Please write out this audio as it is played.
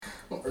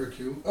irk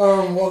you.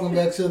 Welcome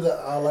back to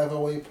the Our Life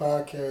Away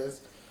podcast,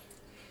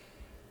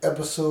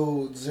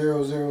 episode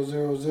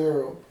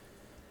 000000.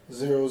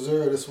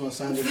 This one,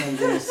 Sandra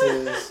comes in and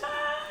says,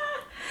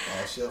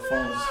 "Oh shit,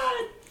 phone is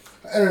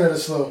internet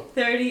is slow."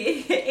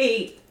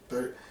 38.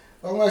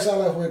 Welcome back to Our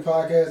Life Away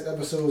podcast,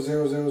 episode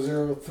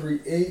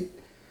 00038.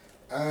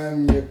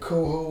 I'm your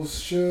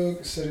co-host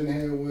Suge, sitting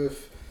here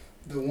with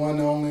the one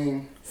and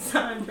only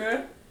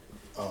Sandra.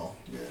 Oh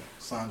yeah,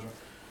 Sandra.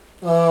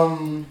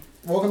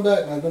 Welcome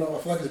back. I feel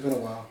like it's been a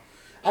while.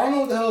 I don't know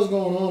what the hell is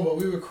going on, but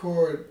we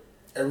record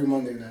every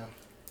Monday now.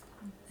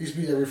 Used to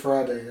be every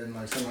Friday, and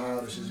like somehow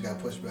this just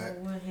got pushed back.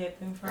 What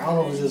happened Friday? I don't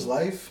know if it's his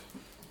life.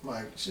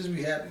 Like, it's just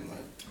be happening.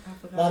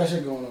 Like, a lot of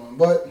shit going on,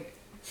 but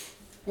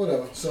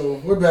whatever.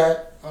 So we're back.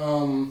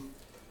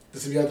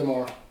 This will be out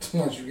tomorrow.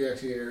 Once you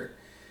get here,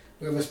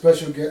 we have a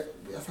special guest.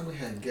 I think we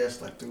had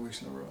guests like 3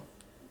 weeks in a row.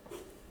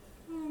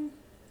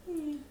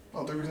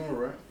 Oh, 3 weeks in a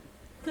row, right?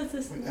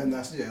 And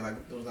that's, yeah, like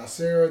it was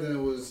Nasira, then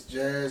it was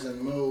Jazz and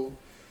Mo,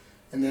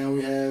 and now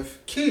we have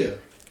Kia.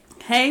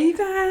 Hey, you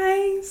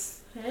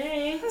guys.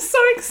 Hey. I'm so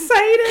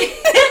excited.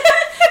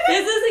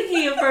 This is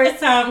Kia's first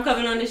time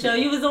coming on the show.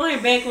 You was on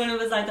here back when it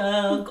was like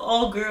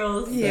all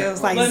girls. Yeah, it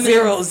was like women.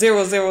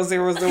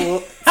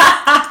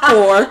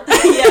 0.00004.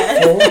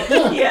 Yes.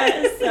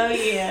 Yes. So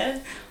yeah.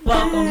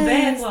 Welcome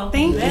back. Welcome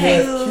Thank back. you.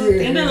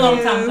 It's been a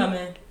long time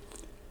coming.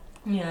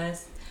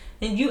 Yes.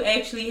 And you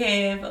actually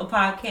have a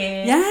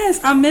podcast. Yes,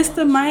 I missed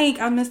the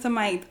mic. Our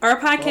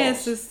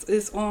podcast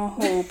is on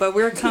hold, but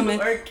we're coming.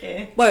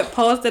 What,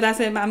 pause did I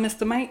say about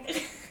Mr.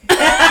 Mike?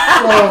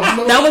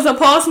 No, That was a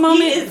pause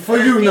moment? for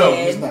you, no,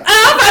 it's not.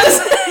 I'm about to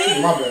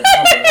say. My bad.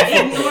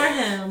 Ignore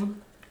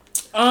him.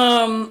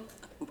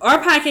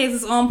 Our podcast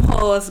is on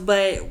pause,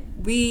 but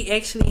we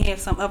actually have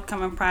some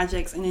upcoming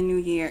projects in the new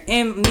year,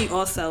 and me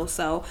also.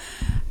 So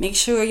make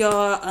sure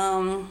y'all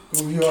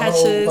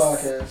catch us.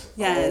 Podcast,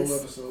 yes, whole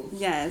episode.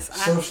 Yes.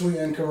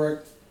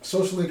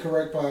 Socially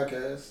correct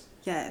podcast.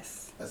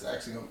 Yes. That's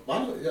actually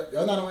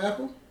y'all not on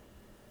Apple?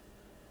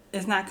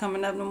 It's not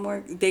coming up no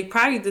more. They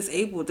probably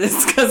disabled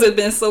this because it's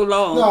been so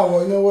long. No,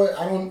 well, you know what?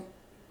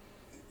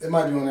 It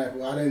might be on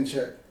Apple. I didn't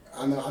check.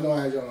 I know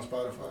I had you on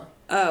Spotify.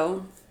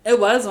 Oh, it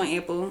was on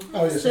Apple.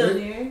 Oh, yeah. Still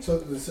there.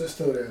 So it's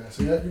still there.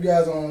 So you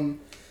guys on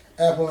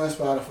Apple and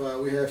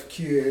Spotify. We have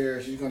Kia here.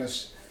 She's going to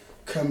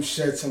come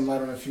shed some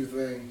light on a few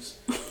things.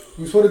 We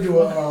were supposed to do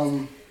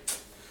a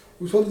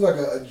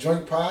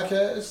joint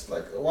podcast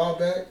like a while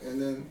back,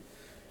 and then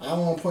I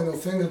don't want to point no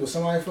fingers, but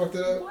somebody fucked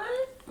it up. What?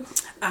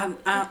 Yeah.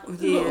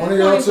 One of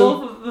y'all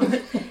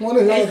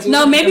two.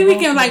 No, maybe we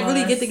can like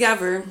really get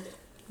together.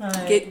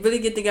 Right.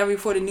 Get together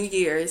before the New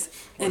Year's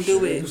and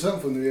do it. Do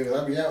something for New Year's.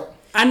 I'll be out.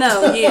 I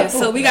know, yeah.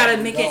 So we gotta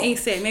make it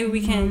ASAP. Maybe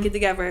we can get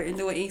together and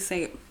do it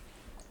ASAP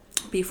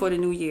before the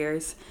New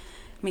Year's.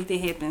 Make that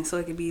happen so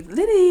it could be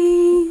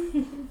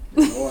litty.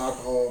 More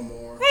alcohol,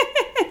 more.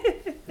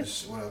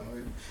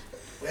 Whatever.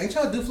 Ain't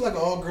y'all do for like an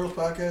all girls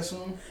podcast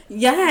soon?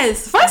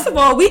 Yes. First of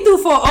all, we do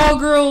for all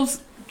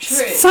girls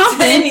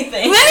something.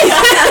 Anything.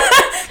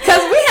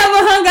 Because we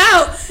haven't hung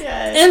out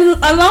in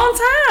a long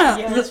time.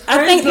 Yes,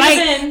 I think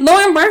like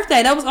Lauren's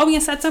birthday. That was only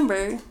in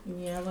September.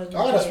 Yeah, I wasn't.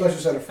 I got a special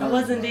set of friends. I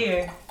wasn't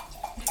there.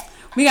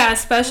 We got a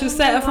special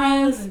set of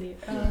friends.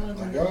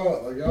 Like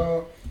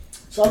y'all.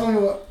 So I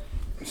remember.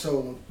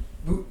 So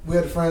we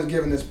had the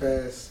Friendsgiving this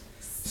past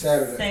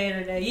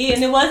Saturday. Yeah,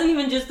 and it wasn't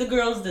even just the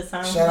girls this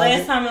time.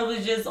 Last time it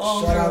was just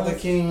all girls. Shout out to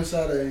King and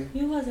Saturday.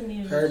 You wasn't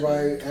there.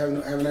 Everybody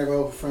having everybody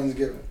over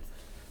Friendsgiving.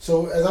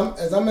 So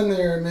as I'm in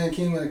there, man,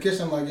 King in the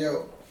kitchen, I'm like,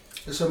 yo,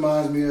 this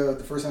reminds me of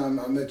the first time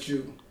I met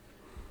you.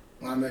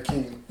 When I met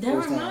King. That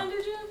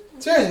reminded you?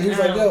 Seriously, he was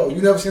like, yo,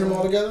 you never seen them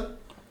all together?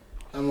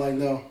 I'm like,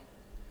 no.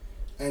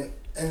 And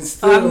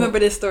still, I remember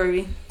this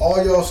story.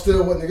 All y'all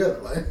still wasn't together.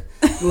 Like,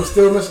 you were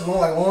still missing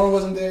Lauren. Like, Lauren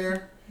wasn't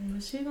there.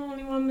 Was she the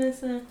only one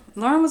missing?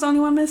 Lauren was the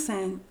only one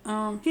missing.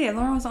 Yeah,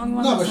 Lauren was the only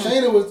one missing.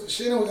 No, but Shayna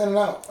was in and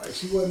out. Like,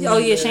 she wasn't. Oh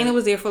yeah, Shayna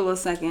was there for a little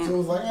second. So it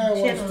was like,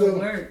 she had to go to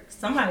work.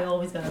 Somebody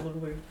always gotta go to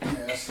work. Yeah,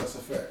 that's a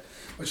fact.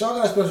 But y'all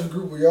got a special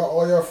group where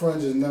all y'all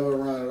friends just never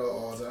around at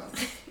all the time.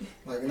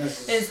 Like, and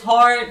that's just, it's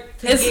hard.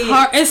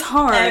 It's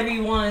hard.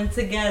 Everyone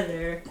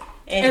together.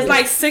 It's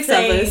like 6 of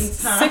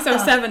us, time. 6 or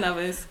 7 of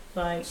us.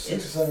 Like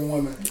 6 or 7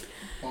 women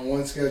on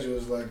one schedule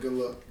is like good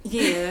luck.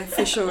 Yeah,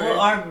 for sure. Well,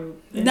 our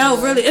group. No,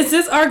 really, it's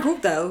just our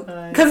group though,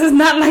 because it's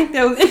not like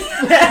those.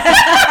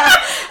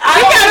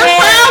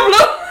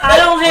 I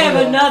don't have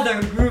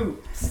another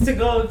group to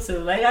go to.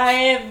 Like I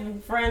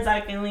have friends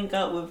I can link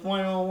up with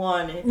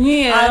one-on-one. And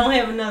yeah, I don't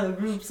have another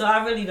group, so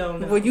I really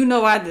don't know. Well, you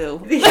know I do.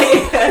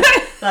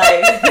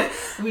 Like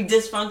we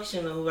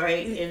dysfunctional,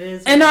 right? It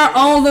is in our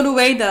own little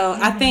way, though.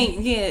 Mm-hmm. I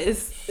think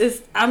it's.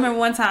 I remember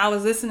one time I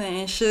was listening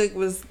and Suge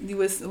was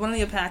one of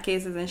your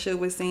podcasts and Suge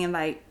was saying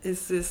like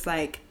it's just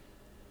like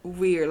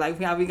weird,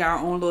 like how we got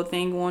our own little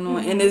thing going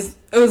on, and it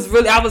was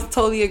really I was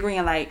totally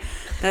agreeing, like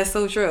that's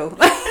so true.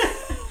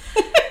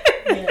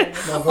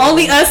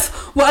 Only us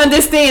will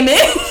understand it.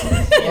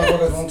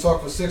 Motherfuckers don't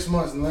talk for 6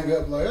 months and link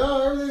up like,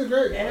 oh, everything's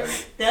great.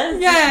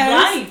 That's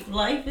life.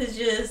 Life is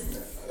just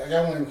I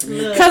got one of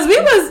them. Cause we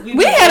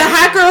had a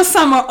hot girl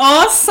summer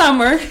all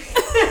summer.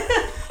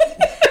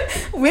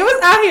 We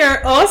was out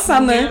here all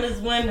summer. This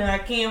winter, I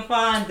can't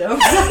find them.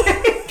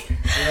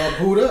 Y'all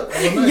boot up.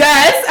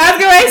 Yes, I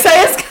was going to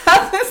say it's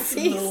cuffing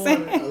season.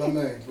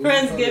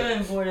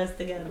 Friendsgiving brought us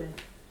together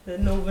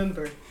in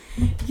November.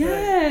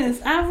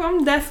 Yes,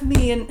 I'm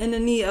definitely in the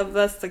need of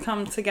us to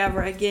come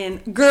together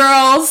again.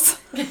 Girls.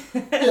 Yeah,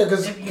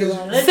 because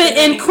Fit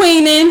and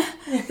Queening.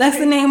 That's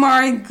the name of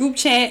our group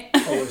chat.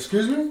 Oh,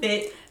 excuse me?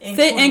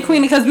 Fit and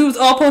Queening, because we was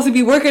all supposed to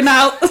be working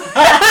out. We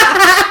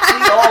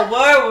all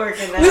were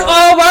working out. We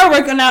all were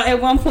working out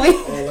at one point.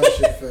 Oh, that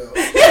shit fell.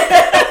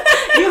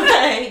 You a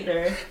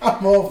hater.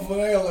 I'm all for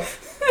that.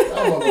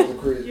 I'm all for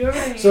crazy. You're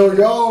right. So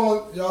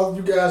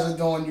you guys are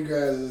doing you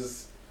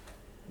guys'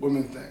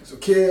 women thing. So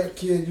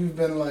kid, you've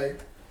been like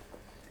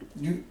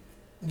you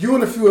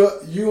and a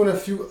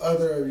few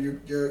other of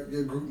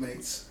your group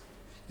mates,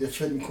 your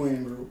Fit and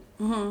Queen group,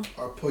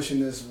 are pushing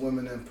this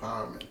women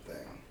empowerment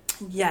thing.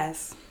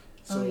 Yes.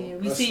 So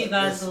we see you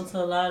guys go to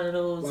a lot of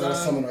those. A lot of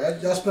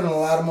seminars. Y'all spending a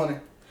lot of money.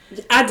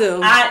 I do.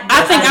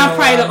 I think I'm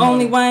probably the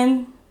only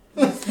one.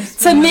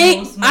 To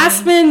me, I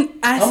spend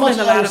a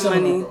lot of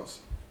money.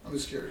 I'm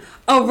just curious.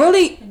 A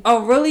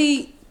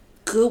really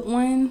good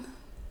one.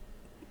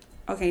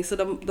 Okay, so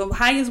the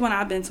highest one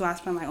I've been to, I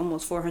spent like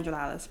almost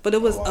 $400, but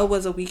it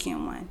was a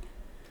weekend one.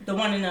 The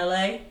one in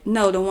LA?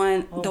 No, the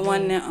one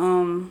that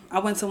I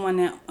went to one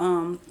at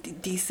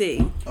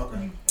DC.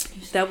 Okay.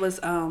 That was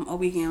a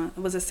weekend.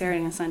 It was a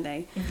Saturday and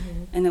Sunday,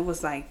 and it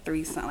was like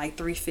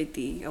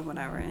 $350 or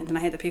whatever. And then I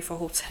had to pay for a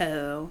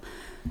hotel.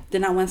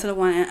 Then I went to the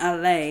one in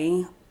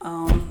LA.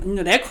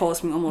 That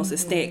cost me almost a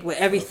stack with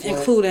everything,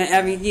 including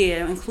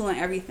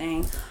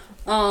everything.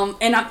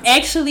 And I'm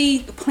actually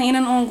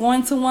planning on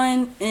going to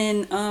one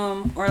in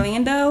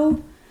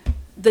Orlando.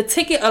 The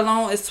ticket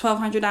alone is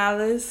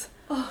 $1,200.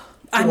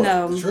 I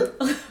know. The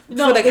trip?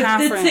 No, for the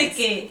conference.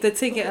 The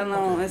ticket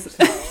alone is.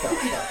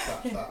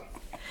 Stop.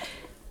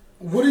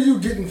 What are you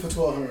getting for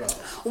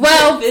 $1,200?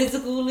 Well,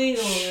 physically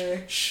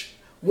or.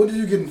 What are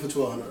you getting for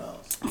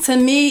 $1,200? To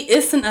me,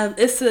 it's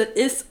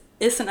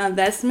an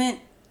investment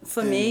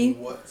for me.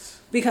 What?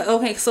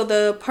 Because so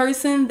the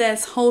person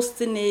that's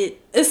hosting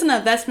it's an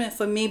investment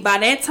for me. By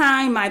that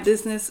time, my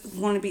business is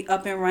going to be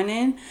up and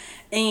running,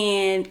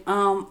 and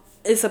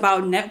it's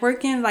about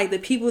networking. Like the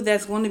people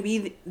that's going to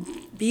be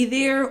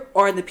there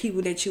are the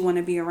people that you want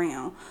to be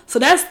around. So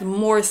that's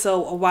more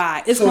so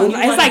why it's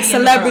like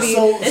celebrity.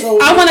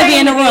 I want to be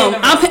in the room.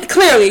 I'm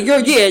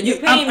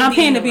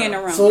paying to be in the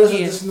room. So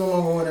this is no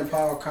longer an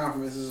Empower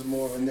conference. This is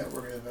more of a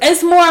networking event.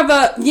 It's more of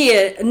a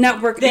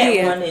network.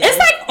 That one is. It's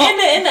like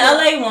in the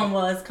LA one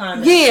was kind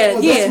of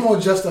That's more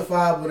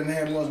justifiable than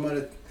having one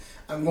somebody.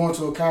 I'm going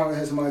to a conference and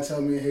have somebody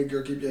tell me, "Hey,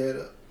 girl, keep your head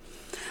up."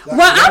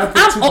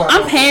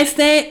 I'm past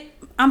that.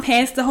 I'm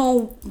past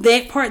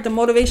that part, the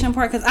motivation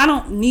part, because I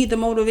don't need the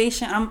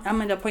motivation.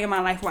 I'm at a point in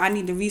my life where I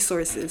need the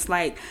resources.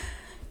 Like,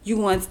 you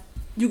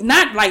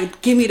not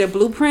like give me the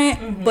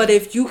blueprint, but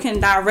if you can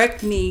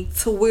direct me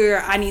to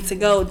where I need to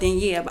go, then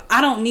yeah. But I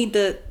don't need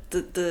the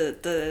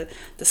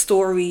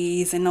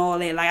stories and all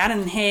that. Like I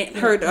didn't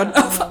heard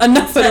enough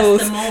of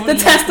those. The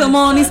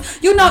testimonies.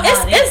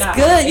 It's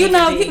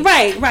good.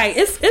 Right.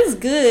 It's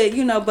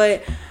good.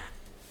 But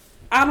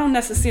I don't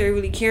necessarily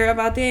really care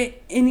about that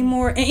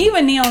anymore. And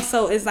even now,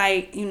 so it's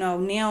like,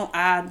 now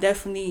I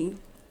definitely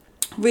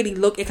really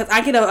look, because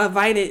I get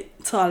invited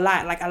to a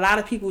lot. Like a lot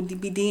of people be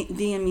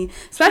DM me,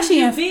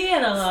 especially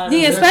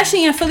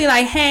especially in Philly.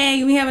 Like,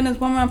 hey, we having this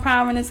woman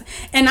empowerment,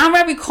 and I'm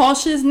very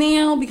cautious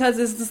now because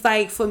it's just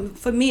like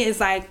for me, it's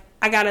like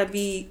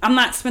I'm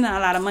not spending a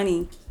lot of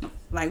money.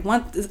 Like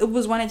it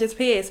was one that just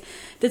passed.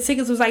 The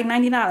tickets was like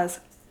 $90.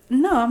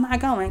 No, I'm not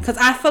going, because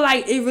I feel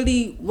like it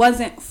really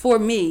wasn't for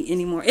me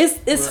anymore.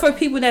 It's for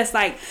people that's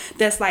like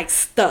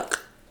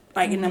stuck,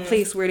 like in a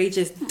place where they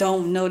just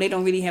don't know, they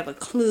don't really have a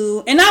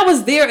clue. And I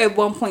was there at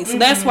one point, so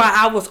that's why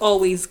I was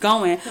always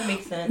going. That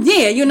makes sense.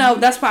 Yeah,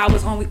 that's why I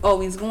was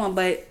always going.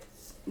 But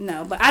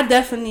no, but I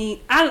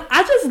definitely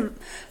I just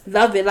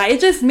love it. Like it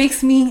just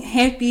makes me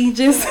happy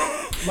just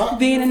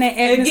being in that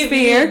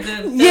atmosphere.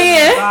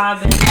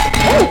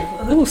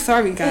 Oh,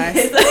 sorry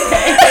guys.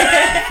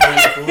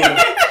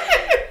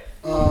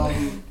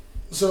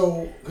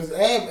 So, because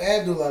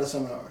Ab do a lot of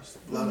seminars,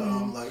 a lot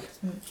of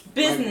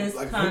business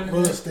like kind of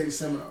real estate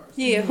seminars.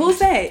 Yeah, who's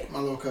that? My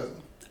little cousin.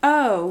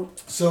 Oh.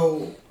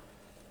 So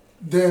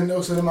then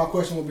my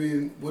question would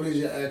be, what is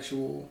your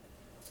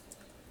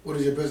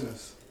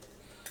business?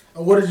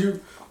 And what are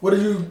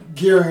you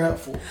gearing up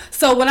for?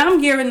 So what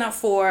I'm gearing up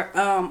for,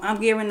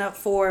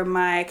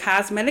 my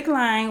cosmetic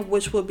line,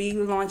 which will be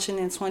launching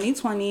in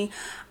 2020.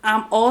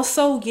 I'm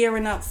also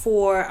gearing up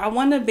I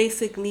want to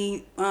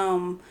basically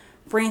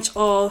branch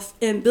off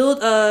and build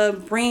a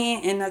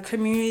brand and a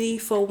community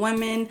for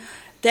women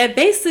that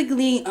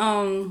basically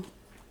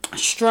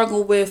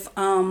struggle with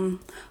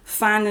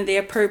finding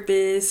their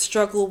purpose,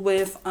 struggle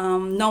with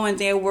knowing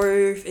their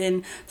worth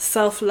and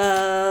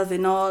self-love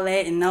and all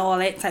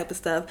that type of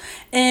stuff.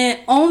 And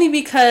only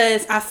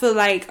because I feel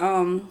like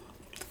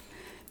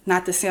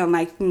not to sound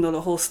like,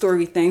 the whole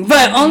story thing,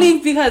 but only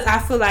because I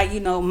feel like,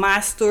 my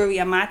story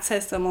and my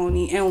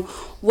testimony and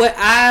what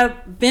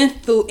I've been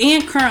through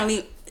and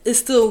currently is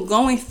still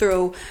going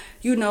through,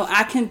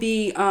 I can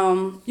be,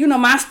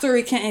 my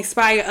story can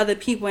inspire other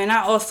people, and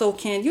I also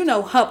can,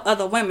 help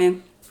other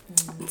women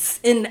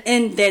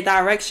in that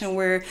direction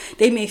where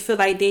they may feel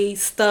like they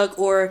stuck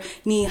or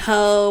need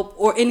help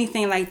or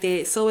anything like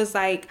that. So it's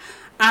like,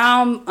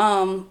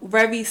 I'm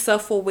very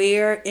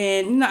self-aware,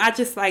 and I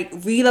just like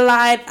read a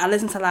lot. I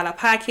listen to a lot of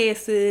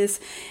podcasts,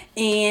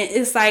 and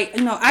it's like,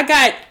 I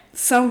got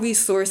some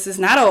resources,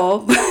 not all,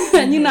 but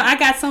I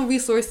got some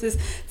resources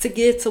to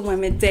give to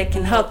women that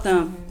can help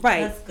them.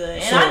 Right. That's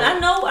good. And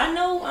I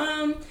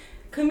know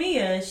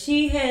Camilla,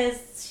 she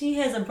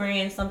has a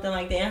brand, something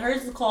like that, and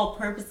hers is called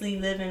Purposely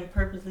Living,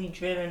 Purposely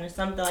Driven, or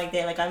something like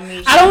that. Like, I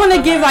mean, I don't want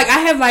to give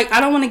I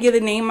don't want to give the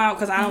name out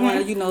because I don't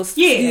want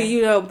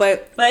to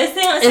but it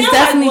sounds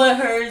like what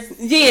hers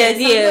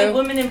yeah like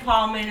women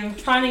empowerment and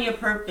finding your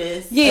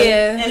purpose,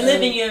 and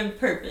living your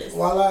purpose.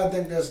 While I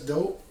think that's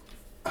dope,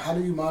 how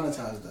do you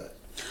monetize that?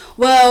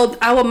 Well,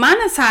 I will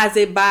monetize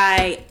it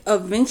by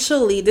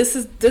eventually, this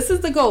is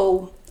the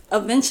goal,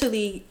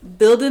 eventually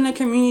building a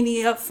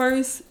community up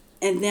first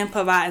and then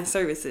providing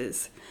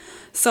services.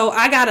 So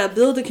I gotta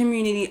build a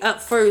community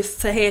up first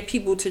to have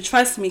people to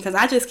trust me, because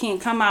I just can't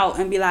come out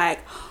and be like,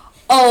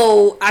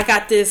 oh, I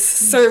got this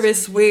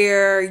service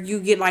where you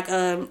get like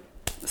a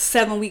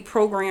 7-week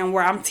program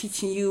where I'm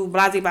teaching you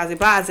blase,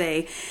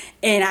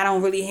 and I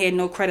don't really have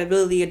no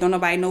credibility or don't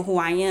nobody know who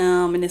I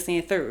am and this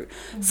and third.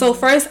 So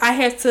first I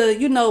have to,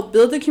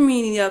 build a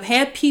community up,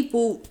 have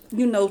people,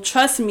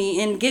 trust me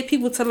and get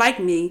people to like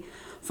me.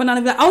 For not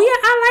to be like, oh yeah,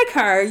 I like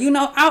her.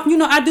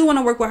 I do want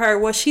to work with her.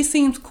 Well, she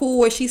seems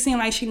cool, or she seems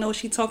like she knows what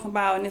she's talking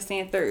about, and this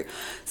and third.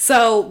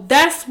 So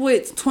that's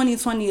what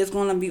 2020 is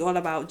going to be all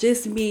about.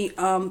 Just me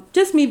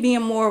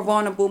being more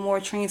vulnerable, more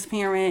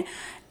transparent,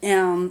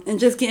 and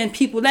just letting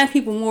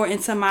people more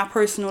into my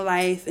personal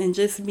life, and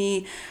just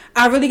me.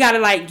 I really gotta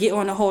like get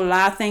on the whole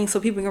live thing so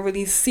people can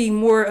really see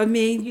more of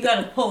me. You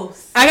gotta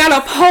post. I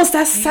gotta post.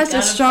 That's such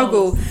a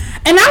struggle. Post.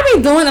 And I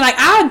be doing it like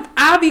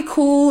I'll be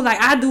cool.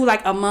 Like I do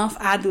like a month.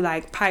 I do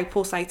like probably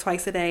post like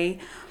twice a day.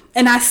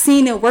 And I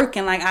seen it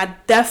working. Like I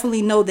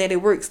definitely know that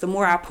it works. The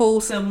more I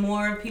post, the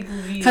more people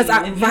view. Because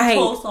if you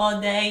post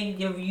all day,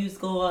 your views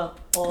go up.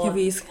 Your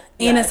views.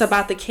 And it's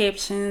about the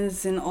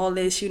captions and all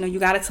this. You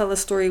gotta tell a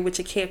story with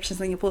your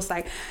captions and your post.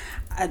 Like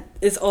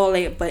it's all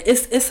that, but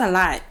it's a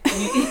lot.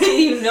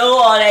 You know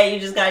all that. You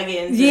just gotta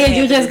get into. Yeah,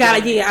 you just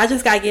gotta. Yeah, I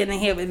just gotta get in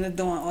the habit of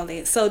doing all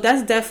that. So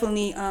that's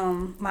definitely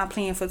my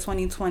plan for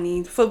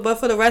 2020. But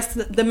for the rest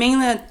of the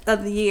remainder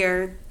of the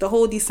year, the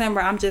whole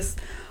December, I'm just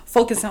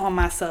focusing on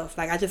myself.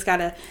 Like I just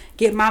gotta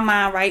get my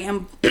mind right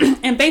and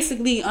and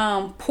basically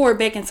pour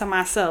back into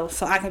myself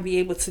so I can be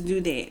able to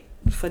do that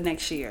for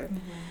next year.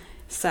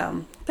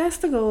 So that's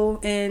the goal,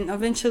 and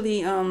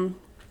eventually I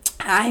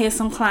have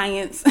some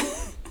clients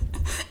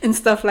and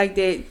stuff like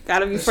that.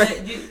 Gotta be fresh.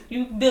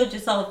 You build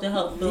yourself to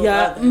help build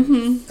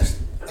others.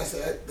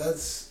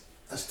 That's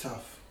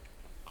tough.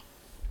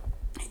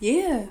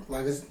 Yeah.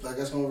 Like it's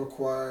gonna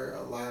require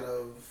a lot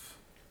of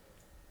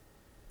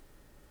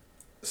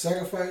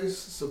sacrifice,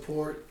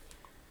 support,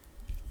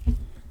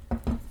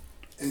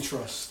 and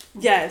trust.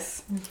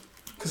 Yes.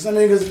 Because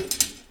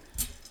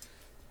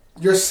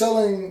you're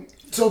selling.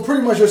 So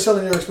pretty much, you're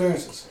selling your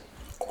experiences.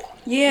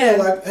 Yeah.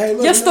 Like, hey,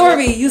 look, your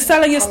story. You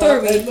selling your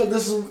story. Hey, look,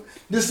 this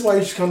is why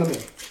you should come to me.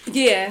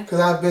 Yeah.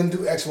 Because I've been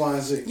through X, Y,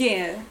 and Z.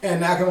 Yeah.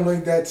 And I can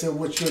link that to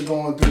what you're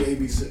going through,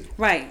 ABC.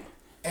 Right.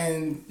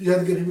 And you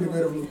have to get people to be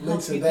able to relate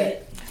to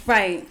that.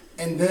 Right.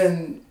 And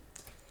then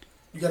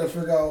you got to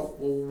figure out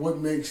what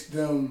makes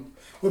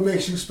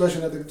you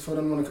special enough for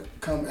them to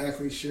come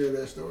actually share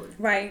their story.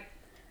 Right.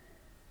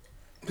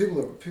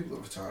 People are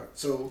retarded,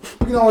 so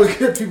you can always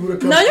get people to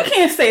come. No, you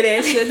can't say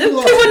that shit.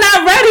 People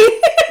not ready.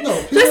 No,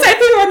 just say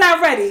people are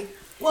not ready.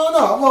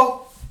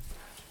 Well,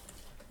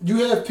 you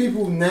have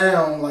people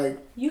now like.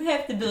 You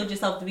have to build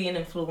yourself to be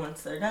an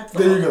influencer. That's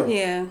all. There you go.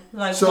 Yeah.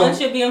 Like once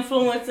you be an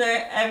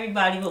influencer,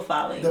 everybody will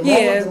follow you.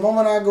 The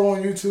moment I go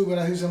on YouTube and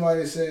I hear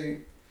somebody say,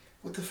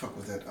 "What the fuck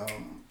was that?"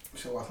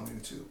 Show off on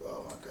YouTube.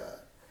 Oh my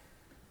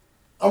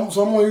god.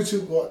 So I'm on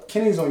YouTube. Well,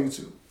 Kenny's on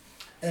YouTube.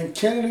 And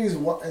Kennedy's,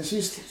 and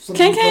she's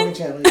serving through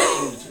channels.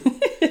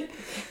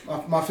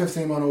 My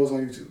 15-month-old's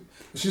on YouTube.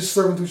 She's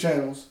serving through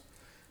channels,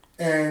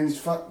 and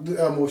do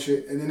Elmo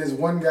shit. And then there's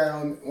one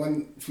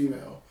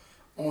female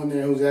on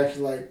there who's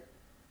actually like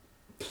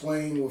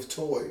playing with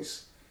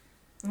toys,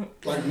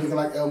 like making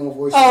like Elmo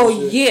voices. Oh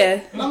and shit.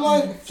 Yeah. And I'm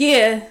like,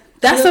 yeah,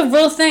 that's a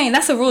real thing.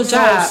 That's a real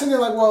job. I'm sitting there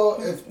like, well,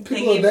 if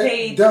people are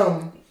that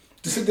dumb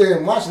to sit there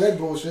and watch that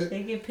bullshit,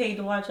 they get paid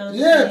to watch other.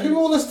 Yeah, things.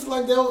 People listen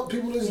like that.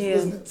 People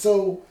listen.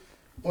 So.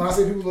 When I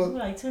say people look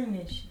like turn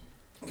this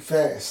shit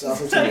fast, I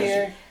say turn this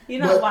shit.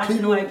 You're not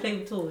watching nobody play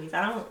with toys.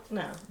 I don't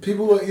know.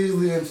 People are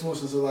easily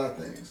influenced with a lot of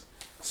things.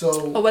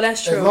 So,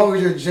 that's true. As long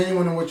as you're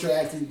genuine in what you're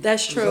actually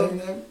presenting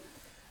them,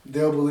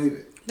 they'll believe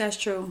it. That's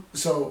true.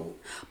 So,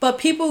 but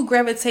people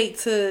gravitate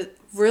to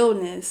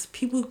realness.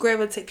 People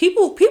gravitate.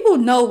 People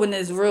know when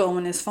it's real and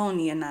when it's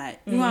phony or not.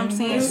 You know what I'm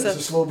saying? It's a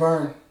slow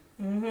burn.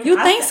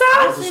 You think so?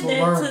 I said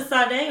that to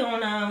Sade on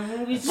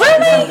when we watched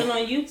something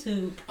on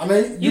YouTube. I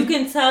mean, you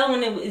can tell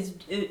when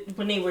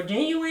when they were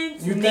genuine.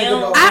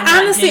 I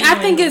honestly, I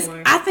think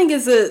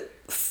it's a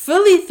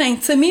Philly thing.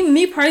 To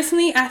me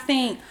personally, I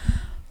think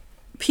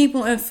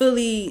people in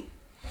Philly,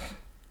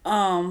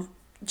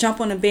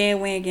 jump on the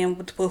bandwagon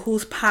with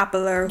who's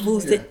popular,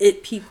 who's the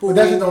it people. But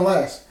that shit don't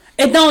last.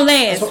 It don't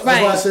last, that's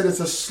right? why I said it's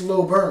a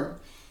slow burn.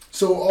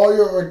 So all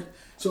your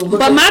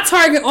but my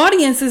target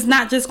audience is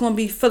not just going to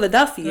be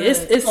Philadelphia.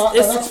 It's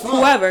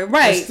whoever,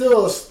 right? But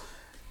still,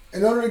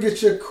 in order to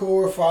get your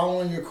core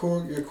following, your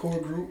core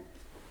group.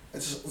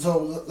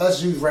 So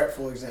let's use rap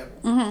for example.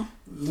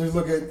 Mm-hmm.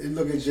 Look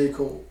at J.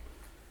 Cole.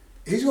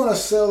 He's going to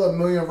sell 1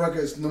 million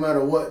records no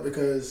matter what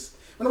because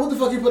I don't know what the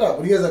fuck he put out,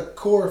 but he has a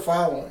core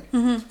following.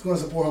 Mm-hmm. He's going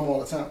to support him all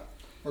the time,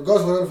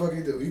 regardless of whatever the fuck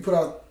he do. He put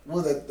out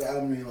the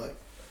album he like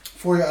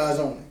For Your Eyes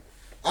Only.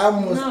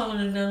 Album was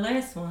the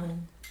last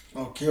one.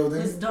 Oh, killed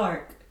it. It's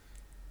dark.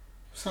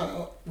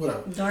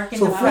 Whatever. Dark and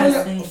so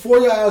depressing. For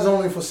Your Eyes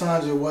Only for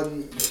Sandra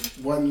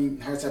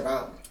wasn't her type of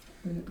album.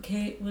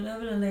 Okay,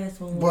 whatever the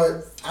last one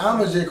was. But I'm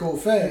a J. Cole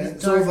fan,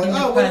 so it's like,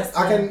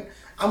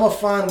 I'm gonna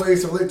find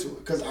ways to relate to it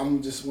because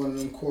I'm just one of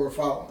them core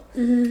following.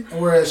 Mm-hmm.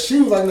 And whereas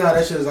she was like, nah,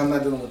 that shit is I'm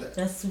not dealing with that.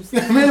 That's you know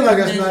what I mean,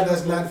 like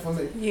that's not for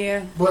me.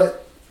 Yeah.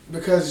 But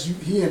because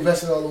he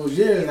invested all those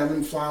years, and I've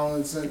been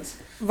following since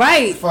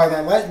right. Friday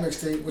Night Light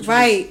mixtape, which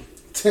was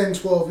 10,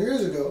 12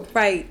 years ago.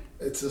 Right.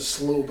 It's a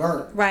slow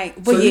burn. Right.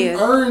 But so you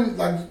earn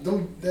like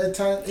that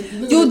time.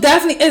 You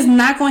definitely, it's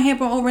not going to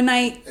happen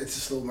overnight. It's a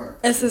slow burn.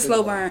 It's a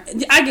slow burn.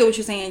 I get what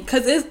you're saying.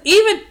 Because it's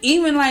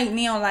even like,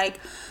 like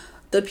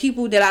the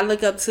people that I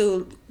look up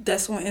to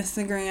that's on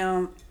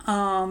Instagram,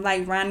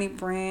 like Ronnie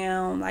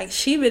Brown, like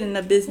she been in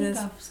the business.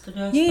 I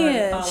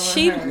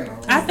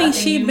think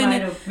she been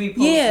in,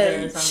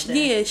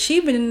 she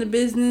been in the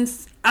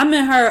business. I'm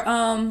in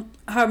her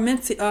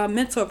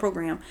mentor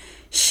program.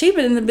 She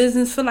been in the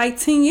business for like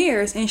 10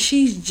 years, and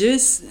she's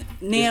just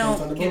now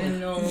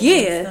getting on.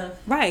 Yeah,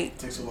 right. It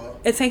takes a while.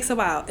 It takes a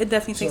while. It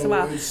definitely takes a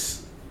while.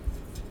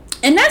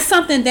 And that's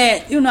something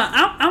that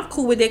I'm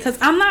cool with it because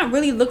I'm not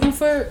really looking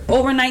for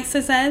overnight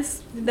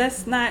success.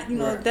 That's not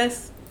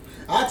that's.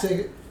 I take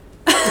it.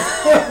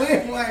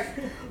 like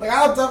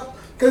I'll talk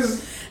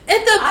because.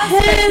 It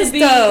depends,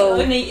 though.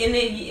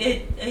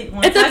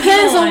 It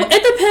depends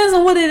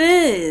on what it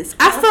is.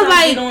 I feel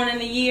like on in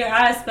a year,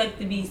 I expect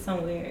to be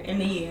somewhere in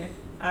the year.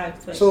 I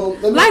expect. So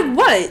like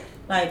what?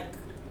 Like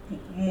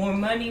more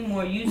money,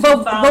 more YouTube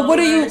but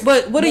followers.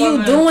 what are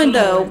you doing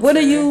though? What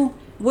are you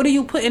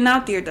putting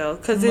out there though?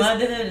 Because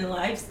motherhood and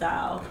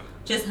lifestyle.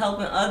 Just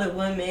helping other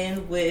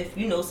women with,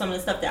 some of the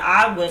stuff that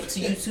I went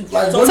to YouTube.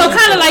 Like, so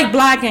kind of like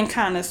blogging,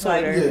 kind of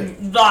sort of.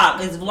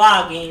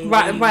 Vlogging,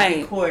 right?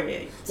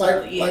 Recorded.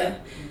 Like,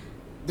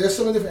 there's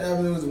so many different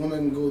avenues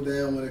women go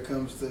down when it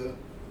comes to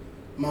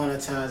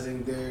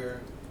monetizing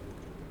their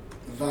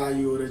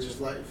value of their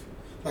just life.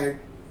 Like,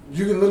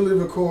 you can literally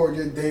record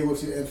your day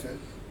with your infant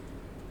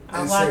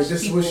and say,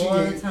 "This is what she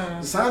ate."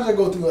 Sandra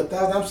go through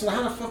 1,000. I'm saying,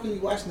 how the fuck are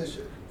you watching this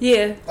shit?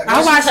 Yeah, like,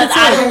 I watched it too.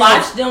 I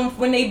watched them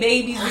when they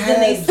babies was in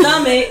their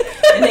stomach,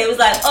 and they was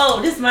like,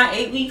 "Oh, this is my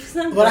 8 week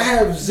symptom." But I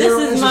have zero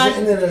interest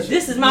in that shit.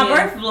 This is my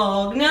birth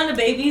vlog. Now the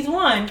baby's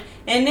 1,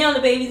 and now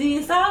the baby's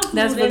eating solid food.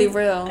 That's really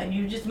real.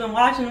 You've just been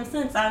watching them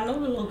since. I know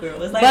the little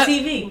girl. It's like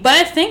TV.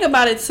 But think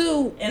about it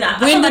too. And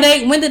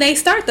when did they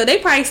start though? They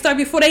probably start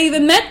before they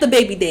even met the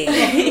baby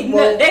dad.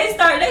 Well, they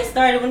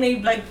started when they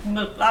a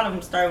lot of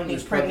them started when they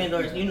was pregnant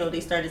or they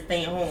started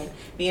staying home,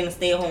 being a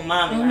stay at home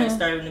mom. Mm-hmm. They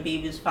started when the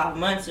baby was 5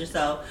 months or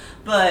so.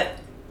 But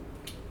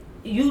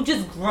you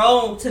just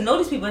grow to know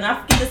these people, and I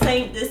forget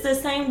it's the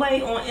same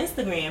way on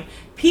Instagram.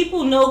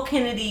 People know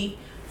Kennedy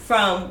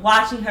from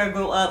watching her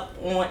grow up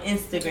on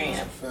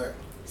Instagram.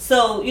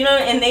 So,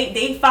 and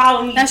they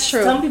follow me. That's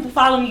true. Some people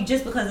follow me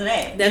just because of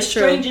that. That's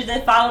true. Strangers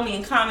that follow me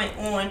and comment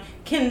on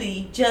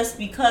Kennedy just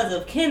because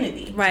of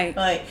Kennedy.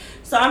 Right.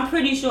 So I'm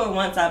pretty sure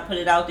once I put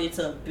it out there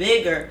to a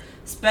bigger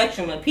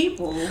spectrum of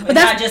people, but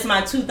not just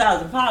my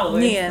 2,000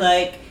 followers. Yeah.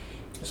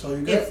 That's all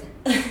you get.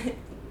 I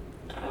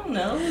don't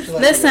know.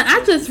 Listen,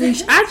 I just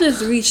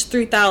reached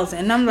 3,000,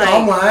 and I'm like,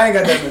 I ain't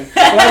got that many.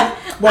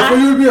 But for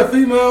you to be a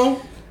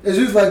female, it's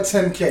usually like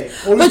 10K.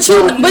 But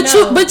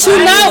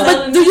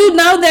do you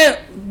know that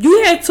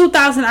you have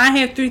 2,000, I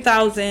have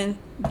 3,000.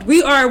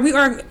 We are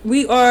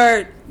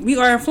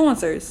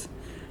influencers.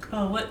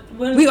 Oh, what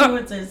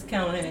influencers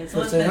count as?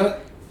 What's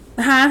that?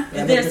 Huh?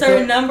 Is there a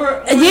certain number?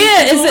 Oh,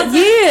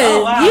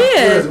 wow.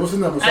 Yeah. What's the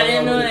number? I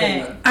didn't know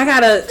that. I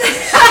gotta.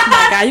 Oh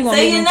my God, you gonna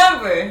say your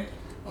number?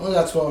 I only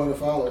got 1,200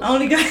 followers.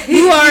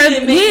 You are.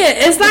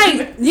 It's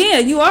like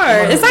you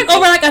are. It's like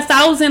over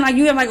 1,000. Like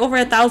you have over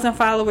 1,000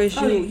 followers.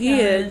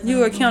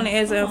 You are counted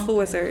as an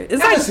influencer.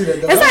 It's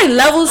like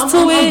levels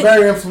to it. I'm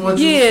very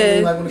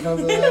influential. When it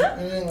comes to that.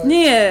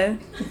 Yeah.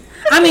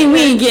 I mean,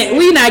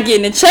 we not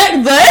getting a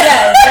check, but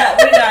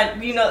we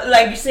not. You know,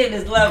 like you said,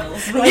 there's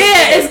levels. Yeah,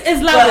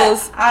 it's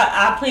levels. But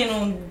I plan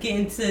on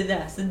getting to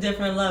that's a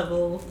different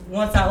level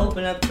once I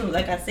open up to,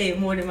 like I said,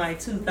 more than my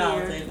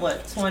 2,000,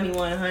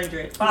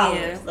 2,100 followers.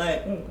 Yeah.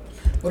 Like,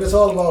 But it's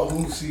all about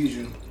who sees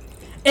you.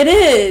 It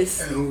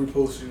is. And who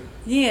reposts you.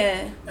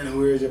 Yeah. And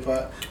who hears your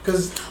pod.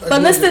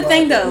 But that's the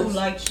thing, though. Who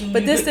likes you?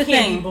 But this the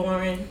thing.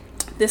 Boring.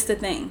 This the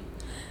thing.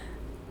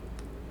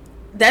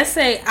 Let's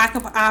say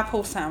I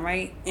post something,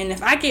 right? And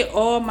if I get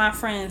all my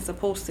friends to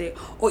post it,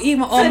 or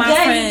even all my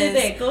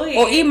friends, Go ahead.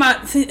 or even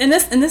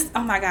this,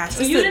 oh my gosh,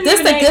 this the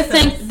good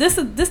thing.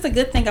 This the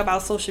good thing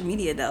about social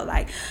media, though.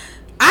 Like,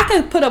 I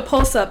could put a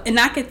post up and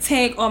I could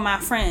tag all my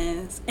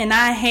friends and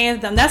I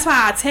have them. That's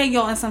why I tag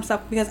y'all in some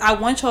stuff, because I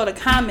want y'all to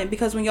comment.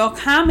 Because when y'all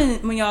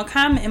comment,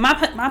 and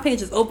my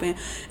page is open,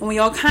 and when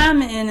y'all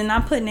commenting and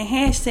I'm putting a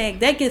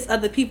hashtag, that gets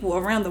other people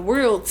around the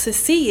world to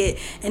see it,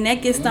 and that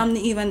gets them to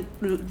even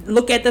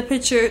look at the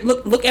picture,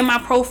 look at my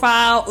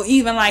profile, or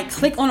even like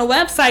click on the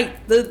website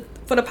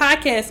for the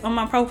podcast on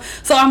my profile.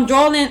 So I'm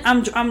drawing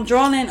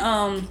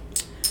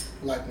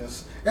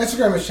likeness.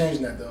 Instagram is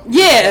changing that though.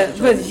 Yeah,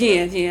 but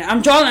yeah.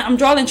 I'm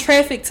drawing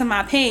traffic to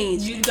my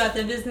page. You got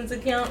the business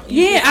account?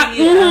 You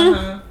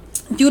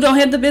don't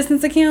have the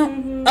business account?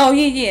 Mm-hmm. Oh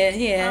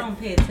yeah. I don't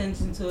pay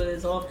attention to it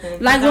as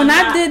often. Like when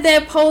I did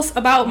that post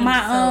about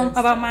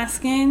my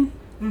skin,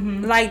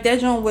 like that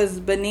joint was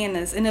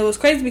bananas, and it was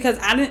crazy because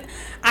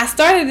I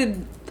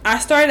started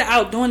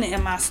out doing it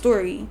in my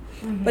story.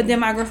 But then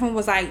my girlfriend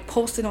was like,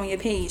 post it on your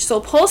page. So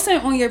posting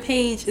on your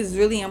page is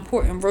really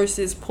important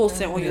versus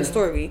posting on your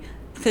story.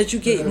 Because you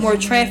get more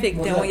traffic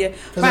than when you're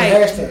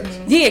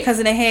yeah, because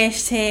of the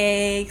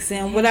hashtags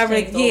and whatever.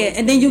 Yeah,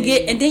 and then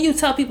you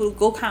tell people to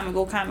go comment.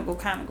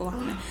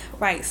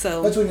 Right,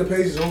 so that's when your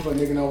page is open.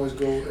 They can always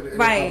go and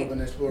pop up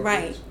and explore.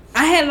 Right.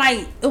 I had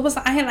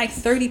like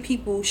 30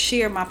 people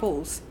share my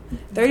post.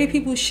 30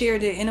 people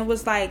shared it, and it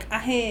was like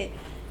let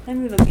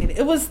me look at it.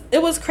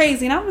 It was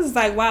crazy, and I was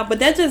like, wow. But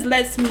that just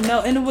lets me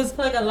know, and it was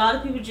like a lot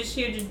of people just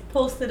shared your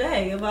post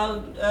today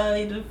about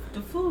the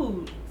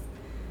food.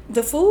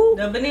 The food?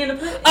 The banana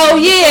pudding. Oh,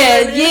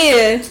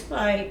 yeah.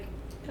 Like,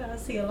 I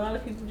see a lot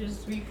of people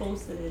just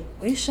reposted it.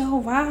 We show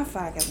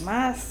Wi-Fi because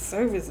my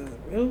service is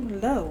real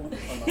low. Oh,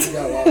 no, we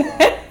got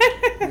Wi-Fi.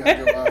 We got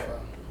good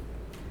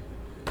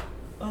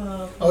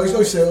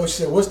Wi-Fi. She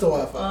said, what's the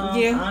Wi-Fi?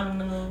 Yeah. I don't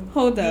know.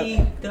 Hold up.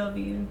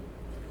 BW.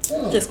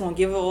 I'm just going to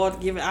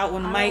give it out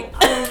on the mic.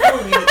 I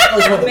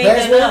want the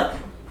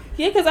password?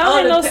 Yeah, because I don't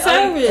have no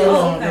service.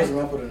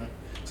 I put it in.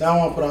 So I don't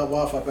want to put out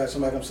Wi-Fi back.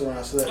 Somebody come sit around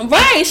and sleep.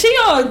 Right, she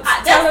on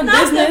telling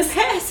business.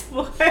 That's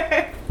not the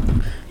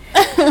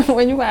password.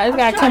 When you guys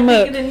got to come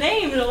up. The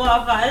name of the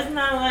Wi-Fi. It's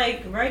not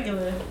like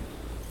regular.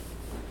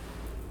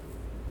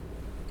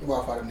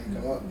 Wi-Fi didn't even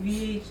come up.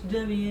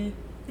 VHW.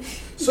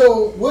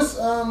 So what's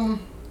I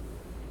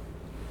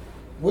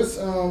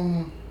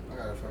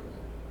gotta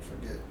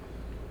forget.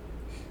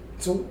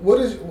 So what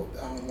is I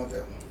don't want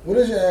that one. What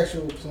is your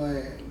actual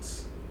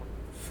plans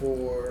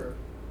for?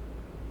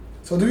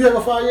 So do you have a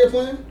 5-year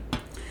plan?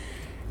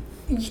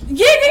 Yeah, give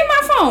me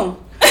my phone.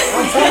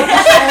 I'm trying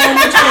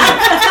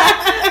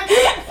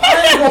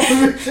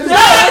to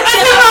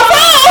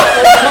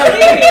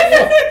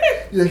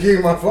You give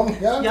me my phone?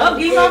 Y'all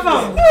give me my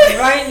phone.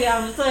 Right now,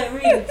 I'm just like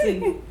read it to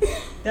you.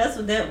 That's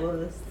what that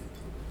was.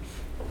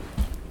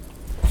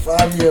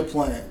 5-year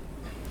plan.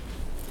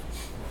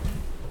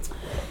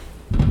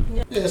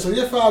 Yeah, so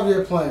your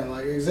 5-year plan,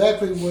 like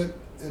exactly what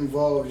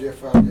involves your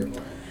 5-year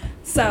plan?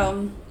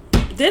 So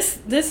this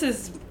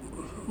is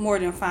more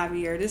than 5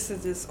 years. This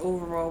is just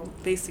overall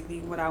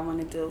basically what I want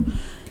to do.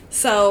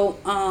 So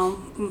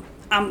I'm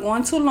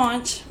going to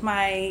launch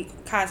my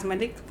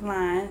cosmetic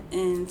line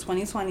in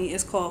 2020.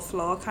 It's called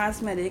Flaw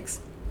Cosmetics.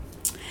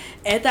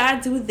 After I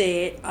do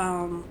that,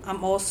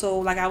 I'm also,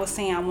 like I was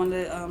saying, I want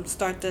to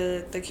start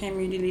the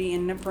community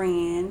and the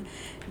brand.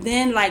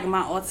 Then, like,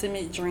 my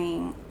ultimate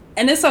dream.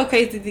 And it's so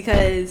crazy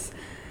because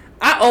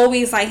I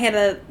always, like, had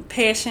a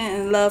passion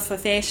and love for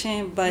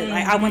fashion. But,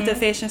 like, I went to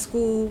fashion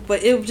school.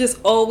 But it was just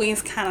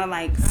always kind of,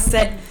 like,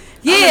 set.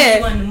 Yeah.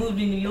 I wanted to move to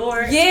New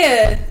York.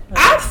 Yeah.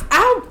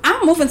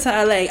 I'm moving to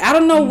LA. I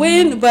don't know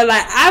when, but,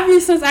 like,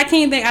 since I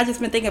came back, I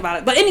just been thinking about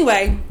it. But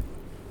anyway,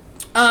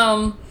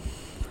 I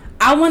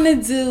want to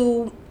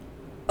do.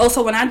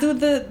 Also, when I do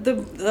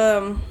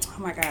oh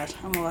my gosh,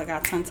 I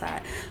got tongue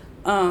tied.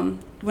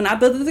 When I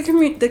build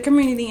the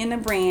community and the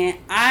brand,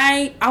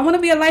 I want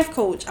to be a life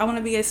coach. I want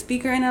to be a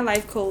speaker and a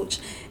life coach,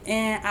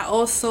 and I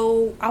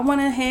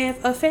want to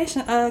have a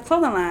fashion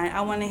clothing line.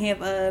 I want to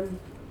have a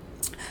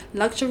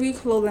luxury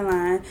clothing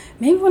line.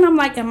 Maybe when I'm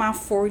like in my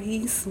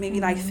 40s, maybe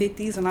like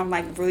 50s, and I'm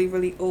like really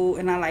really old,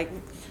 and I like.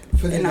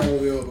 50s not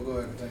really old, but go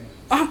ahead and continue.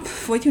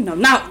 Well, you know,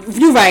 now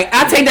you're right.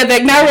 I take that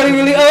back. Not really,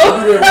 really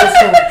old.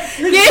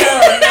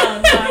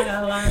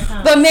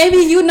 Yeah. But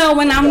maybe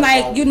when I'm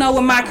like,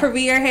 when my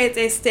career has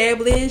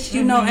established,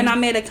 and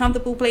I'm at a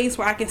comfortable place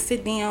where I can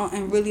sit down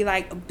and really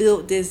like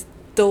build this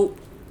dope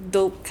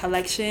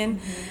collection.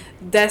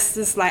 that's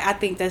just like, I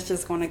think that's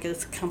just gonna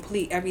just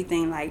complete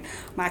everything. Like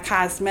my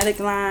cosmetic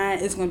line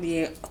is gonna be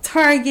at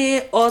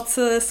Target,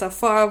 Ulta,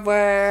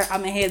 Sephora.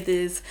 I'm gonna have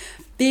this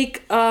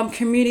big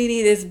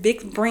community, this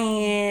big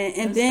brand,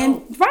 and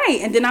then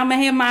and then I'm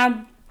gonna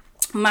have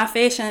my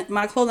fashion,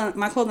 my clothing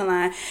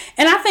line.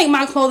 And I think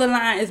my clothing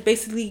line is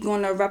basically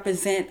going to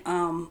represent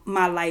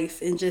my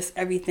life and just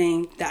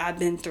everything that I've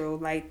been through,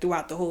 like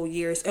throughout the whole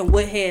years, and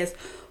what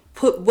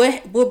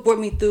brought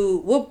me to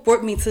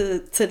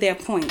that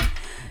point.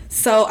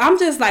 So I'm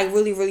just like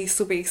really, really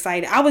super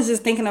excited. I was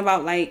just thinking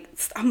about like,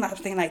 I'm not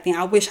thinking like,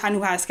 I wish I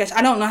knew how to sketch.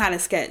 I don't know how to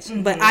sketch,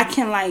 but I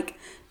can like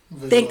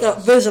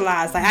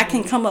visualize. Like I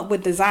can come up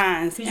with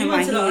designs in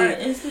my head. You went to the Art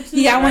Institute?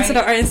 Yeah, I went to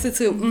the Art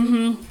Institute.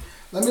 Mm-hmm.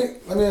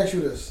 Let me ask you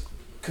this,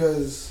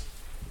 because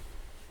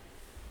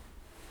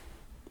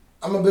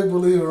I'm a big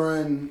believer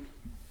in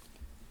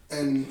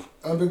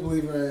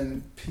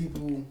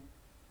people.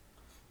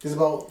 There's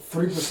about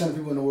 3% of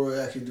people in the world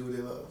that actually do what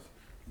they love.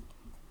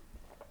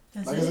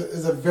 That's like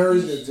it's a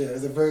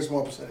very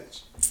small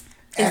percentage.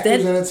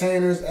 Actors,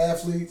 entertainers,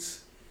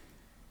 athletes,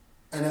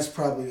 and that's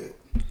probably it.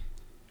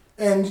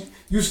 And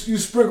you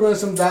sprinkle in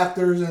some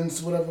doctors and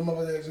whatever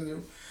mother they actually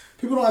do.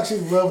 People don't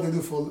actually love what they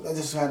do for.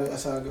 That's how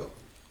I go.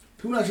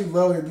 People don't actually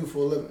love what they do for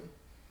a living.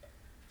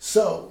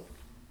 So,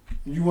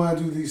 you want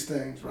to do these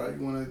things, right?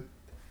 You want to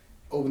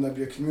open up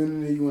your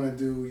community. You want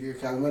to do your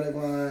cosmetic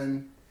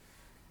line.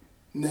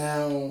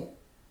 Now,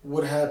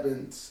 what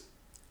happens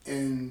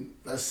in,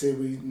 let's say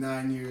we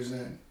 9 years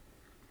in,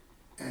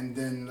 and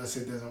then let's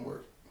say it doesn't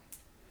work?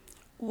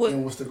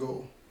 Then what's the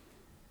goal?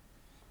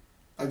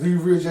 Like, do you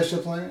readjust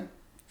your plan?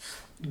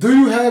 Do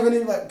you have any,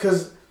 like,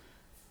 because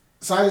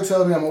science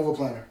tells me I'm over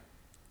planner.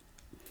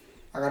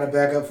 I got a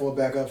backup for a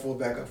backup for a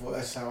backup for.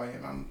 That's how I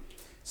am. I'm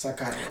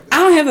psychotic. I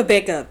don't have a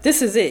backup.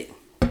 This is it.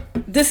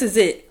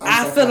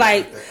 I feel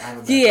like,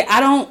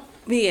 I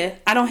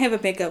don't have a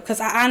backup because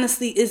I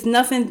honestly, it's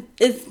nothing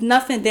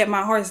that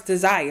my heart's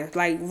desire,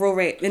 like real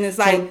rap. And it's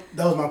like, so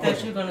that was my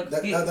question.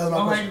 That you're going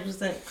to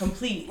get 100%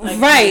 complete. Like,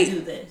 right. You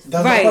do this.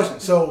 That's my question.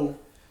 So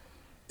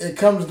it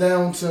comes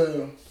down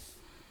to,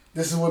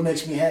 this is what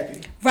makes me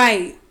happy.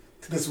 Right.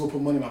 This is what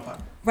put money in my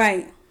pocket.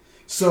 Right.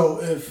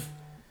 So if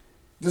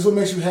this is what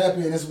makes you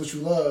happy and this is what you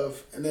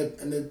love, and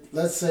then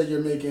let's say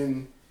you're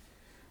making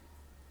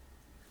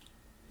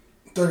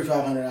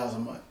 $3,500 a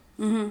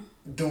month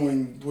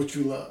doing what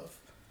you love,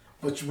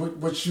 but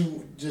what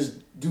you just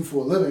do for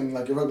a living,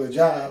 like your regular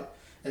job,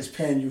 is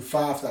paying you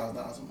 $5,000 a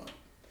month,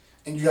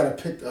 and you got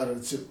to pick out of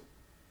the two.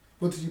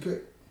 What did you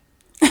pick?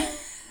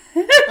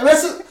 And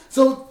that's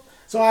so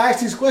I ask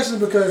these questions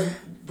because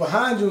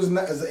behind you is an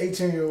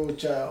 18-year-old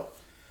child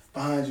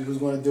behind you who's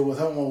going to deal with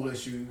her own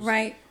issues,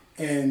 right?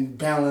 And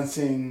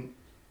balancing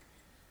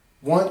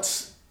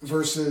wants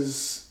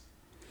versus.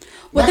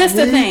 Well, that's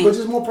the thing. Which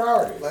is more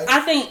priority. Like,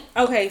 I think,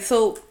 okay,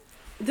 so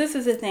this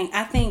is the thing.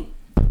 I think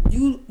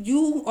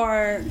you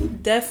are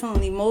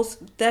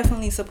most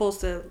definitely supposed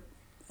to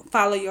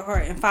follow your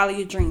heart and follow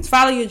your dreams.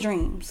 Follow your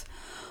dreams.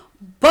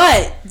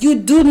 But you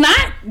do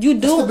not. You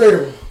do. It's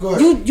debatable. Go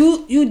ahead.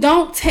 You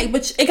don't take.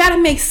 But it gotta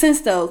make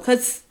sense though,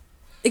 because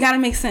it gotta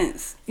make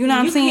sense. You know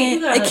what I'm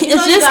saying? It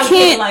just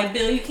can't. Like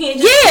Bill, you can't.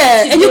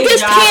 And you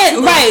just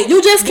can't. Right.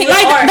 You just can't.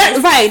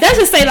 Like right. Let's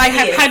just say, like,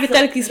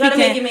 hypothetically speaking,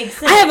 make it make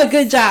sense. I have a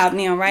good job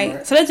now,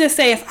 right? So let's just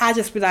say if I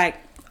just be like,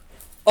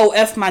 oh,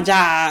 F my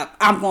job,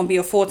 I'm going to be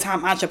a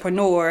full-time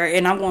entrepreneur,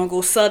 and I'm going to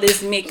go sell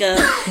this makeup,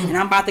 and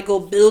I'm about to go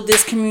build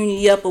this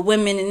community up of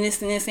women and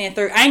this and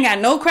third. I ain't got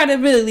no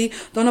credibility.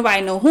 Don't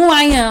nobody know who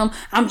I am.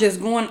 I'm just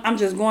going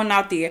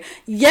out there.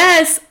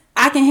 Yes,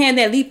 I can have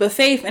that leap of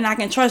faith, and I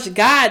can trust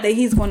God that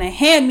he's going to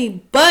have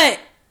me, but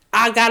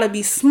I got to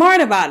be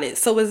smart about it.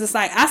 So it's just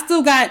like, I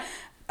still got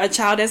a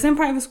child that's in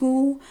private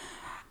school.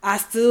 I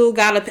still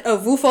got a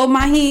roof over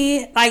my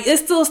head. Like,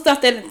 it's still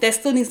stuff that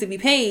still needs to be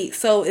paid.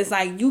 So it's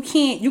like, you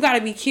got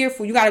to be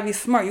careful. You got to be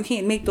smart. You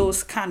can't make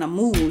those kind of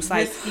moves.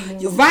 Like,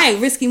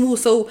 risky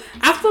moves. So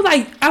I feel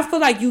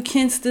like you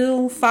can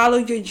still follow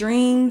your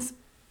dreams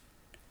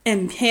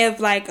and have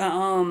like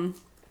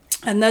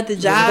another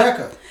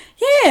job.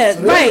 Yeah,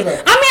 so right.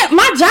 I mean,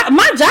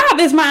 my job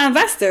is my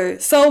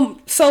investor. So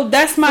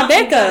that's my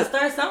backup.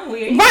 Start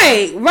somewhere.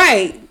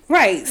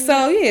 Right.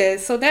 So yeah,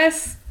 so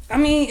that's. I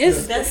mean,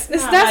 it's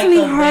definitely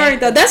like hard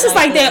though. That's just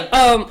like that.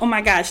 Oh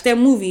my gosh, that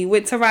movie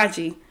with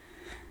Taraji.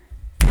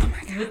 Oh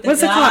my god,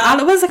 what's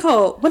it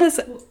called? What is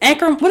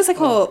it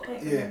called?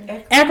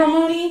 Yeah.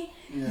 Acrimony.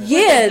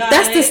 Yeah,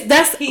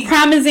 that's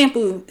prime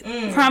example.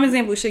 Prime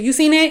example. Shit, you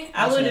seen it?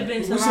 I would have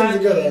been Taraji. We seen it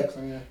together,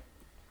 actually. Yeah.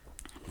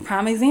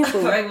 Prime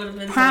example.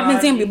 Prime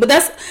example.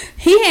 But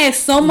he had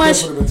so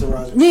much.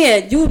 Yeah,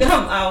 you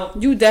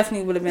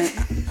definitely would have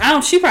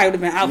been. She probably would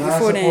have been out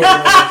before then.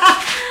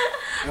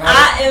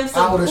 I am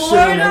supportive.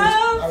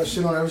 I would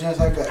shit on every chance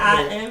I got.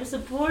 I am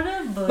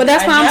supportive, but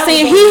that's why I'm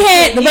saying he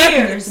had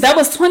that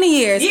was 20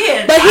 years.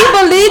 Yeah, but he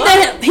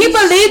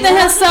believed in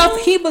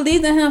himself. He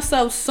believed in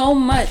himself so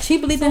much. He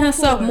believed in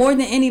himself more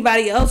than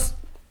anybody else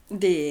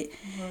did.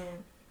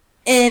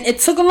 And it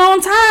took a long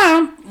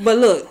time, but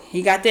look,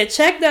 he got that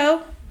check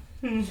though.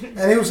 And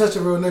he was such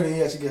a real nigga, he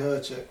had to get her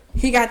a check.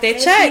 He got that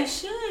check. He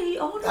should. He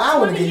owed I her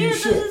wouldn't 20 give you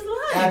years shit. of his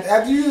life.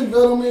 After you didn't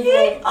build on me,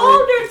 He owed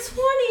her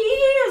 20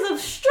 years of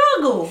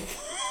struggle.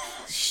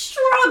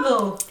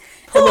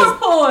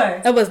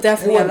 Poor. It was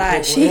definitely a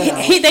lot.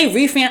 They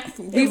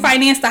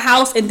refinanced the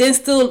house and then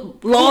still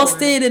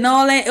lost it and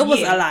all that. It was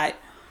a lot.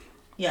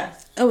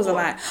 Yes. It was a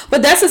lot.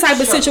 But that's the type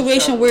of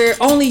situation where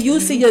only you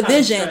see your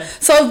vision.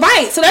 So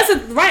right. So that's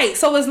right.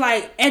 So it's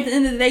like at the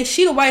end of the day,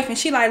 she the wife and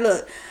she like,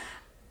 look,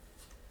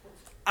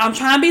 I'm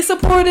trying to be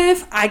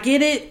supportive. I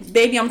get it,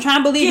 baby. I'm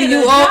trying to believe in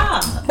you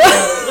all.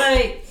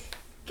 Like,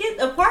 get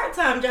a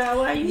part-time job.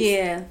 Why are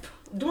you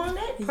doing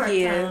that part-time?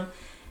 Yeah.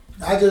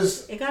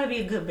 It gotta be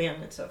a good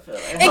balance. I feel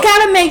like it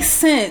gotta make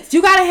sense.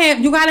 You gotta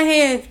have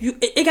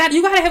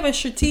a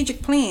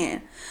strategic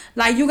plan.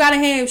 Like you gotta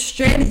have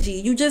strategy.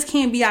 You just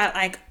can't be out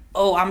like,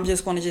 oh, I'm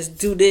just gonna just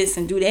do this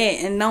and do that,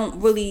 and don't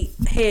really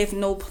have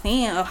no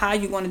plan of how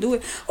you're gonna do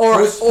it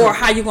or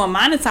how you're gonna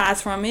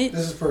monetize from it.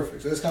 This is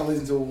perfect. So this kind of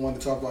leads into what we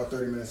wanted to talk about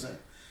 30 minutes in.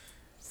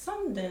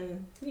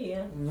 Something,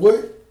 yeah.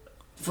 What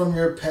from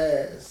your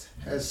past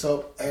has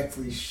helped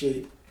actually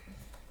shape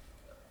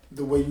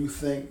the way you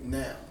think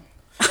now?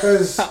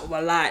 Because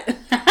a lot.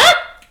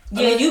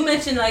 You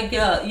mentioned like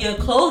your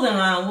clothing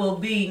line will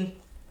be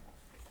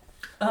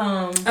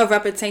a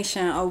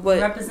reputation of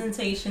what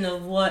representation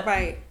of what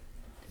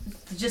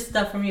just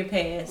stuff from your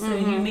past. So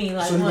you mean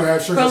like so you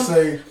have shirts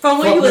say from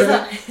when you was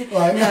from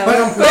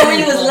when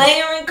you was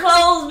layering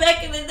clothes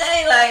back in the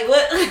day, like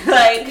what?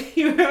 Like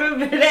you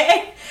remember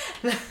that?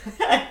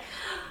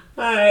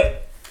 All right.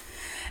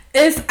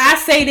 I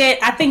say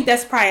that I think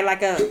that's probably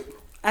like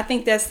I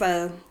think that's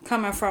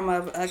coming from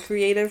a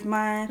creative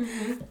mind.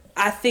 Mm-hmm.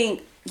 I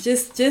think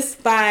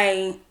just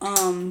by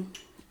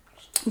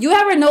you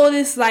ever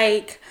notice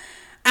like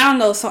I don't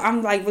know, so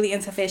I'm like really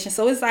into fashion.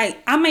 So it's like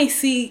I may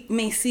see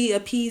a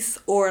piece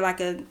or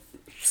like a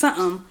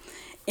something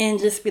and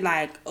just be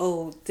like,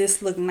 oh,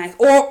 this look nice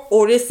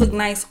or this look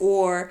nice,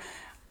 or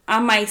I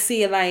might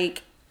see it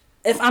like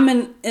if I'm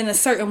in a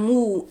certain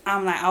mood,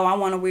 I'm like, oh, I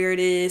want to wear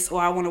this or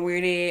I want to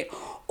wear that.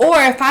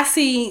 Or if I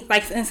see,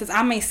 like for instance,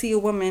 I may see a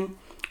woman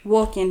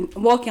walking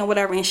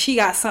whatever and she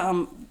got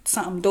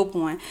something dope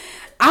on,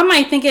 I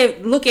might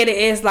look at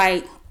it as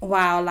like,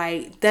 wow,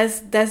 like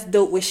that's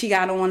dope what she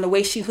got on, the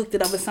way she hooked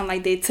it up or something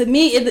like that. To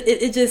me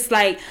it just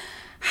like,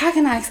 how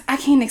can I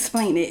can't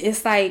explain it.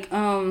 It's like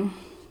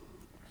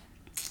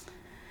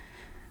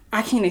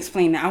I can't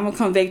explain that. I'm gonna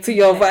come back to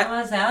your but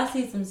I'll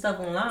see some stuff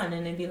online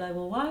and they be like,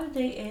 well, why did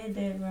they add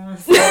that wrong?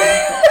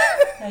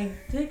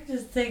 Like they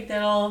just take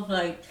that off.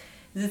 Like,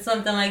 is it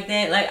something like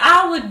that? Like,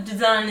 I would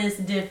design this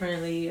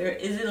differently, or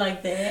is it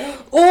like that?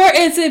 Or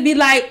it could be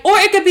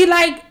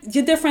like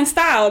your different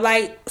style.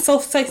 Like, so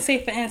say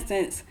for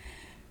instance,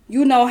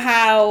 you know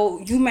how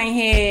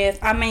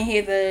I may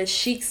have a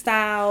chic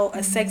style,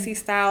 a sexy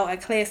style, a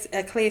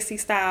classy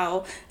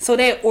style. So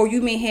that, or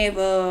you may have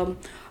a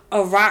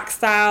rock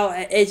style,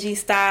 an edgy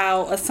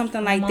style, or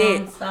something like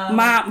that. Style.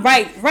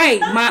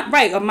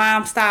 A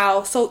mom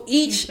style. So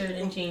each T-shirt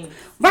and jeans.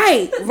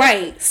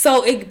 Right.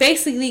 So it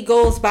basically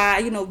goes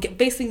by,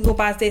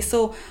 that.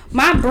 So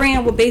my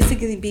brand would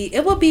basically be,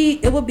 it would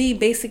be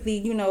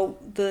basically,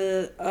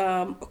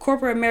 the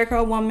corporate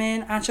America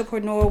woman,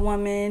 entrepreneur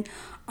woman,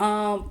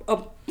 a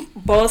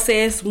boss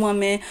ass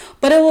woman,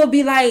 but it would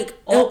be like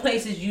all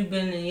places you've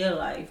been in your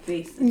life,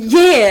 basically.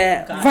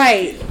 Yeah,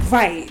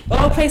 right.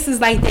 All places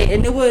like that,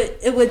 and it would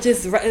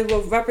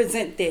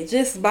represent that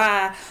just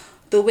by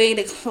the way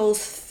the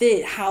clothes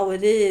fit, how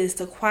it is,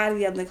 the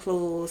quality of the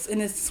clothes,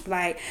 and it's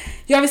like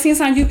you ever seen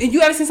something you be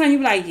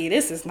like, yeah,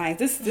 this is nice,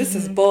 this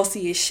is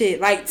bossy as shit,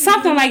 like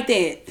something like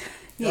that.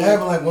 Y'all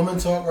having like women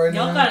talk right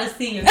now? Y'all gotta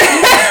see her.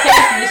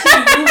 She's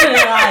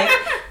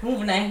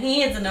moving her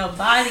hands and her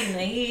body and her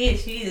head.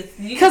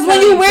 Because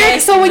when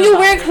you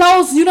wear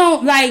clothes, you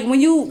don't like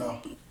when you.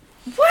 No.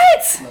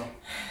 What? No.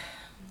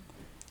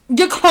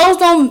 Your clothes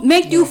don't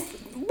make you.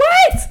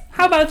 What?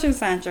 How about you,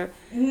 Sandra?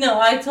 No,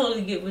 I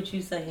totally get what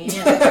you're saying.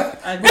 Yeah,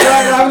 We're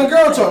having a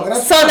girl talk.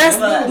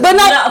 But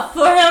no.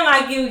 For him,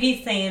 I get what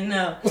he's saying.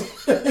 No.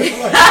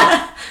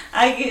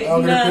 I get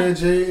I'm gonna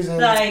J's and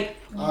like.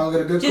 I'll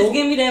get a good just coat.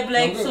 Give me that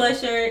black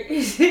sweatshirt.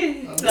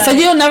 So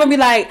you'll never be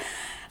like,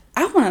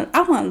 I want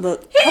to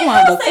look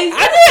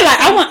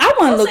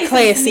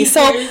classy.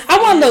 So I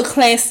want to look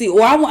classy,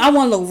 or I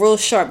want to look real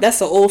sharp.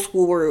 That's an old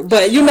school word,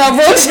 but real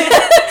sharp.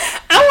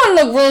 I want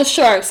to look real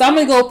sharp, so I'm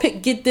gonna go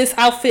get this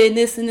outfit and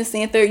this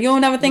and third. You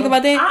don't ever think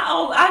about that?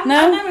 I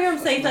never hear him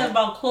say something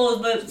about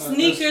clothes, but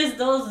sneakers,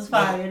 those is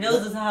fire.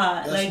 Those is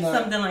hot, like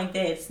something like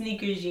that.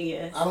 Sneakers,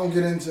 yeah. I don't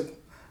get into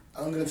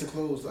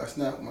clothes. That's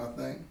not my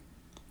thing.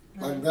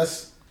 Like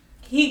that's.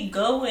 He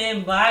go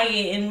and buy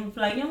it and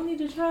like, you don't need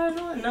to try it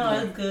on. No,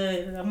 it's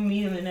good. I'm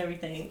medium and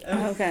everything.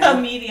 Okay.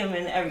 I'm medium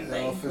and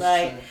everything. No,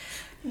 like,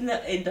 no,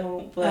 it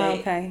don't. But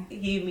okay.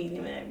 He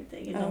medium and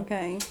everything. You know?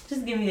 Okay.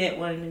 Just give me that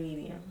one in the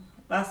medium.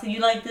 I see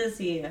you like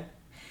this, yeah.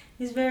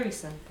 He's very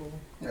simple.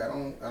 Yeah, I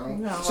don't.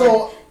 Not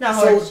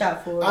hard to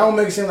shop for. I don't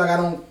make it seem like I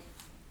don't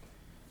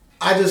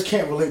I just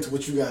can't relate to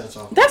what you guys are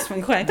talking. That's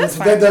fine. That's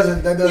fine.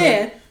 That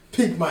doesn't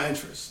pique my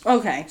interest.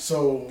 Okay.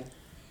 So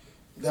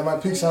that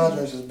might pique some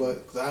interest,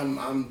 but cause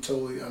I'm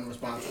totally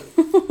unresponsive.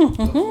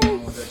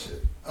 With that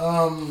shit.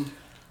 Oh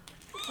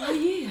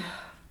yeah.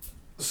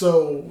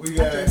 So we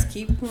got just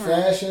keep going.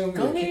 fashion.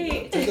 Go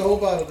ahead. Take the whole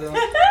bottle, girl.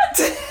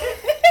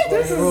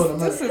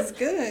 This is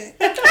good.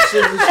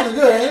 Shit is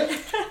good, ain't it?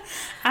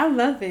 I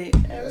love it.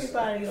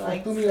 Everybody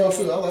likes threw me off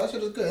too. I like that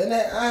shit is good, and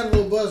I had a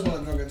little buzz when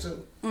I drank it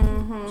too.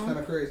 It's kind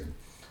of crazy.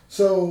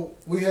 So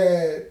we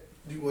had,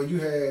 you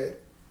had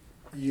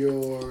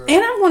your,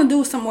 and I want to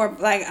do some more.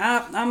 Like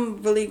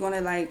I'm really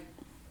gonna like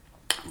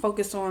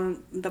focus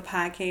on the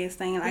podcast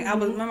thing. Like I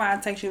was, remember I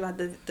texted you about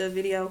the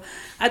video.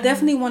 I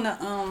definitely want to.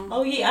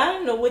 Oh yeah, I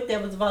didn't know what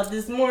that was about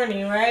this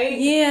morning, right?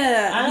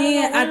 Yeah,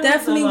 I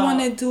definitely want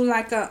to do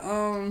like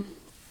a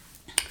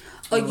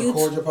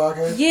record your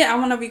podcast. Yeah, I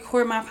want to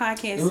record my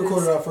podcast. We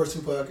recorded our first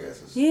 2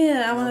 podcasts.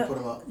 Yeah, I want to put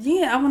them up.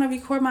 Yeah, I want to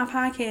record my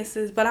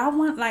podcasts, but I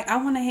want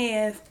to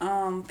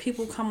have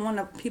people come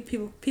on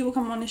people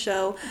come on the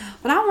show,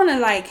 but I want to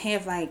like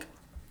have like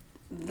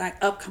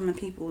upcoming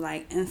people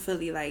like in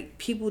Philly, like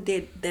people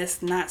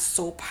that's not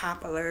so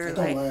popular. It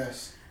don't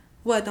last.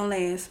 What don't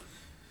last?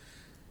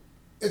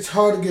 It's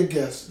hard to get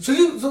guests.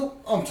 So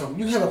I'm talking.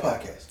 You have a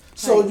podcast.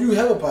 So you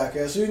have a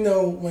podcast. So you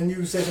know when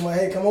you say to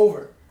somebody, "Hey, come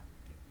over,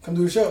 come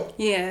do the show."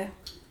 Yeah.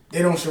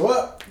 They don't show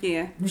up.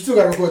 Yeah. You still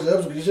got to record your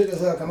episode. Your shit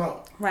doesn't come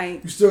out.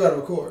 Right. You still got to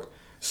record.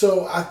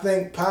 So I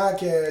think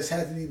podcasts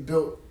have to be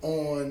built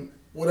on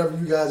whatever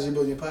you guys are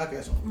building your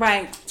podcast on.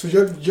 Right. So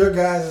your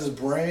guys'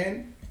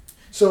 brand.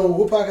 So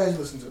what podcast you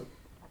listen to?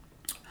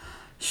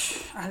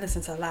 I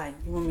listen to a lot.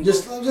 You want me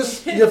just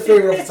your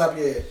favorite off the top of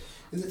your head.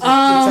 The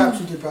top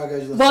 2-3 podcasts you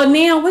listen to. Well,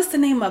 now what's the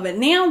name of it?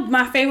 Now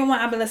my favorite one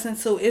I've been listening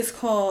to is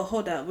called.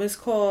 Hold up, it's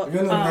called. If you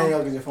don't know the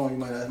name of your phone,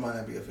 that might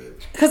not be a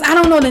favorite. Because I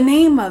don't know the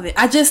name of it.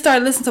 I just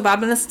started listening to it, but I've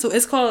been listening to it.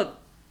 It's called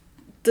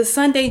The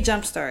Sunday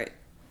Jumpstart.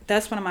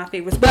 That's one of my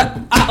favorites. But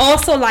I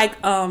also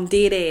like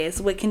Dead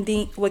Ass with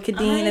Kadeen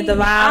and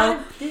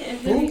Deval.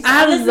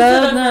 I love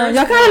them.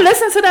 Y'all gotta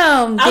listen to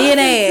them. Dead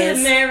Ass.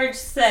 To Marriage,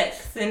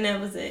 Sex, and that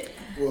was it.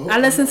 Well, I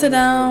listened to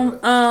them.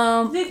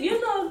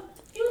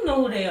 You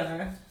know who they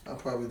are. I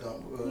probably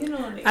don't. You know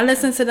who they are. I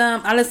listen to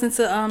them. I listen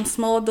to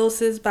Small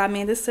Doses by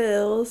Amanda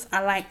Seales.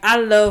 I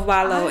love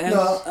Wallow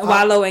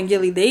Wallow and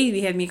Gilly. They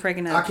have me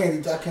cracking up. I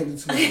can't do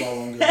too much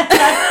Wallow and Gilly.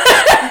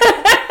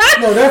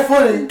 No, they're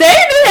funny. They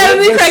be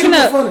having me cracking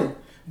up. Funny,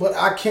 but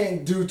I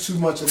can't do too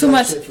much of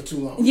that shit for too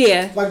long.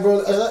 Yeah. Like,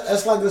 bro,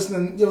 that's like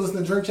listening. You ever listen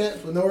to Drink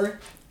Champs with Nori?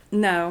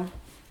 No.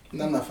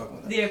 No, I'm not fucking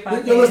with that. Their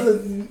podcast. You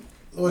listen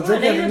to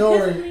Drink Champs with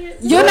Nori.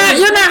 You're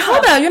not.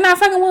 Hold up. You're not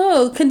fucking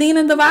with who? Kadeen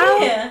and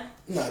Deval? Yeah.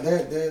 No,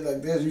 they're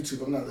like there's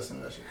YouTube. I'm not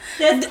listening to that shit.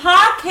 This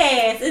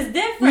podcast is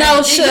different.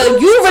 No, sure.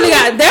 You really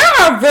got. They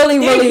are really.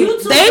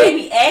 They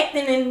be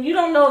acting, and you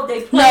don't know if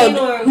they playing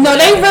or. No,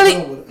 they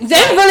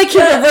really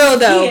keep it real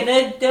though.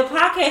 Yeah, the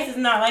podcast is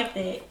not like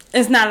that.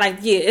 It's not like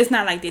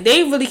that.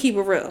 They really keep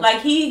it real. Like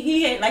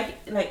he had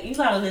like you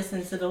gotta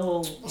listen to the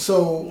whole.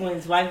 So when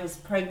his wife was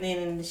pregnant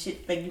and the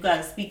shit, like you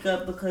gotta speak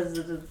up because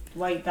of the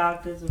white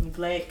doctors and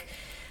black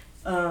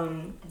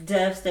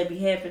deaths that be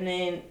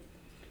happening.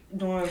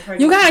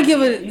 You gotta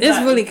give it. It's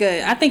really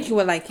good. I think you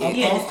would like it.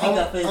 Yeah, to speak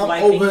up for his I'm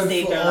wife and he open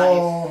saved for her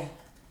all life.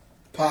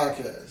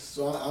 podcasts.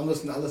 So I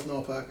listen to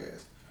all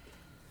podcasts.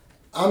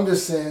 I'm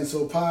just saying.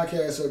 So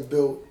podcasts are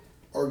built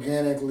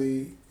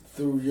organically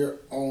through your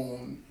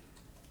own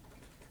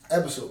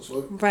episodes.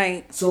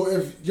 Right. So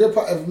if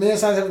me and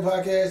Science have a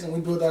podcast and we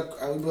build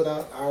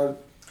our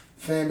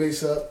fan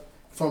base up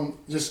from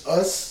just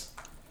us.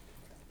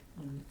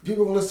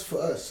 People gonna listen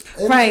for us.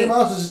 Everything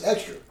else is just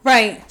extra.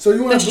 Right. So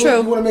you want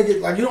to make it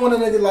like you don't want to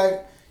make it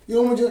like you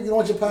don't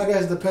want your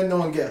podcast to depend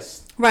on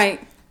guests. Right.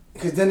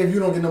 Because then if you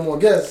don't get no more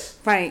guests,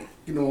 right,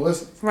 you don't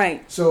listen.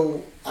 Right.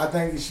 So I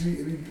think it should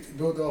be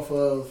built off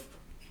of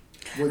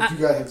what you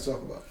guys have to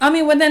talk about. I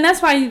mean, well then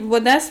that's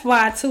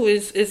why too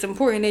it's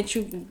important that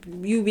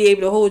you be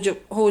able to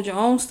hold your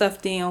own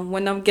stuff down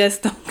when them guests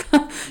don't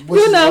come.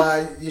 Which is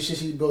why it should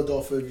be built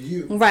off of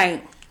you.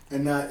 Right.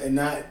 And not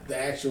the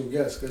actual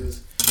guests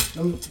because.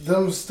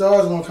 Them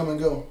stars gonna come and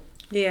go.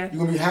 Yeah.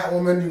 You're gonna be hot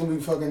woman, you're gonna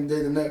be fucking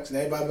day the next. And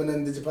everybody been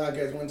in did your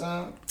podcast one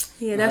time.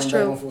 Yeah, that's true.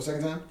 Back on for a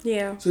second time.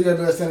 Yeah. So you gotta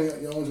be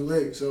understanding your own two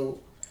legs. So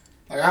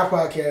like our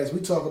podcast, we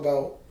talk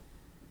about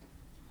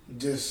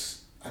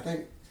just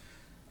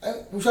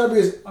we try to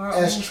be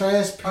as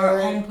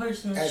transparent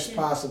as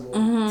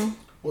possible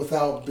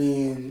without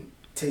being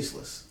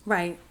tasteless.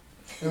 Right.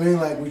 I mean,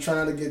 like we try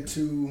not to get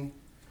too.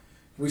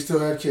 We still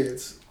have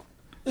kids.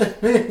 I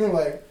mean,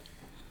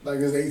 like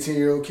there's an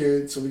 18-year-old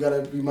kid, so we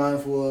gotta be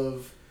mindful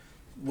of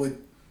what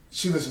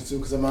she listens to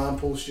because her mom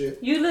posts shit.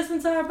 You listen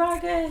to her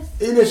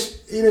podcast? Even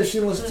if she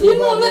listens to you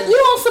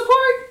don't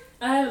support?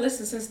 I haven't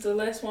listened since the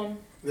last one.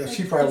 Yeah,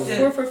 she probably the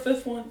fourth or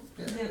fifth one.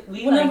 Yeah.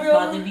 We like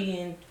about to be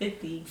in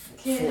 50.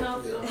 Can't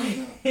help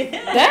it.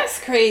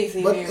 That's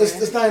crazy. But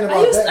it's not even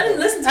about that. I didn't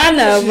listen to I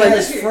know, she but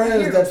has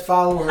friends that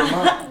follow her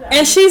mom.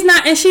 and she's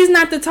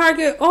not the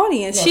target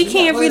audience. No, she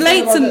can't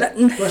relate to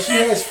nothing. But she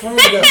has friends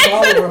that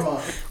follow her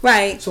mom.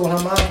 Right. So when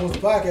her mom posts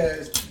the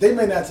podcast, they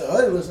may not tell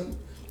her to listen,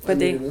 But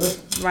they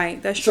listen. right,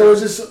 that's So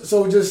true. it's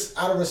just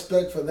out of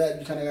respect for that,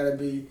 you kind of gotta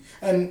be.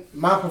 And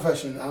my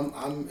profession,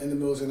 I'm in the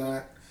military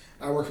and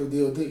I work for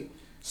DOD,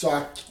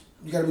 so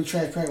you gotta be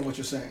transparent with what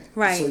you're saying.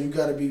 Right. So you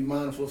gotta be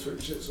mindful of certain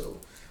shit. So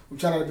I'm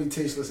trying not to be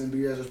tasteless and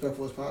be as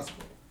respectful as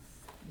possible,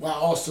 while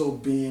also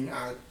living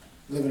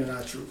in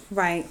our truth.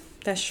 Right.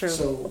 That's true.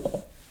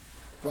 So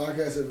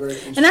podcasts are very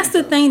interesting. And that's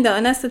the thing though,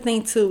 and that's the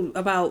thing too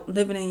about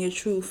living in your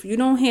truth. You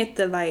don't have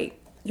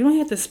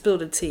to spill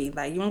the tea.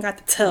 Like, you don't got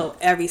to tell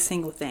every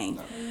single thing.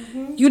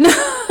 Mm-hmm. You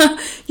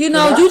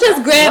know, you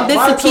just grab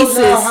bits and pieces.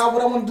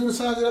 What I want to do to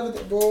sign it other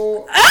day,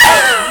 bro.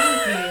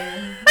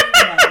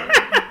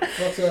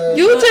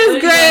 You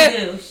just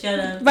grab. Shut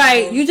up.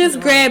 Right. You just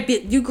grab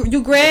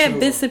you grab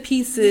bits and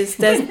pieces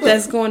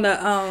that's going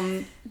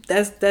to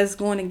that's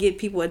going to get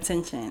people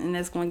attention, and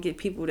that's going to get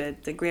people to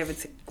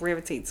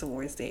gravitate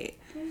towards that.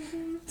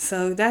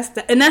 So that's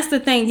the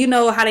thing. You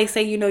know how they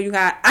say, I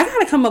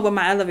gotta come up with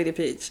my elevator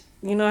pitch.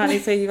 You know how they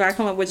say you gotta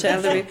come up with your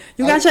elevator.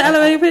 You got your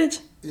elevator pitch?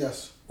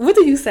 Yes. What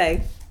do you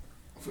say?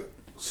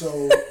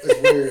 So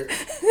it's weird.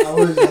 I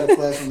always had a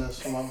class on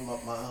this for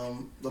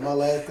my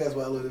last class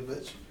about elevator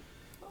pitch.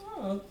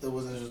 Oh. That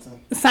was interesting.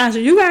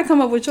 Sandra, you gotta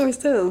come up with yours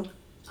too.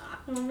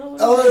 I don't know.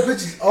 Elevator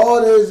pitches. All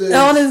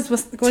this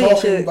is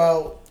talking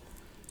about.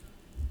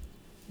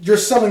 You're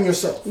selling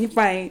yourself.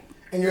 Right.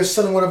 And you're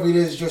selling whatever it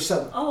is you're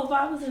selling. Oh, if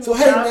I was in So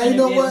hey man, you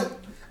know what?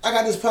 I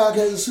got this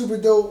podcast. It's super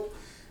dope.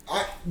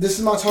 This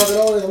is my target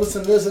audience.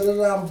 Listen to this.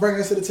 I'm bringing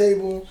this to the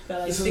table.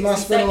 Like this is my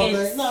spin on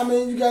thing. No, I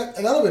mean you got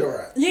an elevator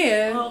ride.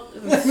 Yeah. Well,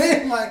 I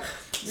mean, like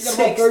you got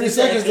about 30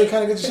 seconds to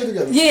kind of get your shit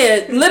together.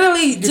 Yeah,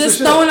 literally just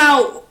throwing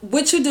out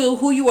what you do,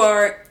 who you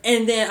are,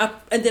 and then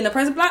the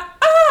person be like,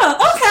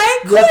 okay,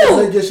 cool. You have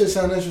to make your shit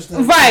sound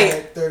interesting. Right.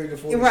 Like 30 to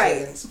 40 Right.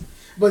 seconds.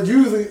 But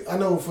usually, I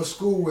know for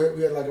school we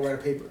had like to write a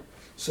paper,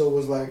 so it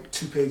was like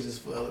 2 pages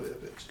for elevator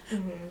pitch.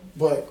 Mm-hmm.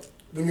 But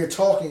when you're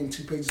talking,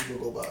 2 pages will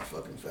go by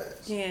fucking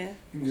fast. Yeah.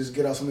 You can just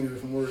get out so many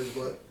different words,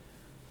 but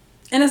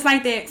And it's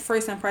like that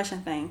first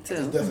impression thing too.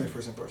 it's definitely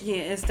first impression. Yeah,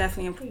 it's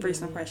definitely a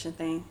first impression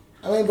thing.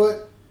 I mean,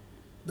 but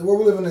the world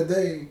we live in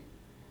today,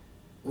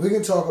 we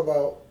can talk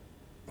about,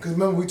 because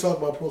remember we talked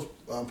about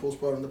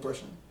postpartum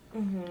depression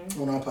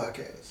on our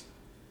podcast,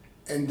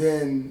 and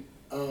then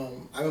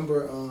I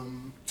remember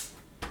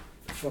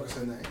fuck is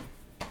her name?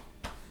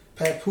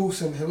 Pat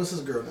Poose and what's his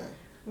girl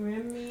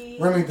name?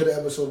 Remy did an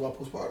episode about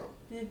postpartum.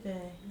 Did they?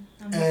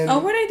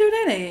 And Where they do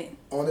that at?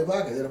 on their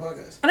podcast, they had a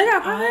podcast. Oh, they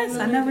got podcasts?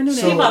 I never knew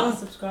that. They about to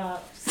subscribe.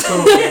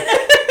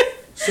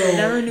 So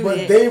knew but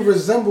that. they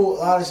resemble a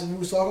lot of shit we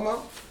was talking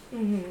about.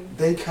 Mm-hmm.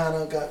 They kind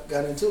of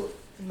got into it.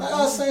 Like,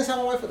 I was saying how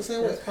my wife felt the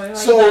same way. That's probably why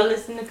So you gotta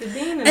listen to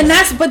Kadena. And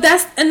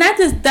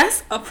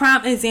that's a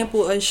prime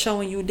example of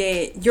showing you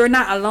that you're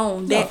not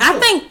alone. That No, I sure.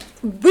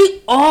 think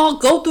we all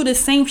go through the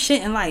same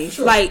shit in life.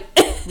 Sure. Like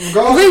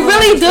Regardless we of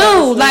really do.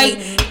 what Like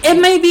it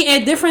may be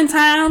at different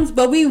times,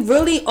 but we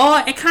really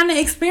all kind of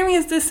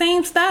experience the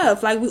same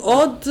stuff. Like we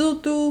all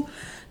deal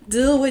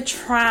with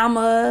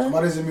trauma.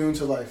 Nobody's immune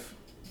to life.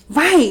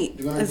 Right.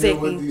 You're gonna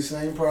Exactly. deal with these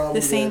same problems.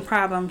 The same that-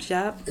 problems.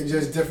 Yep. It's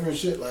just different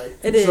shit. Like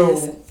It is.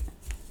 So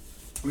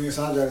me and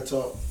Sandra had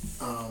to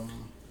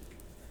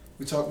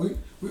talk.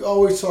 We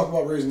always talk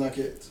about raising our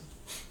kids,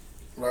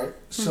 right?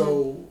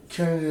 So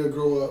Kennedy will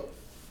grow up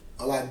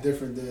a lot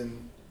different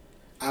than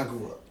I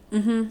grew up.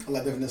 Mm-hmm. A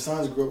lot different than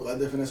Sandra grew up. A lot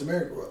different than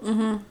Samara grew up.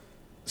 Mm-hmm.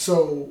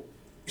 So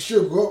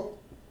she'll grow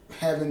up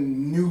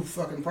having new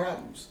fucking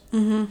problems.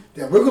 Mm-hmm.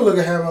 That we're gonna look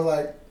at her and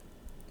like,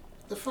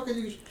 the fuck are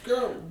you,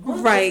 girl?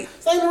 What? Right.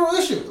 It's not even a real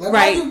issue. Like,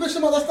 Right. why you bitching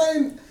about that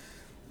thing?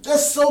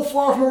 That's so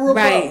far from a real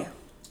Right. problem.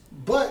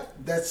 But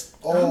that's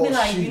I'll all be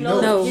like, she you know,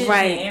 knows. No, kids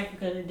right. in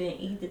Africa that didn't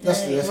eat the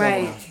That's day.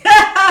 Right.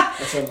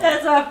 That's her mouth.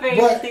 That's our favorite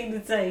But- thing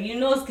to say. You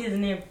know, it's kids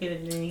in Africa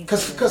that didn't eat.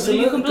 Because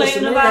you complaining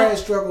Samira about?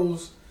 has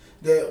struggles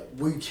that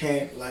we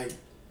can't, like,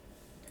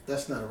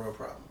 that's not a real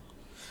problem.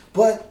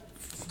 But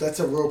that's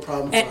a real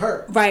problem for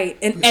her. Right.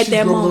 And Because at she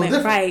that grew up a little moment.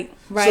 different.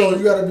 Right. So Right.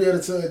 you got to be able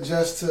to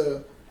adjust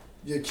to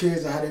your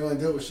kids and how they're going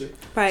to deal with shit.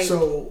 Right.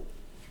 So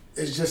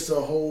it's just a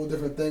whole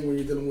different thing when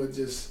you're dealing with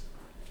just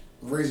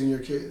raising your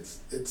kids.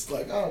 It's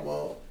like, oh,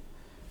 well,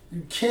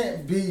 you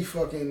can't be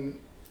fucking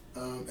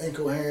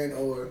incoherent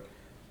or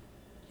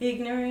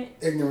Ignorant.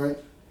 ignorant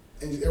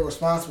and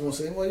irresponsible and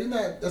say, well,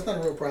 that's not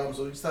a real problem,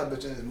 so you stop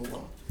bitching and move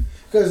on.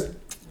 Because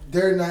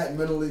they're not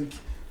mentally...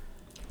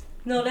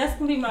 No, that's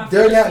gonna be my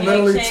They're first not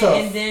mentally reaction, tough.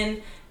 and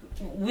then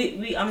I'm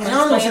And I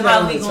don't gonna say explain they're how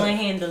we mentally gonna tough.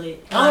 handle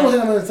it. I don't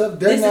think I'm mentally tough.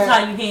 They're This not... is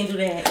how you handle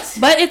that.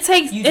 But it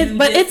takes You do it.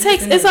 But this, it takes.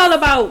 this, and It's this. all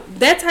about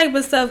that type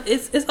of stuff.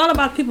 It's all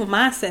about people's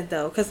mindset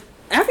though, because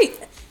everybody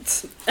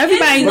Kids But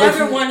if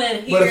never you- want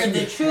to but if hear you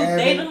the truth.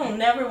 They haven't- don't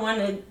never want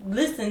to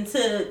listen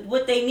to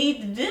what they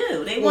need to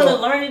do. They want to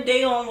Well- learn it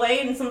their own way,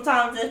 and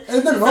sometimes it's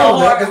There's nothing a wrong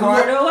with that. 'Cause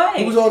harder it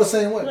way. was all the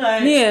same way.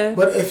 Like, Yeah.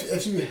 But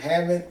if you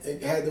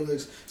haven't had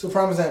those, so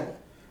prime example,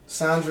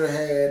 Sandra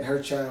had her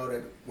child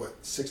at what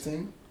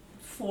 16?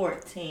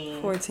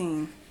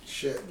 14.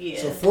 Shit.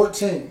 Yeah. So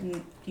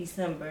 14.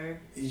 December.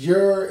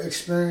 Your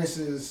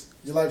experiences,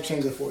 your life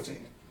changed at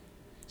 14.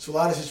 So a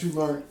lot of shit you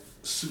learned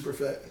super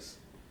fast,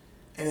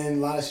 and then a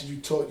lot of shit you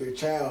taught your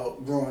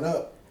child growing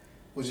up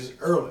was just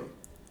early.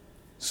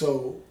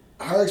 So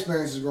her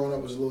experiences growing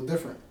up was a little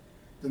different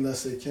than, let's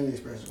say, Kennedy's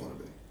experience is going to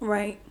be.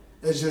 Right.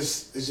 It's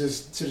just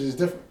shit is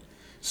different.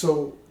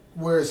 So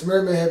whereas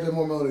Mary may have been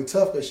more mentally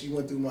tough, but she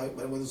went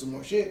through some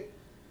more shit.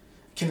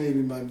 Kennedy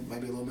might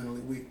be a little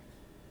mentally weak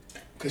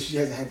because she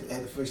hasn't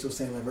had to face those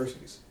same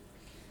adversities.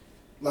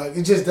 Like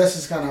that's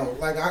just kind of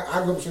like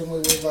I grew up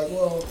with was like,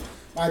 well,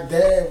 my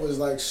dad was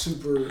like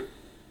super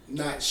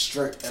not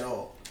strict at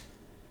all,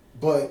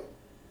 but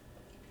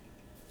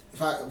if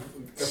we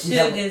Suge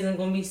have, isn't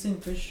gonna be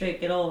super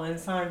strict at all, and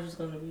Sandra's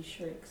gonna be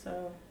strict.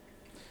 So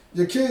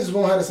your kids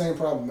won't have the same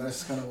problem, and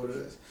that's kind of what it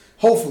is.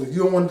 Hopefully,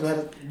 you don't want to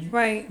have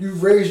Right.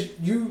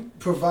 you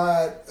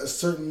provide a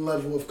certain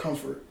level of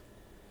comfort,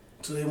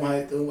 so they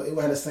won't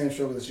have the same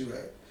struggle that you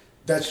had.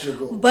 That's your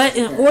goal. But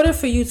in order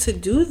for you to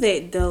do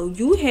that, though,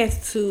 you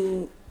have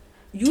to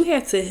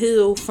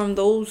heal from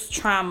those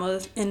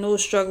traumas and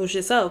those struggles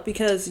yourself,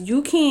 because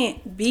you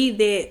can't be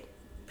that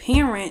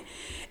parent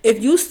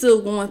if you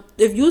still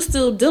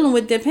dealing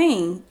with that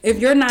pain.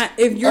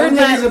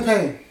 Everything is a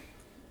pain.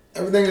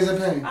 Everything is a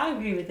pain. I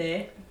agree with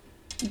that.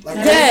 Like,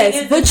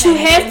 Yes, but you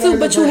have to. Everything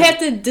But is you a have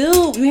to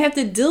deal. You have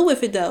to deal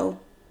with it, though.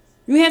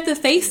 You have to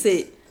face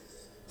it.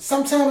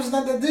 Sometimes it's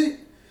not that deep.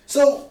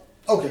 So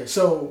okay,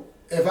 so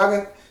if I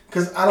can,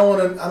 because I don't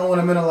want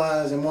to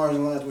minimize and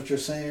marginalize what you're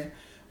saying,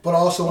 but I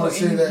also want to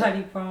say that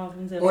Anybody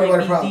problems that or might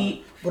anybody be problem.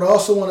 deep. But I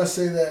also want to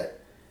say that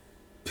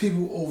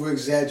people over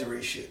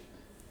exaggerate shit.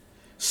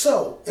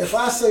 So if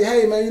I say,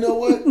 hey man, you know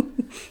what?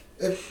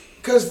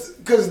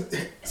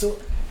 So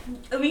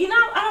I mean,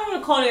 I don't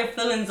want to call their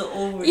feelings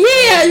over.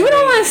 Yeah, you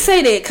don't want to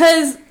say that,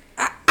 because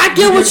I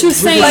get what you're But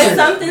saying.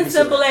 something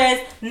simple as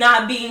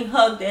not being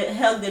held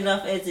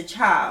enough as a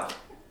child,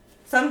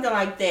 something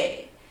like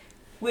that.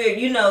 Where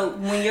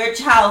when your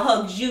child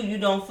hugs you, you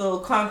don't feel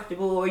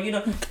comfortable, or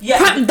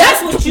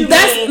that's what you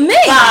mean. Me.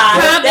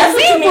 That's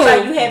what you mean by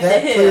you have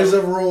that to plays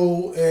heal, a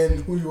role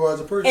in who you are as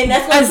a person. and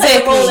that's going to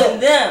play a role in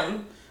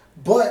them.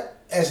 But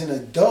as an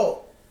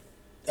adult,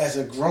 as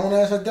a grown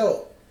ass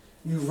adult,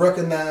 you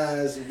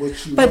recognize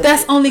what you. But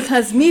that's only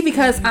because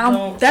I'm.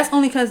 don't. That's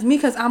only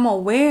because I'm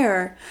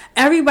aware.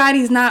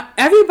 Everybody don't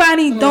They're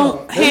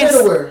have.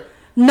 not aware.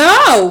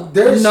 No,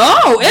 There's-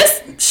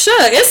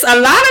 it's a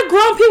lot of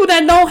grown people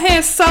that don't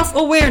have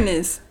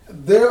self-awareness.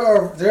 There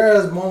are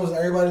moments in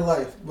everybody's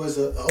life was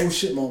a oh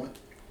shit moment.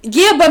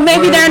 Yeah, but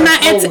maybe Where they're it's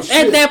not like, oh, at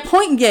shit. that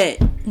point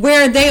yet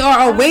where they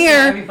are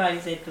aware.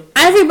 Everybody's at the.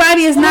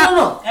 Everybody is not.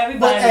 No. Everybody-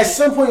 But at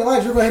some point in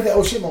life, you're gonna hit that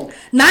oh shit moment.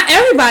 Not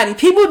everybody.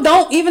 People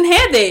don't even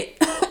have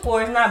that.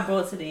 Or it's not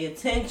brought to their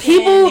attention.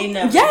 People- They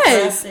never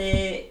yes. address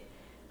it.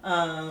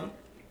 No,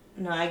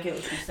 I get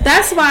what you're saying.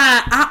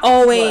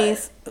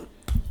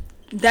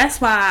 That's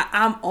why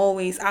I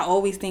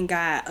always thank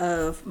God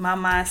of my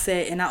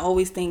mindset, and I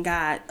always thank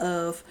God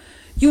of,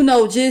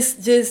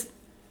 just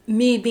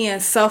me being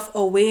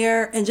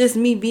self-aware and just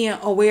me being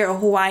aware of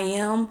who I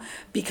am,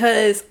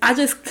 because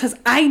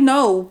I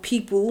know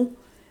people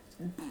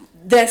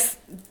that's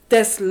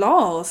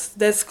lost,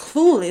 that's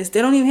clueless.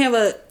 They don't even have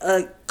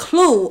a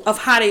clue of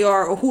how they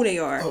are or who they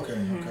are. Okay.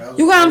 You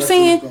know what I'm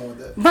saying? Going with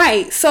that.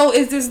 Right. So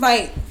it's just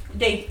like,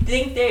 They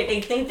think they're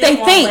They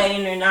one think. way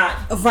and they're not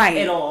right.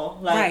 at all.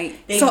 Like,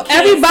 Right. They So can't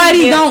everybody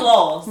see their don't.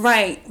 flaws.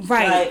 Right.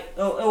 Like,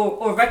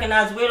 or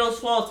recognize where those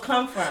flaws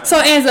come from. So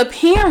as a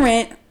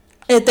parent,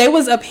 if they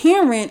was a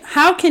parent,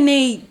 how can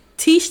they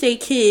teach their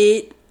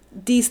kid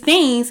these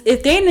things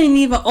if they didn't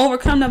even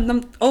overcome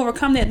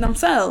that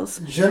themselves?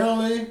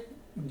 Generally,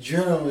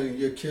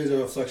 your kids are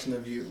a reflection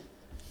of you.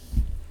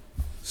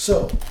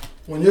 So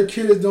when your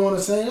kid is doing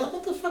the same,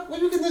 what the fuck? Where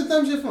you get this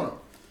dumb shit from?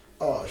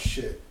 Oh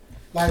shit!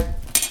 Like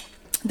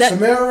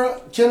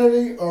Samara,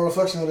 Kennedy are a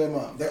reflection of their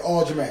mom. They're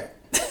all dramatic.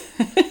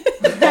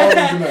 All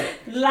dramatic.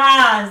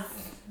 Lies.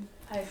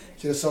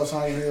 Just saw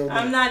Sonya Hill.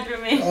 I'm not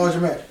dramatic. All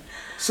dramatic.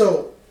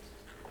 So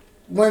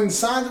when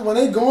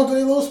they going through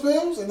their little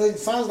spills and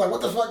Sandra's like,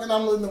 what the fuck? And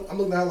I'm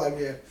looking at her like,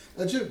 yeah,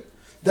 that's you.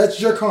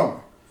 That's your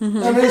karma.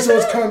 Mm-hmm. I mean, so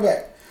it's coming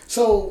back.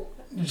 So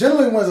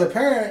generally, as a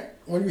parent,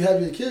 when you have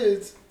your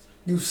kids,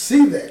 you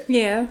see that.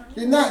 Yeah.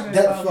 You're not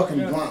that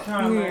fucking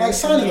blind. Like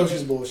Sonya knows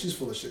she's bull. She's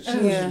full of shit. She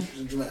knows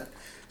she's dramatic.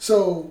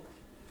 So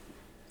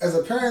as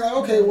a parent, like,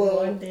 okay,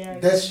 well,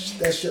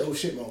 that's your oh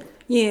shit moment.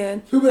 Yeah.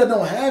 People that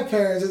don't have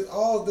parents, there's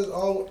all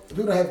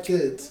people that have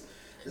kids.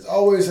 There's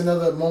always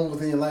another moment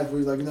within your life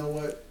where you're like, you know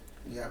what?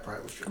 Yeah, I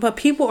probably was true.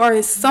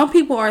 But some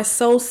people are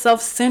so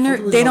self-centered. Some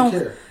people They don't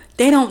don't. care.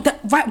 They don't,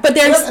 right? But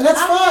there's and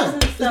that's fine.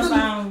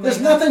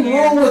 There's nothing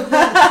wrong with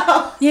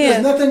that. Yeah.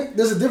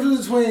 There's a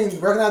difference between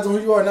recognizing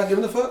who you are and not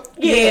giving a fuck.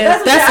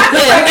 Yeah,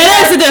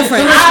 it is a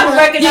difference. I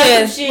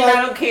recognize some shit.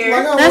 I don't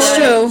care. That's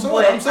true.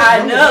 But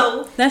I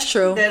know that's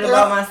true. that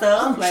about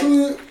myself. I'm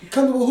truly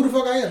comfortable who the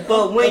fuck I am.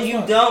 But when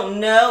you don't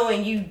know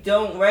and you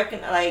don't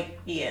recognize,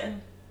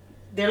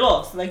 they're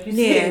lost. Like you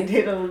said,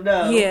 they don't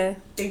know. Yeah.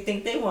 They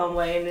think they one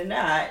way and they're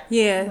not.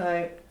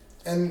 Yeah.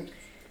 And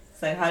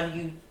it's like, how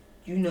do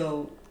you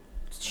know,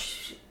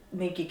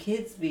 make your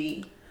kids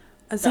be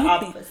exactly. the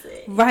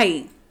opposite?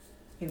 Right.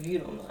 If you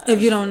don't know.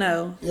 If you don't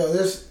know.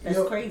 That's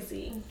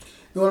crazy.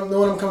 You know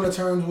what I'm coming to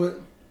terms with?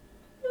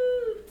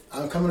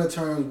 I'm coming to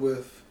terms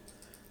with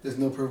there's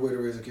no perfect way to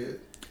raise a kid.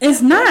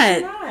 It's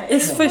not.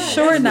 It's for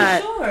sure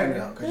not.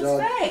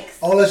 That's facts.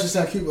 All that should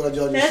sound cute, but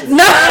y'all just said. No.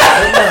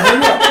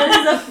 That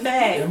is a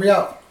fact. Hear me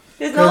out.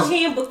 There's no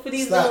handbook for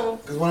these little.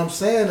 Because what I'm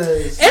saying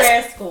is.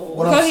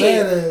 What I'm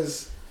saying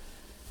is,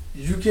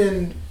 you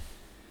can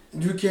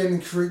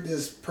create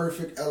this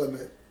perfect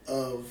element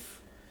of.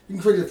 You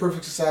can create this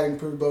perfect society and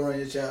perfect bubble around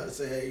your child and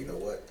say, hey, you know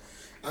what?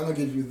 I'm gonna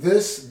give you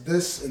this,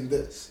 this, and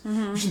this.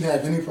 You shouldn't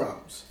have any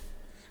problems.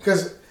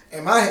 Because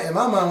in my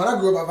mind, when I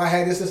grew up, if I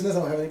had this, and this, I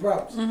don't have any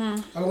problems.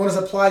 I'm going to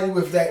supply you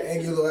with that and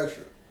give you a little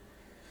extra.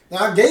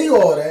 Now, I gave you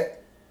all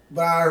that,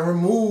 but I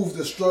removed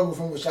the struggle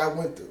from which I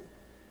went through.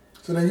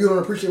 So then you don't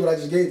appreciate what I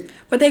just gave you.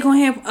 But they're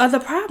going to have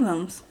other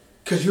problems.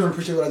 Because you don't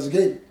appreciate what I just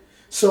gave you.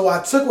 So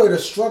I took away the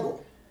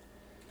struggle.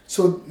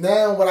 So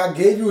now what I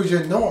gave you is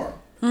your norm.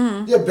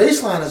 Your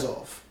baseline is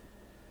off.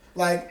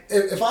 Like,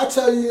 if I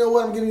tell you, you know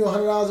what, I'm giving you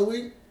 $100 a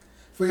week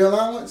for your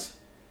allowance,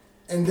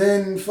 and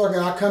then fucking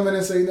I come in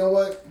and say, you know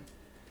what,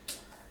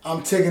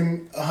 I'm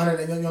taking 100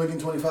 and you're only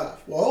getting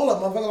 25. Well, hold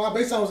up, motherfucker, my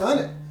baseline was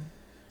 100.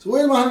 So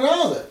where's my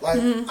 $100 at? Like,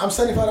 I'm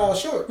 $75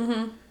 short.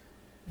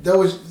 That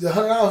was the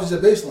 $100 was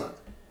your baseline.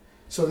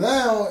 So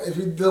now, if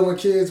you're dealing with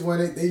kids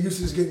when they used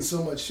to just getting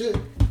so much shit,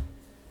 and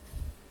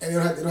they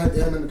don't have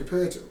nothing to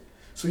compare it to.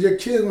 So your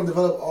kid's gonna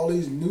develop all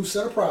these new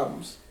set of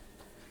problems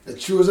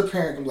that you as a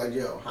parent can be like,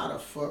 yo, how the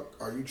fuck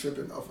are you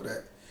tripping off of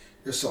that?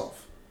 You're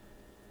soft.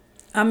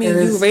 I mean,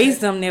 you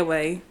raised them that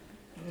way.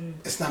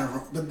 It's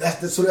not but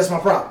that's my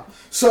problem.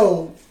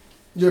 So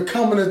you're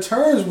coming to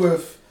terms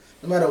with,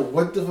 no matter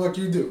what the fuck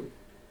you do,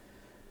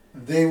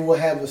 they will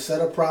have a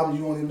set of problems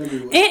you won't even agree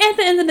with. And at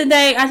the end of the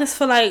day, I just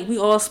feel like we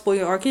all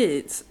spoil our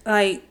kids.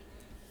 Like,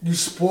 you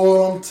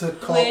spoil them to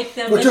call, with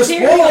the but you're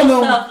spoiling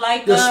them. Stuff,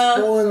 like you're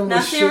spoiling them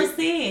with Sarah shit.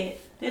 Said.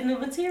 There's the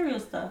material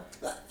stuff.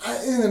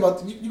 You're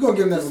gonna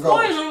give them that regardless.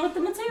 Spoil them with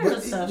the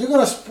material stuff. You're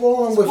gonna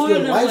spoil them with your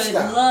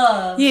lifestyle. With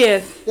love.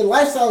 Yeah. Your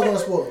lifestyle is gonna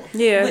spoil them.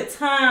 Yeah. With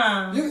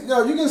time. You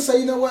can say,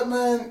 you know what,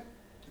 man,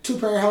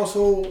 2-parent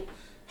household,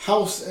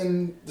 house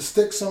in the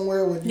sticks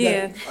somewhere with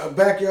a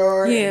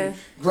backyard and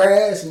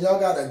grass, and y'all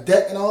got a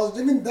deck and all.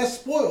 I mean, that's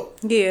spoiled.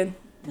 Yeah.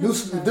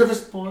 The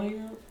difference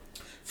spoiled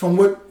from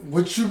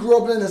what you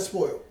grew up in is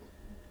spoiled.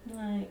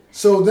 Right.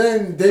 So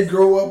then they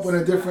grow up with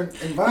a different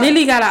environment.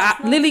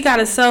 Lily got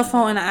a cell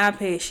phone and an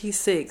iPad. She's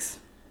 6.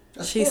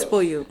 She's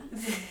spoiled.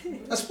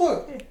 That's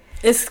spoiled.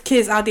 It's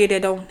kids out there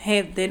that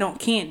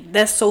can't.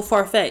 That's so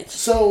far fetched.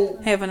 So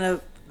having an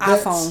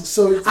iPhone.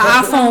 So an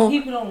iPhone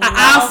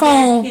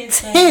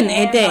 10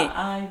 at that.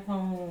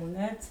 iPhone.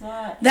 That's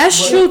right.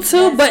 That's true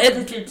too,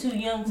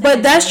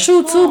 but that's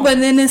true too. But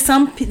then there's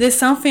some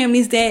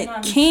families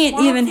that can't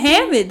even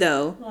have it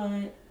though.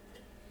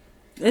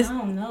 I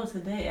don't know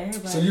today.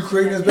 Everybody. So you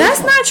creating this?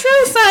 That's not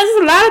true, son.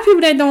 There's a lot of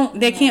people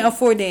that can't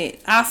afford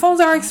that. iPhones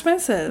are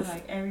expensive.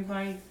 Like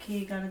everybody's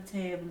kid got a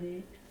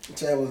tablet.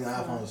 Tablet and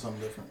iPhone is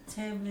something different.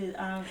 Tablet,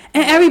 iPhone.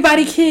 And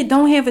everybody kid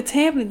don't have a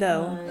tablet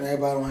though. And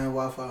everybody don't have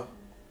Wi-Fi.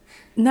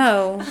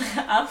 No.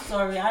 I'm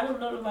sorry. I don't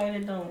know nobody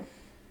that don't.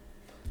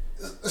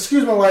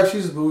 Excuse my wife.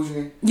 She's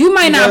bougie. You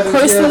might not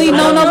personally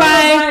know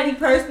nobody. Nobody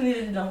personally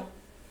that don't.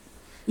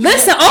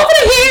 Listen, over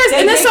the years,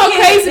 and it's so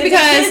crazy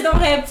because kids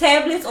don't have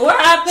tablets or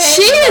iPads.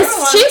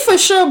 She for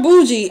sure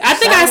bougie. I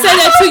think I said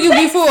that to you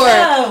before.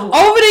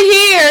 Over the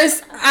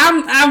years,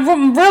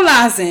 I'm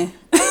realizing.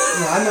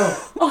 Yeah, I know.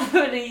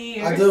 Over the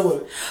years, I deal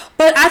with it.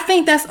 But I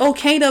think that's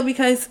okay though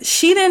because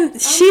she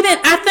didn't.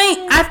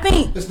 I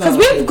think because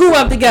we grew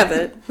up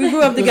together. We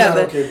grew up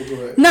together.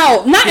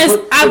 No, not as.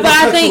 But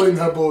I think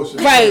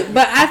right.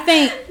 But I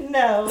think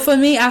no. For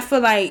me, I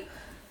feel like.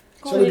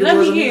 Let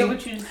me hear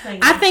what you're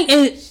saying. I think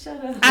it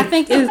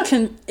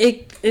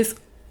is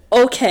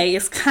okay.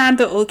 It's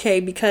kind of okay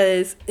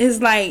because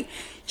it's like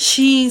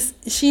she's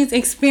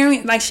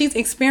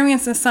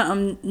experiencing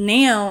something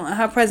now in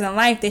her present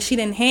life that she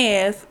didn't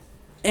have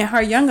in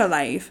her younger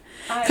life.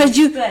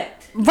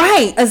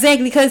 Right,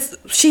 exactly, because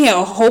she had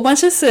a whole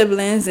bunch of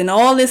siblings and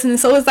all this, and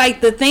so it's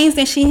like the things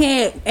that she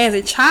had as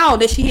a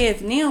child that she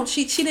has now,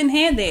 she didn't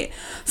have that.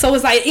 So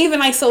it's like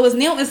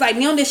it's like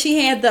now that she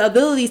had the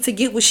ability to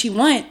get what she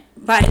want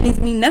by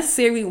any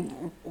necessary,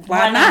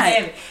 why not?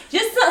 Have it?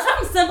 Just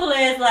something simple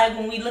as like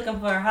when we looking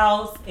for a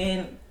house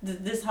and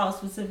this house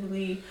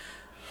specifically,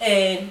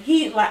 and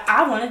he like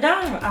I want a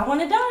dining room.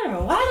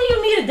 Why do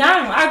you need a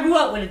dining room? I grew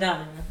up with a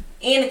dining room.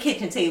 and a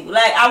kitchen table.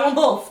 Like, I want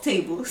both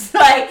tables.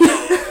 Like,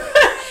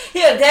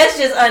 yeah, that's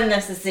just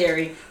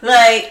unnecessary.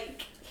 Like,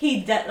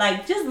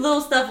 like, just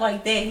little stuff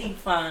like that he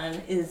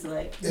find is,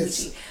 like,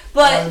 bougie.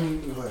 But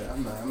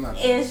I'm not.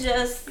 It's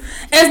just...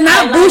 It's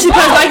not bougie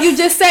because, like you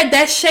just said,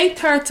 that shaped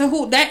her to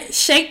who... That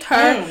shaped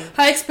her.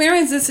 Her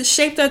experiences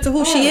shaped her to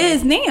who she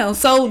is now.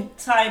 So...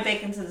 Tying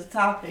back into the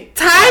topic.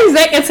 Ties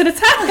back into the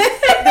topic.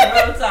 The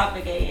real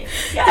topic again.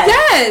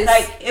 Yes.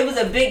 Like, it was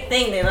a big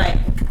thing that, like...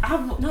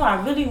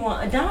 I really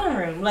want a dining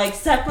room, like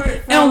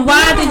separate from and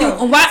why did you?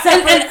 Why?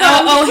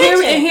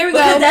 And here we go.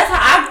 Because that's how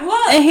I grew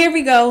up. And here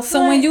we go.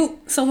 So when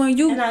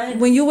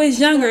you was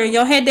younger and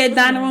y'all had that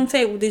dining room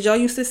table, did y'all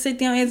used to sit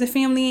down as a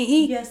family and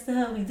eat? Yes, the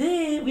hell we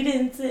did. We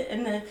didn't sit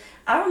in the.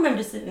 I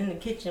remember sitting in the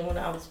kitchen when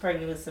I was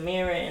pregnant with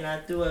Samira, and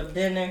I threw up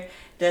dinner.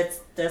 That's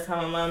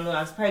how my mom knew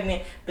I was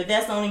pregnant. But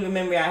that's the only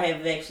memory I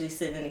have of actually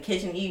sitting in the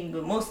kitchen eating.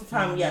 But most of the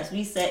time, yes,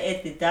 we sat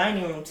at the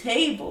dining room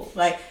table,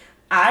 like.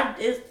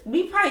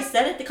 We probably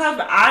sat at the couch,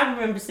 but I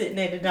remember sitting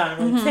at the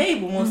dining room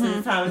table most of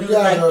the time. And it was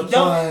like,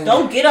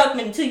 don't get up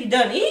until you're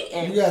done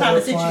eating. You guys are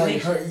applying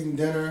her eating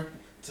dinner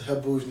to her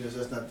bouginess.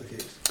 That's not the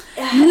case.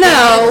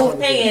 No.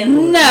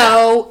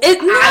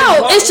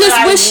 It's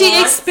just what she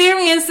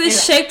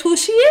experiences shaped who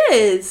she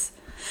is.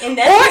 And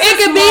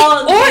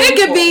it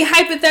could be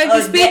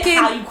hypothetically speaking.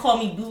 That's how you call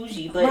me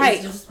bougie, but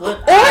it's just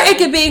what. It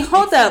could be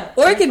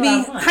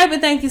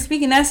hypothetically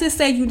speaking. That's just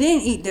say you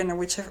didn't eat dinner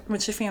with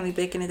your family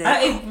back in the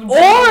day,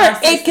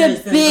 it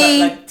could be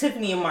like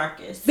Tiffany and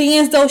Marcus. Being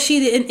as though she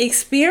didn't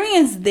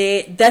experience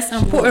that, that's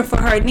important for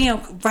her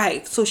now,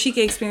 right? So she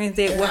can experience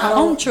that with her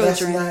own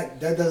children.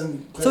 That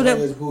doesn't. So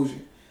that's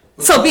bougie.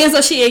 So being so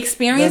she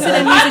experienced it,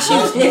 that means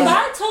that if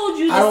I told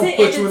you to sit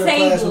at the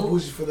table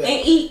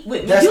and eat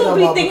with me, you would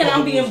be thinking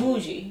I'm being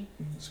bougie.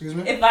 Excuse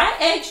me? If I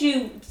ask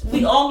you,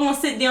 we all gonna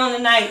sit down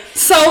tonight.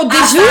 So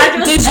did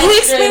you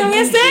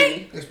experience that?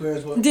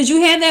 Experience what? Did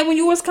you have that when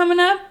you was coming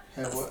up?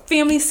 Have what?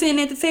 Family sitting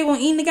at the table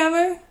and eating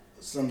together?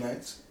 Some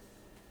nights.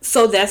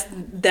 So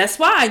that's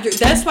why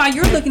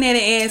you're looking at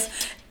it as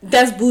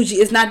that's bougie.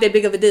 It's not that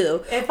big of a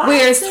deal.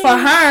 Whereas for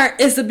her,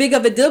 it's a big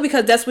of a deal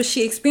because that's what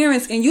she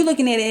experienced, and you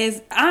looking at it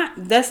as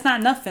that's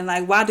not nothing.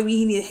 Like, why do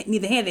we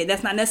need to have that?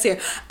 That's not necessary.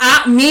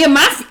 I'm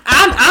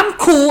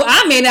cool.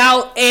 I made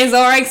out as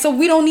all right, so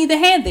we don't need to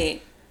have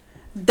that.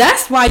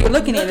 That's why you're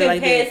looking at it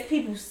like that.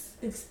 People's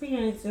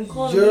experience and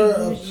calling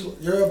bougie.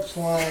 You're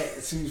applying.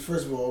 See,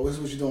 first of all, this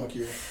is what you're doing,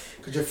 Kira,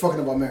 because you're fucking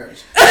about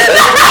marriage.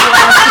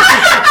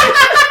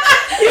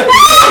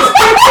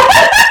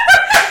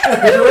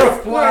 You're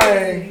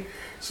applying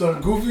some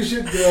goofy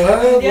shit to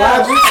her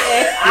logic.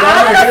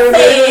 I'm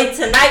saying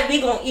tonight we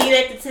gonna eat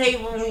at the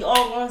table and we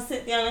all gonna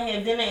sit down and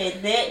have dinner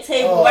at that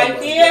table right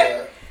there.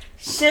 God.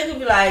 Sugar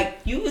be like,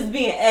 you was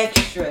being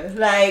extra.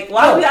 Like,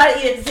 why we gotta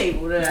eat at the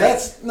table tonight?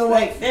 That's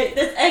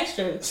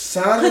extra.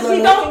 Because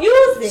we don't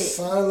use it.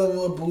 Sign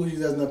level of bougie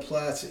doesn't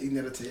apply to eating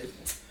at a table.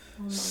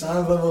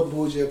 Sign level of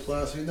bougie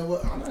applies to, you know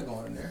what? I'm not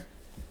going in there.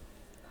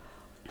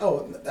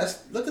 Oh,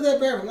 look at that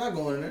bedroom. I'm not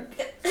going in there.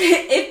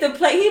 If the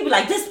plate, he'd be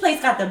like, this place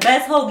got the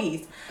best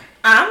hoagies.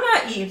 I'm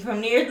not eating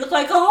from there. It look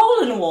like a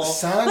hole in the wall.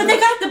 But they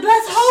got the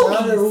best hoagies.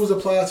 Sign the rules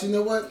apply to, you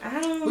know what?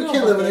 I don't know. We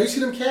can't live in there. You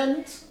see them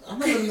cabinets? I'm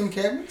not living in them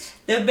cabinets.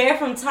 The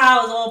bathroom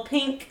tile is all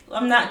pink.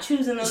 I'm not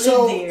choosing to live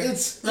there.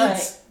 It's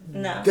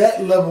no.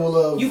 That level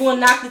of... You gonna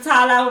knock the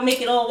tile out and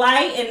make it all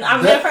white? And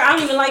I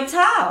don't even like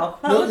tile.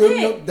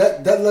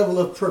 That level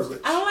of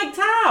privilege. I don't like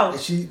tile. I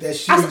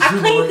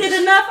cleaned it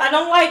enough. I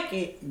don't like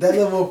it. That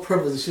level of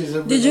privilege.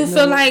 Did you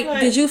feel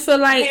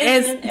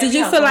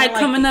like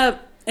coming up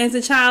as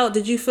a child?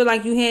 Did you feel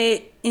like you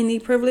had any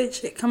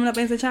privilege coming up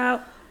as a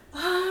child?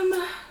 No,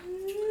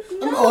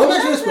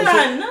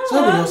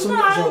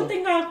 I don't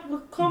think I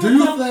would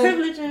come up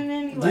privilege in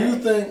any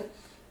way.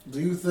 Do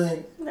you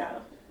think? No.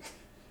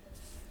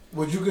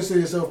 Would you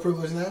consider yourself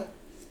privileged now?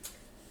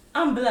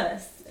 I'm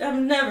blessed.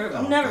 I'm never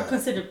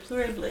considered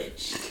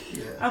privileged.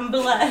 Yeah. I'm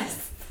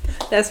blessed.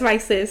 That's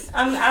right, sis.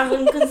 I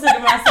wouldn't consider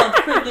myself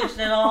privileged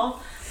at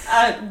all.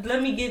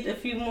 Let me get a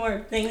few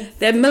more things.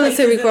 That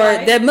military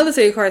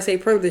card say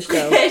privileged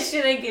though. That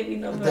shit ain't give me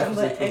no problem.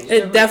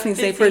 It definitely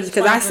say privileged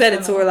because I said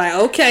it to her like,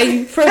 okay,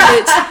 you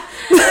privileged.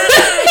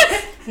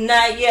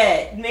 Not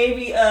yet.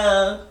 Maybe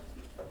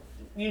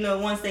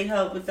once they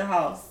help with the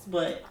house,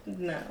 but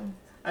no.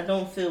 I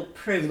don't feel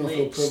privileged.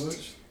 You don't feel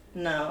privileged?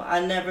 No, I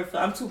never feel.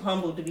 I'm too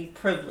humble to be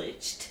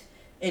privileged.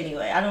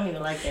 Anyway, I don't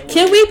even like that word.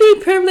 Can we be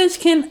privileged?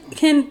 Can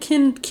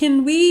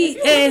we? If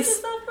you as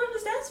yourself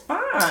privileged, that's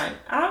fine.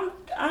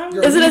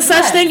 Is it a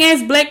such thing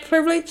as black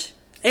privilege?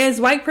 As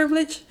white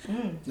privilege?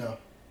 No.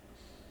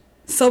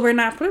 So we're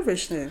not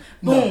privileged then.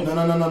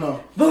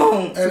 No.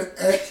 Boom.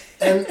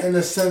 And in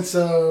the sense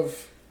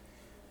of,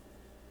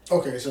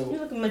 okay, so you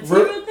look at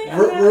material thing.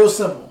 Real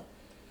simple.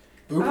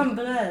 I'm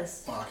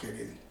blessed. Oh, I can't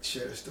even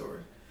share the story.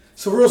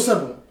 So real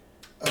simple.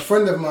 A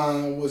friend of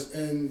mine was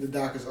in the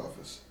doctor's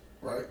office,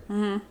 right?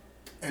 Mm-hmm.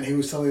 And he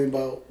was telling me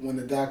about when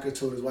the doctor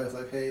told his wife,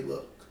 like, hey,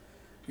 look,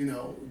 do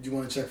you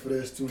want to check for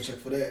this? Do you want to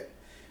check for that?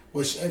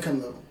 What's your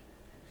income level?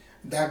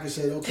 The doctor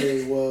said,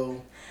 okay,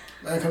 well,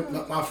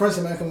 My friend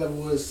said my income level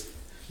was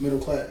middle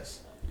class.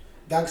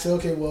 Doc said,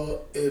 okay,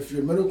 well, if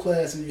you're middle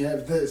class and you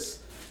have this,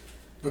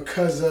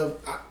 because of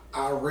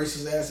our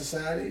racist ass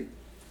society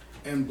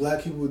and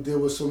black people deal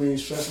with so many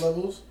stress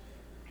levels,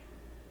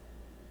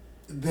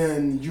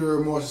 then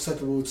you're more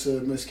susceptible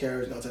to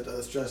miscarriage and all that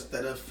other stress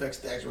that affects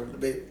the actual birth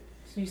of the baby.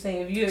 So you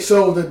saying if you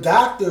So the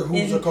doctor,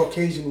 who's a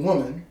Caucasian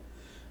woman,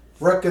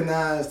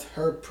 recognized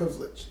her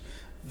privilege.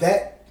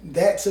 That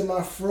to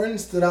my friend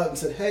stood out and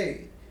said,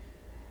 hey,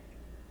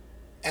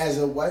 as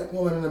a white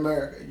woman in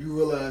America, you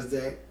realize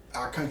that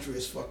our country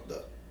is fucked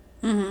up.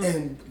 Mm-hmm.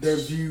 And their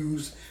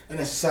views and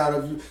the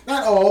societal view.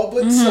 Not all,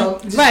 but some.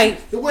 Right.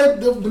 The way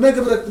the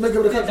makeup of the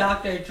country. The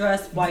doctor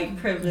addressed white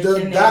privilege.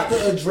 The doctor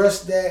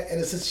addressed that,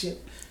 and it's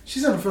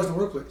she's in a professional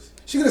workplace.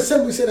 She could have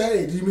simply said,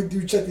 hey, do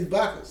you check these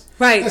boxes?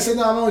 Right. I said,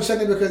 no, I'm only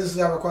checking because this is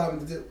our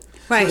requirement to do.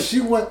 Right. But she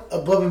went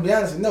above and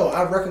beyond and said, no,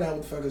 I recognize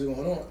what the fuck is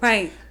going on.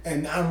 Right.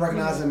 And I'm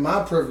recognizing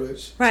my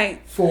privilege.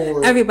 Right.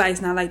 For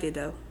everybody's not like that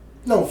though.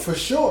 No, for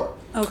sure.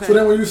 Okay. So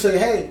then when you say,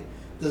 hey,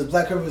 does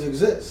black privilege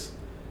exist?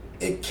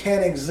 It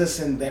can't exist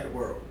in that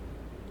world.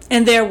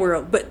 In their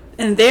world. But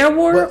in their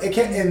world? But it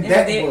can't in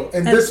that world.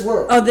 In this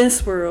world. Oh,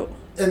 this world.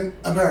 In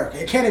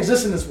America. It can't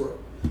exist in this world.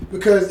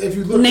 Because if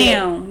you look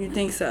now, you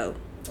think so.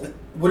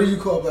 What do you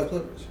call black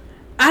privilege?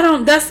 I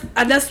don't. That's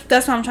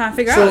what I'm trying to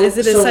figure out. Is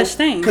it a such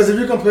thing? Because if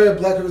you compare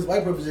black privilege,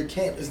 white privilege, it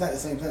can't. It's not the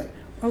same thing.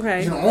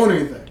 Okay. You don't own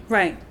anything.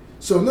 Right.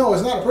 So no,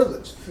 it's not a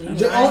privilege.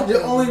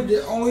 Your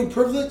only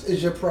privilege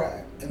is your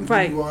pride and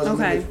right. who you are as an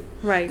individual.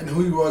 Right. And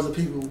who you are as a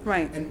people.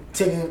 Right. And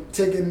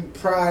taking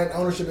pride and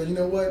ownership that, you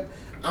know what,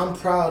 I'm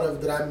proud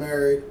of that I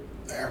married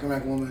an African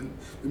American woman.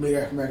 We made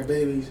African American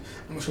babies.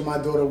 I'm gonna show my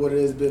daughter what it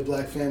is to be a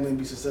black family and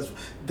be successful.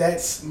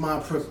 That's my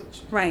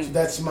privilege. Right. So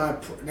that's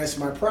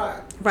my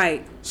pride.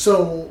 Right.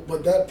 So,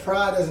 but that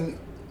pride doesn't.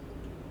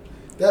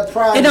 That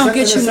pride it don't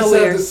get you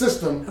nowhere. The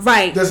system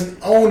right. doesn't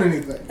own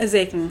anything.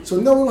 Exactly. So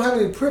no, we don't have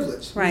any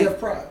privilege. Right. We have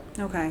pride.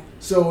 Okay.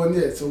 So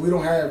so we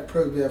don't have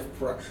privilege. We have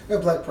pride. We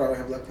have black pride. We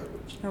have black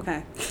privilege.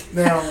 Okay.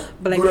 Now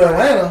go to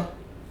Atlanta,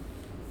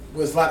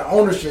 with a lot of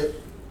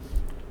ownership.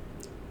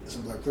 There's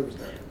some black privilege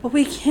there. But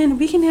we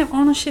can have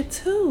ownership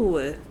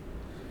too.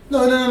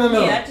 No.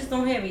 Yeah, I just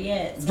don't have it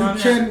yet. So I'm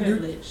not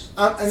privileged.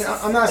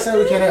 I'm not saying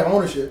we can't have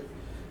ownership.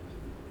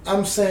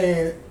 I'm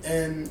saying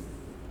and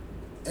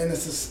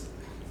it's just.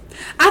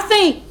 I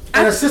think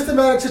in a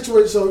systematic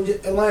situation. So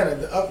Atlanta,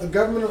 the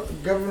governor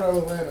of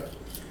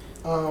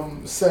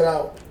Atlanta, set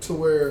out to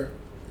where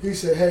he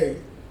said, "Hey,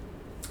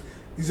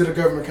 these are the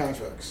government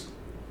contracts.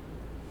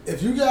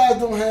 If you guys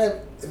don't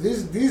have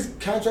these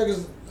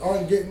contractors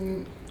aren't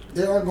going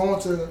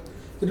to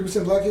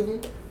 50% black people.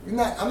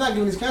 I'm not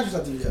giving these contracts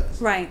out to you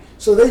guys. Right.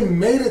 So they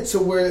made it to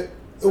where it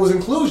was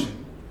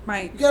inclusion.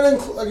 Right. You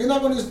gotta you're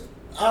not going to just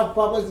our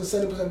population is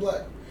 70%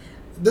 black.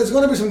 There's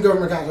going to be some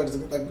government contracts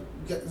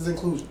there's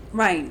inclusion.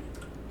 Right.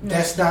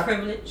 That's not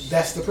privilege.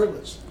 That's the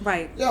privilege.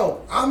 Right.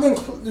 Yo,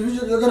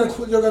 you're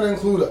gonna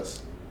include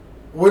us.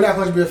 We're not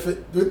going to be a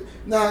fit.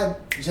 Nah,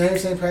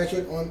 James St.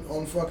 Patrick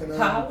on fucking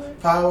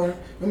Power.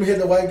 Let me hit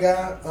the white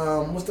guy.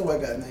 What's the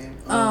white guy's name?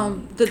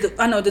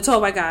 I know the tall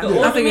white guy.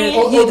 I figured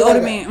the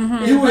older man.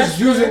 Mm-hmm. You was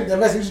using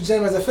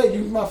James as a fake.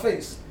 You my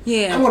face.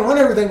 Yeah. I'm gonna run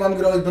everything, but I'm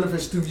gonna get all these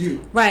benefits through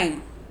you.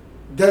 Right.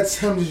 That's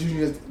him just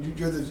using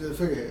you're the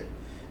figurehead.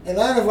 And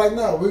Atlanta's like,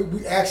 no,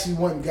 we actually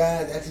want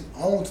guys to actually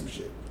own some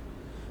shit.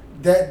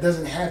 That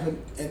doesn't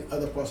happen in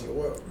other parts of the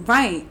world.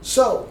 Right.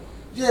 So,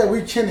 yeah,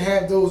 we can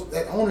have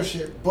that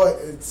ownership, but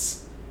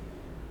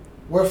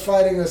we're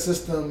fighting a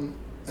system,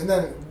 and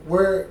then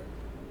we're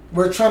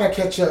trying to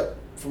catch up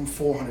from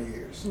 400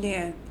 years.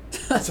 Yeah.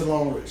 It's a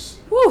long race.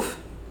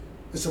 Woof.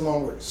 It's a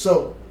long race.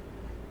 So,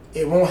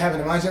 it won't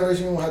happen in my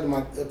generation. It probably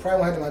won't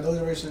happen in my daughter's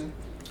generation.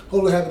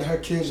 Hopefully, happen in her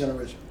kid's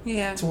generation.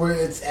 Yeah. To where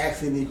it's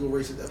actually an equal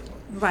race at that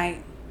point.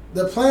 Right.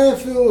 The playing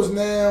fields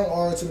now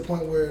are to the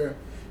point where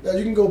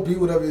you can go be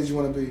whatever it is you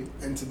want to be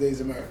in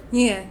today's America.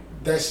 Yeah.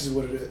 That's just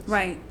what it is.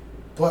 Right.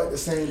 But at the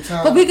same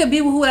time, but we could be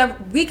whoever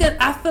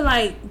I feel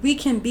like we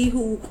can be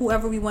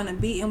whoever we want to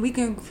be, and we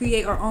can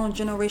create our own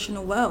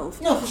generational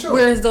wealth. No, for sure.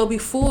 Whereas though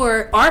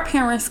before our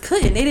parents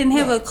couldn't, they didn't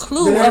have a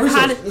clue of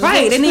how to.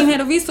 Right, they didn't even have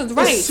the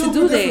resources to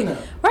do that. Now.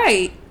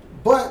 Right.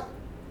 But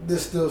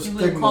there's still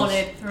stigmas. You would call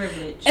that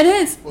privilege. It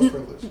is. What's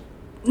privilege?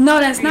 No,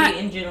 that's not.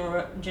 In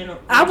general,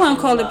 I wouldn't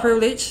call it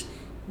privilege.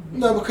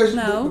 No,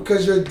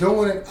 because you're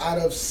doing it out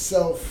of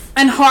self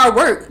and hard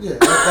work. Yeah,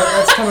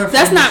 that's coming from.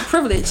 That's not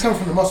privilege. It's coming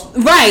from the muscle.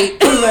 Right.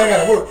 Privilege ain't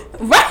gotta work.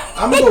 Right.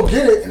 I'm gonna go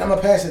get it and I'm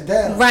gonna pass it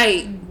down.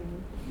 Right.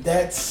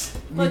 That's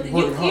but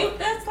you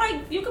that's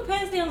like you could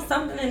pass down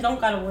something and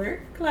don't gotta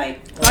work.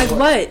 Like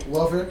what?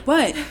 Welfare.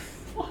 What?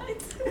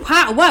 What?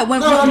 How, what? When,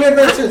 no, I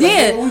mean,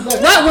 yeah.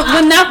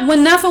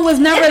 When nothing was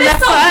never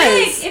left for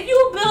us.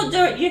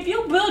 If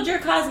you build your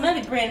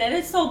cosmetic brand and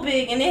it's so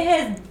big and it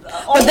has.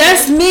 But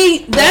that's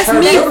me. That's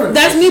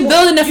me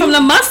building it from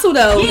the muscle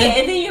though. Yeah,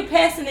 and then you're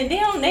passing it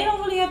down. They don't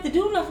really have to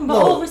do nothing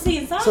but oversee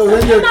and so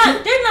they're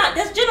not.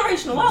 That's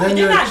generational wealth. then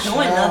they're your not doing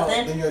child,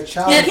 nothing. then your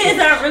child. The kids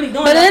aren't really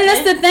doing But nothing. then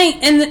that's the thing,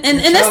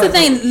 and that's the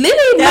thing.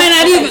 Lily might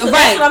not okay, even so right.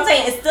 That's what I'm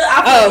saying. It's still, I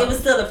feel like it was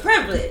still a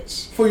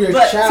privilege. For your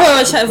But- child.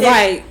 For a child,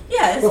 right?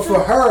 Yeah, it's But still,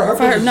 for her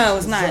For her, no,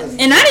 it's not.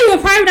 And not even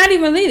probably not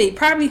even Lily.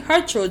 Probably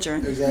her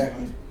children.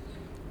 Exactly.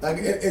 Like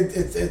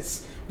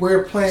it's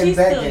we're playing she's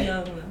that still game.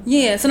 young. Though.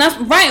 Yeah, so that's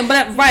right.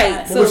 But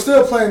right, But we're so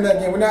still playing that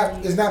game. We're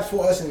not. It's not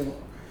for us anymore.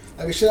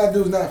 Like the shit I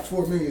do is not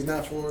for me. It's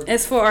not for.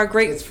 it's for our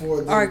great, It's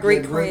for our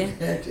great grandkids.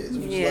 which is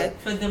Yeah.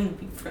 like, For them to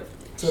be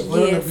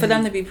privileged. for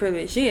them to be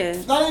privileged. Yeah,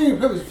 Not even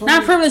privileged. For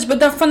not me privileged,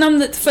 but for them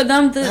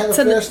to have a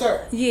to fair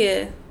start.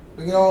 yeah.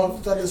 We can all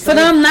start the For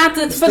them not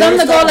to, for them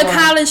to go to college.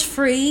 college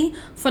free,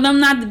 for them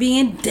not to be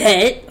in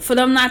debt, for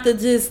them not to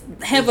just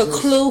have a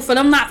clue, for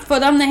them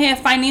to have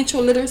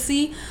financial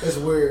literacy, It's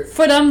weird.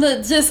 for them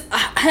to just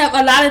have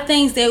a lot of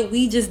things that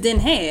we just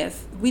didn't have.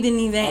 We didn't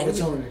even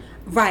Opportunity.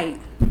 Right.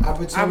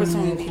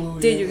 Opportunity. Inclusion,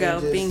 There you go.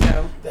 and just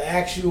Bingo. The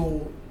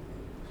actual.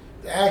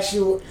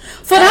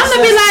 For them to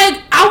be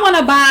like, I want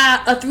to buy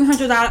a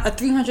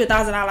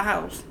 $300,000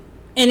 house,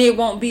 and it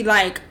won't be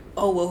like,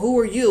 oh well, who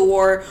are you,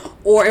 or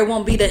it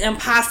won't be the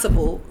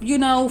impossible. You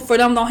know, for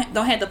them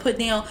don't have to put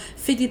down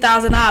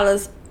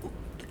 $50,000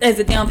 as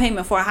a down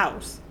payment for a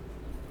house.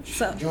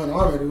 So Join the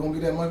army, it won't be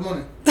that much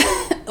money.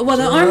 well,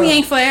 the army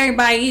ain't for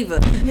everybody either.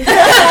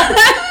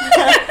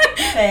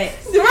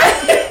 Thanks.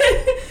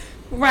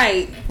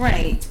 Right.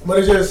 But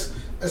it's just.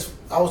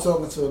 I was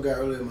talking to a guy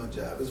earlier in my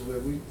job. This is where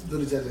we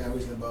literally just had a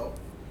conversation about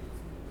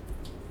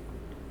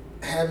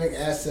having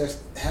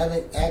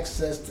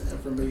access to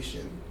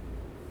information.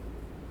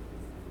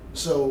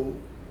 So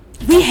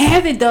We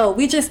have it though.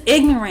 We're just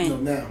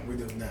ignorant. now we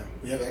do now.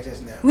 We have access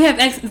now. We have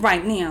access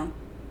right now.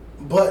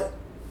 But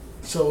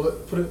so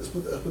let's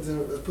put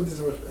this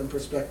in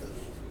perspective.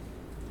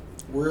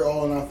 We're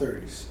all in our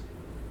 30s.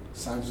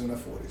 Sandra's in her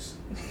 40s.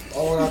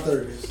 All in our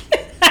 30s.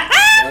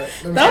 Right?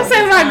 Don't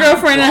say my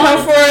girlfriend in her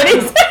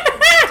 40s.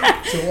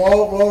 So we're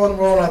all in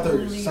our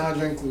 30s,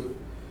 Sandra included.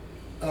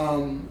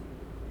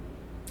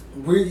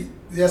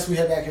 We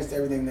have access to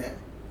everything now.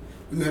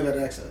 We do have that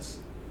access.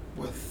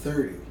 We're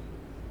 30.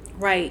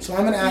 Right. So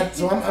I'm in an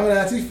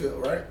IT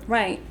field, right?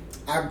 Right.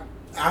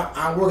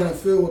 I work in a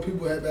field where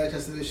people have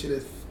access to this shit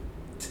at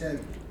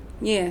 10.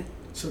 Yeah.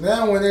 So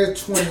now when they're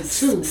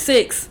 22,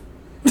 6.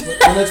 when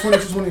they're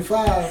 22,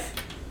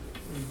 25,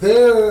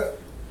 they're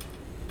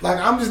like,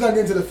 I'm just not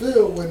getting to the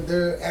field when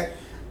they're at.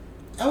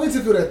 I went to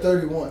the field at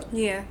 31.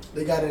 Yeah.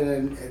 They got it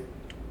at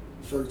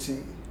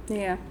 13.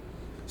 Yeah.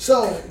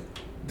 So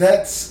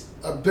that's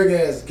a big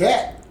ass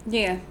gap.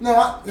 Yeah.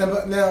 Now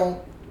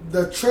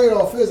the trade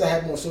off is I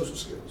have more social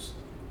skills.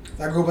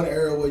 I grew up in an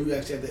area where you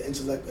actually have the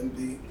intellect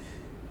and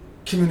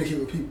communicate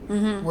with people,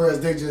 whereas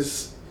they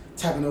just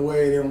tapping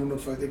away. They don't know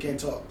the fuck. They can't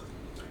talk.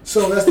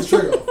 So that's the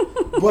trade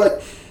off.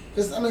 But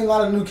a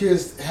lot of new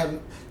kids have.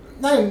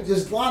 Not even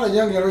just a lot of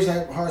young generation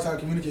have a hard time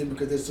communicating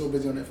because they're so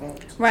busy on their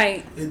phones.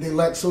 Right. They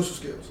lack social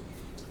skills.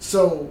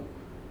 So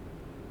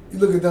you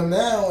look at them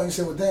now and you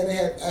say, well, damn, they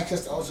had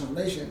access to all this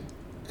information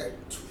at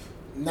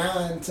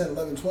 9, 10,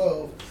 11,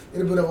 12.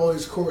 They built up all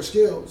these core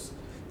skills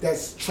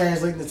that's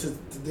translating into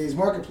today's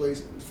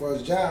marketplace as far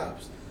as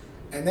jobs.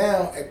 And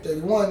now at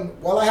 31,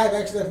 while I have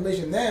access to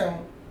information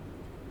now,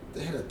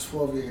 they had a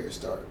 12-year head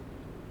start.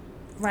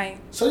 Right.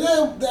 So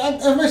yeah, the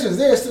information is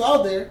there, it's still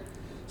out there.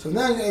 So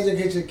now you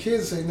educate your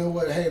kids and say, you know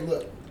what, hey,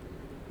 look,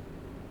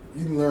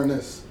 you can learn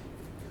this.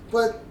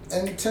 But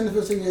in 10 to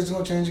 15 years, it's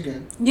going to change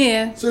again.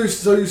 Yeah. So you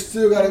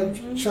still got to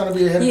try to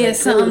be ahead of that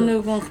something curve.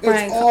 new going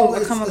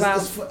to come about.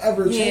 It's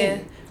forever Yeah.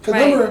 changing. Because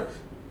Right. remember,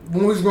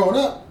 when we was growing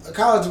up, a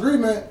college degree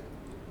meant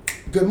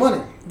good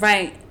money.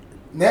 Right.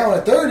 Now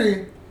at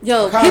 30,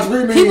 Yo, college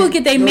degree people mean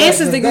get their no master's less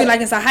than degree that.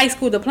 like it's a high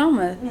school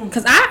diploma.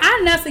 Because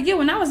I never forget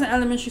when I was in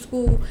elementary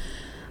school,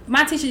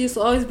 my teacher used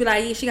to always be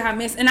like, yeah, she got her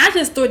master's. And I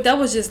just thought that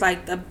was just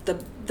like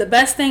the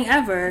best thing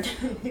ever.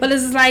 But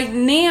it's like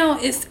now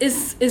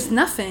it's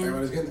nothing.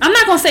 I'm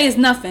not going to say it's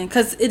nothing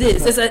because it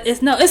is.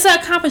 It's an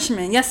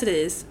accomplishment. Yes, it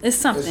is. It's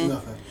something. It's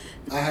nothing.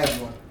 I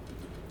have one.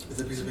 It's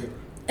a piece of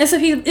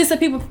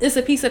paper. It's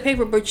a piece of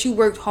paper, but you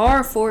worked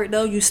hard for it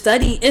though. You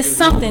study. It's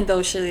something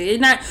though, shit.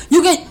 It's not.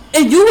 You can.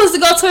 If you was to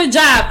go to a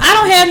job, I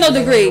don't have no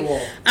degree.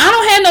 I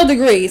don't have no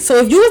degree. So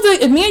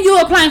if me and you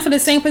applying for the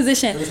same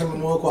position, Every time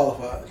I'm more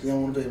qualified, you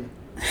don't want to pay me.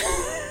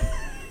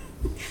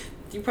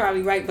 you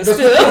probably right, but still.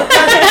 They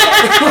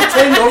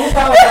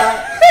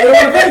overqualified. They don't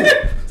want to pay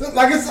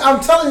me. So, I'm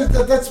telling you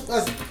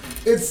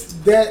that's it's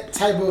that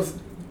type of.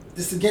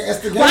 It's the game.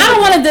 Well, I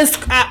don't want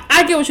to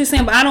I get what you're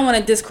saying, but I don't want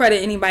to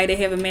discredit anybody that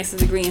have a master's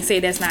degree and say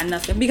that's not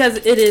nothing because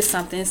it is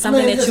something. It's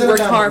something that you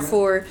worked hard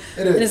for.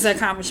 It is an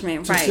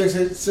accomplishment, right?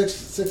 6,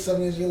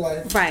 7 years of your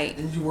life, right?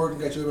 And you work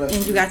and got your master's,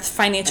 and you got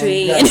financial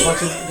aid. You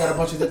got a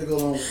bunch of that to go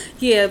along with.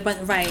 Yeah,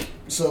 but right.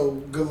 So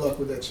good luck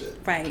with that shit.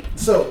 Right.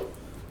 So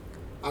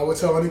I would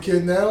tell any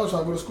kid now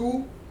trying to go to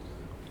school,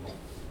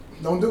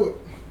 don't do it.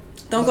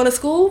 Don't go to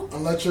school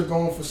unless you're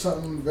going for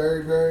something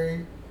very,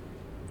 very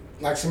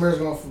like Samira's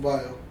going for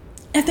bio.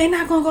 If they're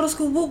not gonna go to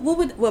school, what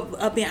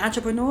would be an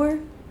entrepreneur?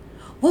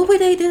 What would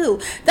they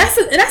do? That's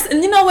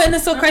you know what? And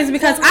it's so crazy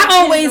because I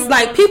always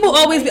like people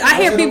always be. I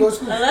hear people.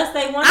 Unless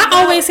they want. I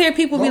always hear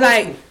people be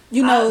like,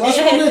 you know, they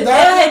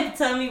had to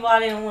tell me why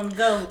they don't want to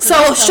go.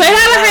 So straight out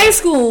of high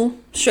school,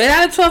 straight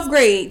out of 12th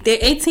grade, they're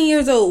 18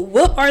 years old.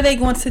 What are they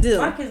going to do?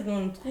 My kids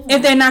going to school.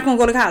 If they're not going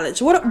to go to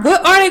college? What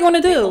are they going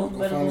to do?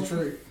 Find a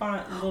trade.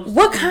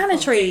 What kind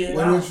of trade?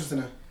 What are you interested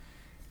in?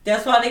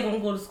 That's why they're gonna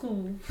go to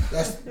school.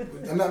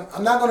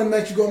 I'm not gonna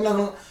make you go.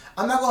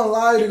 I'm not gonna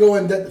allow you to go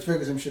in debt to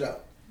figure some shit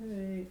out.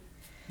 Right.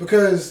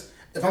 Because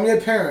if I'm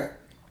your parent,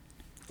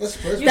 that's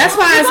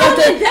why it's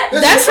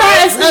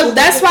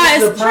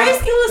trade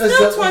school is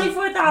still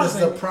 $24,000. This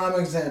is a prime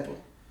example.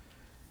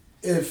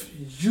 If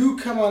you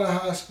come out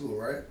of high school,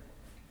 right,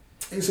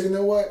 and you say, you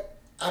know what,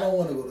 I don't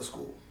want to go to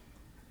school.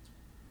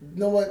 You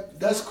know what?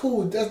 That's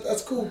cool.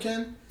 That's cool,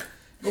 Ken.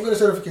 Go get a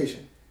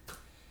certification.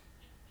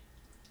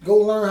 Go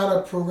learn how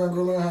to program.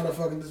 Go learn how to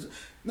fucking. You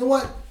know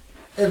what?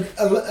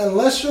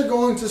 Unless you're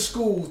going to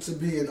school to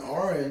be an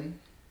RN,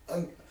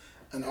 a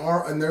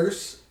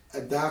nurse,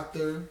 a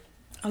doctor,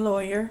 a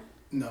lawyer.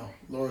 No,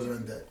 lawyers are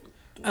in debt.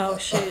 Oh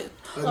shit.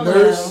 A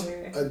nurse,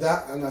 a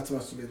doctor. I'm not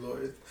supposed to be a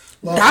lawyer.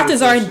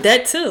 Doctors are in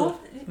debt too.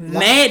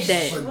 Mad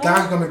debt. But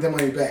doctors gonna make their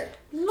money back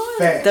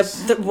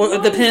fast.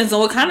 It depends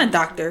on what kind of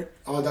doctor.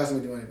 All doctors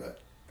make their money back.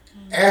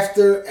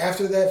 After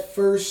that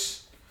first,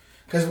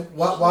 because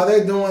while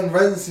they're doing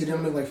residency, they'll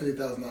make like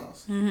 $50,000.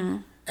 Mm-hmm.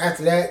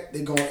 After that,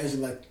 they go on into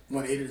like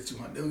 180 to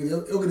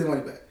 200. They'll get their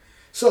money back.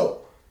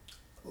 So,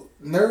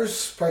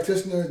 nurse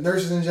practitioners,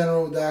 nurses in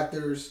general,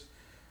 doctors,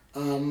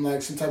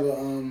 like some type of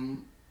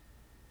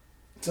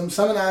some in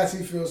the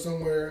IT field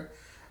somewhere,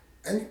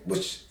 and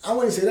which I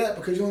wouldn't say that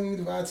because you don't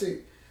need the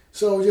IT.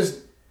 So just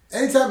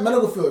any type of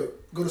medical field,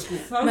 go to school.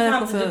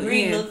 Sometimes a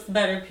degree looks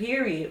better,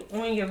 period,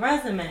 on your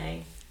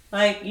resume.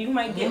 Like, you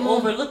might get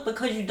overlooked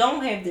because you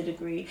don't have the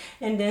degree,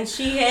 and then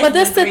she has but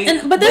that's the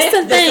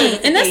thing,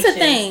 and that's the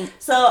thing.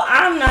 So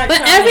I'm not.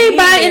 But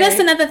everybody, and that's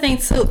another thing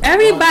too.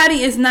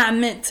 Everybody is not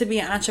meant to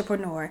be an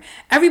entrepreneur.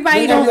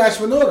 Everybody don't. Be an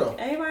entrepreneur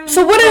though.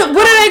 So what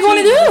are they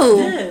going to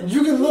do?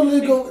 You can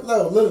literally go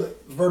literally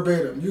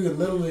verbatim. You can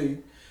literally,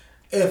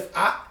 if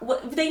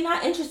they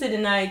not interested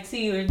in IT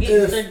or getting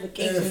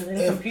certifications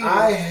in computers. If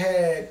I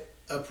had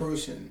a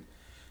person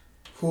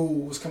who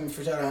was coming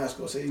fresh out of high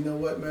school say, you know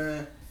what,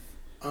 man.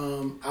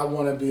 I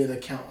want to be an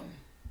accountant.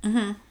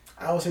 Mm-hmm.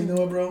 I would say, you know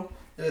what, bro?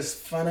 There's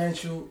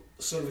financial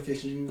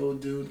certifications you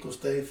can go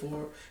study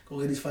for, go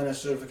get these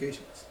financial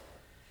certifications.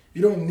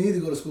 You don't need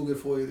to go to school to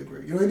get a 4-year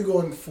degree. You don't need to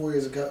go in 4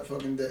 years of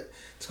fucking debt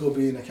to go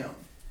be an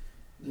accountant.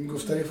 You can go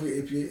study for your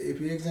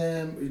AP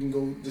exam. You can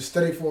go just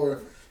study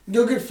for.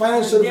 You'll get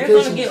financial certifications.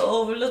 They're gonna get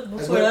overlooked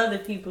before other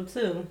people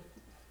too.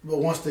 But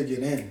once they get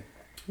in.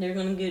 They're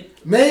gonna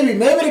get maybe they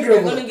get overlooked.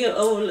 They're gonna get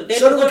overlooked. They're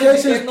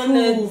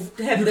gonna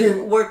have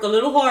to work a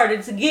little harder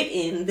to get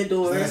in the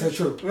door. That's not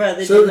true.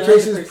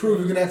 Certifications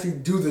prove you can actually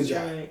do the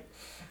job. Right.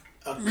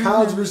 A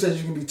college degree says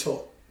you can be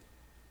taught.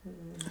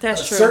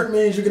 That's true. Cert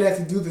means you can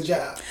actually do the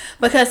job.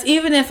 Because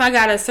even if I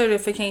got a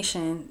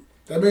certification,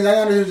 that means I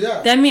got to do the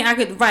job. That means I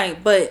could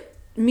but.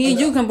 Me and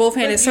you can both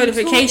have a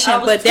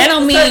certification, but that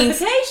don't mean.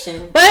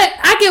 But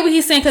I get what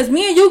he's saying because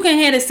me and you can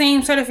have the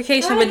same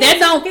certification, but that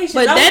don't.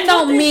 But that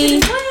don't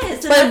mean.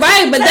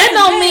 But that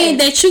don't mean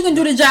that you can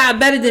do the job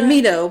better than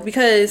me though,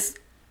 because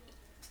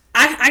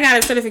I got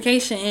a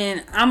certification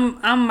and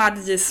I'm about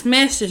to just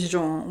smash this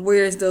joint.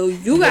 Whereas though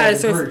you got a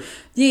certification.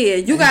 Yeah,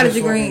 you got a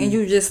degree and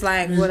you just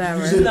like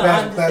whatever.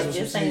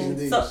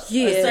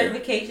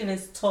 Certification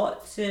is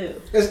taught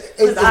too.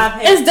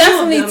 It's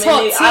definitely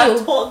taught too.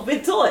 I've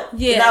been taught.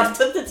 Yeah, and I've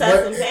took the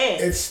test and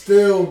passed. It's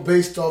still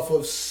based off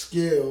of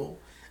skill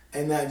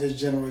and not just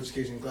general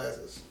education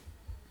classes.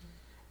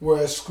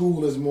 Whereas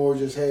school is more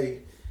just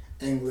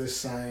English,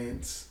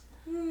 science.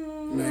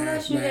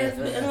 Unless you're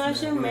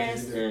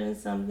master in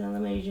something, a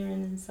major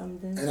in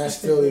something. And that's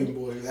still even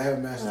boys. I have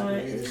a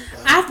master's degree.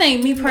 I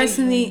think me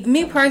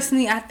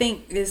personally, I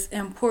think it's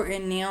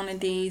important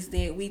nowadays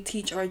that we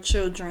teach our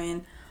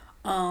children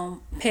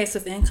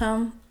passive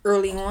income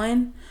early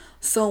on.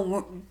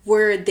 So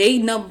where they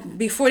know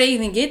before they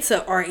even get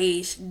to our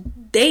age,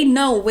 they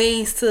know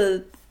ways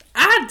to.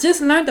 I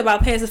just learned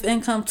about passive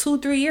income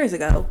 2-3 years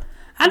ago.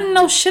 I didn't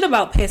know shit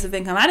about passive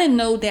income. I didn't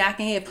know that I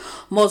can have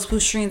multiple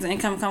streams of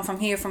income come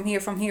from here.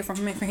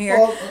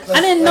 Well,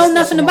 I didn't know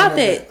nothing about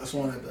that. That's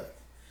one of that.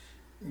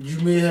 You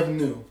may have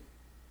knew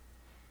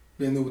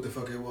what the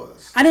fuck it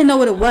was. I didn't know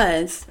what it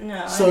was.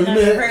 No, so I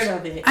never heard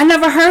of it. I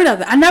never heard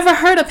of it. I never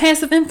heard of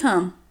passive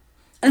income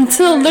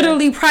until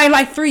literally probably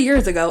like 3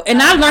 years ago,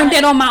 and I learned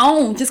that on my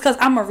own just because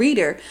I'm a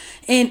reader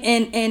and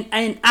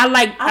I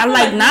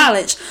like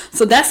knowledge.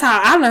 So that's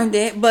how I learned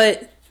that,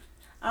 but.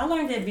 I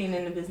learned that being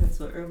in the business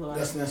with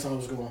Herbalife. That's how I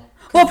was going.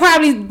 Well,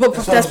 probably, but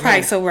that's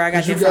probably so where I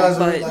got that from.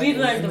 But we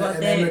learned about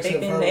that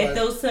at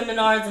those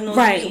seminars and those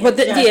meetings. But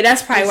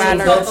that's probably why I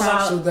learned it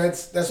from. So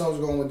that's how I was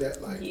going with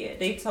that. Like, yeah,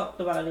 they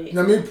talked about it.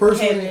 Now, me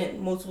personally,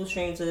 having multiple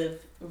streams of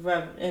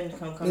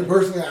income coming. Me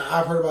personally,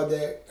 I've heard about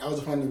that. I was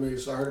a funding major,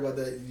 so I heard about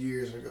that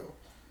years ago.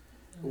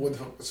 What the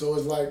fuck? So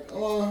it's like,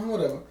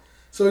 whatever.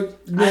 So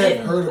you may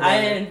have heard about I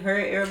it. didn't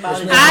hear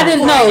about it. I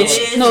didn't know.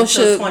 It No, until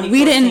shit.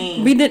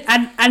 2014. We did.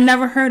 I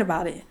never heard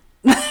about it.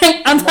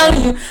 I'm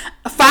telling you,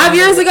 5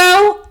 years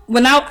ago,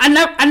 when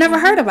I never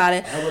heard about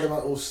it. I heard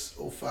about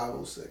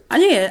 05, 06.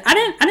 Yeah, I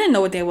didn't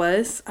know what that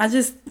was. I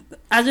just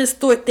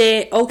thought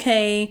that,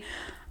 okay,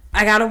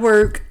 I gotta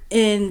work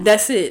and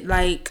that's it.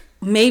 Like,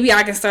 maybe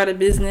I can start a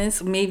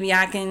business. Maybe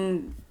I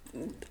can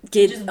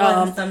get It just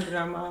wasn't something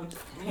our moms.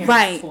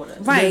 Right.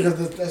 Yeah,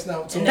 that's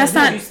not. So That's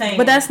what not. you're saying.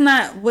 But that's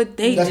not what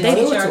they. That's not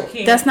what you're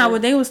They That's not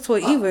what they was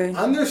taught either.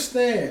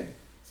 Understand.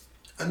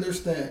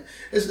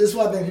 It's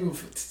why I think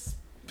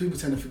people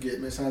tend to forget.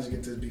 Man, sometimes you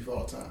get to this beef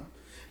all the time.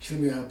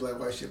 Shouldn't be on black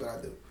white shit, but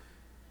I do.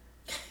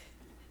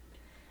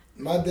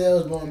 My dad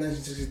was born in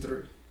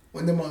 1963.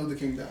 When did Martin Luther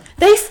King die?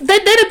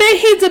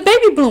 He's a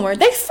baby boomer.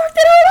 They fucked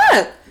it all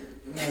up.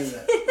 None of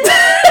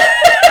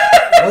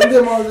that. When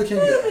did Martin Luther King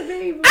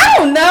die? I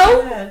don't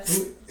know.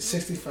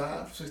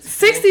 65, 64?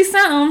 60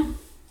 something.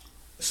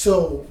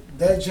 So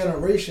that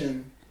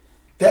generation,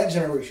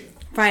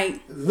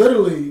 Right.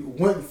 literally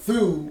went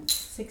through.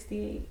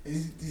 68.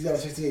 He's got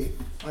 68.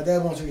 My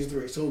dad born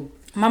 63. So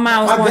My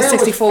mom was my born dad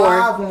 64. was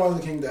 5 when Martin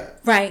Luther King died.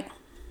 Right.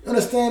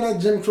 Understand that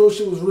Jim Crow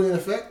shit was really in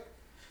effect?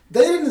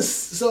 They didn't.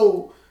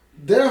 So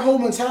their whole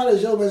mentality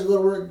is, yo, man, just go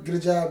to work, get a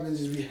job, and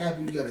just be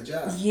happy you got a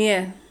job.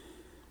 Yeah.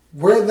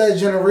 We're that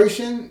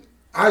generation.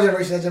 Our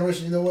generation, that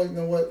generation. You know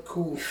what?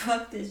 Cool.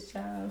 Fuck this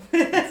job.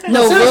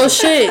 No, real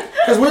shit.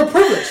 Because we're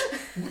privileged.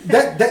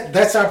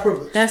 That's our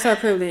privilege. That's our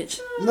privilege.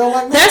 You know,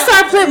 like, That's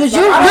our privilege.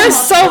 You're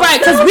so right.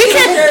 Because we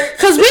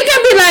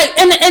can be like,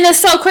 and it's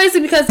so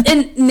crazy because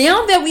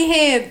now that we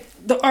have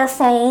our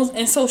phones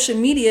and social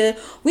media,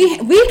 we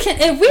can,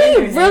 if we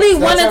really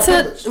wanted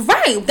to,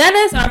 right, that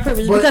is our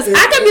privilege. But because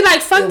I can be like,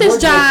 fuck this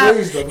job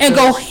ways, though, and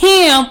go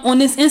ham on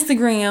this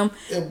Instagram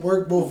it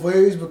worked both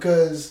ways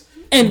because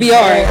and be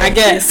alright, I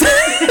guess.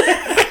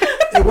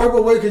 it worked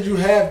both ways because you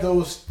have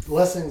those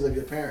lessons of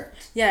your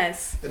parents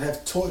Yes. that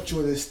have taught you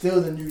and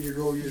instilled in you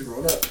years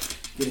growing up.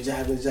 Get a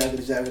job,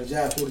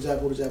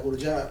 hold a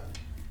job.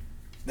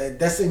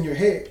 That's in your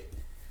head.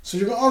 So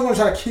you're always going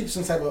to try to keep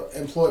some type of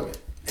employment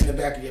in the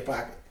back of your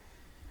pocket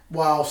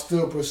while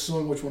still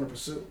pursuing what you want to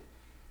pursue.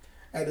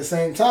 At the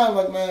same time,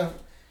 like, man,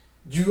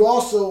 you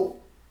also,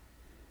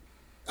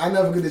 I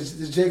never get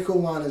this J. Cole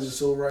line is just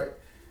so right.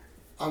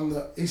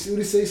 He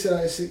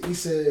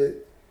said,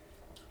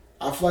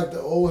 I feel like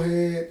the old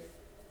head.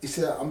 He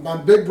said,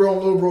 I'm big bro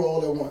and little bro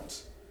all at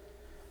once.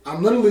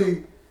 I'm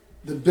literally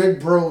the big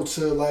bro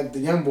to like the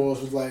young boys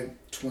was like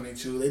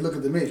 22. They look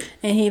at me.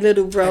 And he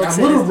little bro. And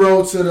I'm little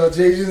bro to the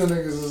JGs and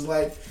niggas is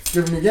like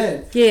giving me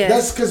game. Yeah.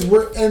 That's because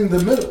we're in the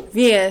middle.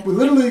 Yeah. We're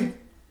literally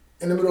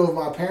in the middle of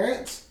my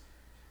parents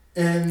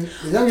and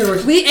the young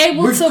generation. We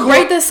able to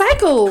break the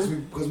cycle.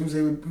 Because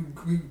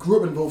we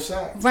grew up in both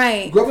sides.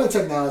 Right. We grew up in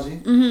technology,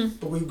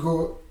 but we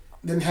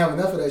didn't have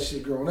enough of that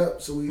shit growing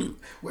up. So we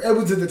were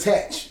able to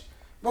detach.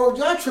 Bro,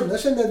 y'all tripping. That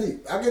shit that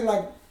deep. I can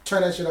like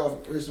turn that shit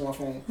off, erase on my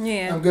phone.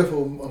 Yeah. I'm good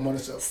for a month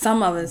or so.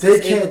 Some of us They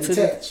is can't able to.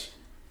 detach.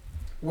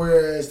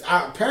 Whereas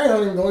our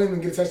parents don't even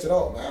get attached at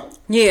all, man.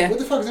 Yeah. What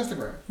the fuck is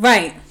Instagram?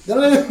 Right. They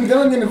don't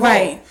get involved.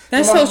 Right.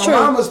 That's my so true.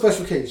 My mama's a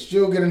special case.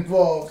 She'll get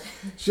involved.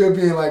 She'll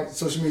be in like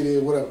social media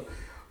or whatever.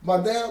 My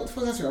dad, what the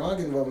fuck is Instagram? I don't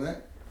get involved in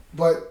that.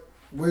 But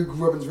we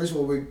grew up in this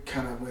situation where we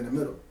kind of were in the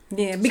middle.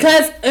 Yeah,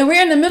 because and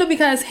we're in the middle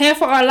because half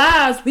of our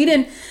lives we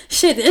didn't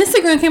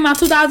Instagram came out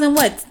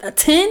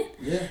 2010.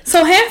 Yeah.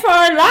 So half of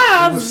our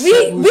lives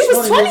we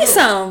was 20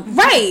 something.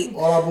 Right.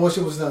 All our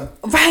bullshit was done.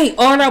 Right.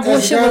 All our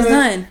bullshit was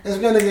done. It's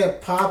gonna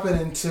get popping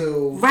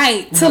into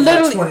Right. To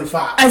literally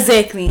 25.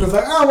 Exactly. It's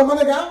like, oh well,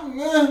 my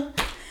nigga,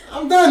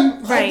 I'm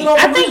done. Right.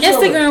 I think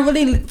Instagram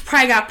really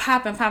probably got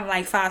popping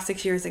like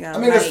 5-6 years ago. I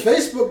mean, like,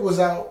 Facebook was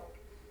out.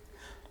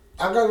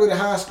 I graduated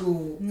high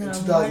school in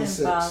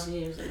 2006. 5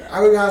 years ago. I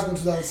graduated high school in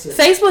 2006.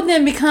 Facebook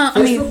didn't become.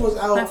 Facebook was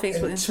out not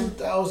Facebook, in Instagram.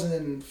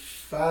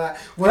 2005.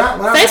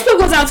 Facebook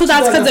was out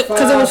 2000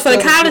 because it was for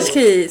the college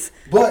kids.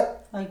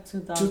 But Like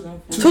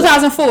 2004.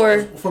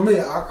 2004. For me,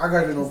 I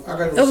graduated in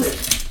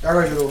 06. I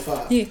graduated in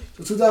 05. Yeah.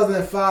 So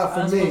 2005 I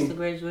for was me. supposed to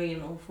graduate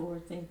in 04.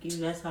 Thank you.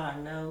 That's how I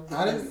know.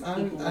 I didn't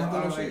People were know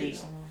already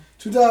shit. on.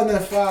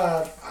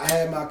 2005, I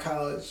had my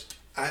college.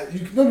 You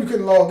remember you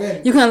couldn't log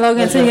in. You couldn't log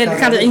in until you had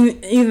the college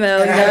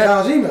email. And I had a Yeah.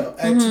 college email.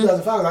 At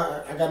 2005,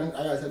 I got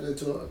accepted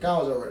into a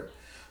college already.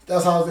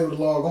 That's how I was able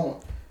to log on.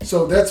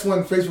 So that's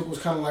when Facebook was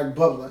kind of like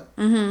bubbling.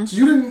 So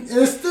you didn't.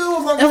 It still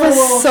was like It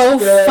was so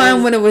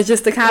fun when it was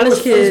just the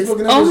college kids.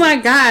 Oh my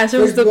gosh, it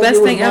was the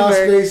best thing ever.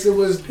 MySpace, it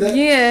was that,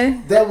 Yeah.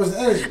 That was the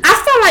energy. I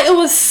felt like it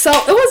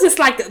was just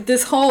like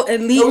this whole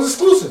elite It was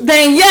exclusive.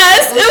 thing.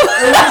 Yes. It was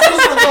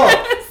exclusive.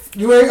 Oh,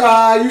 you ain't.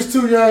 You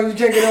too young. You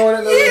can't get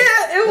on it.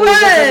 Yeah, it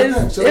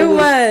was. So It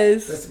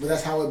was.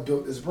 That's how it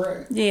built this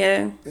brand.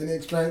 Yeah. And it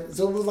explained.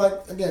 So it was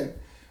like, again,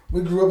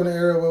 we grew up in an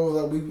era where it was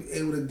like we were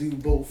able to do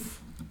both,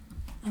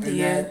 and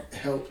Yeah. that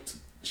helped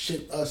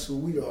shape us who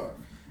we are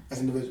as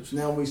individuals.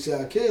 Now when we see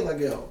our kids, like,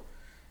 yo,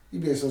 you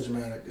being so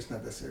dramatic, it's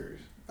not that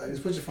serious. Like,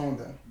 just put your phone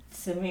down.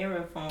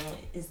 Samira's phone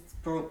is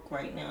broke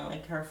right now.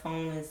 Like her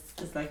phone is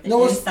like the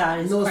What's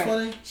inside is cracked.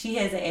 funny? She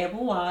has an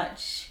Apple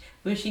Watch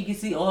where she can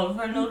see all of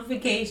her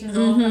notifications,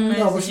 all of her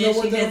No, but messages. you know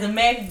what, She has a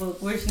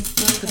MacBook where she's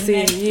still See,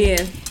 connected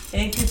yeah.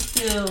 and can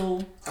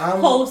still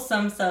post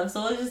some stuff.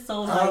 So it's just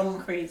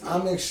so crazy.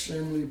 I'm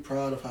extremely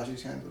proud of how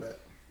she's handled that.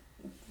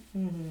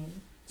 Mm-hmm.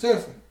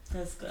 Seriously.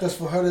 That's good. Just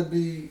for her to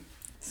be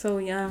So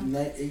young.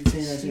 18, 19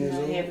 She's years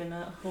not old. having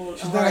a whole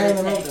She's not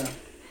having a attack. meltdown.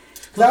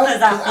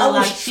 Because I feel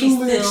was like she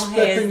truly still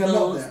expecting has a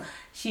those. meltdown.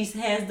 She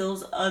has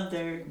those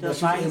other But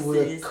she's able to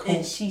devices, cope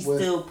and she with-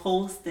 still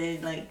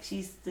posted. Like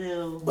she's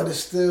still. But it's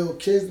still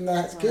kids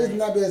not be Right.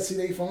 able to see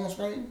their phone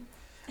screen.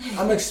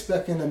 I'm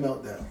expecting a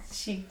meltdown.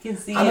 She can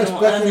see I'm it on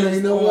expecting, others,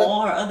 you know on what?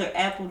 all her other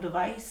Apple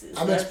devices.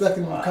 I'm That's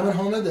expecting them wild. coming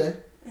home today.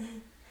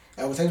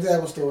 I will take to the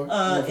Apple store.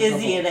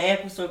 Izzy at the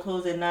Apple store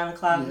closed at 9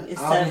 o'clock. Yeah,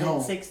 It's I'll be 7,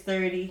 home.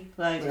 6:30.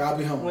 Like I'll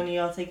be home. when are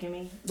y'all taking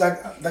me? Like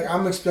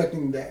I'm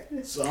expecting that.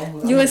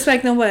 So You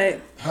expecting what?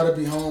 her to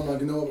be home.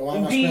 Like, you know what? Why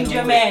am I Being spending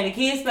all dramatic.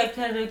 He expect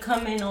her to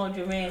come in all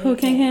dramatic. Who,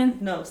 King?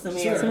 No,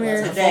 Samira.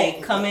 Samira. Today.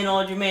 Come in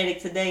all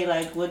dramatic today.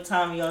 Like, what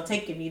time are y'all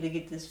taking me to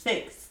get this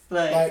fixed?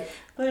 Like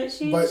but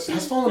she's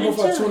has phone been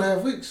for like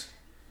 2.5 weeks.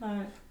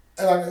 Right.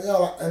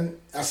 And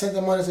I sent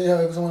the money and said,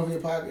 "Yo, it's money for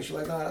your pocket." She's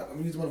like, "Nah,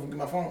 I'm using money to get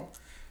my phone."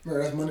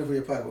 Remember, that's money for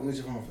your pocket. We'll get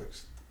your phone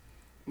fixed.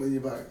 Money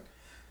in your pocket.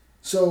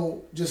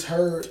 So just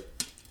her,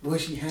 the way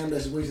she handled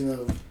that situation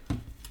of,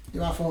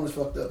 my phone is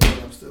fucked up,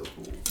 but I'm still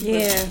cool.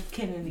 Yeah.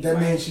 Kennedy, That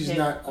right? means she's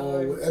not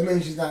always. That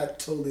means she's not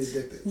totally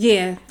addicted.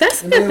 Yeah,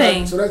 that's a You know, good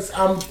thing. so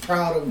I'm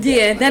proud of.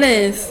 Yeah, that Like,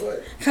 is. you know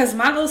what? Cause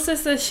my little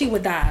sister, she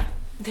would die.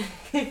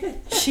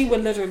 She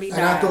would literally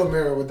And I thought die.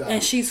 Mara would die.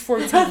 And she's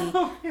 14.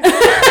 No, I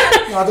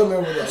thought Mara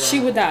would die. She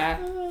would die.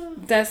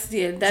 That's So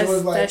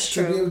it's like, that's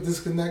to be true. able to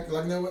disconnect,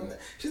 like, you know what?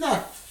 She's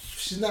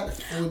not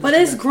fully But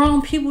it's disconnected.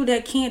 grown people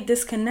that can't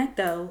disconnect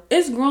though.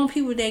 It's grown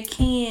people that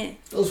can't.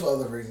 Those for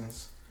other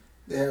reasons.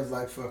 They have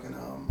like fucking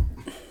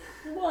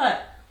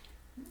What?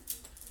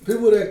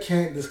 people that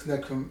can't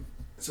disconnect from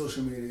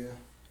social media.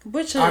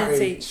 Which Our shouldn't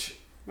take age,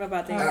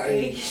 about our that.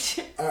 age,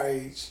 our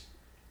age,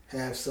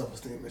 have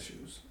self-esteem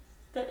issues.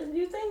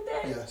 You think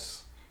that?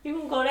 Yes. You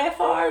can go that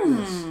far?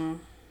 Hmm.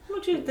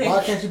 What you think?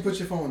 Why can't you put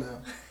your phone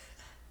down?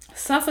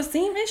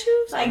 Self-esteem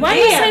issues? Like, Why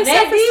you damn, say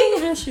that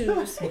self-esteem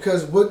issues?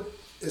 Because what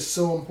is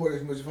so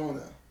important to put your phone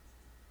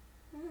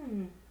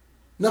down?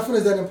 Nothing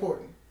is that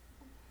important.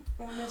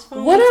 On this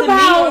phone, What to me,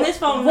 about- on this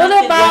phone, what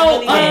nothing about,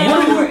 really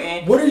that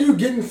important. What are you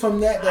getting from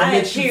that I have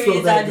makes you feel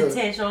periods I that good?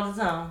 detach all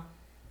the time.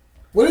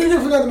 What are you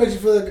getting from that that makes you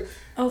feel that good?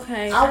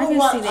 Okay, I can would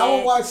watch. see that. I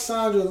would watch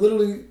Sandra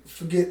literally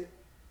forget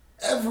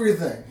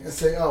everything and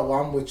say, "Oh, well,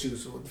 I'm with you,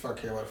 so what the fuck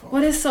I care about the phone?"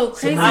 But it's so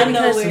crazy I know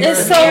because where it's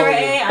Samira so,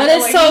 is. but I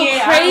it's know so where he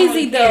is. I don't crazy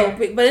really though.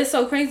 care. But it's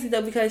so crazy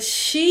though because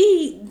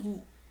she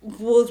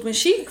was when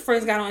she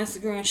first got on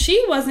Instagram,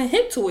 she wasn't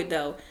hip to it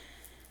though.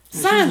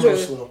 She's a little Sandra,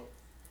 slow.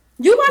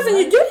 you wasn't.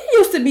 You didn't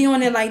used to be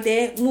on it like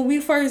that when we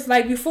first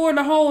like before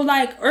the whole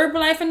like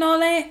Herbalife and all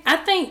that. I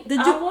think did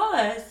I you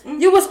was.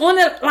 you was on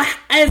it like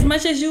as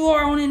much as you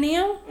are on it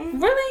now?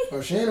 Really?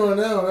 Oh, she ain't on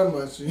it now that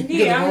much. You get the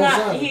Yeah, I'm wrong not.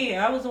 Sandra.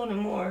 Yeah, I was on it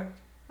more.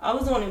 I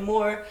was on it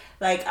more.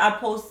 Like I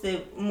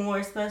posted more,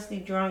 especially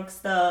drunk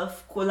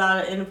stuff. A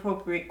lot of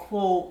inappropriate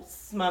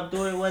quotes. My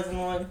daughter wasn't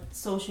on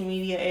social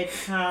media at the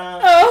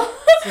time,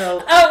 Oh,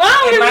 so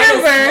I it don't might have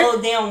remember.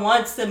 slowed down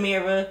once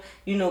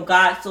Samira,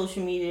 got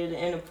social media,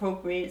 the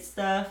inappropriate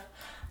stuff.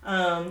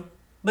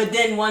 But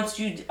then once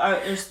you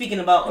are speaking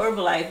about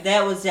Herbalife,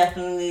 that was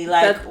definitely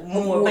like That-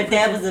 more. But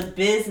that was a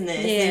business,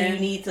 and you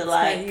need to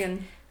like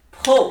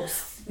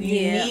post. You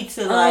Yeah. need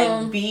to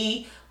like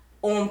be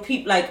on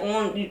people, like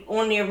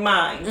on their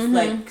minds,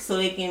 like so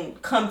they can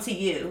come to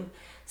you.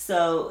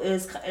 So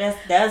that's I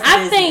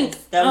business.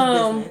 think that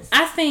was business.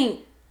 I think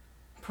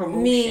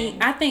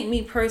Promotion. I think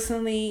me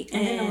personally,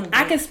 And then and on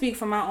I the- can speak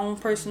from my own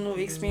personal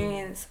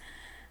experience.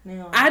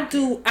 Now,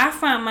 I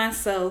find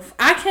myself,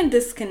 I can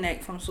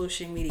disconnect from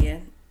social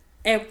media.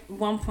 At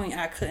one point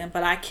I couldn't,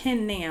 but I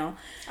can now.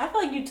 I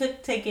feel like you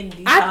taking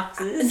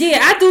detoxes.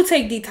 I do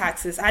take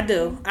detoxes. I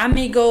do. I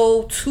may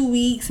go 2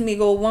 weeks, may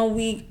go 1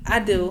 week. I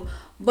do.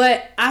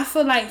 But I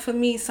feel like for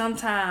me,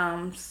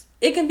 sometimes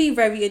it can be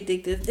very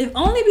addictive. If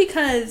only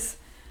because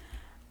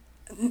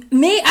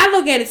I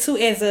look at it too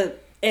as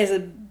a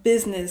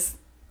business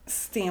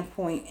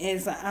standpoint,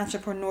 as an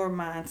entrepreneur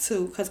mind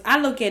too. Because I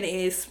look at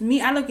it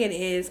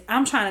as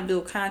I'm trying to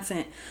build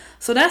content.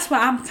 So that's why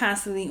I'm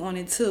constantly on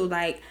it too.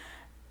 Like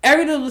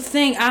every little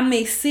thing I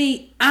may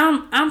see,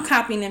 I'm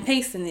copying and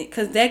pasting it.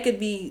 Because that could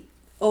be,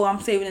 I'm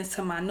saving this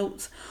to my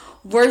notes.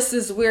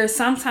 Versus where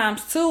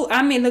sometimes too,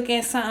 I may look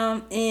at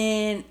something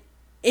and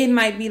it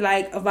might be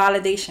like a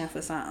validation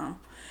for something.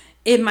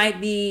 It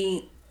might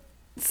be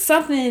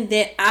something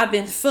that I've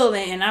been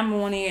feeling and I'm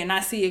on there and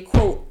I see a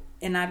quote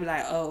and I be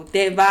like, oh,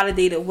 that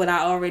validated what I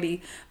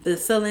already been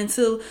feeling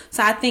too.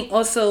 So I think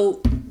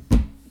also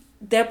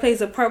that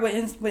plays a part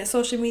with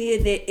social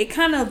media that it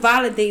kind of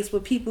validates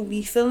what people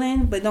be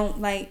feeling but don't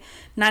like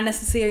not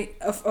necessarily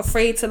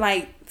afraid to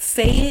like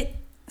say it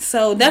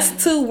So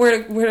that's too where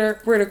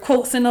the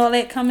quotes and all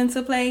that come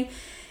into play.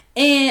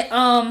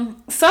 And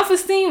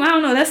self-esteem, I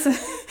don't know, that's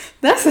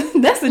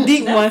a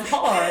deep one.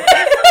 Hard.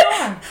 That's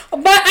hard.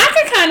 But I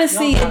can kind of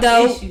see it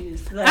though.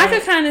 Issues, I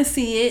can kind of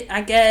see it,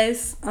 I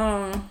guess.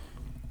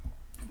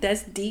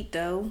 That's deep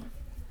though.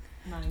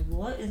 Like,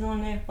 what is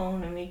on their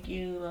phone to make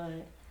you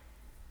like?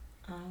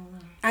 I don't know.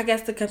 I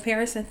guess the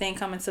comparison thing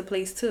come into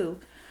place too,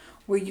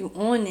 where you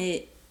on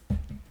it.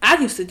 I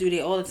used to do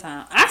that all the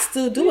time. I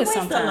still do it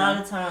sometimes. A lot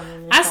of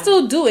time. I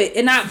still do it,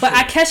 but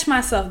I catch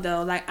myself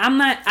though. Like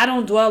I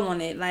don't dwell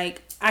on it.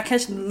 Like I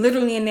catch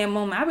literally in that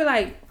moment. I be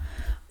like,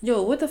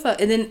 yo, what the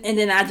fuck? And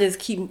then I just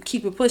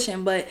keep it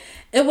pushing. But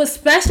it was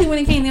especially when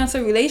it came down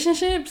to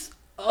relationships.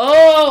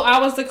 Oh, I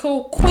was the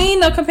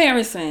queen of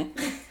comparison.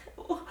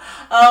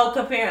 Oh,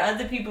 comparing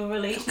other people's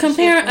relationships.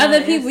 Comparing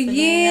other people,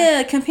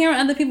 yeah. Comparing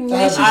other people's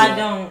relationships. I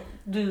don't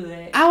do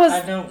that.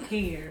 I don't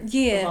care.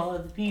 Yeah. About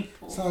other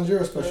people. Sounds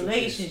your special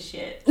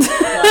relationships.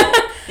 Like,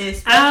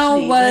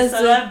 especially with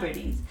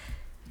celebrities.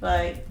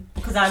 Like,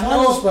 because I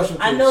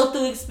know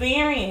through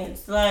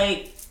experience,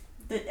 like,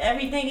 that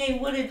everything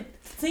ain't what it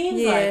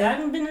seems like. I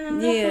haven't been in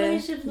enough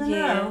relationships to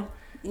know.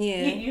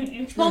 Yeah.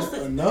 You're supposed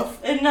to.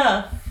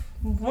 Enough.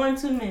 One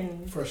too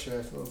many. Fresh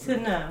ass. To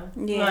know.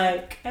 Yeah.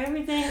 Like,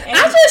 everything.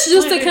 I just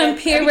used to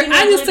compare it.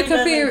 I used to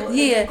compare.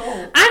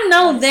 Yeah. I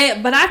know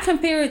that, but I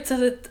compare it to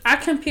the. I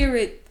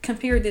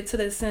compared it to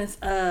the sense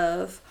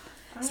of,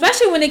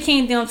 especially when it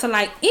came down to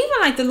like even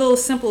like the little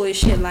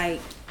simplest shit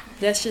like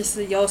that's just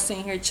y'all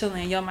sitting here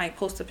chilling. Y'all might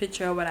post a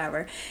picture or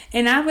whatever,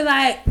 and I'd be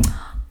like,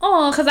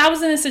 oh, because I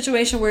was in a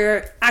situation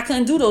where I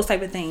couldn't do those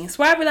type of things.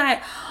 Where I'd be like,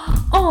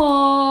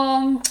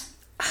 oh.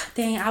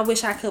 Dang, I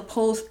wish I could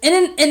post.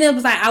 And it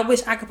was like, I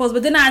wish I could post.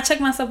 But then I check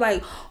myself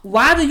like,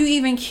 why do you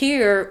even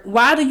care?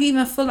 Why do you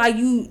even feel like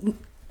you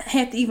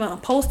have to even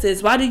post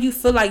this? Why do you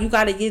feel like you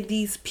got to give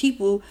these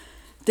people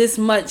this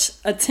much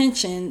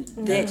attention?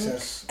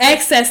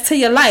 Access to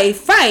your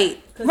life. Right.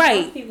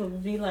 Some people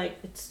would be like,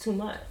 it's too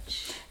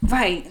much.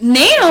 Right.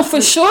 Now,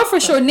 for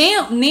sure.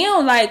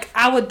 Now, like,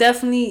 I would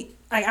definitely,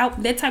 like,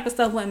 that type of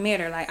stuff wouldn't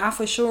matter. Like, I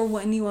for sure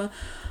wouldn't even...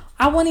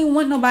 I wouldn't even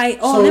want nobody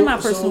in my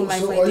personal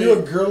life like that. So are you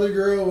a girly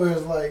girl where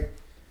it's like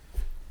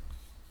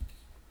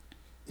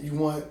you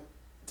want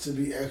to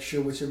be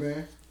extra with your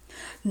man?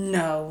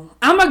 No.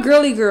 I'm a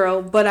girly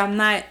girl, but I'm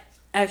not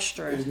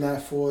extra. It's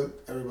not for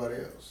everybody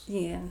else.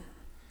 Yeah.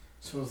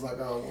 So it's like,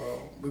 oh,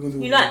 well, we're going to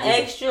do You're not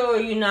extra or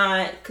you're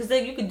not... Because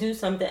then you could do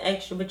something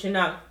extra, but you're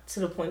not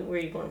to the point where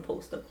you're going to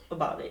post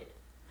about it.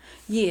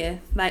 Yeah.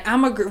 Like,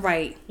 I'm a...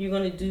 Right. You're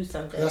going to do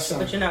something,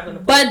 but you're not going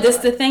to post But this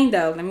the thing,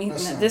 though.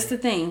 This the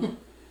thing.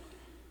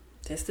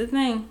 That's the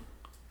thing.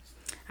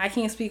 I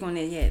can't speak on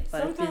it yet,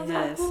 but sometimes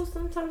I post,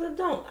 sometimes I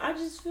don't. I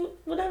just feel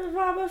whatever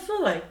vibe I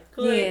feel like.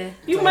 Yeah.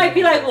 You might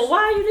be like, well,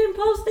 why you didn't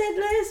post that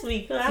last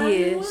week? I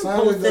didn't want to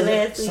post it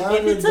last week.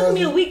 If it took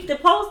me a week to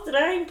post it,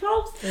 I ain't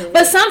posted.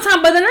 But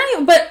sometimes,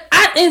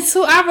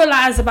 I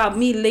realized about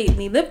me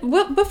lately, but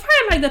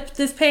probably like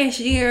this past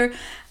year,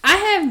 I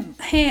have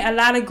had a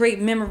lot of great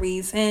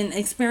memories and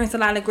experienced a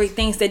lot of great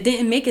things that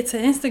didn't make it to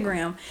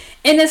Instagram.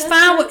 And it's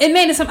fine. It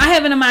made it something. I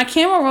have it in my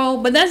camera roll,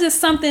 but that's just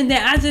something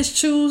that I just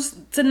choose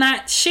to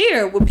not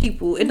share with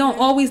people. It don't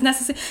always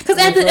necessarily... Because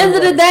at the end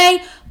of the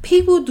day,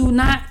 people do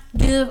not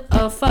give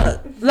a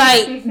fuck.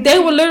 Like, they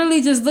will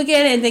literally just look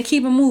at it and then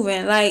keep it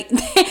moving. Like,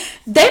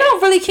 they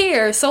don't really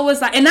care. So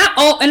it's like... And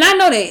I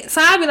know that. So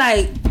I'll be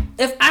like...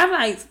 If I'm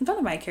like, don't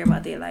nobody care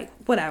about that, like,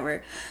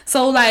 whatever.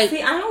 So, like...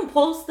 See, I don't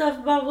post stuff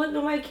about what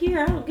nobody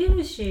care. I don't give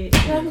a shit.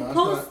 I don't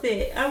post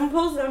it. I'm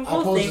posting.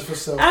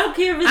 I don't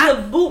care if it's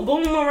a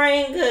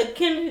boomerang, a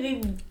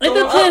Kennedy... It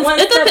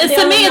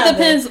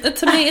depends.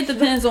 To me, it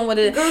depends on what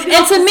it is.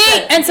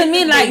 And to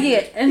me, like,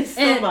 yeah.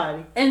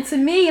 And to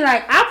me,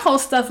 like, I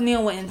post stuff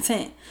now with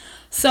intent.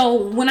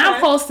 So when I'm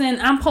posting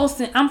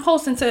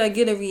to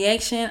get a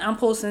reaction. I'm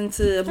posting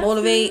to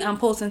motivate. I'm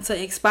posting to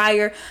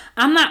inspire.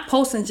 I'm not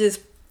posting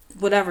just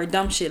whatever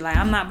dumb shit. Like,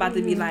 I'm not about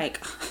to be like,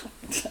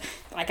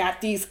 I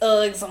got these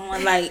Uggs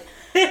on. Like,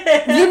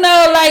 you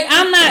know, like,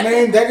 I'm not. I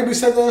mean, that could be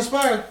something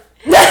inspired.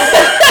 But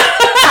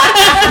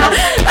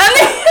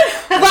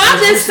I'm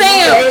just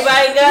saying.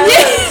 Everybody got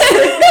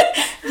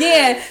it.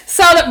 Yeah.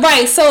 So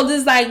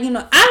this, like, you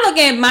know, I look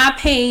at my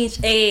page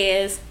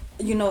as,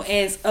 you know,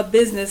 as a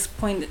business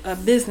point,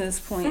 like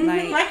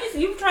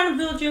you trying to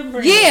build your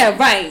brand. Yeah,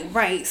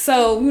 right.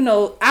 So, you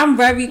know, I'm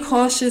very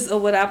cautious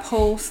of what I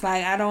post.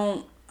 Like,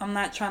 I'm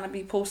not trying to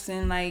be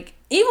posting, like,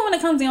 even when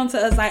it comes down to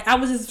us, like, I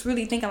was just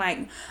really thinking,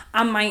 like,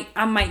 I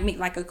might make,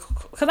 like,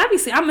 because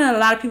I'm in a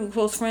lot of people's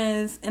close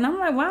friends, and I'm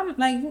like, well, I'm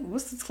like,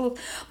 what's this close?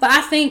 But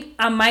I think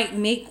I might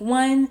make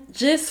one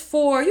just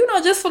for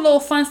little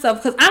fun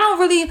stuff, because I don't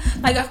really,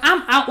 like, if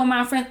I'm out with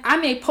my friends, I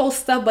may post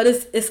stuff, but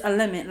it's a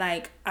limit.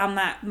 Like, I'm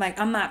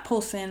not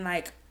posting,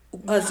 like,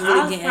 us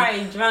really getting. I was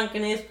probably drunk,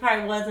 and it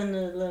probably wasn't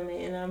the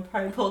limit, and I'm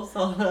probably post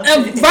all of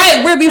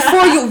it.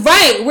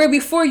 Where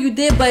before you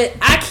did, but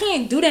I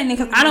can't do that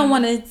because I don't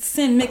want to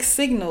send mixed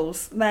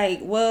signals.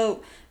 Like,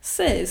 well,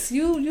 sis,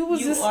 you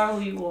was You just. are who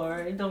you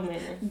are. It don't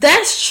matter.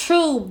 That's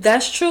true.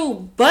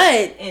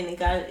 But And you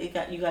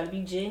gotta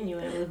be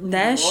genuine with who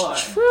that's you are.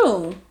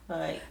 true.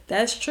 Like,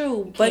 That's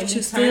true. can't But be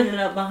you turning still.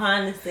 up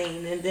behind the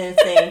scene and then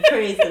saying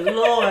praise the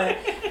Lord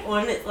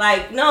on it.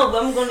 Like, no,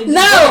 but I'm gonna do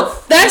No,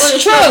 both. that's I'm gonna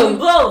show true. you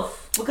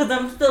both because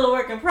I'm still a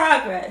work in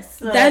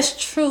progress. Like,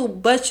 That's true.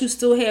 But you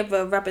still have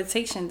a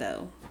reputation,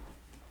 though.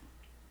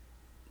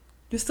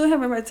 You still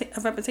have a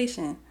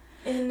reputation.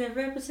 and the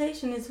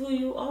reputation is who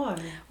you are.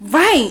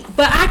 Right,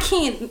 but I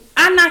can't.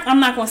 I'm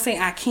not gonna say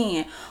I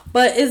can.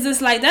 But it's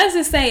just like let's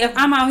just say if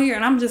I'm out here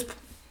and I'm just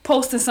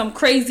posting some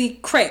crazy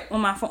crap on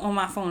my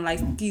phone,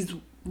 like these,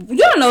 you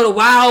don't know, the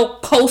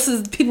wild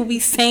posts people be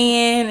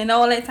saying and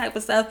all that type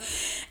of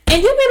stuff,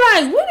 and you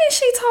be like, what is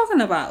she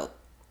talking about?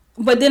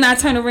 But then I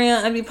turn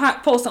around and be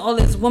posting all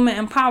this woman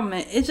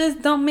empowerment. It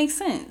just don't make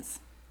sense.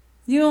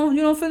 You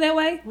don't feel that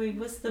way? Wait,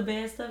 what's the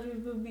bad stuff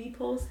you would be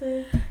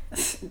posting?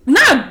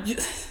 Nah,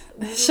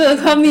 should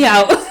help me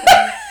out.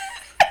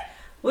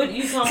 What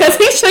you talking Cause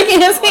about? he's shaking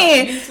his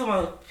head. You talking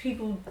about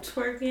people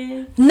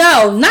twerking?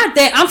 No, not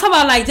that. I'm talking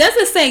about like just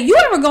to say, you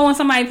ever go on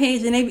somebody's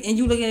page and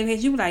you look at the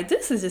page, you be like,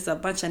 this is just a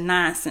bunch of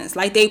nonsense.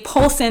 Like they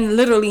posting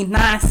literally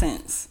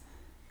nonsense.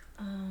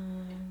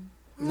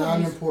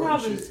 Non-important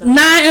Probably shit. so.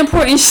 Not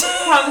important shit.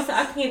 Probably so.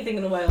 I can't think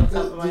of nobody on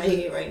top of my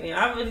head right now.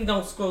 I really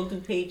don't scroll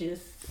through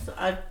pages.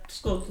 I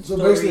scroll through So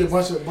stories. basically,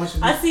 a bunch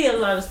of I see a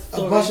lot of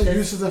stories. a bunch of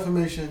that's- useless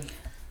information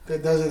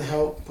that doesn't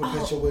help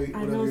perpetuate I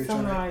whatever know you're trying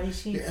somebody. to,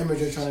 She the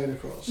image you're trying to get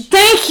across.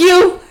 Thank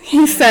you.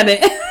 He said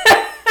it.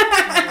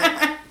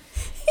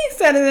 He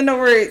said it in the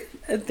word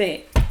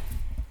that.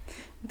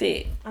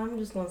 I'm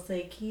just gonna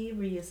say, Key,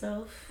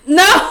 yourself.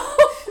 No.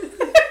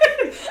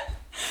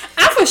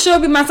 I for sure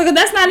be myself. 'Cause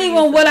that's not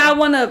even what I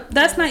wanna.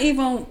 That's not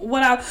even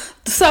what I.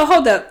 So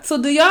hold up.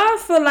 So do y'all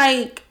feel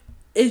like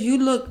if you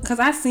look? Cause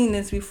I've seen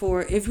this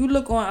before. If you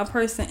look on a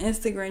person's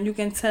Instagram, you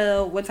can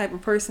tell what type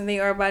of person they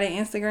are by their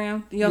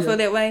Instagram. Do y'all Yeah. feel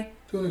that way?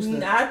 To an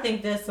extent. I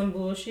think that's some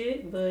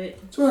bullshit,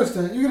 but To an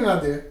extent, you get an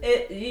idea.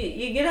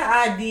 you get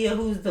an idea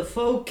who's the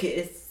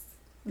focus.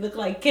 Look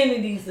like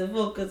Kennedy's the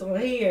focus on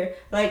here.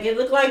 Like it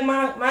look like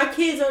my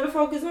kids are the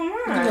focus on You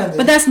get an mine. idea.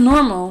 But that's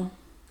normal,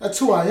 That's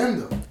who I am,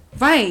 though.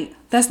 right?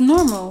 That's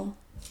normal.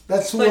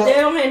 That's who But they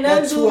don't have nothing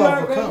that's to do who with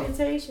my I've become.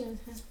 reputation.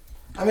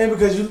 I mean,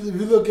 because if you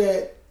look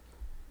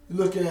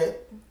at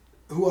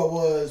who I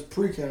was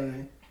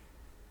pre-Kennedy,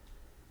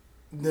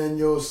 then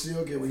you'll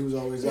get what he was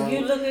always If out.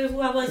 you look at who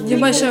I was, Yeah,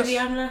 but previously,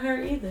 I'm not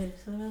her either.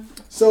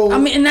 So I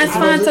mean, and that's it's a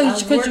fine. rep- So I work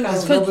could it's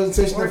a you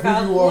representation of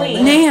workout who you are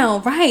queen. now. now,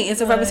 right?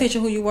 It's a Right.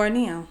 representation of who you are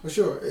now. For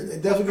sure,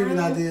 it definitely gives you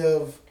an idea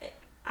of.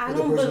 I What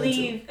the don't person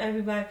believe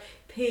everybody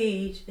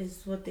page is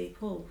what they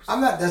post. I'm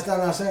not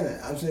saying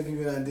that. I'm saying give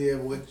you an idea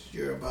of what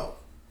you're about.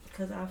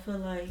 Because I feel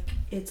like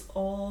it's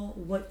all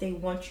what they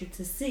want you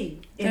to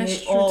see. And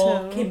That's it true,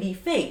 all too. can be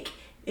fake.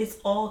 It's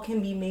all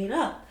can be made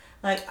up.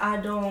 Like, I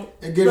don't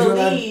It gives you an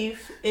believe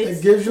it's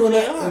It gives you who an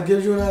they are. it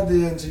gives you an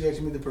idea until you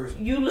actually meet the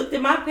person. You looked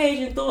at my page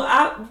and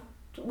thought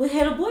we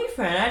had a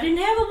boyfriend. I didn't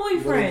have a But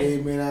it boyfriend.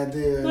 gave me an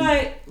idea.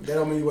 Like, That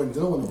don't mean you wasn't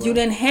dealing with nobody. You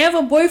didn't have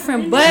a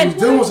boyfriend, You but was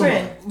dealing with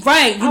somebody.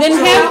 right, you I didn't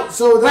was have out.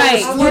 So that right,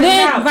 was you still,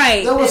 didn't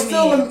right. that was I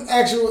still mean- an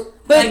actual.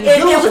 But you it, was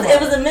dealing with it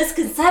somebody. was a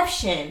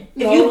misconception.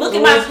 If No, you look it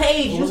at my was-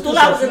 page, it you was thought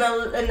I was in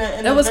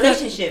It a was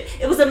relationship.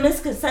 It was a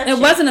misconception. It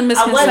wasn't a I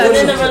misconception.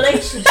 wasn't in a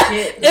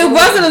relationship. It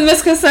wasn't a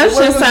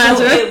misconception, It wasn't a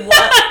Sandra. It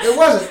was. It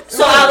wasn't.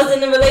 So I was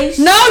in a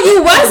relationship. No,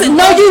 you wasn't.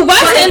 No, you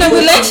wasn't in a At my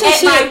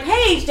relationship.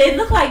 page, they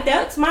look like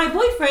that's my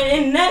boyfriend,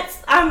 and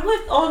I'm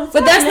with all the time.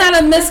 But that's not a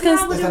what it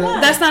misconception.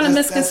 was. That's not a That's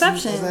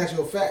misconception. an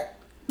actual fact.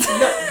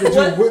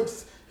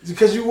 What?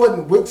 Because you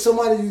wasn't with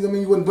somebody, you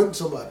wasn't with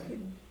somebody.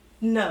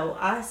 No,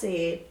 I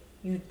said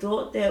you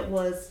thought that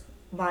was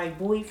my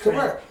boyfriend.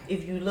 Correct.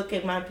 If you look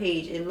at my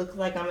page, it looks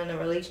like I'm in a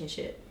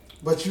relationship.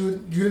 But you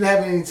didn't have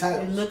any It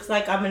titles. looks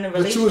like I'm in a But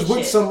relationship. you was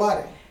with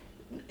somebody.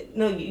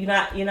 No, you're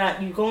not.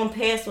 You're going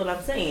past what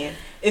I'm saying.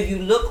 If you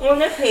look on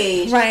their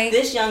page, Right.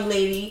 this young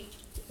lady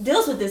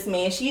deals with this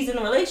man. She's in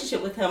a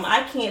relationship with him.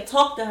 I can't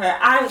talk to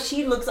her.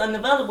 She looks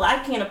unavailable. I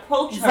can't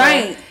approach her.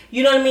 Right.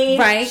 You know what I mean?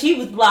 Right. She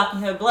was blocking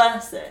her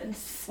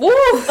blessings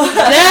Ooh,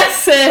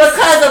 that's it.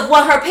 because of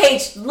what her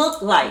page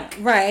looked like.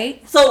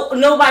 Right, So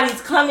nobody's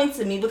coming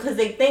to me because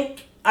they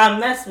think I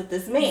mess with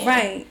this man.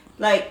 right.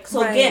 Like,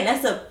 so Right. again,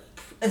 that's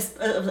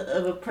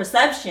a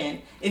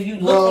perception. If you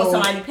look on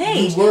somebody's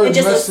page you were and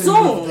just messing with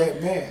assume.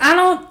 that man. I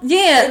don't.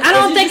 Yeah, I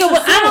don't you think it just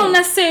was. I don't assume.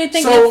 necessarily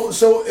think. it,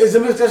 So is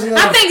it misconception?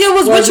 I think it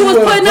was what you was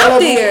putting up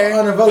there.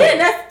 Unavailable?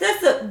 Yeah,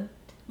 that's a.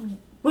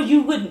 But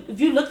you wouldn't. If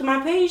you looked at my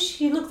page,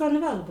 he looked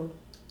unavailable.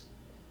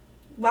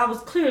 Well, I was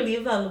clearly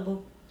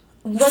available.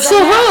 Was to I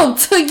not?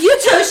 who? To you?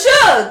 To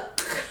Suge.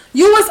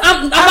 You was.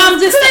 I'm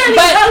just. clearly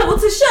But available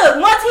to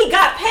Suge. Once he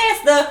got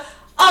past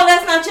oh,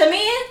 that's not your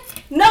man.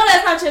 No,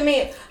 that's not your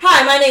man.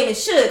 Hi, my name is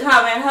Suge.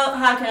 Hi, man.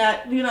 How can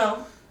I?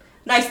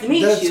 Nice to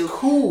meet That's you.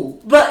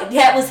 cool. But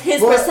that was his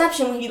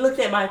perception when he looked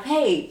at my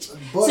page.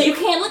 So you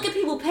can't look at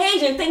people's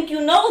page and think you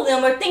know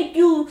them or think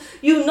you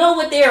know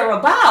what they're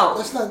about.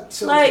 That's not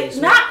so, like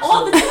not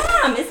all the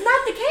time. It's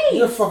not the case.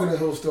 You're fucking this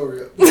whole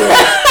story up.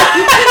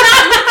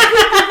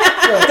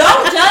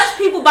 Don't judge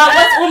people by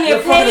what's on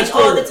their page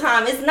all the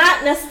time. It's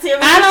not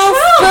necessarily I don't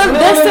true.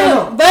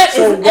 listen, but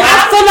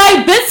I feel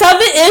like bits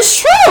of it is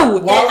true.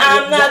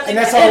 And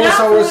that's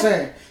all we're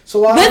saying.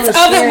 So bits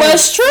of it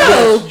was true.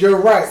 Yes, you're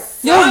right.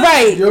 You're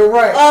right. You're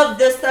right. Of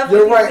the stuff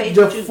you're right.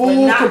 The page,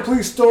 full,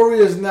 complete story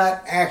is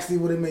not actually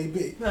what it may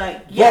be.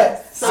 Right.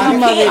 Yes. But so you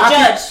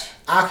can't judge.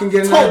 I can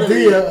get an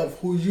idea of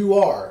who you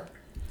are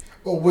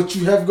or what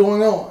you have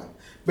going on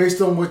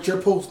based on what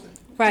you're posting.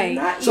 Right.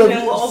 Not so,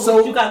 even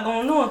what you got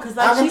going on, because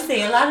like she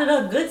said, a lot of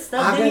the good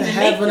stuff didn't even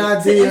make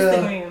it to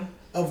Instagram.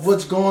 Of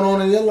what's going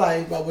on in your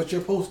life by what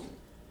you're posting.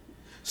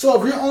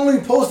 So if you're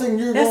only posting,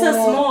 that's a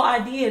small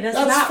idea. That's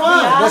not fine.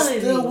 reality. That's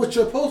still what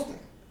you're posting.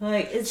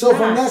 Like it's so not.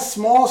 From that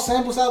small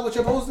sample size, what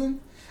you're posting,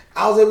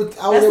 that's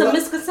a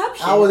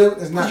misconception.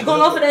 It's not. You're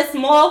going off of that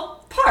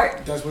small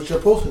part. That's what you're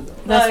posting, though.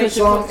 That's what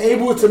so I'm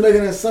able to make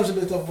an assumption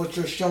based off what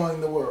you're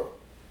showing the world.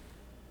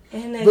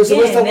 And again,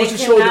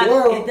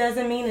 it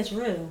doesn't mean it's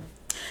real.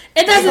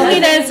 It doesn't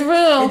mean that it's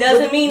real. It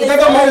doesn't mean it's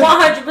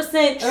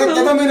 100% true.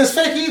 That don't mean it's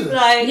fake either.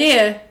 Like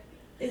yeah,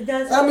 it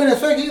doesn't. That don't mean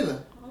it's fake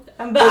either.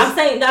 But I'm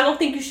saying I don't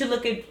think you should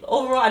look at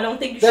overall. I don't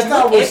think you should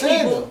look at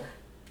people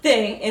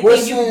thing and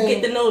then you can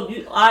get to know.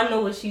 I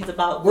know what she's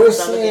about. We're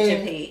saying look at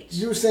your page.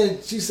 You saying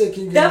she said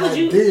can you get an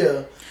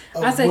idea?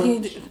 I said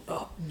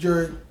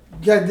your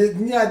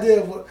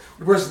idea of what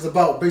the person's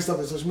about based off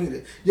of social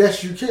media.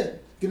 Yes, you can.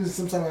 Getting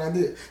some type of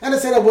idea. I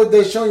didn't say that what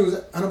they're showing you is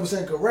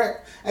 100%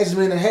 correct. I just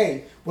mean that,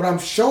 hey, what I'm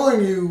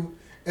showing you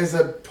is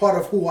a part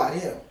of who I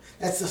am.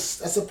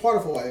 That's a part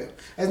of who I am.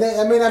 And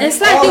then,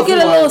 it's like you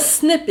get a little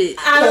snippet.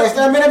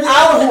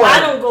 I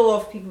don't go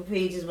off people's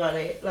pages by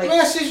that. Like,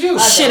 that's just you.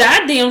 Shit,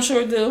 I damn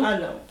sure do. I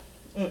know.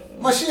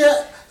 But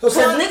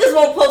so niggas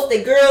won't post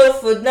a girl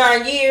for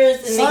 9 years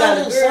and they got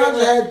a girl.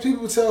 Sandra had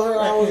people tell her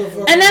I was a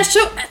fucking. And that's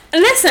true.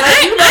 Listen, like,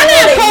 I didn't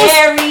post.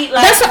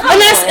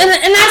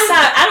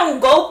 I don't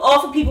go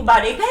off of people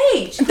by their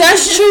page.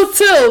 That's true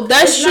too.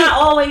 That's it's true. Not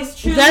always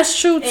true. That's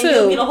true too. And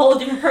you'll get a whole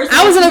different person.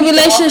 I was in a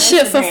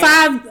relationship for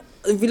 5.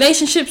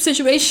 Relationship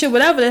situation,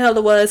 whatever the hell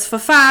it was, for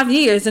 5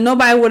 years, and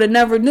nobody would have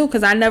never knew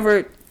because I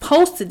never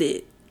posted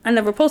it.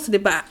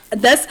 But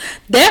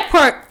that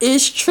part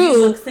is true.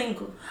 You look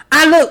single.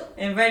 I look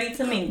and ready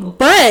to mingle.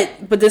 But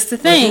this the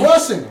thing. You were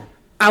single.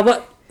 I was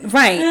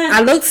right.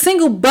 I look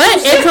single, but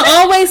it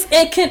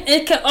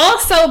can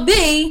also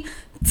be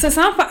to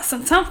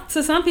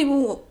some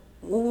people.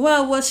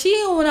 Well, she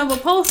don't ever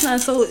post nothing,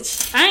 so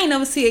I ain't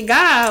never see a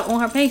guy on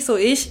her page. So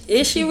is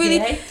she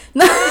really?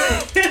 No.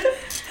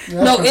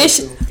 No, is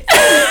she?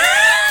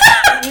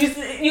 You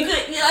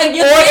could like,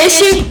 or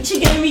is she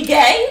giving me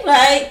gay?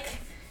 Like,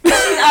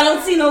 I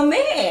don't see no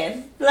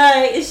man.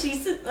 Like, is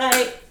she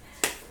like?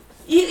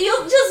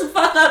 You just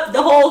fuck up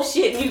the whole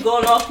shit and you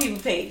going off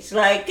people's page.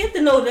 Like, get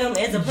to know them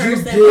as a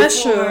person.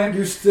 That's true.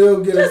 You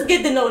still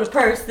get to know the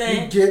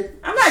person.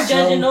 I'm not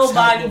judging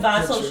nobody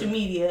by social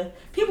media.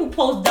 People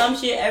post dumb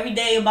shit every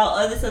day about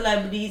other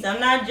celebrities. I'm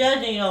not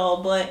judging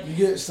y'all, but you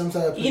get some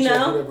type of picture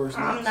of who that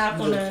person I'm not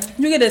gonna.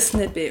 You get a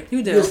snippet.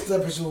 You do. You get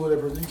that picture of who that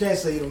person. You can't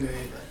say you don't get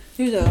anything.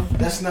 You do.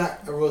 That's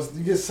not a rose.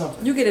 You get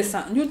something. You get a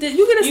something. You get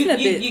a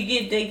snippet. You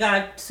get. They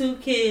got 2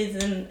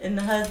 kids and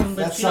the husband,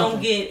 but that's you don't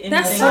get anything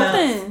that's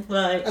something. else.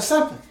 Like that's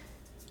something.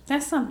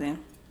 That's something.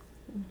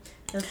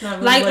 That's not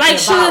really what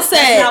Suge said.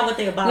 That's not what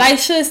they about. Like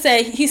Suge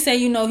said, he said,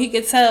 he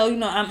could tell,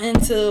 I'm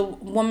into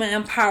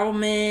woman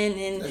empowerment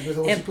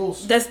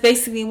and that's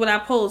basically what I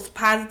post,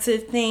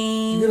 positive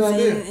things. You get an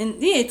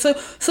idea. And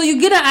so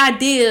you get an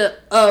idea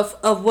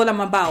of what I'm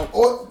about.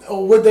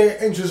 Or what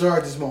their interests are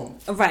at this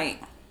moment. Right.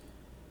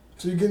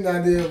 So you get an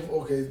idea of,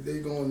 okay,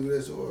 they're going to do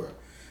this or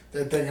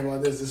they're thinking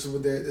about this. This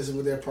is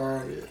what their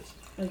priority is.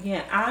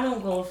 Again, I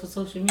don't go for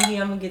social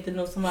media. I'm gonna get to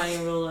know somebody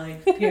in real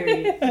life.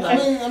 Period. Like,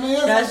 I mean,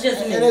 that's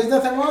just me. And there's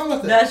nothing wrong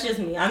with that. That's just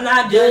me. I'm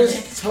not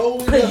judging.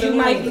 Totally because you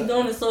might be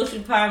doing the social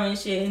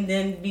empowerment shit and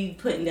then be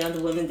putting down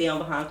the women down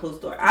behind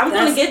closed doors. I'm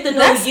gonna get to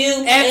know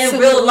you in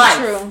real life.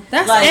 True.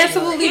 That's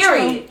absolutely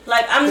true.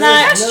 Like I'm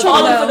not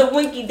calling for the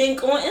winky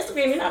dink on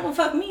Instagram. You're not gonna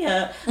fuck me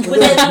up with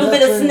that little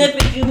bit of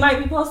snippet you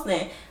might be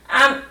posting.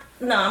 I'm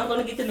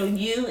gonna get to know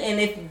you, and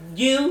if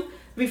you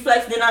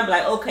reflects, then I'm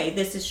like, okay,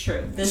 this is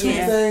true. This Two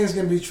things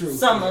can be true.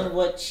 Some of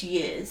what she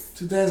is.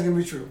 2 things can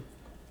be true.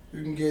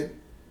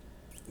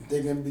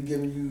 They can be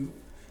giving you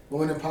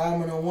women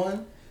empowerment on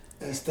one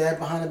and stab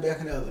behind the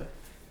back on the other.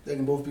 They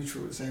can both be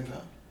true at the same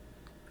time.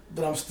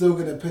 But I'm still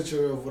getting a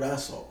picture of what I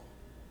saw.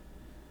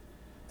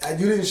 And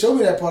you didn't show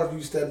me that part of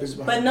you stab bitch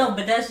behind.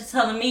 But that's just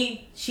telling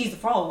me she's a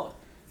fraud.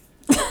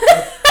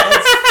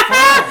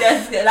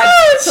 That's good. Like,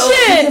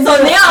 shit.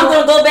 So now I'm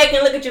gonna go back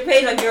and look at your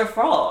page like you're a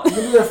fraud. You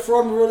can be a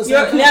fraud and a realist.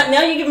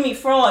 Now you're giving me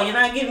fraud. You're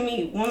not giving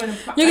me woman.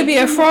 You can be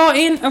a fraud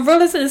and a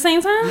realist at the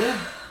same time. Yeah.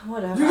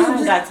 Whatever. I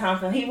ain't got time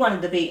for him. He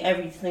want to debate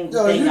every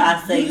single thing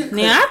I say.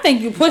 Now I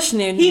think you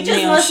pushing it. He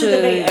just wants to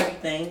debate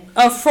everything.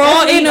 A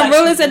fraud and a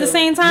realist at the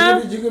same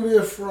time. You can be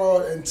a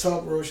fraud and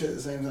talk real shit at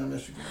the same time.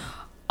 Yes, you can.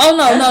 Oh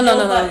no.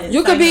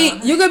 You could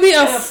be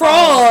a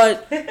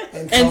fraud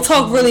and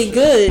talk really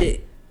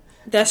good.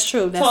 That's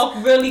true.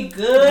 Talk really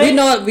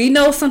good. We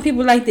know some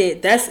people like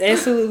that. That's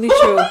absolutely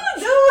true.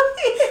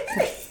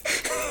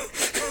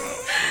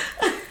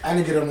 I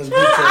need to get on this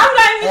group chat. I'm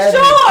not even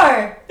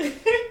sure.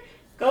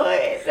 Go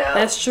ahead. No.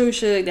 That's true,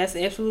 Suge. That's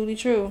absolutely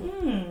true.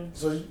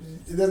 So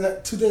it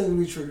doesn't. Two things will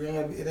be true.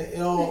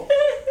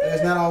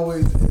 It's not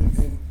always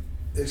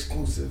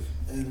exclusive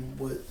in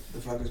what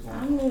the fuck is going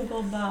on. I'm gonna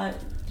go by,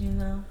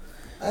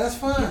 That's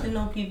fine. Get to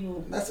know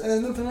people.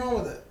 There's nothing wrong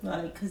with it.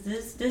 Like, cause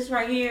this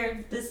right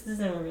here, this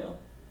isn't real.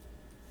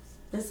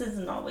 This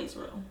isn't always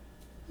real.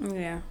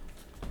 Yeah.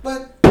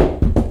 But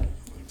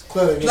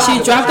clearly,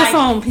 she dropped the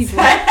phone, people.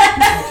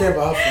 I don't care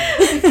about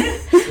her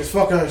phone. It's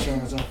fucking her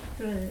insurance. Huh?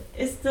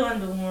 It's still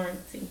under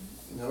warranty.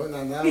 No,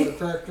 not with a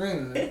cracked screen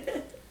in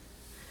it.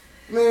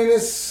 Man,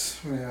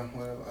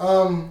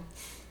 whatever.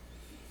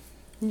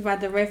 You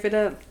about to wrap it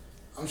up?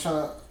 I'm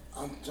trying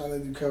to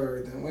do cover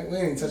everything. We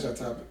ain't touch our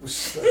topic.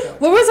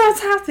 What was our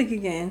topic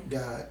again?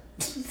 God.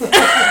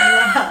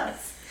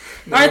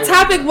 Our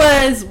topic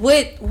was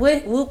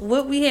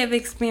what we have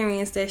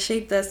experienced that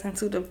shaped us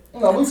into the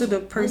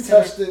person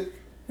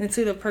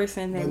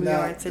that we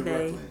are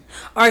today. Directly.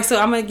 All right, so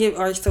I'm gonna give.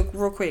 All right, so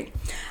real quick,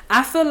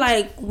 I feel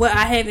like what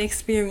I have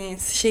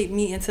experienced shaped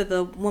me into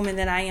the woman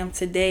that I am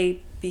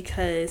today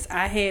because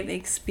I have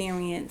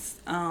experienced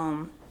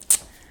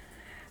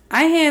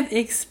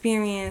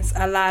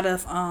a lot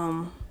of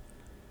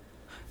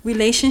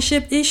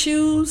relationship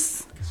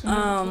issues,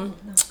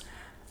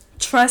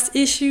 trust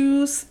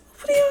issues.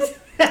 What are you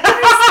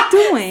guys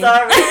doing?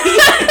 Sorry.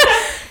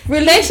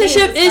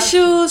 Relationship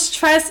issues,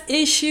 trust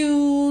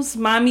issues,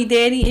 mommy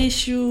daddy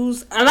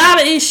issues, a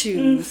lot of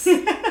issues.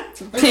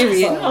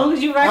 Period. As long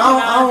as you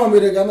I don't want me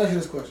to. I'm asking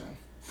this question.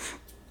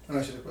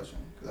 Because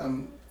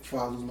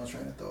before I lose my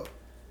train of thought.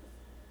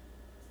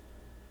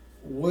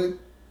 What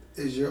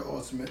is your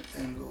ultimate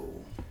end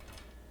goal?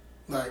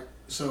 Like,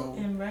 so.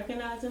 And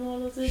recognizing all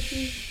those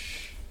issues?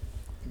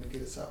 Let me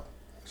get this out.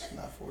 It's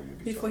not for you.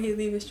 Before he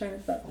leaves his train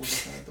of thought.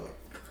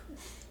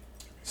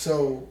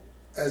 So,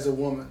 as a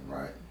woman,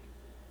 right?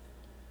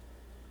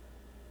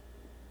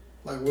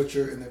 Like, what's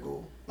your end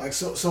goal? Like,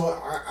 so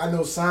I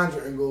know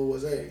Sandra's end goal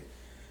was, hey,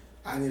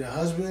 I need a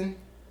husband,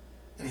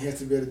 and he has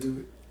to be able to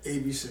do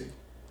ABC.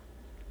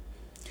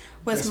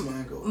 That's my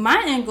end goal.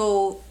 My end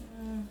goal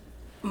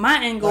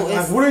is...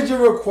 Like, what is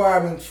your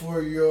requirement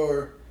for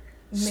your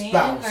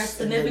spouse? Or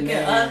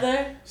significant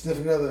other?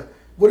 Significant other.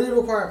 What are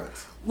your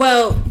requirements?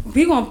 Well,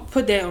 we're going to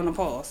put that on a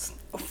pause.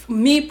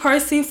 Me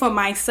personally, for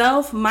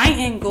myself, my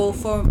end goal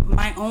for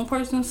my own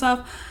personal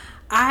self,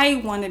 I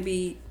want to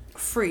be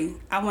free.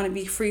 I want to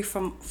be free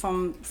from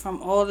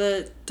all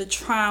the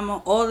trauma,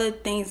 all the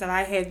things that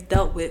I have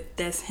dealt with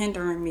that's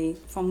hindering me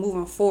from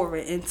moving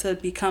forward and to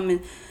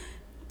becoming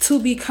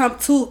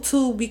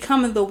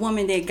the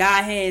woman that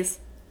God has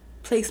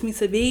placed me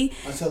to be.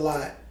 That's a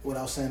lot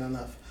without saying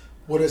enough.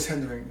 What is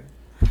hindering you?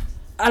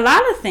 A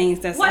lot of things.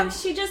 That's what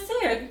she just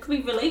said. It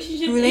could be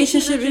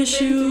relationship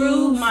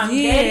issues,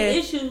 daddy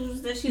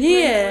issues that she's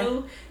been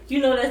through.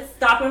 That's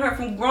stopping her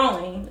from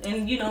growing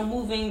and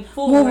moving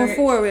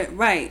forward.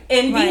 Right?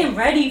 And being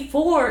ready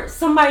for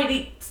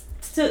somebody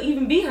to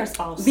even be her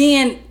spouse.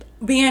 Being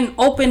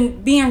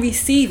open, being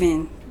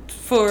receiving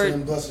for the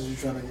blessings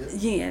you're trying to get.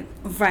 Yeah,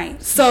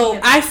 right. So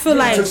I feel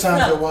like it took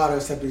time to water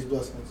accept these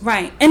blessings.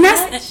 Right, and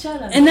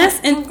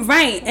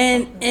right,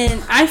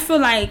 and I feel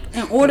like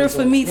in order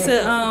for me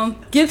to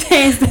give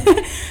thanks,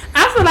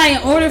 I feel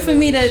like in order for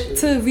me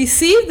to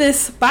receive this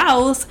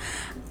spouse,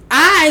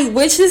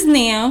 which is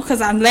now,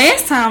 because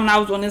last time when I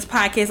was on this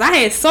podcast, I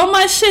had so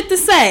much shit to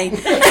say.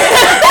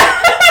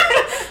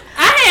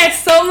 I had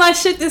so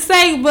much shit to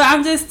say, but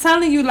I'm just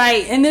telling you,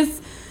 like, and it's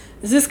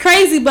just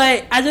crazy,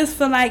 but I just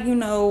feel like,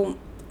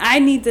 I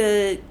need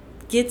to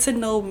get to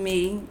know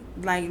me,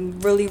 like,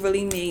 really,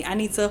 really me. I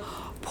need to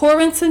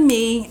pour into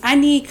me. I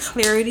need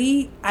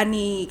clarity. I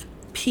need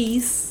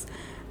peace.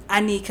 I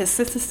need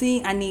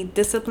consistency. I need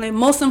discipline.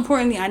 Most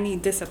importantly, I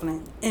need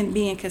discipline and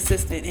being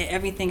consistent in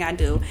everything I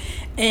do.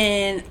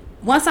 And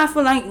once I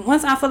feel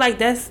like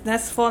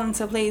that's falling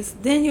into place,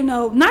 then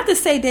not to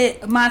say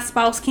that my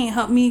spouse can't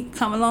help me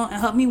come along and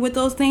help me with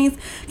those things,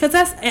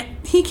 because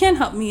he can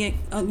help me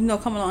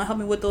come along and help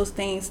me with those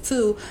things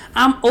too.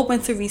 I'm open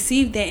to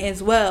receive that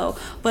as well,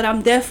 but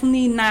I'm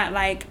definitely not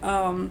like he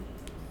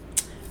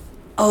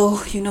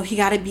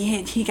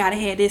gotta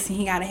have this and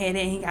he gotta have that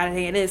and he gotta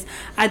have this.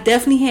 I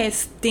definitely have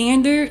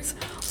standards,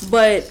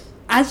 but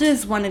I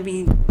just want to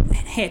be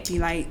happy,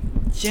 like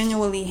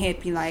genuinely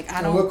happy. Like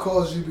I don't. And what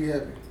causes you to be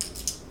happy?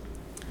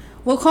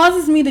 What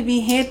causes me to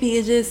be happy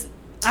is just,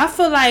 I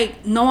feel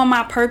like knowing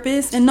my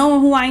purpose and knowing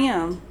who I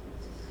am.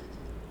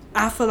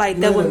 I feel like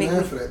that would make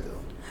me. For that, though.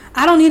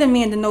 I don't need a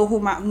man to know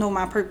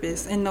my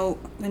purpose and know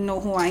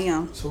who I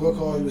am. So what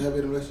causes you to have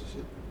a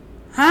relationship?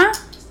 Huh?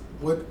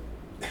 what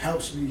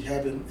helps you be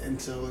happy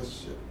into a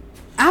relationship?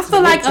 I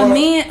feel like a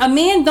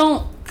man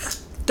don't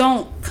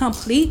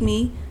complete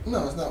me.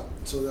 No, it's not.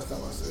 So that's not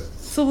what I said.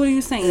 So what are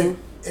you saying?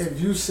 If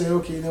you say,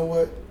 okay, you know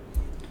what,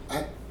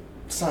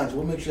 Sandra,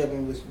 what makes you happy in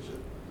a relationship?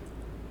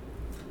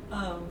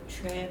 Oh,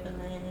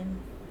 traveling.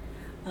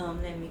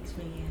 That makes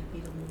me happy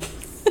the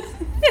most.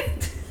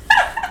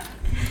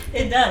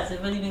 It does.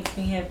 It really makes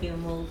me happy the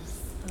most.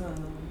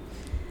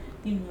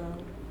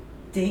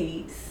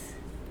 Dates.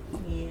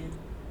 Yeah,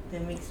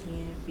 that makes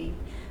me happy.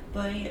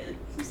 But yeah,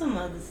 some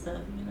other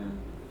stuff,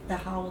 the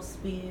house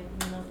being,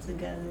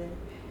 together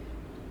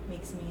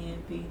makes me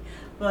happy.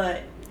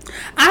 But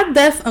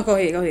go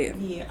ahead.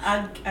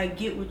 yeah, I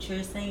get what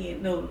you're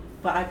saying. No,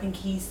 but I think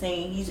he's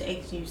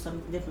asking you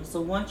something different.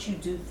 So once you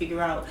do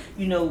figure out,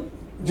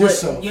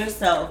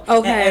 yourself,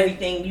 okay, and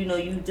everything,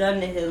 you've done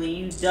the healing,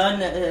 you've done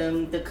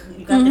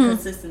you got the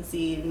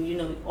consistency,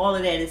 and all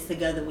of that is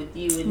together with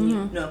you,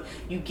 and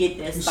you get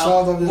that. You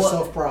solve all your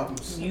self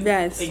problems.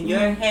 Yes, and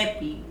you're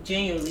happy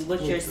genuinely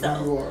with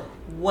yourself.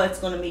 What's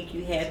gonna make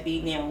you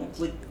happy now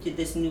with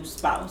this new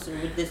spouse or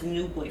with this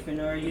new boyfriend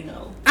or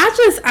I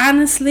just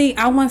honestly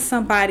I want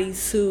somebody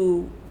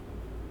to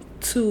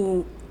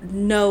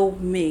know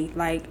me,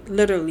 like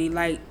literally,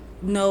 like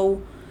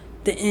know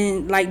the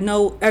end, like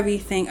know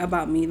everything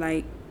about me.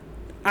 Like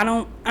I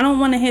don't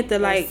want to hit the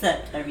like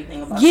accept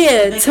everything about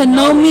you. To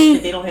know me,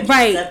 they don't have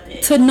right? To accept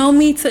it. To know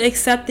me, to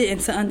accept it, and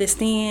to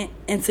understand,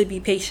 and to be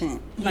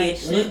patient. Like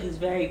Suge is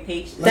very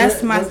patient.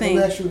 That's my thing.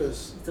 Let me ask you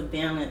this. It's a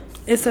balance.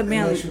 It's a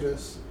balance. Let me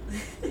ask you this.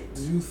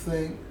 Do you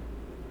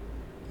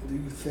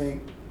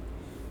think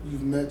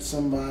you've met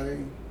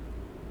somebody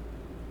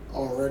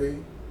already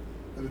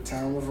that the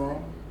time was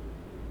wrong?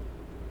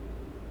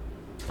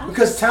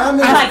 Because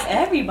timing, I like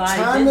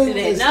everybody. Timing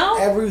is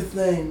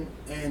everything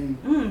in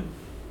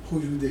who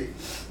you date.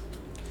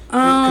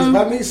 Because if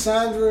I meet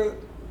Sandra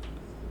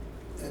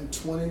in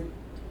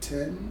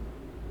 2010,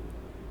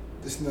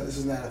 this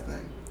is not a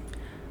thing.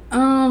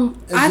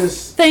 I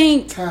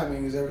think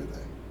timing is everything.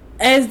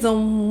 As the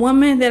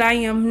woman that I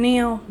am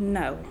now,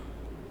 no.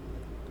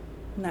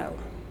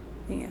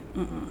 Yeah.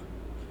 Wait,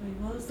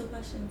 what was the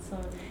question?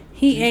 Sorry.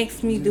 He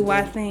asked me, do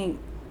I think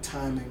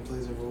timing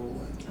plays a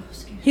role in?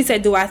 He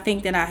said, do I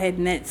think that I had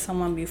met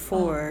someone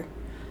before?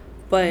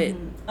 But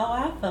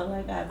I felt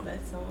like I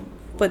met someone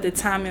before. But the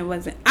timing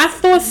wasn't. I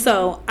thought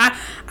so. I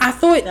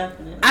thought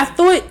Definitely.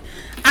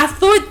 I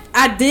thought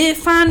I did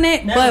find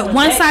that, but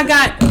once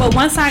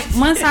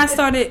I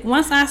started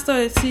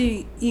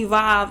to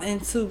evolve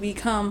and to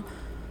become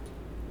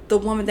the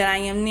woman that I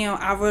am now,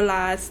 I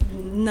realized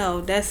no,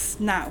 that's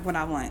not what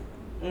I want.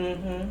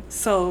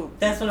 So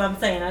that's what I'm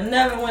saying. I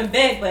never went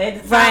back, but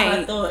at the time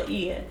I thought,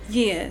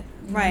 yeah,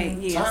 right,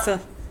 yeah. So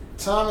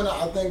timing,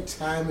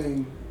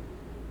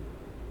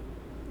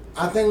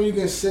 I think when you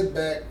can sit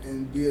back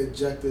and be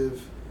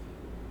objective.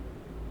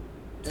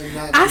 Can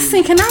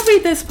I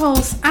read this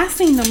post? I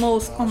seen the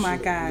most. Oh my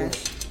God!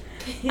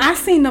 I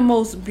seen the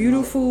most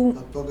beautiful.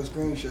 I took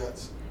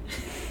screenshots.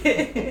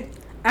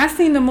 I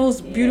seen the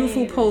most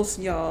beautiful post,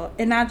 y'all,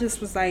 and I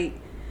just was like,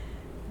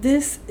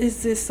 "This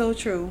is just so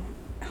true."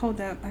 Hold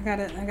up, I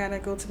gotta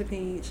go to the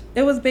page.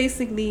 It was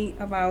basically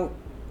about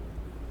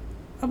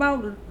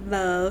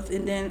love,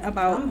 and then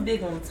about. I'm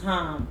big on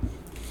time.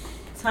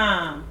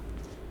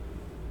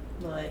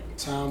 But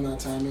time, not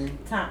timing.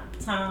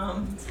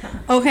 Time.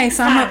 Okay,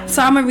 so I'm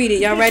gonna read it.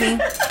 Y'all ready?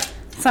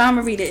 So I'm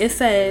gonna read it. It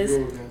says,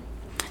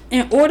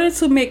 in order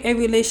to make a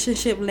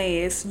relationship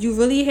last, you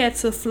really had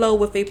to flow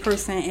with a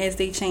person as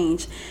they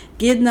change.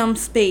 Give them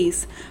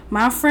space.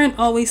 My friend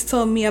always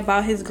told me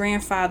about his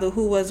grandfather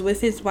who was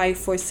with his wife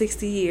for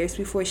 60 years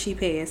before she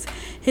passed.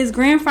 His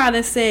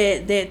grandfather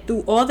said that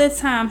through all the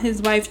time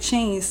his wife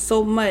changed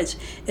so much,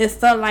 it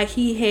felt like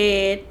he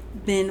had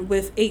been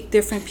with 8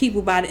 different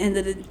people by the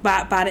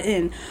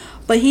end.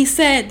 But he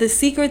said the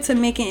secret to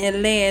making it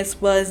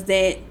last was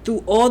that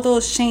through all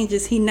those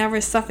changes, he never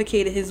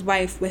suffocated his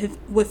wife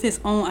with his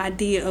own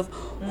idea of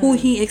who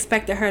he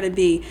expected her to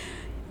be.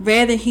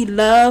 Rather, he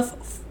loved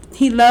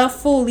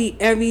fully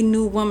every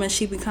new woman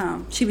she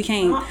became.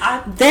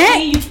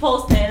 That you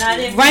posted, and I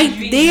didn't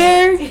right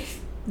there.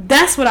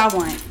 That's what I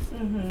want.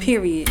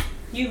 Period.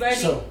 You ready?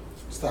 So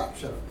stop.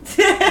 Shut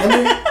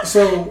up.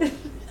 So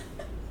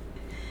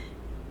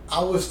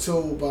I was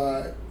told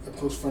by a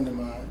close friend of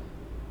mine.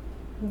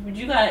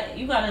 You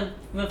gotta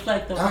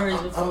reflect on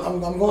hers before. I'm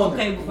going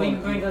okay, there. before you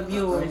bring up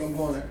yours. I'm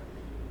going there.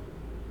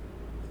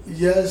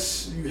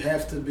 Yes, you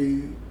have to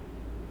be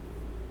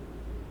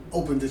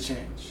open to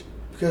change.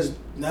 Because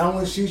not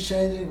only she's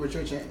changing, but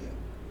you're changing.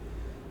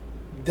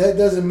 That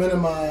doesn't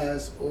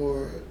minimize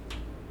or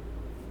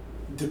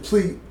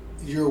deplete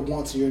your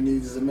wants and your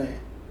needs as a man.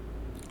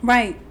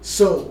 Right.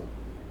 So,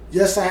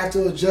 yes, I have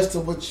to adjust to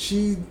what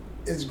she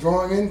is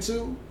growing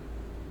into,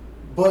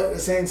 but at the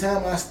same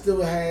time, I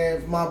still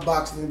have my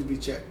box that need to be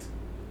checked.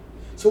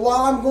 So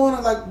while I'm going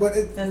to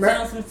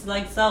that sounds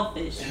like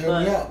selfish. Hear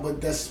me out,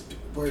 but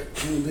we're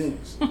human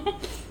beings.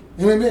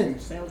 Human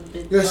beings. Sounds a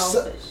bit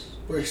selfish.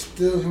 We're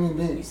still human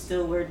beings. You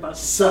still worried about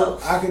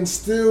yourself. So I can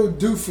still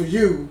do for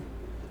you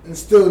and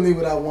still need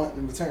what I want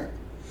in return.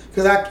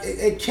 Because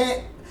it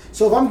can't.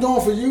 So if I'm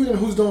doing for you, then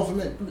who's doing for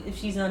me? If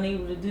she's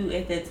unable to do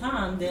at that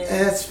time, then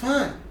And that's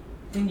fine.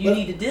 Then you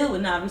need to deal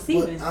with not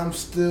receiving. But I'm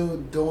still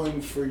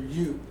doing for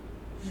you,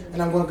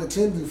 and I'm going to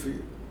continue to do for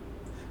you.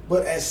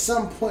 But at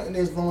some point in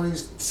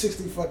these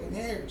 60 fucking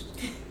years,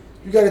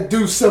 you got to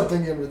do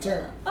something in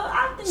return.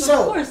 I think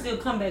of course they'll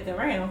come back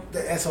around.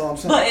 That's all I'm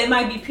saying. But it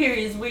might be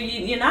periods where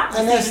you're not.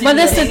 But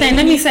that's the thing.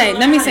 Let me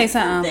say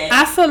something.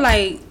 I feel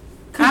like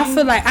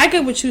I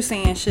get what you're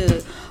saying,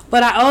 Suge.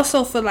 But I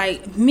also feel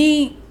like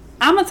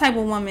I'm a type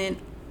of woman.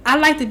 I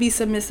like to be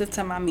submissive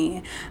to my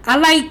man. I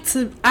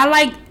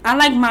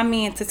like my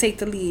man to take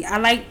the lead. I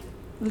like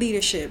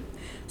leadership.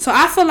 So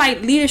I feel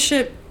like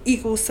leadership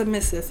equals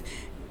submissive.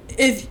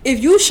 If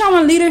you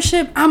showing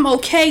leadership, I'm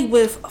okay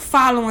with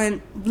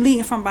following,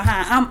 leading from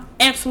behind. I'm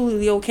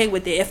absolutely okay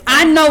with it. If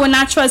I know and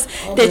I trust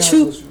that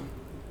you.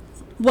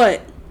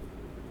 What?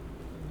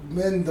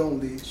 Men don't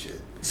lead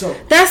shit. So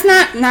that's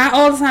not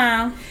all the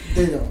time.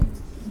 They don't.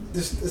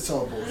 It's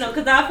all bullshit. No,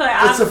 because I feel like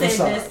I've said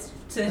this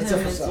to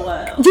him as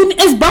well.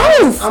 It's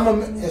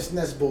both.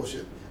 That's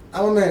bullshit.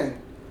 I'm a man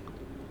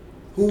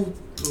who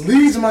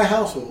leads my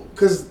household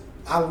because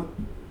I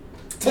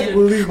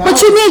technically lead my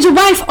household. You need your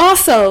wife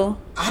also.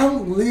 I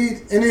don't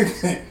lead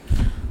anything.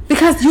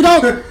 Because you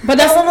don't. But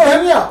that's no,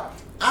 hear me out.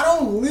 I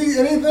don't lead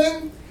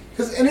anything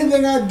because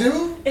anything I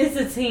do, it's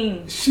a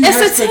team. It's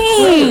a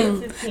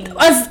team.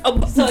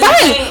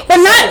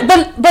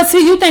 But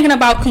see, you thinking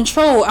about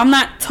control. I'm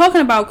not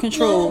talking about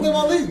control. No,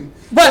 I'm leading.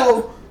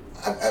 But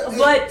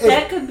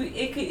that could be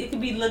it could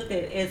be looked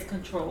at as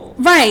control.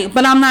 Right,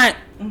 but I'm not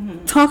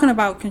talking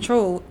about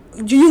control.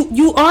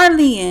 You are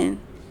leading.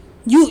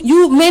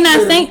 You may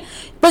not think,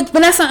 but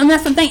that's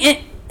the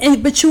thing.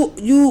 But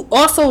you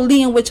also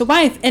leading with your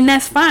wife, and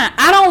that's fine.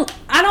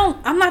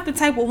 I'm not the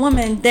type of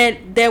woman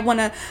that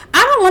wanna.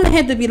 I don't want to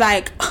have to be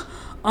like,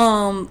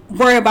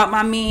 worry about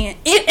my man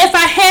if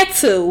I had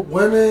to.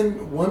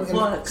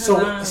 Women.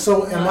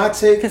 So in my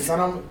take, because I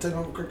don't take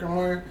no curriculum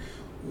word,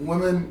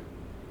 women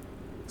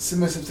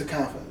submissive to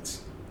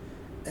confidence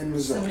and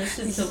results.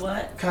 Submissive to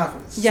what?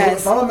 Confidence.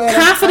 Yes. So if I'm a man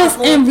confidence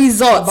and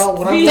results.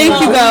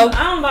 Thank you, go.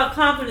 I'm about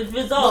confidence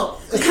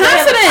results.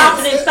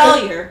 Confidence.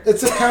 Failure.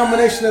 It's a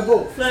combination of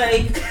both.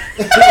 Like.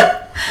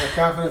 A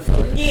confident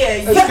failure. Yeah,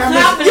 you're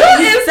confident.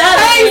 You're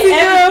selling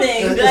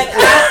everything.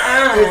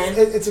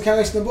 It's a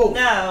combination of both.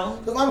 No.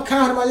 If I'm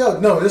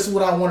confident about this is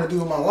what I want to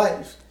do in my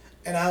life,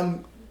 and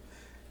I'm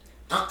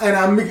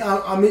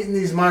meeting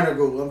these minor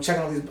goals. I'm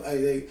checking on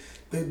these.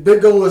 The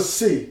big goal is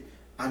C.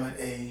 I'm at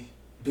A,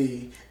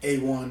 B,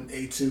 A1,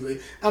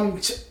 A2. I'm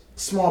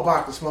small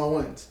boxes, small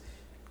wins,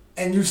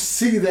 and you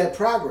see that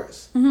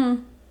progress.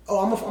 Mm-hmm. Oh,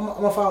 I'm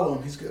gonna follow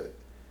him. He's good.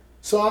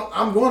 So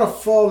I'm going to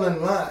fall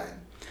in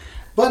line.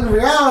 But in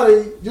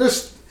reality,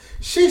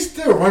 she's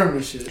still running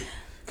the shit.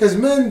 Because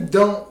men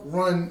don't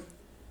run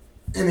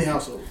any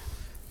household.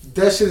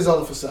 That shit is all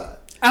a facade.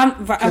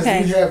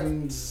 Okay. We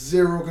have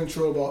zero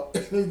control about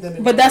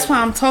anything. But that's what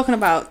I'm talking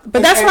about.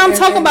 But that's what I'm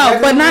talking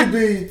about. But not.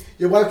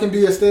 Your wife can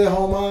be a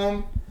stay-at-home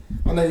mom,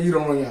 and then you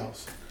don't run your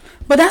house.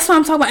 But that's what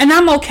I'm talking about, and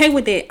I'm okay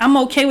with it. I'm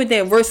okay with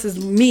that versus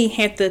me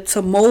have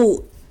to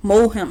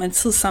mold him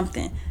into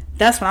something.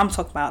 That's what I'm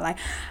talking about. Like,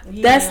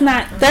 that's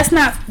not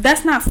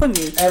for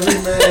me.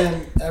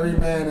 Every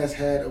man has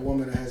had a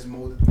woman that has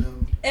molded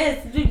them.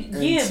 When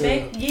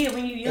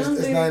you younger.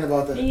 It's not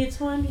about that. In your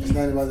 20s. It's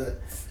not about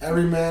that.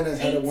 Every man has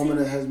had a woman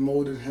that has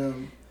molded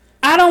him.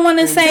 I don't want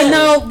to say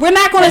no. We're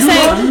not going to say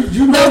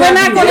we're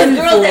not going to.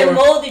 Girls that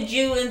molded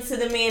you into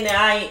the man that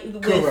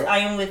I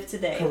am with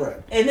today.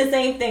 Correct. And the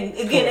same thing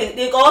again.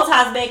 It all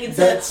ties back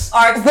into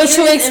our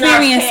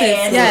experiences.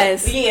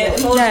 Yes. Yeah.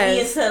 It molded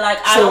me into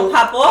I don't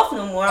pop off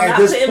no more. I'm not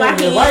putting my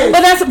hands.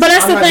 But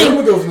that's the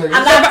thing.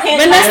 I'm not paying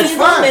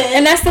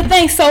and that's the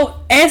thing. So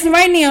as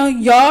right now,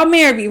 y'all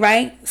married,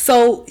 right?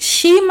 So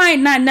she might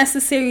not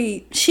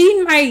necessarily.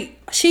 She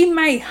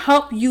might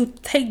help you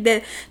take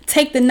the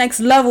next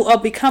level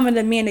of becoming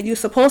the man that you're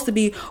supposed to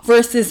be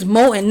versus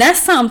molding.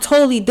 That's something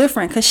totally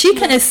different because she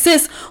can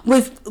assist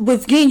with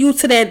getting you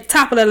to that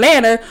top of the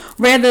ladder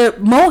rather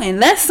molding.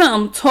 That's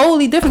something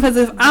totally different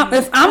because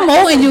if I'm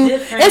molding you,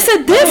 it's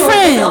a difference.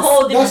 It's a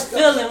whole different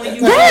feeling when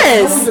you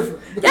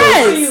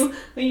yes.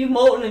 When you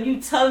molding them, you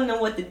telling them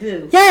what to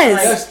do.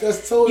 Yes,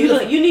 that's totally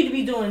different. You need to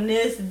be doing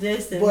this, and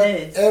this.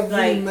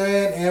 Every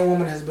man and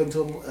woman has been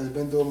through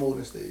a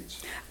molding stage.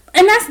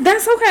 And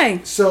that's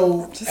okay.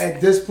 So at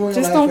this point,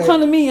 just don't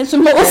come to me at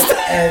your most.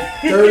 At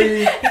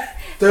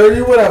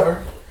 30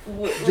 whatever,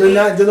 you're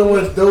not dealing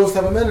with those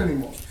type of men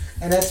anymore,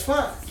 and that's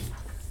fine.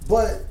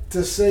 But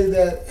to say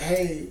that,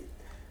 hey,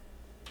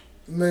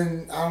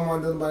 men, I don't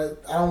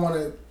want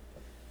to.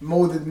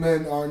 Molded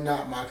men are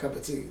not my cup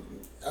of tea.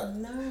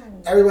 No.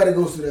 Everybody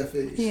goes through that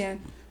phase. Yeah.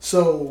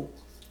 So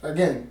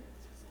again,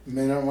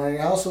 men are running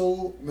a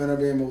household. Men are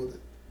being molded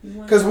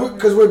because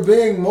we're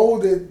being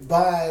molded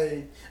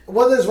by.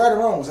 Whether it's right or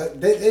wrong,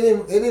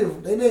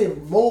 they may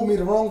mold me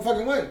the wrong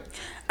fucking way.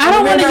 I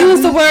don't want to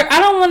use the word. I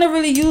don't want to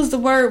really use the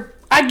word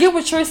I get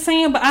what you're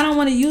saying, but I don't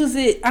want to use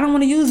it. I don't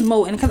want to use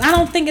molding because I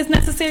don't think it's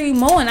necessarily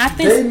molding. I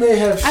think they may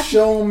have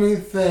shown me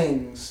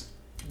things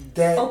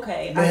that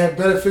may have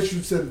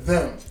beneficial to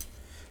them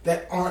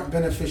that aren't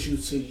beneficial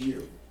to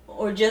you.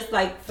 Or just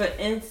like for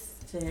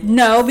instance.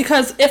 No,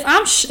 because if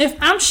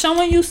I'm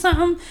showing you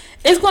something,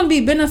 it's going to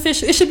be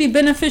beneficial. It should be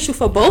beneficial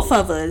for both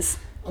of us.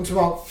 I'm talking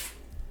about.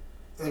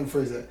 Let me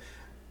phrase that.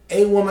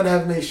 A woman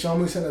may show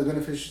me something that's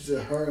beneficial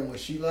to her and what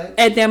she likes.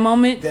 At that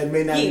moment. That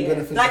may not be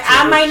beneficial like to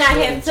I her. might not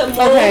have to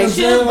mold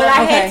you, but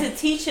I had to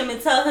teach him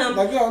and tell him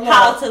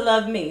how to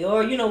love me.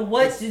 Or,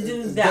 what to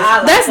do that I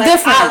like. That's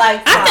different. I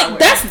like flowers. I think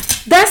that's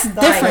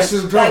different. That's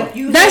just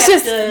growing. That's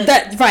just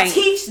right.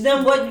 Teach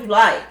them what you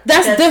like.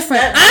 That's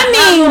different.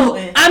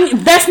 I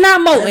mean, that's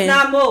not molding. That's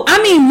not molding.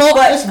 I mean, molding.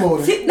 That's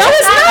molding. No,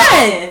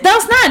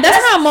 it's not.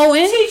 That's not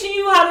molding. Teaching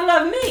you how to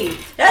love me.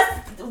 That's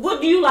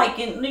what do you like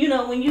in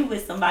when you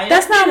with somebody.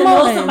 That's not molding.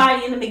 molding. Know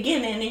somebody in the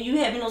beginning and you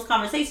having those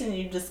conversations and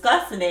you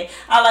discussing it.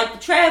 I like to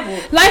travel.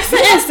 Like for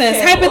instance,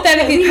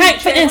 hypothetically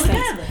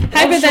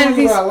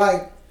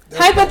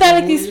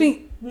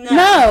speaking.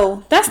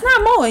 No, that's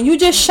not molding. You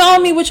just show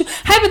me what you.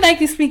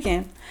 Hypothetically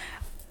speaking,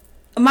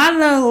 my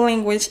love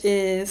language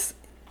is.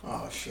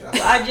 Oh shit!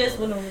 I just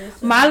went over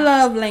this. My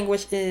love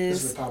language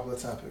This is a popular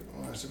topic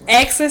on Instagram.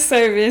 acts of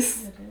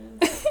service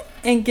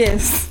and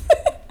gifts,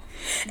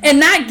 and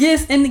not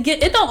gifts. And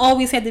it don't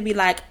always have to be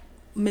like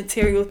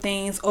material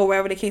things or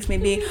whatever the case may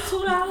be.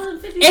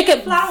 $2.50. It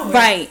could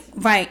right.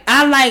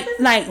 I like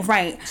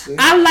right. See,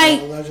 I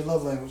like. Learn your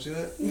love language.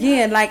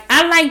 Yeah, like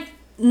I like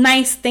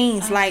nice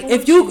things. Like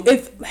if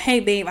hey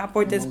babe, I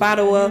bought this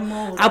bottle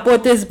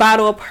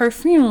of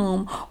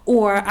perfume,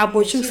 or I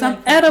bought you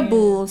some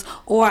edibles,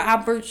 or I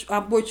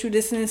bought you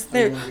this and this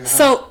there.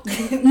 So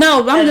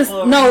no, I'm just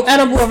no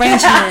edible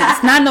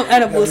arrangements, not no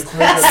edibles.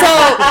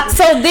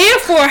 So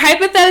therefore,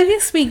 hypothetically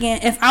speaking,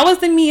 if I was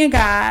to meet a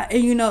guy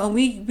and and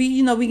we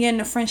get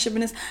into friendship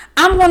and this,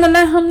 I'm gonna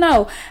let him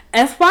know,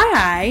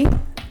 FYI,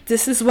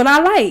 this is what I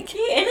like.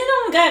 Yeah, and it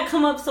don't gotta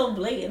come up so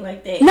blatant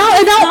like that. No,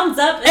 it don't. Comes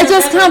up. It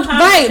just comes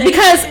right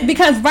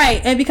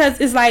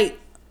because it's like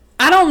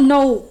I don't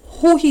know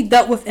who he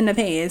dealt with in the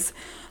past.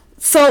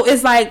 So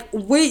it's like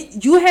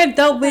what you have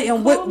dealt with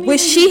and what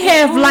she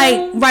have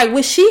liked, right?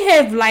 What she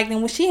have liked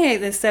and what she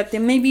has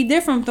accepted may be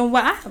different than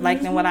what I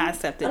liked and what I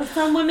accepted.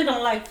 Some women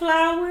don't like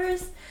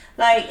flowers.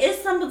 Like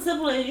it's something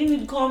simple as you need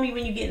to call me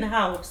when you get in the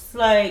house.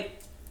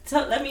 Like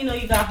let me know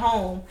you got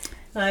home.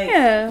 Like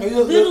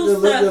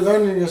you're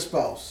learning your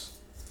spouse.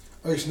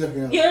 Or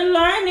you're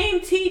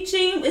learning,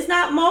 teaching. It's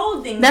not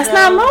molding. That's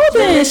not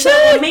molding.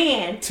 Shit. A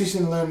man.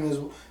 Teaching and learning is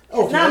okay.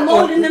 It's not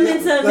molding them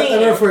into a man. Let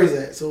me rephrase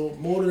that. So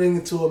molding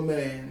into a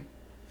man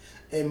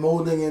and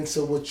molding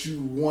into what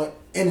you want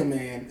in a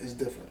man is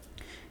different.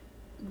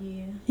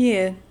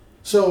 Yeah.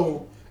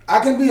 So I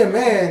can be a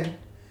man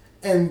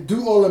and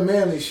do all the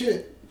manly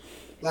shit,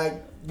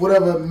 like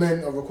whatever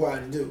men are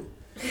required to do,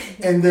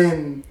 and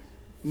then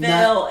be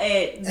your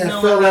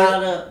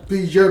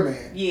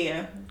man.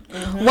 Yeah.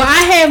 Mm-hmm. Well,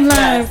 I have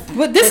learned.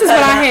 But this is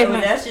what I have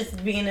learned. That's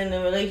just being in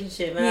a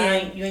relationship,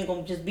 man. You ain't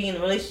gonna just be in a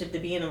relationship to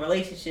be in a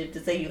relationship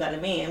to say you got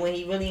a man when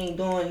he really ain't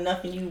doing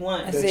nothing you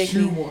want. That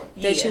you want.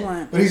 That you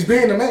want. But he's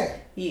being a man.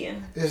 Yeah.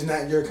 It's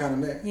not your kind of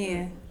man.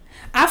 Yeah.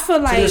 I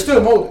feel like. So it's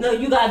still molding. No,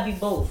 you gotta be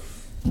both.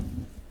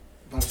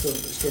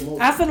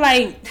 I feel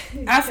like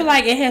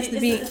it has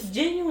to be it's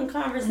genuine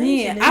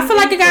conversation. Yeah, I feel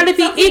like it gotta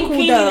be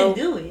equal though.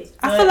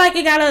 I feel like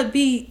it gotta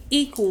be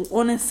equal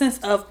on the sense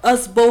of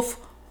us both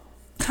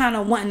kind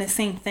of wanting the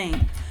same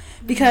thing,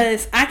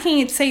 because I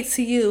can't say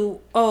to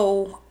you,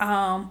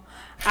 I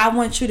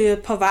want you to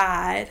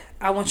provide,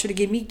 I want you to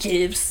give me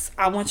gifts,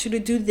 I want you to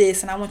do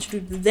this, and I want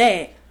you to do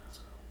that,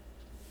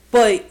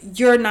 but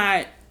you're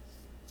not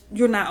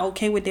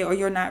okay with it, or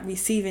you're not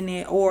receiving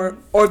it, or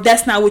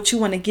that's not what you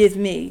want to give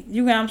me.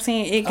 You know what I'm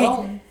saying? I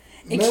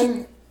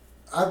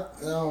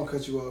don't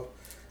cut you off.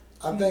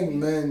 I think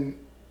men.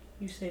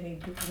 You say they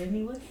do it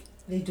anyway?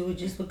 They do it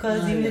just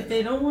because, even if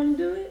they don't want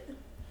to do it?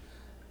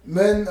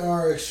 Men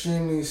are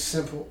extremely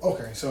simple.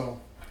 Okay,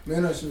 so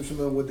men are extremely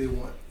simple in what they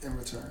want in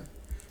return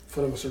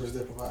for the service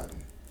they're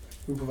providing.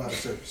 We provide a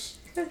service.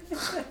 That's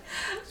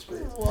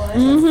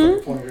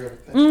the point of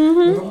everything.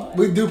 Mm-hmm.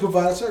 We do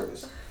provide a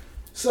service.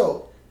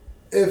 So,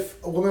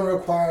 if a woman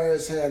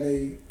requires, hey, I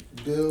need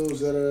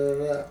bills,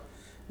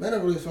 men are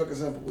really fucking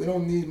simple. We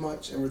don't need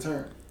much in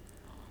return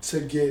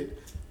to get.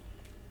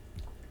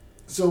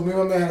 So me and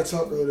my man had a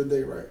talk the other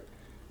day, right?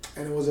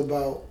 And it was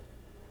about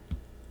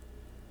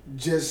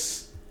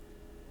just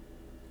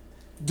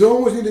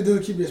doing what you need to do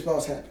to keep your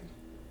spouse happy.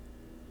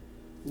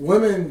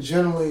 Women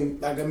generally,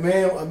 like a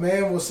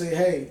man will say,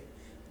 hey,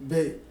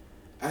 babe,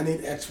 I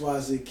need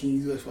XYZ. Can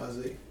you do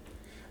XYZ?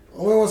 A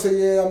woman will say,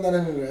 yeah, I'm not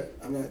into that.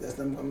 I'm not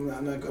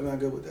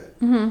good with that.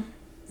 Mm-hmm.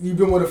 You've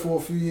been with her for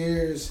a few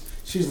years.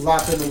 She's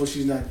locked into what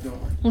she's not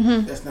doing.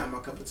 Mm-hmm. That's not my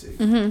cup of tea.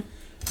 Mm-hmm.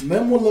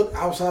 Men will look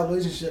outside the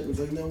relationship and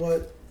say, you know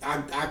what?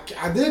 I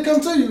did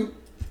come to you.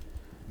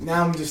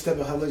 Now I'm just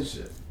stepping her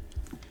relationship.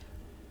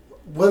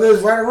 Whether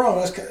it's right or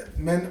wrong,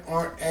 men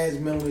aren't as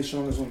mentally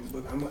strong as women.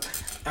 But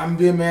I'm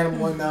being man of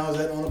one now is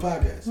that on the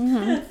podcast.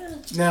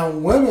 Mm-hmm. Now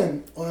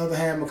women, on the other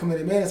hand, will come to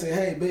the man and say,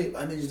 hey babe,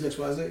 I need you to do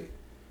XYZ.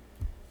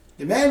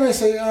 The man may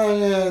say, oh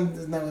yeah,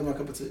 it's not really my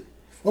cup of tea.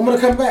 Well, I'm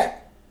gonna come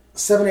back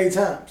 7-8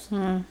 times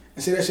and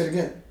say that shit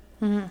again.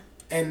 Mm-hmm.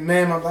 And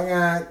man, I'm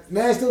like,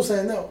 man still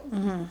saying no.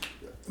 Mm-hmm.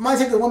 It might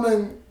take the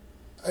woman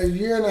a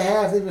year and a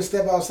half to even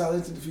step outside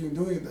into the field and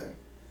do anything.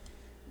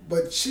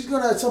 But she's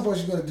gonna, at some point,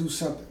 she's gonna do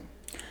something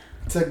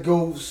to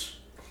go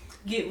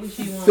get what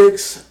she wants.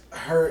 Fix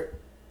her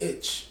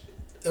itch,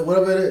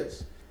 whatever it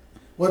is.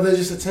 Whether it's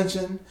just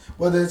attention,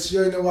 whether it's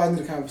you know I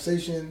need a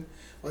conversation,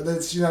 whether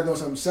it's you're not doing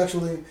something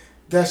sexually.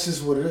 That's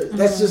just what it is.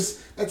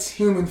 Mm-hmm. That's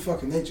human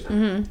fucking nature.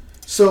 Mm-hmm.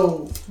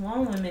 So why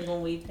women gonna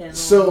wait that long?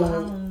 So I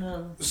don't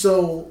know.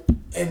 So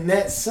in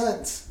that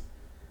sense,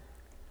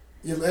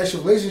 your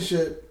actual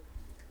relationship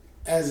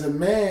as a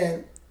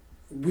man,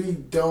 we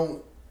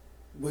don't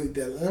wait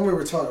that. And we're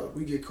retarded.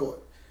 We get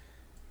caught.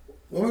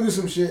 When we do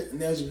some shit, and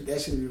that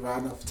should be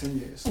riding up for 10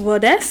 years. Well,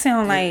 that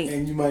sound like,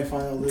 and you might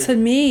find out later. To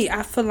me,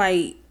 I feel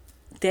like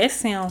that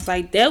sounds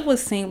like that would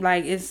seem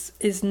like it's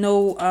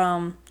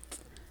no.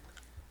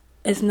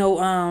 It's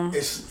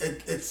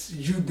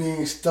you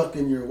being stuck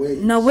in your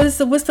ways. No, what's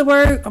the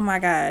word? Oh my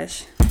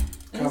gosh,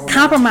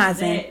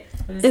 compromising.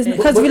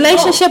 Because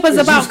relationship is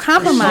about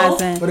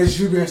compromising. But it's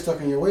you being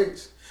stuck in your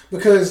ways.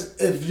 Because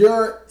if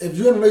you're in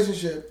a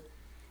relationship,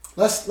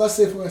 let's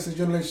say for instance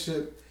you're in a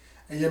relationship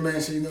and your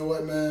man say, you know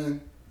what, man,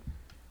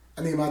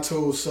 I need my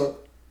toes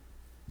sucked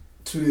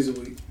 2 days a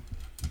week.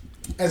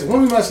 As a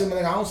woman, you might say,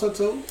 man, I don't suck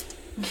toes.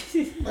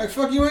 Like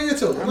fuck you and your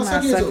toes. I'm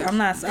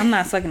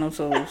not sucking no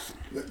toes.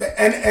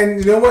 And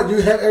you know what?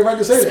 You have every right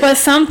to say that. But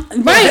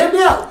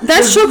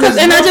that's true.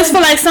 And I just feel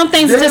like some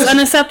things are just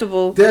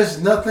unacceptable.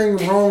 There's nothing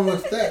wrong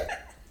with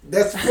that.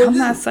 That's for I'm you.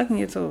 not sucking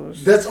your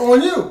toes. That's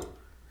on you.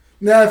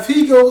 Now, if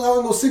he goes out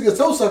and go seek a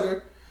toe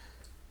sucker,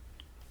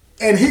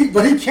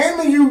 but he came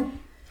to you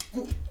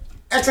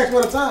X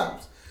amount of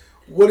times.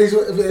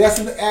 If that's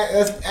an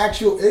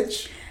actual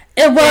itch.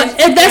 If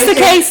that's the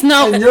case,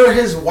 no. And you're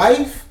his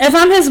wife. If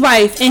I'm his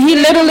wife and he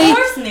literally,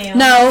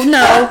 no.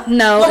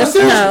 Because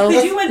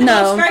you went to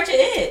go scratch your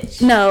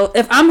itch. No,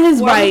 if I'm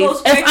his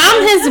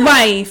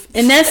wife,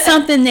 and that's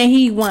something that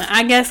he want,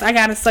 I guess I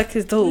gotta suck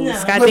his toes.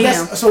 No.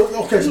 Goddamn.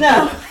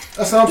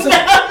 That's what I'm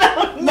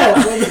saying. No.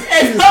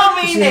 It don't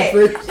mean that.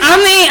 I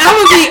mean, I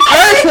would be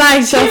earth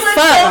like the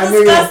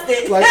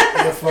fuck. Like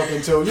your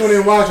fucking toes. You don't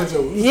even watch your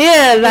toes.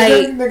 Yeah, like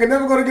nigga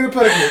never gonna get a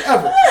pedicure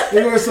ever.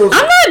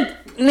 I'm not.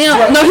 No,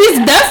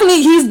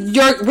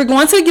 we're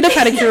going to get a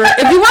pedicure.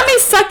 If you want me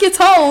to suck your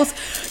toes,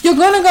 you're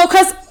gonna go,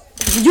 cause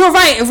you're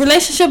right. A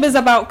relationship is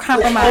about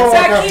compromise.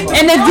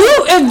 And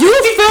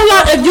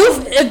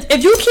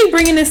if you keep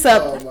bringing this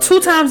up 2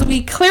 times a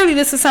week, clearly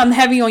this is something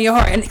heavy on your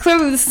heart, and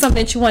clearly this is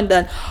something that you want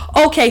done.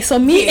 Okay, so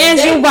me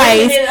as your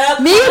wife,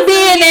 me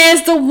being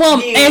as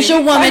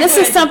your woman, this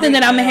is something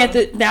that I'm gonna have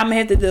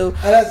to do.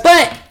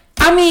 But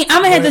I mean,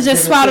 I'm gonna have to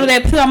just swallow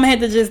that pill. I'm gonna have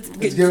to just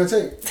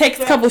take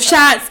a couple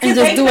shots and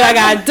just do what I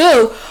gotta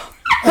do.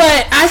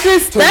 But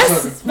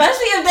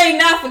especially if they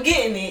not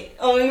forgetting it,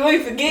 or you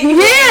ain't forgetting. Yeah,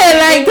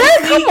 like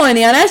that. Come on,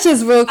 now, that's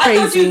just real crazy.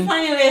 I thought you was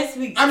playing last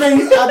week. I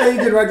think you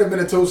get right up in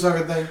the toe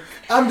sucker thing.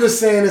 I'm just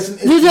saying it's an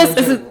issue. I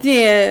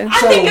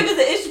think if it's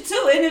an issue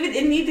too, and if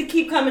it needs to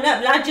keep coming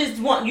up, not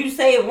just you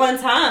say it one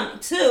time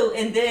too,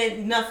 and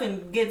then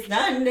nothing gets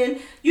done, then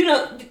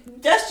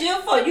that's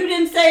your fault. You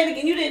didn't say it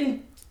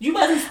again. You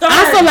wasn't stern.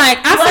 I feel like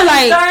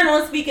stern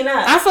on speaking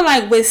up. I feel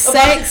like with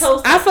sex,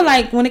 I feel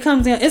like when it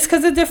comes down, it's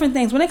because of different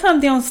things. When it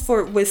comes down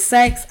with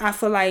sex, I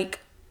feel like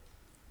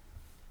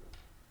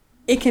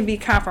it can be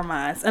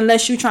compromised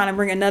unless you're trying to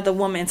bring another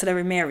woman into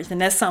every marriage, and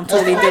that's something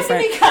totally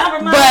different.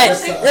 But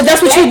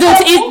that's what you do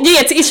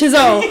to each his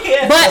own.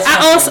 Yeah. But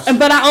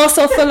I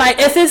also feel like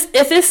if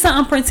it's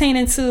something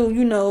pertaining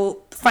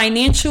to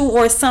financial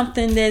or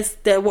something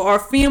that will our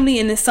family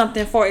and it's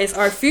something for is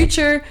our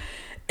future.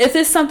 If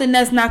it's something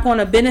that's not going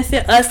to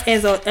benefit us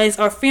as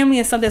our family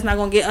and something that's not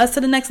going to get us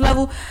to the next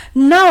level,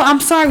 no, I'm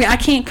sorry, I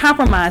can't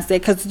compromise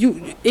that because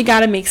it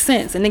got to make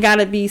sense and it got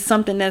to be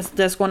something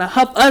that's going to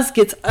help us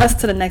get us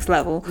to the next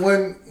level.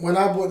 When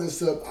I brought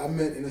this up, I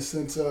meant in the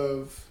sense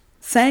of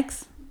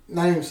sex.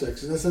 Not even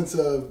sex, in the sense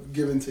of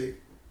give and take.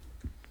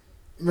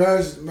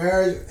 Marriage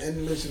and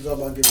relationships are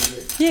about give and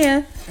take.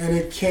 Yeah. And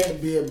it can't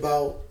be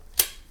about.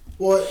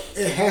 Well,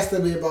 it has to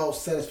be about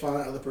satisfying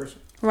the other person.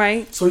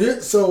 Right. So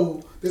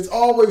there's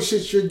always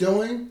shit you're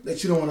doing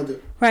that you don't want to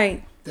do.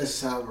 Right.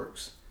 That's how it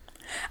works.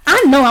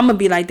 I know I'm gonna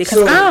be like that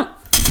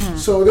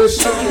because So there's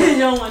you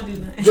don't want to do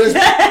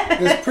that.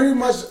 There's pretty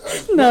much.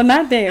 No,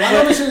 not that. I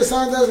know the shit that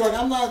son does. Like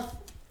I'm not,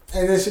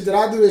 and then shit that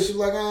I do is shit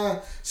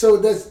like So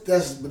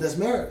that's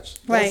marriage.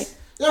 Right.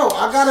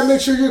 I gotta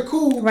make sure you're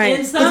cool. Right.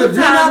 And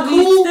sometimes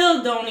we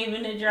still don't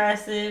even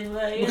address it.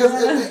 Like,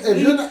 because if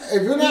you're not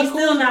cool,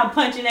 still not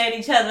punching at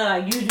each other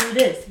like you do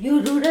this,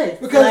 you do this.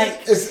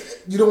 Because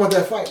you don't want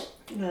that fight.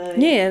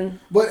 Yeah.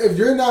 But if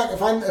you're not,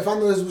 if I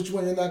know this is what you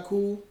want, you're not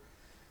cool.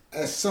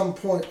 at some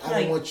point,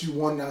 I don't want you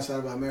wanting outside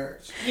of our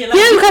marriage. Yeah,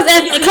 because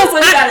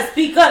I gotta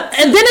speak up.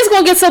 And then it's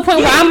gonna get to a point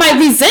where I might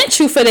resent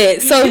you for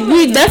that. So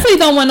we definitely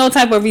don't want no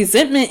type of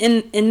resentment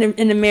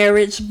in the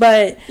marriage.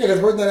 But because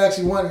the person that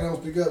actually wanted to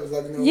don't speak up is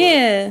like, you know.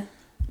 Yeah, what?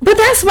 But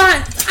that's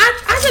why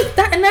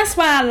and that's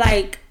why I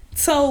like.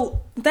 So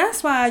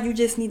that's why you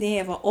just need to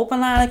have an open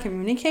line of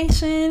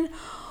communication.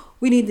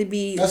 We need to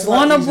be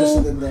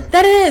vulnerable.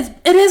 That is,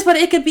 it is, but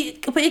it could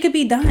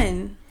be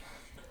done.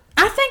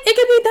 I think it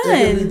could be done.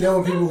 It could be done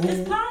with people who.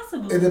 It's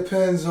possible. It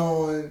depends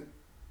on.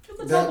 You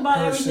can talk about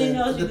everything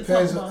else. It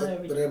depends on,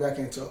 but everybody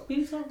can't talk.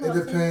 It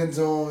depends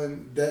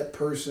on that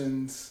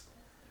person's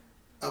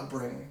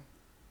upbringing.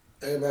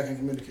 Everybody can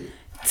communicate.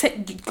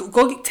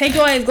 Take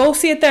your ass, go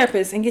see a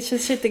therapist and get your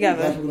shit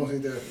together. Black people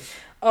don't see therapists.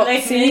 Oh,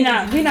 Black see, we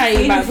not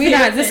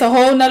even. This a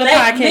whole nother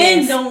Black podcast.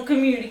 Men don't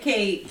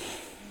communicate.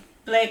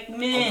 Black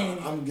men.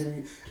 I'm giving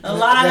you a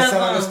lot of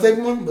them like a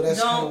stigma, but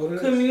that's kind of what it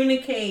is.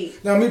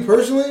 Communicate. Now, me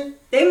personally,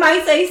 they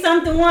might say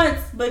something once,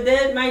 but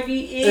that might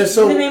be it.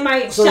 So, then they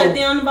might shut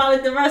down about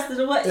it the rest of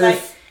the way.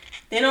 Like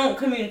they don't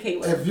communicate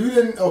with. If you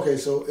didn't, okay,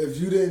 so if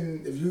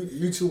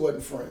you two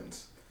wasn't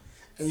friends,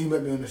 and you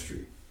met me on the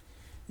street,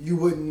 you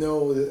wouldn't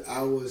know that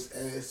I was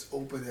as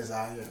open as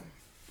I am,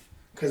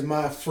 because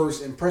my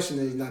first impression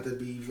is not to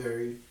be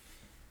very.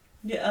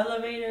 The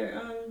elevator,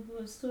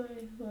 what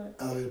story? What?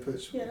 Elevator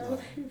pitch. Yeah,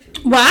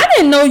 well, I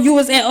didn't know you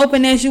was as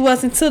open as you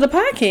was until the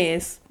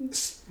podcast.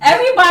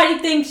 Everybody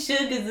thinks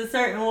Suge is a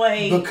certain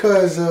way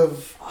because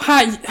of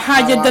how you're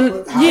right.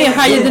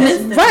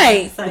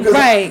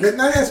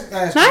 Not his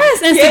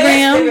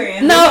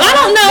Instagram. No, I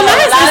don't know. Not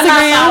his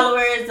Instagram.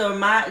 Followers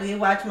or you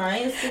watch my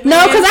Instagram.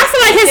 No, because I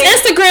feel like his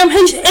Instagram,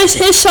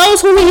 he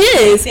shows who he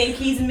is. Think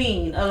he's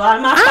mean. A lot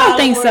of my I don't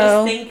think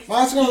so.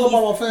 My Instagram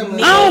about my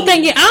family. I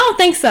don't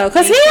think so.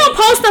 Because he don't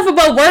post stuff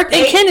about work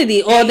and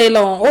Kennedy all day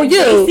long. Or you.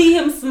 They see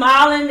him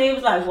smiling. They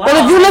was like, wow. But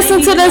if you listen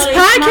to this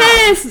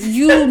podcast,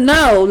 you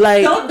know,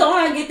 like. Don't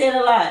I get that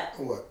a lot?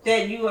 What?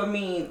 That you are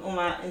mean on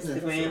my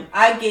Instagram. Yeah, sure.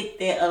 I get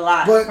that a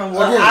lot. But from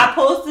what I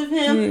post of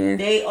him,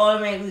 they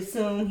automatically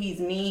assume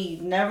he's mean.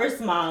 He's never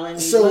smiling.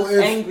 He looks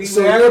angry.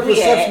 So your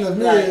perception of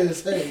me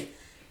is, hey,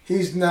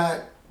 he's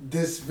not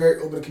this very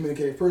open and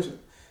communicative person.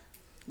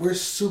 We're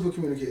super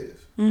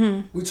communicative.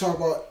 Mm-hmm. We talk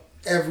about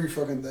every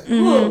fucking thing.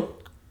 Mm-hmm. Who?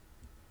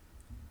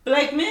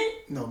 Black men?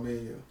 No, me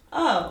and you.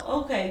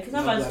 Oh, okay. Because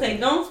I'm about to say,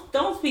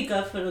 don't speak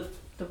up for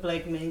the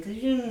black men, because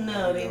you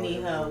know they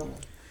need help.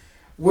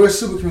 We're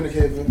super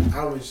communicative in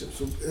our relationship.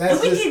 So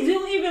and we can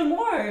do even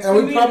more.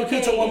 And we probably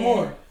could talk about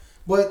more.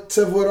 But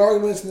to avoid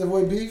arguments and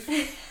avoid beef,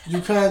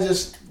 you kind of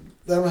just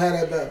let them have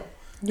that battle.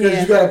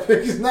 Because you got to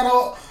pick. It's not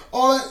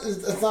all that.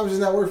 It's not just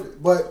not worth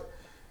it. But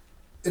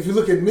if you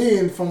look at me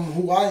and from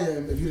who I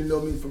am, if you didn't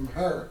know me from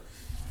her,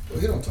 well,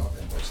 he don't talk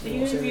that much.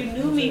 Even if you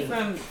knew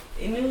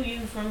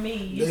you from me,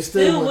 you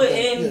still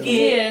wouldn't get.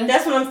 Yeah.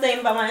 That's what I'm saying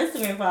about my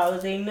Instagram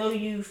followers. They know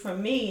you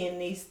from me, and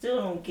they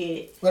still don't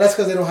get. But that's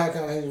because they don't have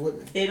conversations with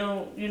me. They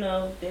don't,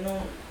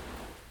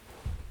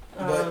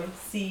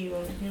 see you.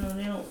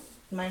 They don't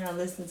might not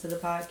listen to the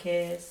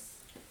podcast.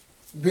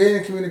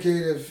 Being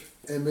communicative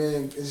and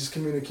is just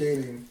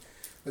communicating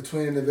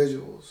between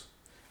individuals.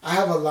 I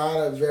have a lot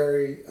of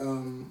very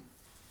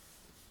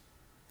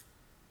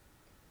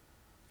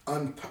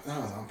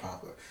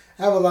unpopular.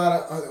 I have a lot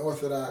of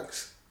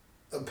unorthodox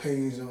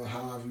opinions on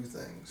how I view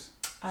things.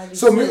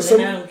 So me and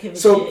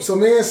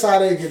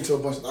Sade get into a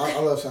bunch. I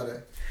love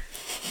Sade.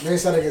 Me and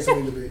Sade get so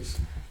many debates.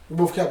 We're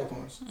both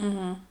Capricorns.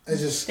 Mm-hmm.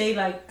 It's just they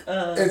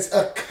it's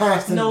a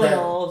constant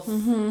know-it-alls.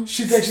 Mm-hmm.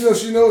 She thinks she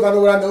knows. I know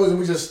what I know, and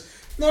we just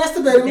that's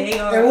debatable.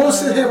 And we'll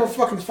sit here for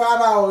fucking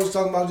 5 hours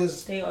talking about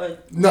just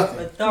nothing.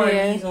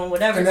 Authorities on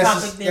whatever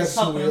topic they're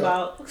talking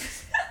about.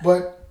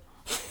 But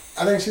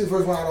I think she's the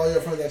first one out of all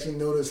your friends that actually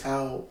noticed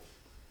how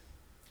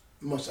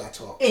much I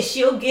talk. And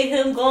she'll get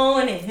him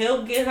going, and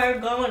he'll get her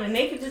going, and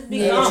they could just be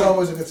going. It's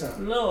always a good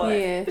time. Lord.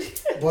 Yeah.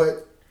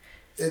 But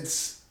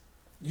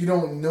you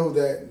don't know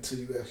that until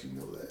you actually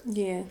know that.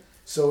 Yeah.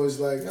 So it's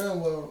like,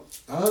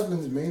 my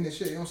husband's mean as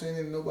shit. You don't say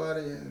anything to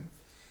nobody and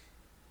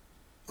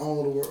all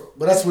over the world.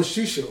 But that's what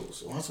she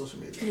shows on her social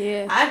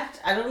media. Yeah.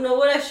 I don't know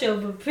what I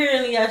showed, but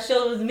apparently I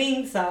showed his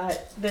mean side.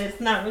 That's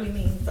not really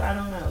mean, so I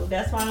don't know.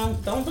 That's why I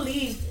don't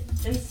believe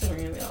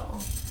Instagram,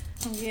 y'all.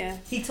 Yeah.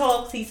 He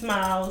talks, he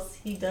smiles,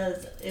 he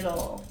does it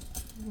all.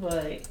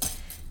 But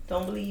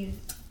don't believe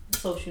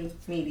social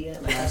media.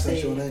 Like I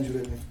said. Your angel,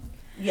 didn't he?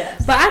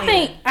 Yes. But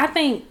I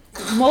think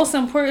most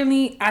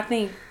importantly,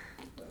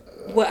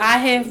 what I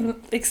have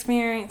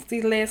experienced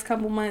these last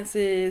couple months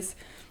is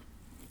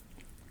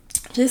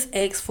just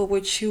ask for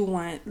what you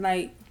want,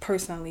 like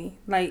personally.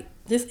 Like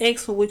just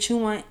ask for what you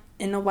want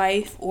in a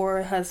wife or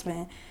a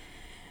husband.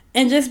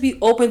 And just be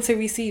open to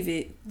receive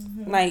it.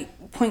 Mm-hmm.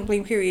 Like point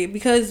blank period.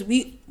 Because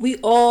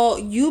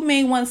you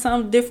may want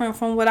something different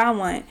from what I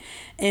want.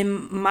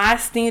 And my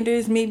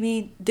standards may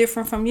be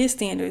different from your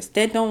standards.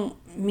 That don't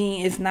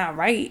mean it's not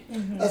right.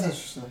 Mm-hmm. That's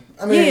interesting.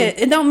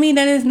 It don't mean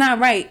that it's not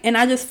right. And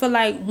I just feel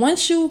like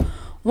once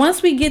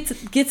we get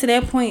to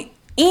that point,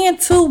 and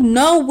to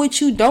know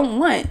what you don't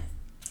want,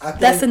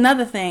 That's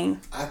another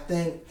thing. I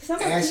think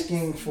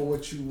asking for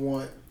what you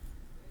want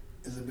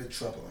is a bit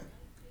troubling.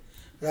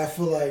 I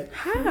feel like,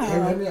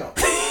 hear me out.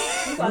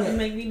 You're about to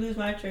make me lose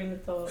my train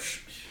of thought.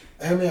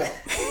 Hear me out.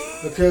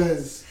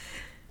 Because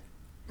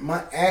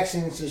my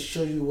actions just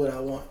show you what I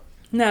want.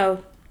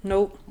 No.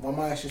 Nope. Why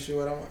my actions show you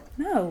what I want?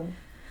 No.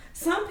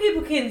 Some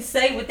people can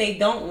say what they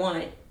don't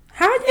want.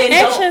 How your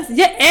actions?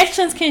 Your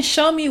actions can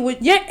show me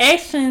what your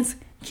actions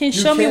can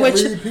show me what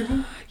you.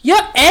 People?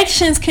 Your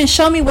actions can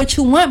show me what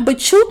you want,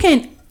 but you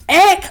can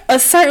act a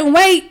certain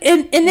way,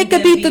 and it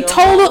could be the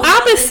total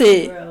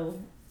opposite.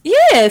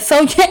 Yeah,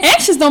 so your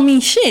actions don't mean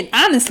shit.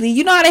 Honestly,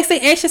 you know how they say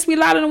actions speak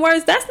louder than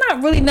words. That's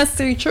not really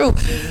necessarily true.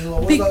 That's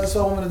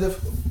why women are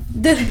difficult.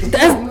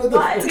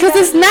 Because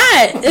it's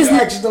not. It's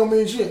actions don't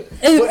mean shit.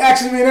 But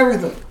actions mean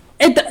everything.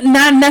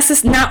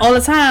 Not all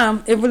the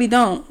time. It really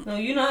don't. No,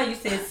 you know how you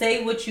said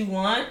say what you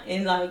want,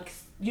 and like,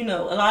 you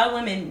know, a lot of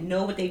women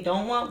know what they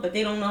don't want, but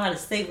they don't know how to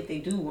say what they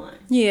do want.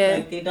 Yeah,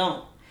 like they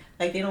don't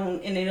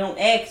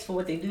ask for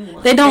what they do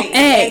want. They don't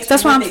ask.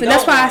 That's why I'm saying.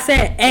 That's why I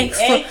said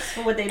ask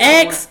for what they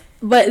don't want.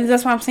 But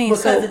that's what I'm saying.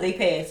 Because of their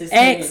past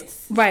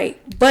experience. Right.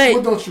 But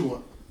what don't you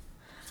want?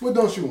 What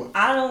don't you want?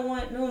 I don't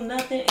want no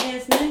nothing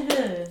ass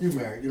nigga. You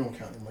married. You don't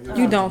count anymore.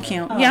 You don't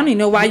count. Yeah, I don't even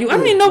know why you. I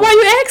don't even know why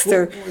you asked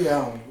her. Yeah,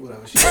 I don't.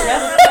 Whatever. That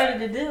was part of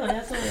the deal.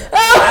 That's what.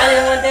 I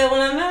didn't want that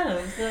when I met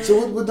him.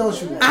 So what don't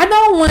you want? I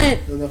don't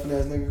want. No nothing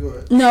ass nigga. Go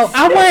ahead. No,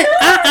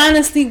 I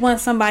honestly want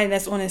somebody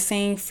that's on the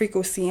same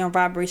frequency and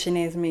vibration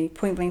as me.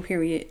 Point blank.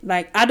 Period.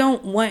 Like I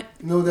don't want.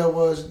 That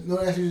was a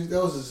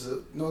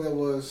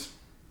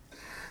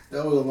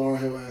Lauryn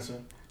Hill answer.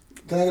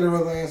 Can I get a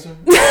real answer?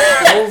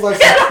 That was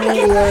like some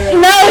cool ass.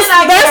 No,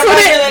 that's what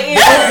it.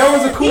 That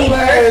was a cool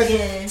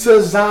ass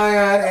to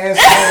Zion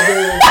answer.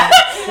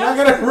 Can I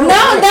get a real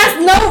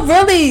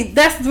answer?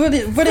 That's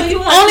really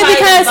So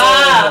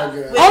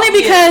only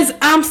because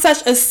I'm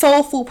such a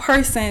soulful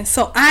person.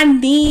 So I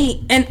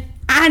need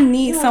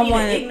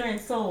someone. Need an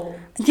ignorant soul.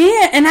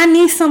 Yeah, and I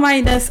need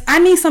somebody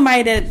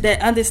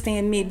that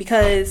understands me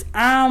because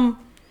I'm.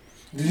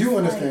 Do you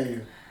understand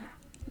you?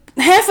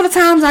 Half of the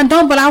times I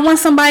don't, but I want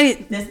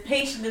somebody that's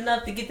patient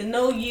enough to get to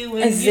know you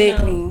and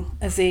exactly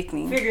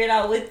figure it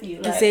out with you.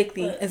 Like,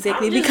 exactly. I'm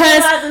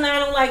because realizing I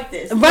don't like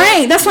this.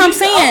 Right, that's what I'm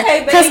saying.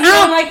 Okay, but you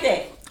don't like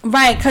that.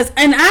 Right,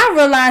 and I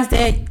realized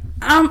that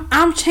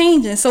I'm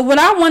changing. So what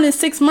I wanted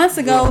 6 months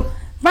ago,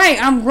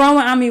 right, I'm growing,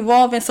 I'm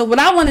evolving. So what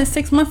I wanted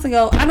 6 months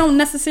ago, I don't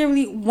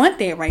necessarily want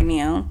that right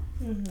now.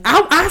 Mm-hmm.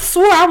 I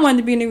swore I wanted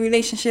to be in a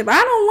relationship.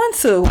 I don't want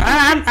to.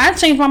 I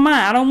changed my mind.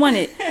 I don't want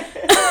it.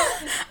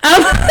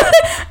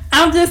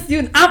 I'm just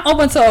I'm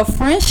open to a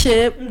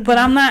friendship, but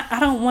I'm not. I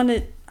don't want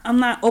it. I'm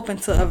not open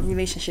to a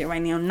relationship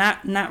right now.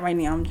 Not right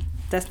now.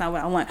 That's not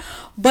what I want.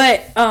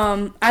 But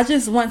I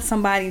just want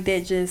somebody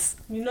that just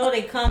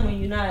they come when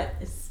you're not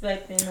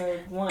expecting or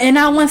wanting. And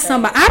I want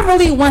somebody. I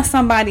really want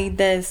somebody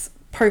that's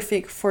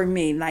perfect for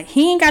me. Like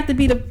he ain't got to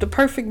be the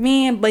perfect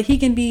man, but he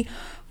can be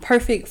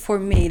perfect for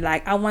me.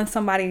 Like I want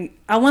somebody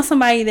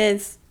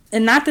that's,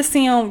 and not to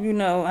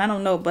sound, I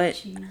don't know, but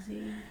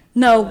cheesy.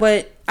 No,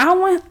 but I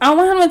want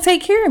him to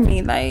take care of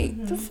me. Like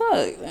the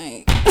fuck,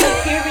 like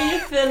take care of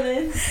your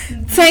feelings.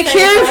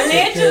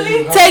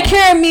 Take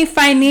care of me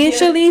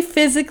financially,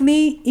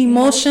 physically,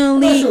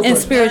 emotionally, and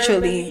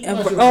spiritually, and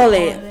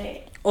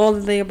all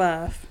of the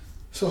above.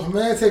 So if a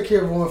man take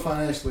care of a woman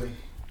financially,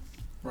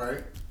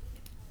 right?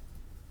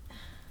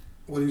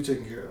 What are you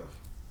taking care of?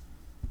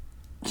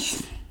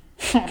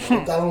 I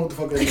don't know what the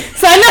fuck that means.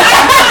 Say no.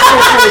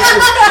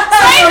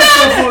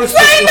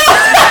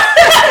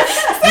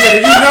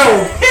 Yeah,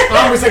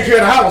 I'm gonna take care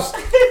of the house.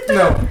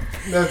 No,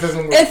 that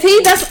doesn't work. If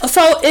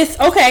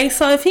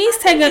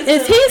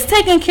he's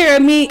taking care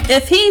of me,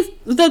 if he's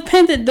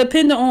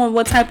depending on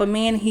what type of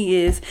man he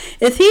is,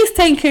 if he's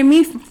taking care of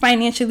me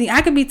financially,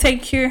 I could be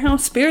taking care of him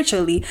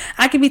spiritually.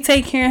 I could be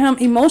taking care of him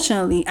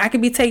emotionally. I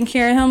could be taking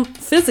care of him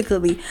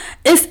physically.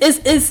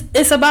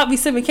 It's about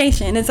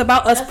reciprocation. It's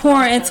about us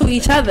pouring into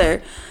each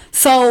other.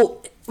 So.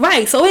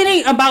 Right, so it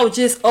ain't about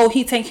just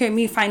he take care of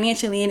me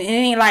financially, and it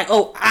ain't like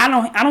I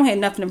don't have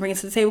nothing to bring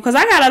to the table, because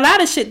I got a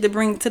lot of shit to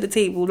bring to the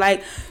table,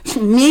 like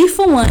me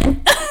for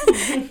one,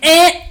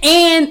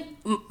 and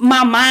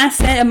my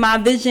mindset and my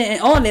vision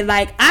and all that.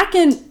 Like I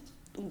can,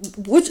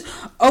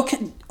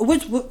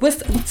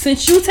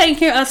 since you take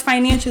care of us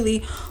financially,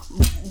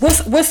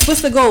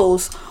 what's the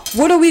goals?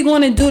 What are we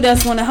going to do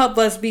that's going to help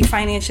us be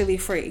financially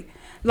free?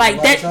 Like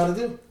what I decide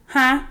to do?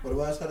 Huh?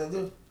 Whatever I decide to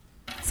do.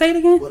 Say it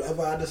again.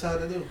 Whatever I decide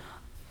to do.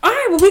 All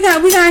right, but we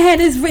gotta have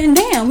this written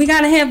down. We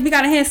gotta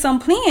have some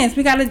plans.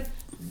 We gotta.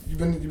 You've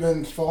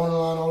been falling in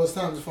line all this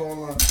time. Just falling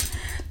in line.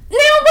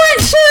 Now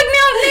what?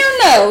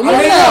 No.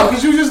 No,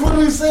 because you just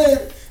literally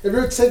said if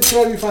you're taking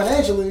care of you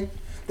financially,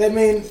 that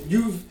means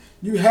you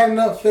had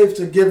enough faith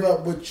to give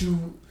up what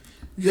you.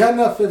 You had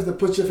enough faith to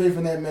put your faith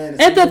in that man.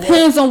 It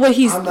depends on what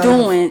he's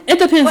doing. It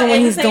depends on what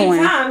he's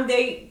doing. At the same time,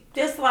 they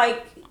just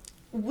like.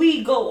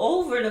 We go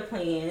over the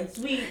plans.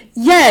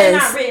 They're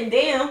not written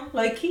down.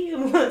 Like he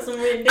wants them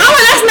written down. Oh,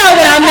 that's not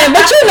what I meant.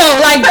 But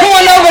like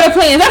going over the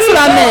plans. That's what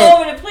I meant. Go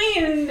over the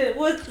plan.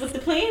 what the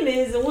plan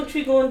is and what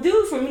we gonna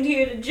do from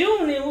here to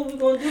June and what we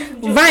gonna do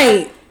from June. Right.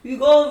 Like, you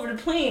go over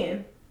the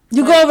plan.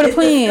 You go over the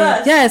plan.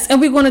 Discussed. Yes,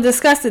 and we're going to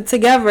discuss it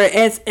together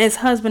as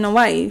husband and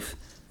wife.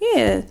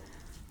 Yeah.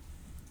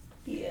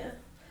 Yeah.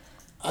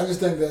 I just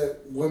think that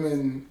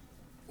women.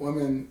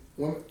 Okay.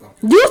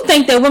 You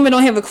think that women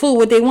don't have a clue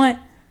what they want?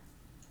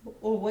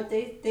 Or what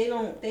they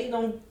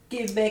don't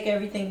give back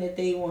everything that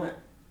they want.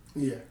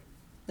 Yeah.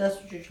 That's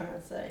what you're trying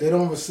to say. They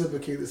don't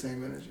reciprocate the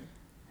same energy.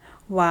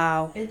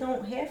 Wow. It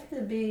don't have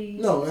to be.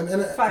 No, and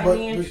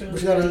financially.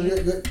 but you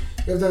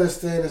have to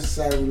understand the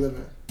society we live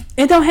in.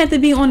 It don't have to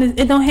be on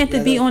the. It don't have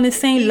to be on the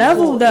same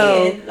level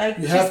though. Yeah, like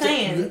You she's have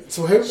saying.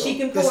 So here, She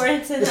can pour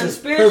into this him is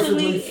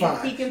spiritually, perfectly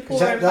and he can pour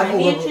Y'all- in y'all go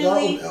over-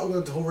 financially. y'all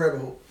go the whole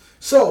rabbit hole.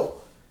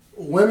 So,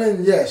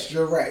 women, yes,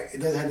 you're right. It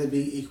doesn't have to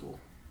be equal.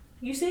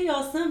 You say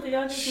y'all simple,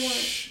 y'all just want.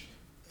 Shh.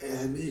 It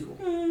has to be equal.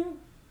 Mm.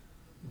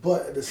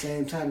 But at the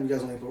same time, you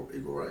guys want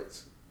equal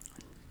rights.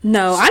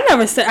 No, I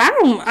never said.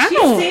 I She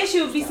don't. said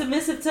she would be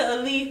submissive to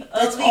a leader.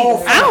 That's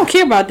all I don't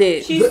care about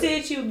that. She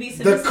said she would be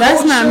submissive.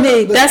 That's not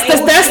me. That's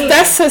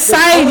The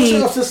society.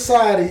 culture of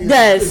society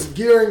Yes. is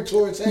gearing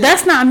towards hate.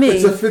 That's not me.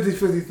 It's a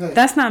 50-50 thing.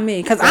 That's not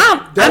me. Cause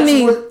That's I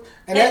mean.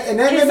 and that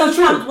may be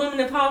sometimes true.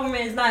 women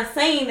empowerment is not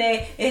saying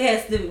that it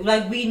has to,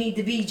 like, we need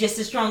to be just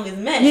as strong as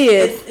men. Yeah.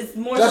 It's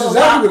more That's so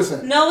exactly about, what it's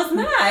saying. No, it's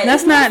not.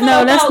 That's It's more not- so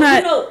no, that's about,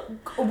 not- You know,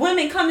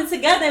 women coming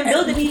together and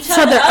building each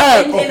Other other up.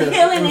 up and Okay,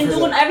 healing and okay.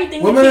 doing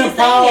everything Women we can't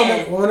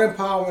say. women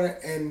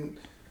empowerment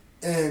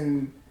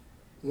and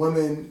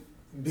women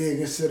being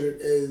considered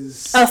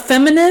as A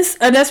feminist?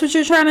 That's what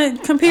you're trying to I don't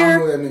know compare?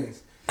 what that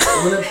means.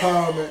 Women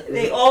empowerment.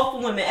 They all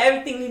for women.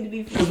 Everything need to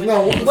be for women.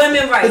 No,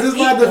 Women rights. This is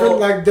not equal. different,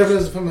 like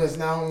definition of feminist.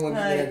 Now I don't want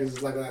to do Right. that because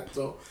it's like that.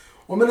 So,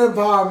 women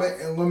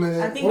empowerment and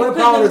women. I think Women we're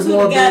putting empowerment them is two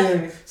more together.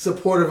 being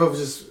supportive of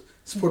just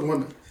supporting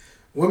women.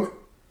 Women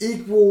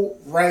equal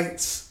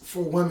rights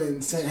for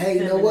women, saying, "Hey,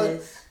 you know what?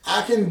 Feminist.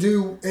 I can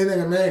do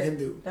anything a man can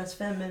do, That's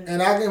feminine.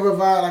 and I can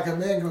provide like a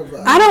man can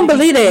provide." I don't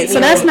believe that. So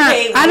that's not.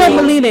 I don't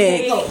believe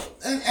that. No,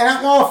 and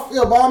I'm all,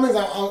 by all means,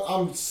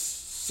 I'm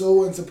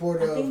so in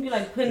support I of think we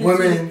like putting the two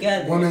women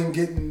together.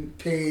 getting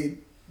paid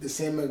the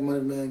same amount of money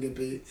men get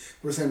paid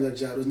for the same exact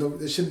job.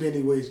 There shouldn't be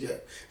any wage gap.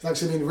 It's like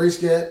shouldn't be any race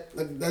gap.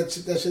 Like that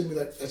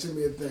shouldn't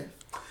be a thing.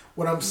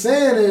 What I'm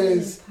saying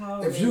is,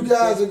 if you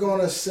guys are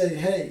gonna say,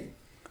 hey,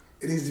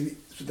 it needs to be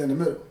split in the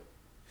middle.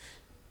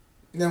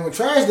 Now when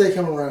trash day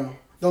come around,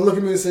 don't look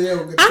at me and say,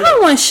 yo, get I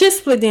don't want shit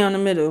split down the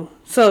middle.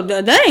 So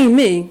that ain't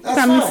me. That's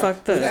Got me fine.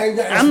 fucked You up.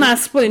 gotta I'm not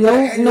splitting. No.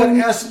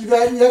 You have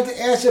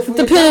to answer for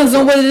Depends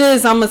your on what it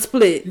is. I'ma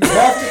split. You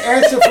have to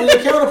answer for your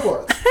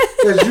counterparts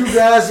because you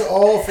guys are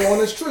all falling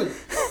the street.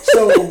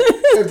 So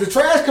if the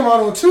trash come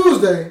out on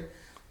Tuesday,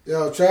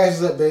 yo, trash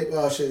is up, babe.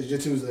 Oh shit, it's your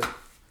Tuesday.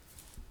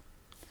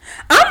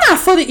 I'm not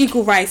for the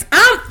equal rights.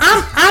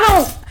 I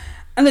don't.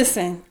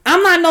 Listen,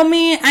 I'm not no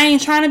man. I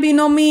ain't trying to be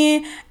no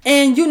man.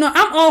 And,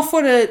 I'm all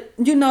for the,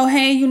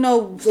 hey,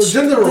 So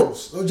gender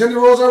roles. So gender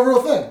roles are a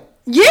real thing.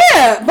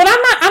 Yeah, but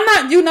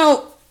I'm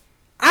not,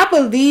 I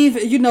believe,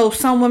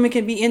 some women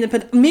can be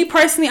independent. Me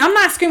personally, I'm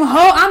not screaming,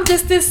 I'm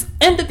just this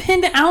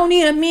independent. I don't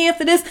need a man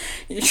for this.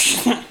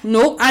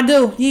 Nope, I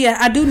do. Yeah,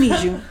 I do need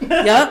you.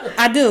 Yup,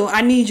 I do.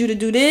 I need you to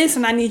do this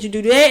and I need you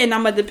to do that and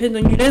I'm going to depend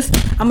on you this.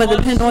 I'm going to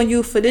depend on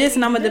you for this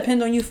and I'm going to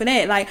depend on you for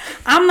that. Like,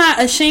 I'm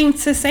not ashamed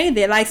to say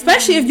that. Like,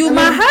 especially if you're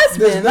my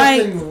husband. There's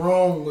nothing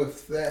wrong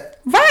with that.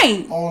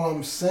 Right. All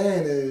I'm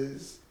saying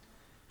is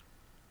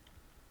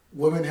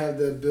women have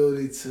the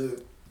ability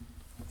to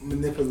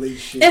manipulate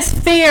shit. It's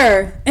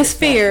fair. It's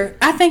fair.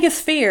 I think it's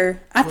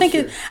fair. I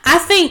think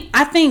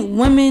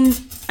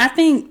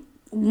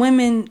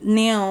women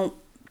now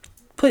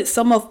put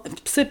some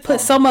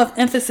of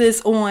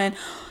emphasis on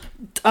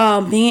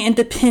being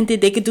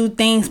independent. They could do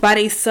things by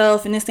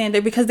themselves and this and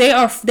that because they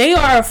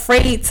are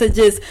afraid to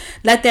just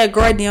let that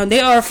guard down. They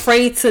are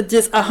afraid to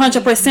just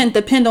 100%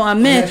 depend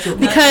on men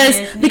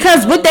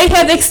because what they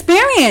have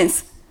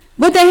experienced.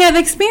 What they have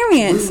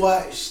experienced.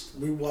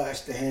 We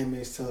watched The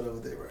Handmaid's Tale the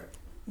other day, right?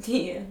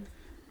 Yeah.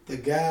 The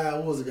guy,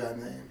 what was the guy's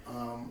name?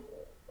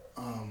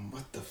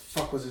 What the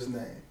fuck was his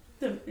name?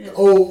 The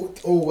old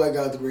white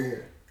guy with the gray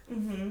hair.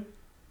 Mm-hmm.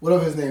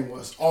 Whatever his name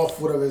was.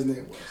 Whatever his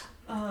name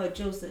was.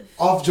 Joseph.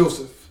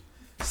 Joseph.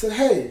 Said,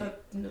 hey.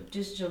 No,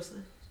 just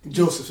Joseph.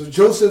 Joseph. So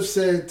Joseph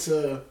said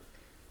to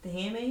The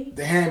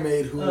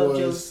handmaid who was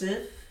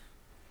Joseph.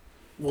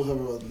 What was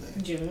her other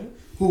name? June.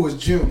 Who was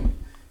June.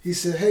 He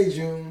said, hey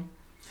June,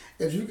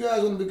 if you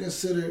guys want to be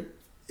considered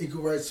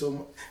equal rights,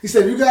 so he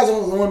said, if you guys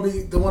don't want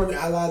to be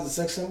allies of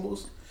sex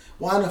symbols,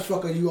 why in the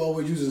fuck are you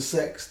always using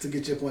sex to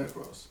get your point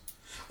across?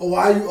 Or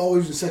why are you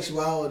always using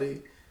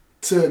sexuality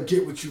to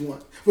get what you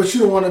want? But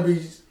you don't want to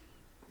be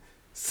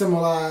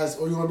symbolized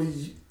or you want to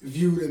be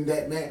viewed in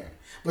that manner.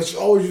 But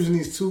you're always using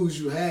these tools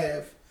you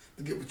have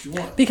to get what you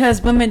want.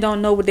 Because women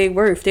don't know what they're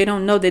worth. They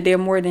don't know that they're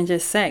more than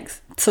just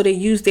sex. So they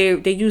use their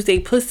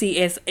pussy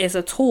as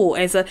a tool,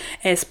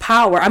 as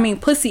power. I mean,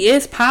 pussy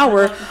is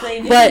power,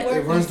 but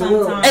it runs the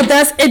world.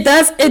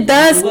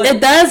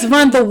 It does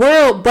run the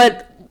world,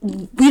 but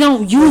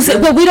use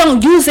it, but we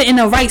don't use it in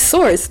the right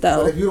source But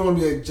though. if you don't want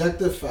to be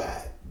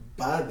objectified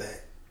by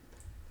that,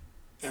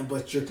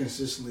 but you're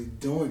consistently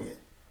doing it,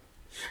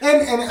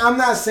 and I'm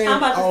not saying I'm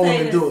about to I say want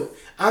to this. do it.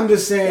 I'm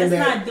just saying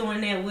That's that not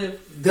doing that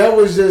with that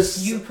was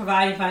just you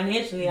providing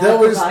financially. that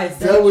was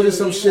just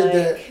some sexually, shit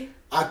that like,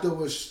 I thought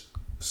was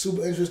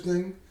super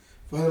interesting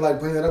for him to like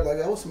bring that up. Like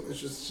that was some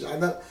interesting shit. I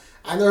never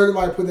heard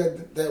anybody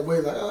put that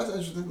way. Like, oh, that's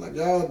interesting. Like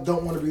y'all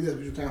don't want to be this,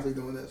 but you're constantly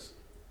doing this.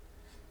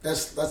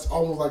 That's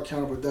almost like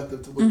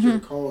counterproductive to what your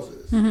cause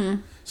is.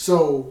 Mm-hmm.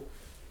 So,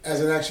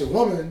 as an actual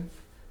woman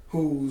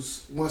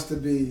who's wants to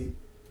be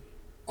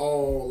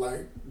all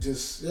like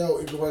just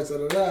equal rights,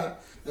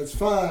 that's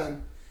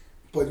fine,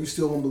 but you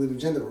still won't believe in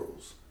gender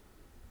roles.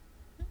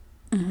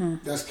 Mm-hmm.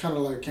 That's kind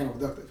of like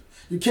counterproductive.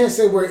 You can't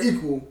say we're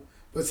equal,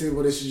 but say,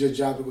 well, this is your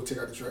job to go take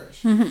out the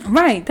trash. Mm-hmm.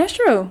 Right, that's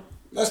true.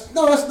 That's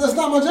not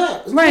my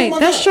job. It's Right,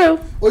 not my that's job.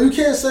 true. Well, you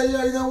can't say,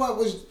 you know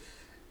what,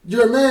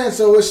 you're a man,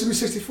 so it should be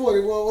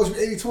 60-40. Well, it should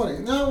be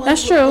 80-20. No,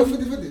 That's true.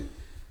 50-50.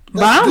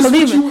 But I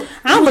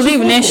don't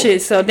believe in that for.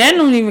 shit, so that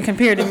don't even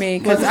compare to me.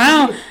 Cause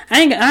I don't.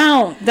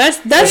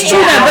 That's Yeah.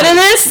 true. But it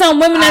is some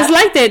women that's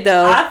like that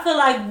though. I feel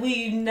like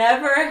we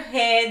never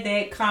had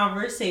that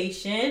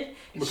conversation.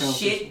 What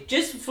conversation? Shit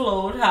just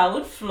flowed how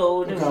it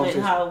flowed and went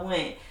how it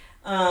went.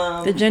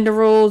 The gender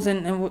roles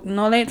and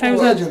all that type of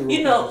stuff.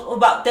 You know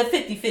about the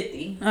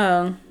 50-50.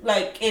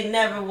 Like it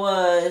never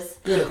was.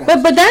 But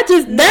that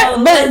just that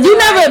No, but you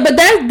like, never but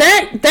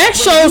that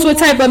shows what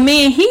type of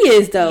man he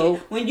is though.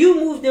 When you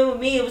moved in with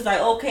me, it was like,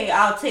 okay,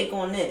 I'll take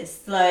on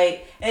this.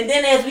 Like, and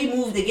then as we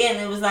moved again,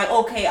 it was like,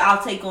 okay,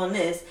 I'll take on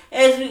this.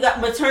 As we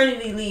got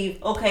maternity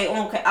leave, okay,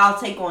 I'll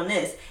take on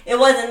this. It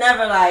wasn't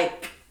never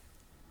like,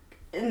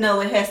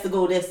 no, it has to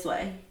go this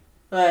way.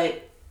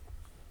 Like,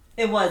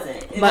 it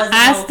wasn't. But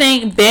I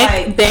think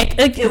back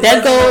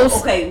that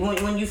goes. Okay,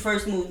 when you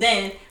first moved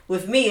in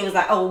with me, it was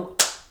like, oh,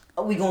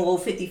 we gonna go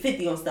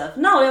 50-50 on stuff.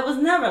 No, that was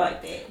never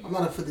like that. I'm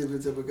not a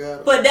 50-50 type of guy.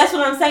 But that's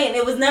what I'm saying.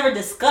 It was never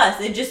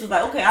discussed. It just was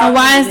like, okay. And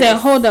why is that?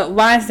 Hold up.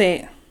 Why is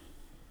that?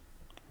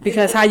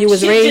 Because how you was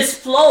Shit raised.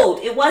 just flowed.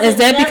 It wasn't. Is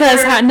that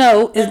because how?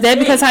 No. Is that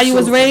because how you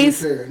was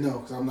raised? Fair, no,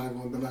 because I'm not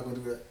going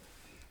to do that.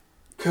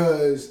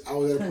 Because I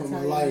was at a point in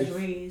my life.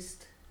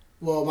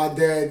 Well, my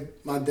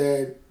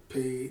dad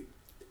paid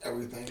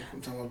everything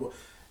from the time I was born.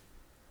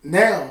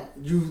 Now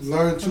you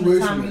learn two ways from the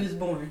time from he it. was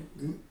born.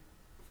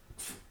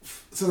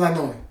 Since I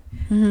know him.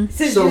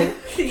 Mm-hmm. So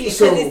he's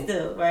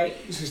still right.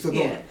 She's still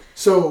doing it.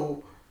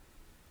 So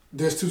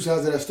there's two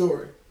sides of that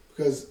story.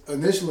 Because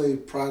initially,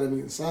 prior to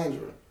meeting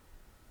Sandra,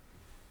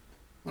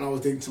 when I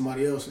was dating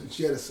somebody else and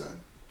she had a son,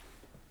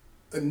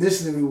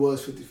 initially we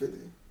was 50-50.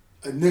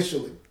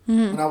 Initially.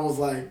 When I was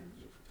like...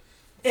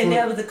 And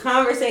that was a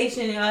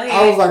conversation y'all had.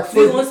 I was like...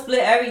 We want to split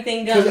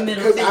everything down the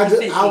middle,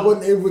 50-50. I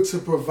wasn't able to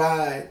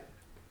provide...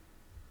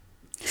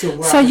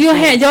 So y'all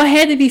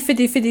had to be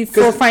 50-50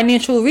 for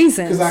financial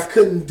reasons. Because I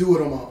couldn't do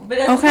it on my own. But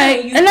that's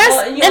okay, and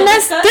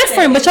that's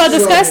different. But y'all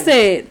discussed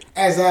it.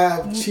 As I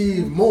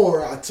achieved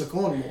more, I took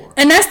on more.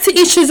 And that's to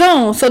each his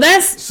own. So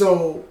that's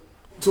so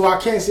I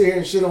can't sit here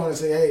and shit on and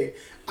say, hey,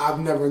 I've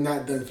never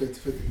not done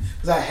 50-50.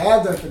 Because I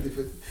have done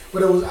 50-50,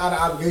 but it was out of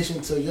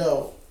obligation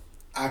to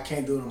I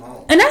can't do it on my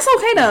own. And that's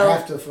okay though. I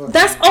have to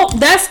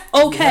that's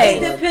okay.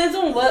 It depends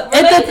on what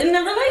in the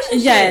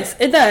relationship. Yes,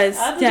 it does.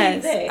 I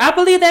believe that. I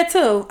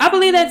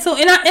believe that too.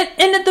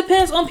 And it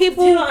depends on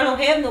people. I don't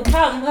have no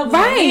problem.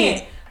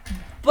 Right.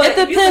 But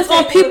it depends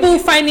on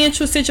people's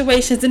financial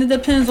situations, and it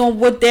depends on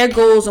what their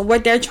goals and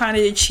what they're trying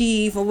to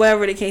achieve, or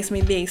whatever the case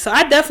may be. So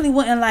I definitely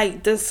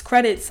wouldn't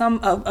discredit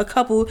a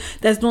couple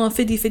that's doing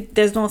 50-50,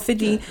 that's doing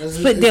 50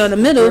 split down the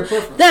middle.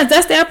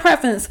 That's their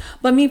preference.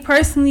 But me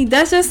personally,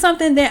 that's just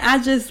something that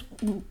I just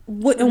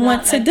wouldn't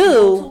want to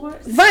do.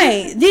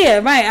 Right.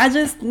 Yeah, right. I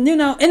just, and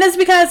it's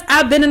because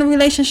I've been in a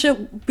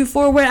relationship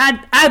before where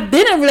I've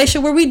been in a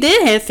relationship where we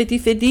did have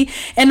 50-50,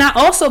 and I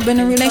also been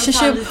in a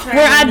relationship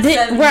right.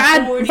 Exactly.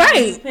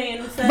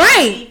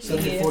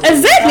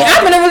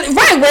 I've been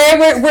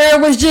where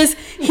it was just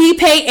he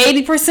paid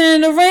 80%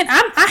 of the rent.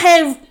 I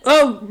had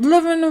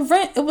living the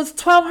rent. It was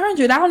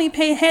 $1,200. I only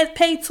had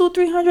paid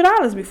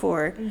 $200-$300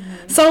 before.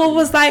 Mm-hmm. So it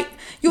was like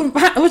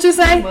what you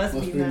say? Must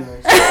be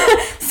nice.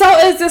 So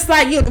it's just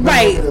like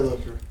right.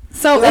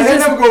 So it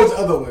never goes the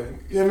other way.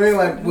 You know what I mean?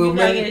 Like we'll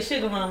get a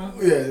sugar mama.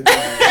 Yeah.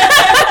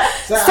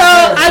 So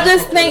I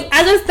just think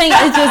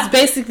it's just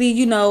basically,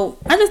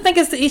 I just think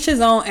it's to each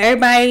his own.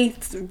 Everybody's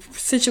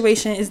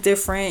situation is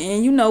different,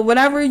 and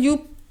whatever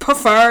you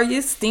prefer,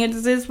 your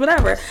standards is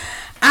whatever.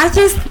 I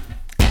just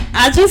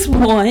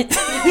want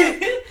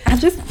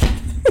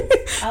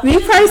me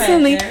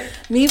personally,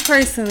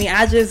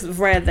 I just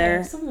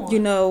rather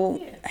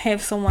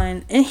have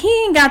someone, and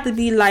he ain't got to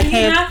be like.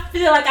 I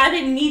feel like I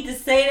didn't need to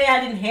say that. I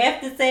didn't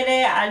have to say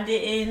that. I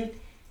didn't.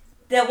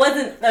 That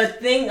wasn't a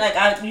thing.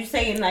 Like you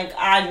saying, like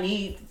I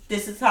need.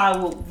 This is how I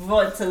would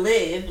want to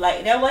live.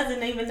 Like that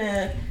wasn't even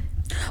a.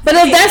 But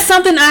if that's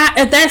something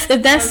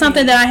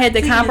something that I had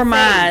to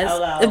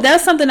compromise, if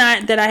that's something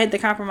that I had to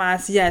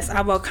compromise, yes,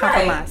 I will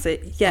compromise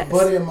it. Yes. A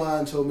buddy of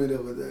mine told me the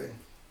other day,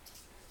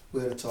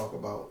 we had to talk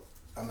about.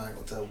 I'm not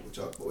gonna tell what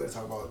y'all, but we had to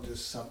talk about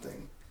just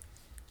something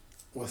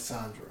with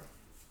Sandra.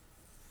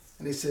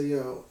 And they said,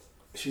 yo,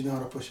 she know how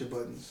to push her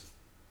buttons.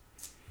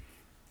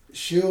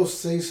 She'll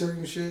say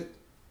certain shit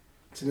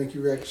to make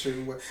you react a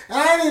certain way.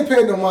 I ain't even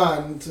paying no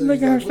mind.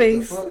 Look at her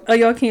face. Oh,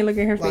 y'all can't look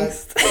at her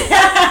face.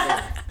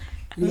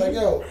 You're like,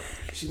 yo,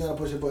 she know how to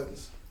push her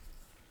buttons.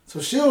 So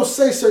she'll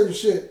say certain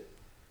shit,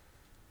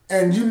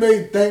 and you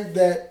may think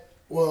that,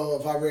 well,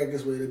 if I react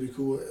this way, it'd be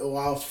cool, or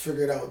I'll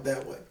figure it out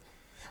that way.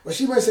 But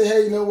she might say,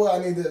 hey, you know what,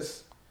 I need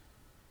this.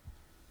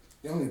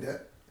 You don't need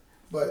that.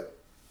 But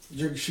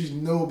she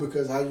know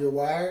because how you're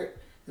wired,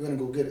 you're going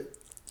to go get it.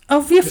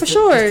 Oh, yeah, for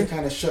sure. Just to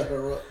kind of shut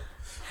her up.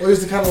 Or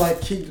just to kind of like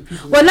keep the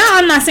people. Well, now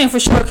I'm not saying for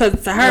sure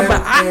because to her,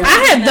 but I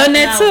have done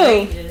that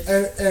too.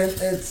 And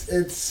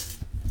it's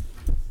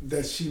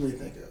that she may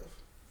think of.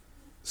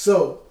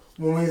 So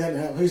when we had to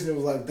have Houston, it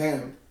was like,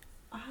 damn.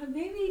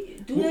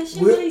 Maybe do that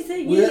shit. Really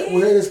say yeah.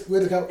 We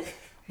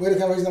had the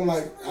conversation.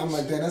 I'm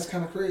like, damn, that's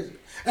kind of crazy.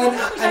 And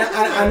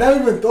I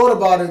never even thought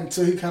about it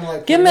until he kind of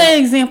like. Give me an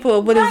example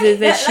of what is it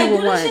that she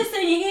would want. Like, shit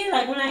in your head,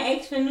 like when I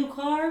asked for a new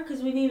car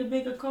because we need a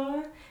bigger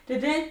car.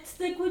 Did that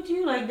stick with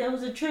you? Like that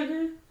was a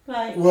trigger?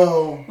 Like,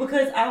 well,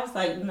 because I was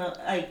like, no,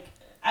 like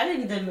I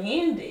didn't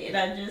demand it.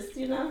 I just,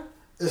 you know.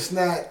 It's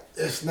not.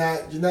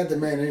 You're not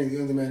demanding anything. You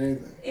don't demand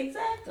anything.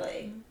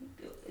 Exactly.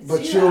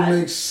 But you'll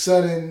make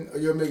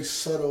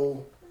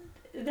subtle.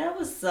 That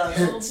was subtle.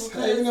 Hints.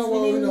 Hey,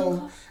 you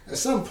know, at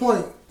some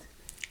point,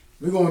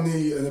 we're gonna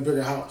need a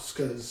bigger house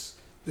because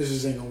this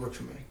just ain't gonna work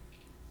for me.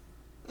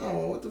 Oh,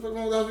 well, what the fuck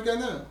wrong with the house we got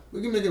now?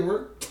 We can make it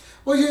work.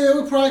 Well, yeah,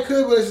 we probably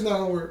could, but it's not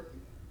gonna work.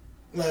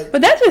 Like,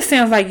 but that just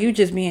sounds like you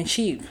just being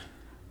cheap.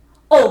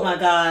 Oh my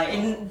God!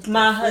 And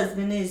my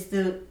husband is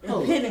the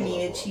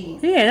epitome of cheap.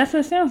 Yeah, that's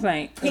what it sounds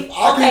like. I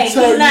can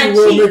tell you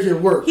we'll make it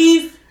work.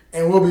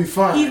 And we'll be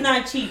fine. He's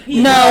not cheap.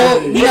 No,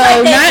 not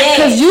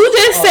because you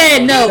just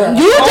said no.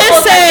 You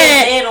just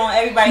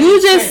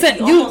said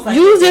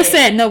you just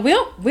said no. We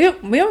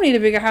don't need a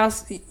bigger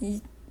house.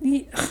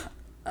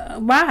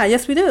 Why?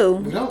 Yes, we do.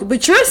 We don't.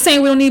 But you're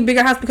saying we don't need a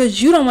bigger house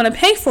because you don't want to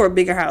pay for a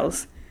bigger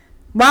house.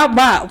 Why?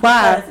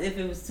 Because if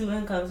it was 2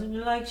 incomes, we'd be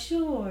like,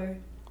 sure.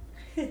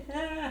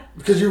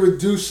 Because you're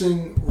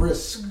reducing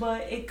risk.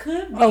 But it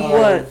could be. Of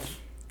what?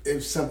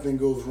 If something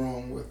goes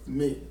wrong with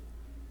me.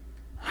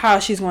 How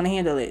she's going to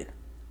handle it?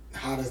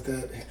 How does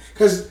that?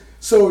 Because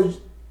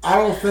I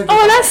don't think.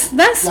 Oh,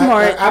 that's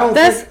smart. I don't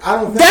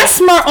think that's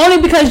smart only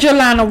because your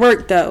line of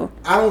work though.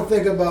 I don't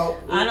think about.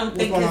 I don't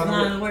think his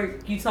line of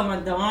work. You talking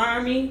about the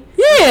army?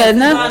 Yeah,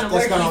 no. So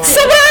what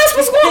else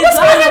was going to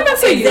happen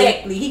to you?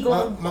 Exactly. He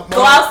gonna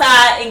go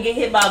outside and get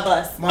hit by a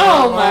bus.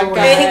 Oh my God.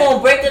 Then he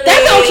gonna break a leg.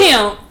 That don't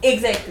count.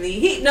 Exactly.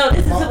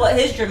 This is what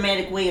his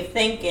dramatic way of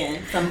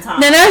thinking. Sometimes.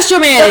 Now that's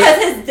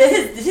dramatic.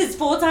 Because his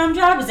full-time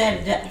job is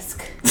at a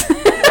desk.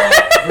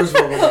 First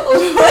of all,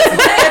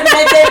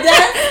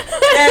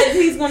 that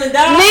he's gonna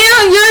die.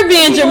 Now you're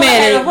being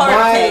dramatic.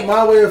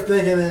 My way of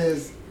thinking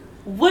is,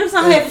 what if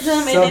something happens to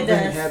him and it does?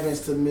 Something happens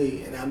to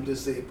me and I'm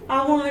disabled.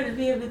 I want her to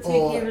be able to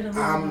take care of the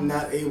home. I'm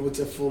not able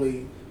to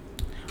fully.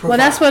 Well,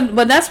 that's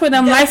where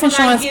them life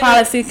insurance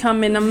policies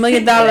come in. The $1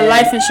 million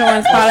life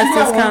insurance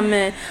policies come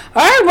in.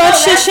 All right, well,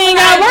 she ain't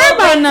got to worry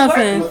about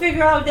nothing.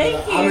 Figure out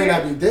daycare. I may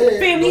not be dead.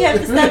 Family have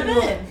to step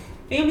in.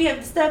 Family have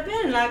to step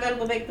in, and I got to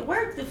go back to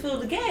work to fill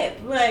the gap.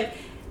 Like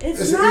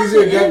it's not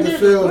easier the gap end to of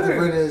fill. the The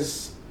rent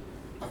is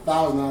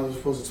 $1,000 as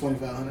opposed to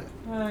 $2,500.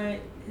 Right.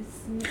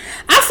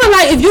 I feel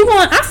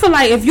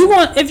like if you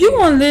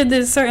want to live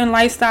this certain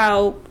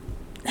lifestyle,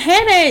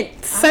 have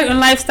that certain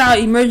lifestyle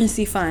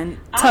emergency fund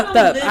tucked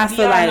up. I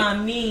feel like our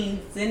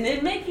means, and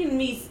it making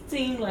me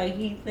seem like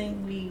he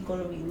think we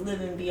gonna be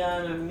living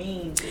beyond our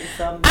means or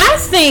something. I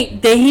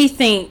think that he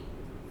think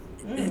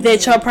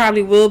that y'all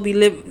probably will be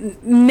living.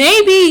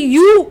 Maybe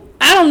you.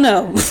 I don't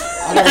know.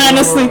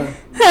 Honestly,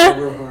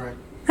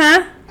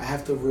 huh? I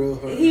have to reel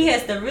her. He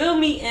has to reel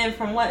me in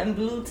from wanting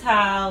blue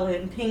tile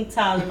and pink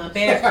tile in my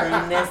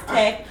bathroom. That's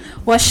tacky.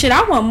 Well, shit,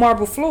 I want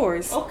marble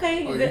floors.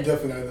 Okay. Oh, you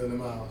definitely not in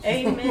the house.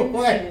 Amen.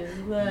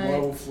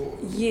 Marble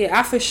floors. Yeah,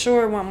 I for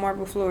sure want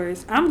marble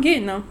floors. I'm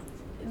getting them.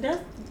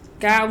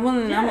 God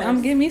willing, yes.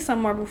 I'm getting me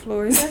some marble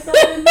floors. That's all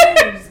that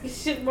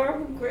matters. Shit,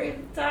 marble grade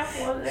top,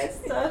 all that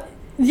stuff.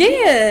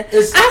 Yeah, I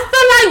feel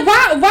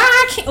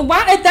like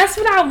why if that's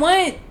what I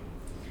want,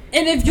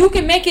 and if you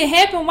can make it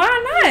happen, why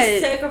not?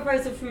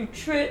 Sacrifice a few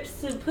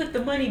trips to put the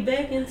money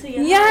back into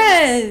your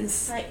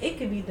house. Like it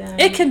could be done.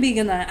 It can be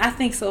done. I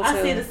think so too.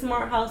 I say the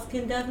smart house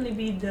can definitely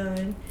be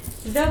done.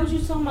 Is that what you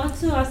talking about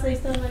too? I say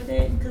stuff like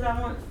that because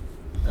I want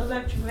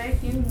electric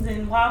vacuums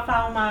and Wi-Fi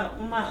on my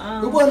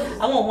I want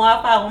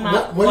Wi-Fi on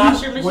my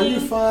washer machine. When you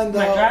find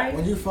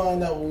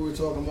out what we were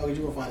talking about,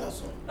 you will find out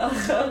soon.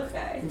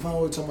 Okay. You find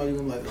out what we're talking about, you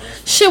gonna be like,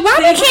 shit, why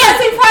we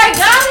can't? He probably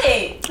got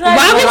it. Like,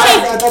 why we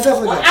can't? I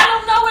definitely got it. I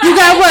don't know what you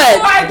got.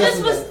 What? I just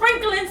was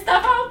sprinkling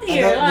stuff out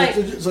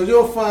there. So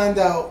you'll find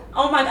out.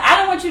 Oh my God! I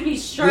don't want you to be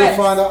stressed. You'll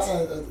find out.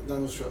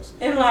 No stress.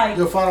 And like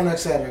you'll find out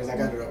next Saturday because I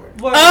got it already.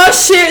 Oh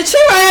shit!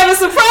 You might have a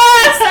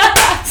surprise.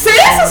 See,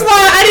 this is why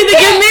I need to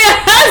get me a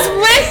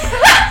husband.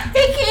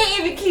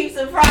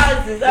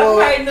 prizes. I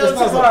might know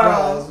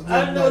tomorrow.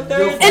 I know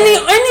Thursday.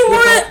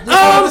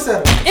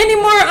 Any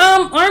more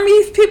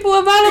army people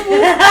available?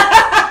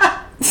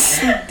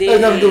 They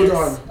nothing to do with the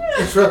army.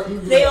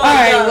 They all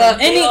right. Well,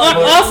 any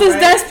office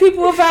desk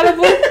people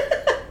available?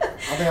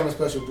 I think I'm a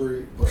special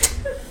breed, but.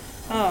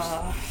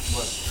 I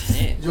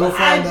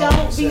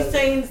don't be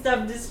saying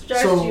stuff to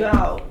stress you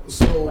out.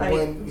 So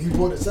when he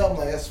brought this up, I'm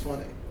like, that's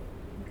funny.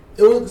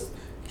 It was.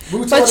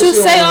 But you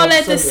say all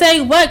that to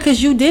say what?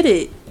 Because you did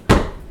it.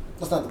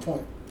 That's not the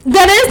point.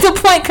 That is the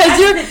point. Because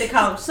you hit the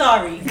couch.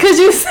 Sorry. Because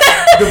you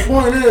said. The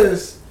point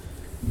is,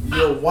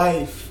 your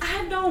wife.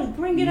 I don't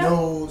bring it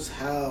knows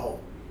how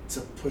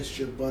to push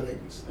your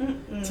buttons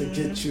to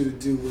get you to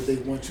do what they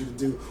want you to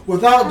do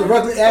without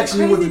directly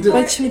asking you what to do.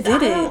 But you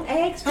did it.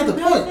 That's the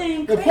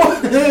point. The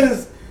point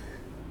is,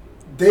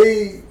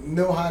 they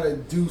know how to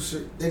do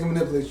they can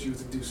manipulate you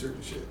to do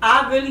certain shit.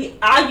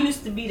 I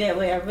used to be that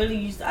way. I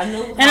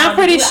know. And I'm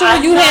pretty sure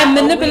you had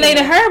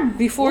manipulated her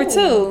before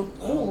too.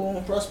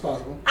 Oh, that's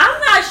possible. I'm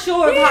not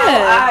sure how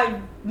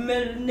I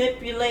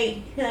manipulate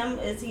him,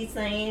 as he's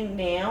saying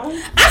now.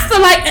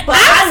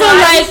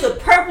 I used to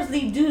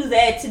purposely do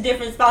that to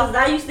different spouses.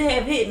 I used to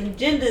have hidden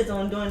agendas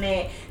on doing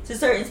that to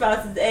certain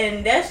spouses,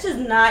 and that's just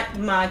not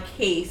my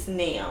case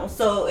now.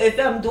 So if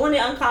I'm doing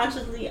it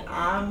unconsciously,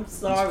 I'm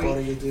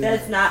sorry.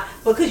 That's not,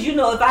 because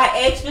if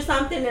I ask for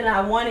something and I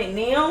want it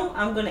now,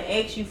 I'm gonna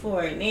ask you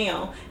for it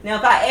now. Now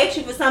if I ask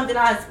you for something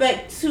I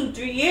expect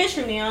 2-3 years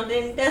from now,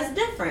 then that's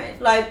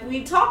different. Like,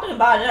 we talking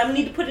about it, I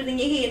need to put it in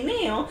your head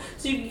now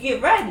so you can get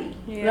ready.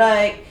 Yeah.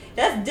 Like,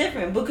 that's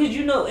different, because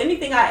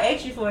anything I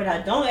ask you for and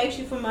I don't ask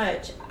you for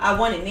much, I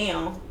want it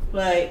now.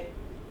 Like,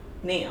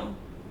 now.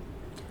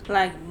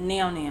 Like,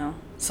 now.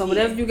 So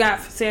whatever you got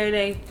for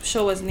Saturday,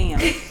 show us now.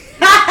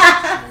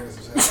 I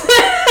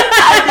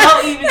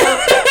don't even know.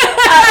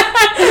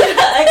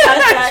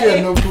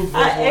 I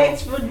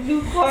asked for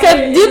new car. Cause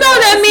you know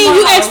that means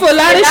you asked for a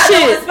lot of shit. I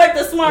don't expect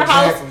a smart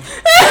house.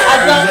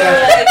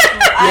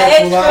 I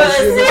asked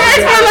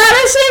for a lot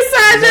of shit,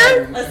 Sandra.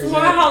 A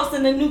smart house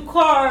and a new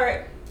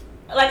car.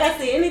 Like I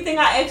said, anything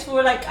I asked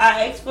for, like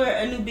I asked for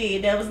a new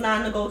bed that was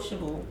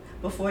non-negotiable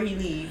before he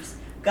leaves.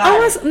 Maybe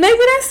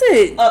that's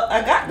it.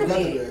 I got the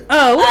bed.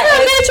 Oh, what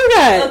kind of bed you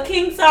got? A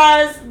king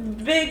size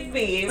big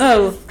bed.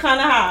 Oh, it was kind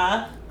of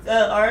high.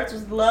 Ours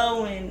was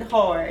low and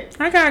hard.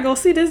 I gotta go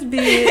see this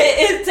bed.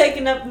 It's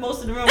taking up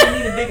most of the room. We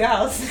need a bigger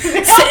house. You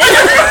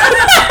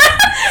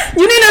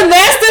need a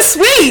master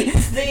suite.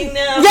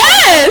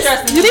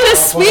 Yes, you need a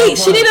suite.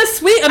 She need a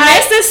suite, a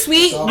master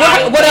suite with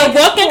a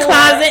walk-in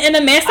closet and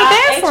a master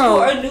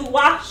bathroom. I asked for a new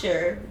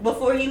washer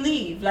before he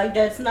leave. Like,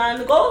 that's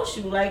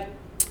non-negotiable. Like,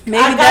 maybe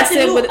I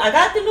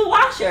got the new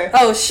washer.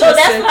 Oh shit! So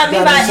that's what I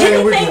mean by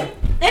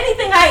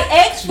anything I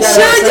asked for. You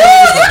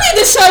need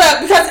to shut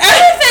up, because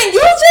everything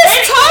you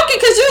just talking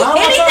because you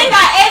anything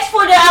I asked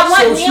for that I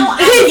want now,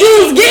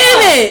 you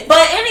getting it.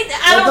 But anything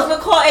I don't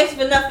recall asking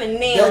for nothing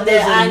now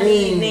that I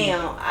need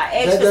now.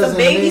 I asked for some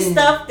baby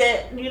stuff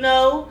that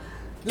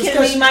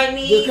Kennedy might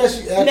need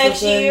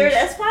next year.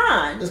 That's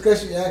fine. Just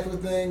because she asked for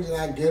things and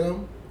I get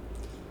them,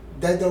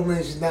 that don't mean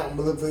she's not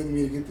manipulating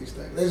me to get these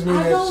things. That just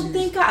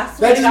means I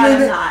swear to God,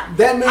 I'm not.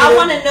 That means I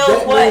want to know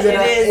what it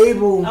is. I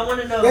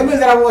want to know. That means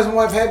that I want my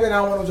wife happy and I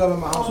want to job in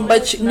my house.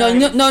 But no.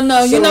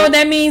 You know what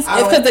that means?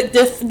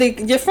 Because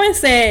your friend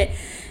said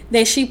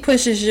that she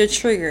pushes your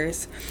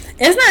triggers.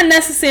 It's not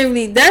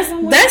necessarily that's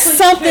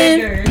something.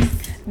 Triggers.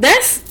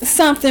 That's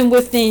something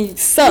within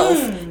yourself.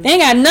 They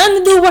ain't got nothing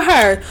to do with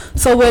her.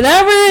 So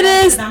whatever it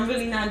is, I'm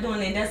really not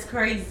doing it. That's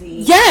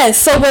crazy. Yes.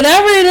 So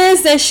whatever it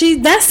is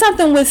that's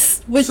something with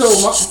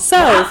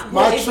self.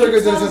 My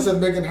triggers in the sense of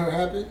making her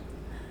happy.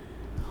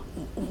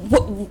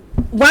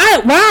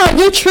 Why are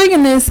you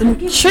triggering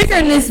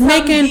this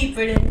making?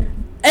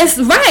 It's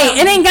right.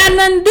 It ain't got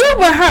nothing to do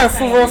with her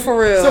for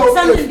real. So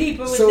something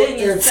deeper within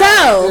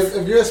yourself.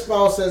 If your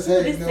spouse says,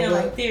 "Hey, you know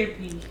what?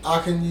 Therapy. I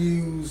can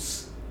use."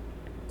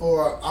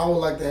 Or I would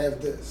like to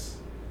have this,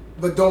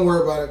 but don't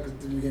worry about it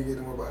because you can't get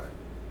more about it.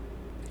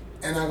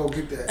 And I go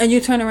get that. And you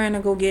turn around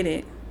and go get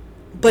it,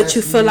 but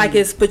you feel like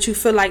it's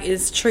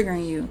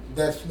triggering you.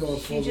 That's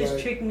she just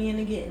tricked me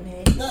into getting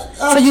it.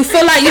 So you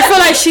feel like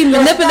she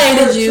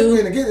manipulated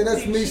you.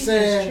 That's me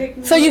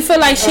saying. So you feel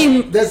like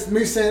she. That's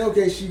me saying,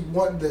 okay, she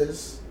want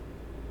this.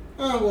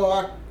 Oh well,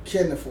 I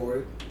can't afford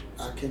it.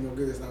 I can't go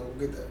get this. And I go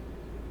get that.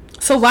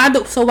 So why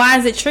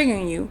is it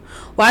triggering you?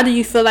 Why do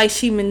you feel like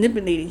she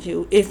manipulated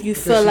you? If you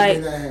feel like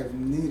she may not have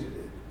needed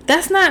it.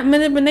 That's not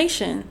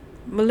manipulation.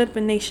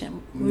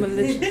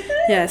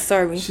 Yeah,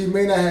 sorry. She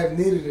may not have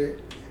needed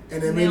it,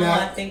 and it may not.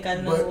 I think I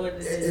know what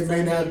it is. It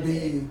may not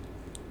be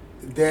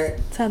that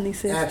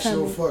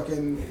actual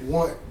fucking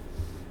want.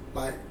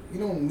 Like, you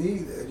don't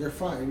need it. You're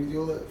fine. You need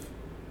your live.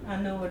 I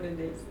know what it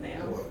is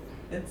now. What?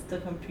 It's the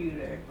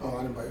computer. Oh,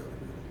 I didn't buy your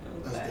computer.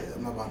 Okay. That's dead.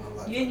 I'm not buying no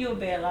laptop. You're a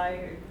bad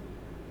liar.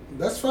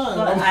 That's fine.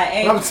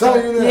 I'm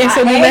telling you that.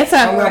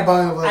 I'm not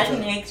buying a laptop. I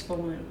didn't ask for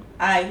one.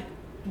 I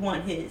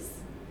want his.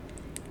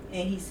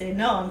 And he said,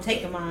 no, I'm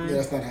taking mine. Yeah,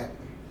 that's not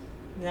happening.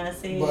 And I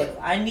said,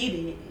 I need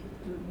it.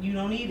 You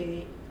don't need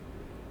it.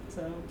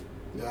 So.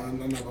 Yeah, I'm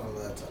not buying a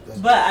laptop. That's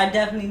But I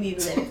definitely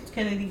need a laptop.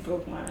 Kennedy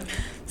broke mine.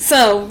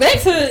 So back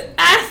to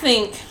I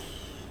think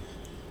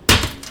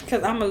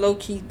because I'm a low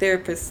key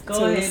therapist. Go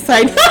too. ahead. It's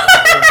like,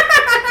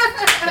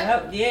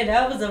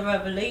 that was a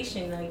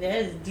revelation. Like, that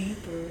is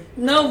deeper.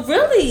 no,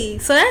 really.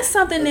 So that's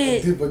something a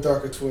that. deeper,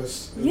 darker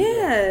twist.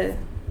 Yeah.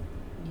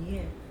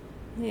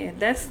 Yeah,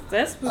 that's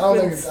I don't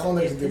think it's a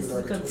It's deeper, the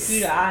darker twist.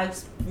 computer. I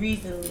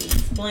recently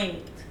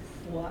explained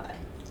why.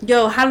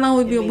 Yo, how long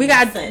we be? It We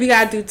makes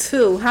got to do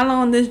 2. How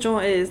long this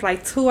joint is?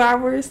 Like 2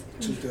 hours?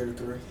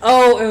 2:33.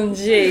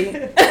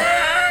 OMG.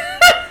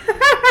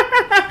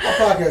 Our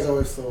podcast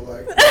always so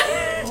like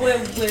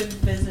with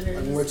visitors.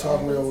 when we're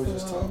talking, we always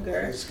just talk. longer.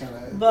 It's kind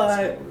of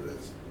But- what it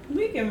is.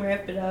 We can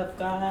wrap it up,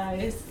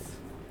 guys.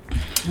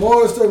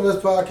 More of the story of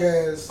this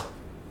podcast: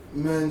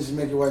 men, just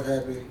make your wife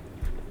happy.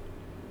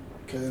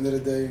 Cause at the end of the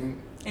day,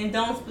 And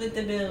don't split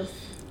the bills.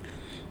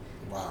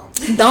 wow.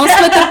 Don't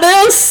split the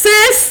bills,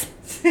 sis.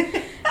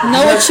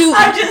 Know what you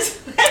I just.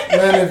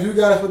 Man, if you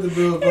gotta split the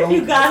bills, but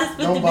You gotta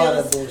split don't the buy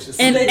bills. that bullshit.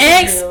 and Split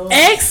the bills.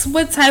 X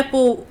what type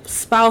of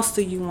spouse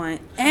do you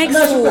want? Let X me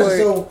ask you a for question.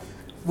 it. So,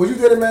 would you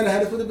date a man that had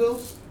to split the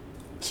bills?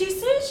 She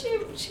said she.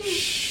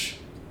 Shh.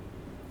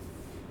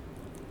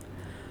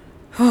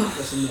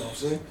 That's a no.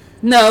 See?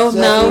 No, See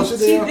how no. close She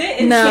they are? did.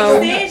 And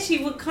No. She said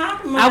she would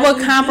compromise. I would and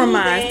do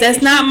compromise. that That's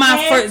if not she my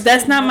had first.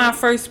 That's to, not my but,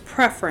 first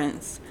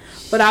preference.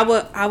 But I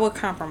would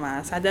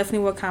compromise. I definitely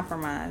would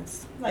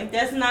compromise. Like,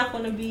 that's not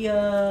going to be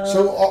a.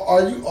 So,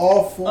 are you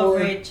all a for?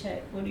 red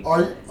check. What do you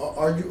Are call it?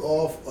 are you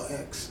all for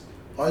X?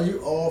 Are you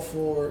all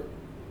for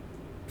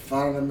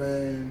finding a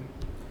man?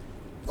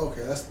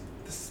 Okay, that's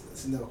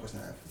another question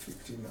I have for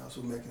females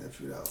who are making a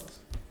few dollars.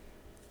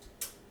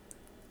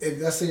 If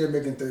let's say you're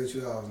making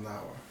 $32 an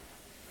hour,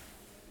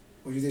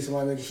 would you date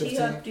somebody making She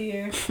 15? up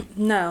there.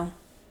 No.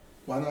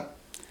 Why not?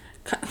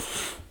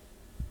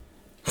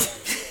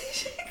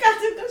 She got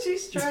to go.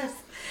 She's stressed.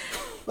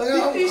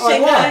 Like, She why?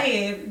 shake her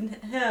head.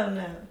 Hell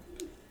no.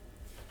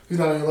 He's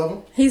not on your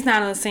level. He's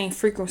not on the same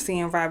frequency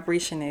and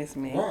vibration as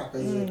me. Why?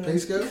 Because of the pay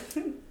scale.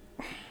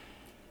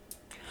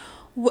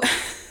 What?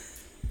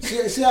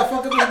 See how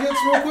fucked up it gets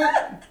real quick.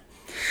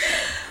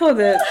 Hold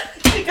up.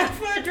 She got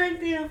for a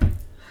drink there.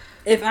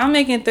 If I'm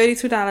making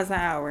 $32 an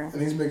hour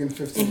And he's making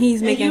 15. and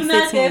he's And making you're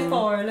not 15, that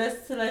far.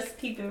 Let's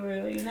keep it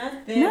real. You're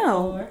not that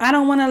no, far. I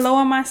don't want to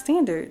lower my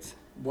standards.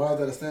 Why is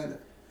that a standard?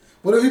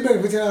 What if he's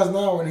making $15 an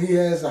hour and he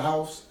has a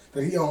house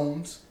that he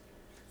owns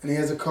and he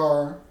has a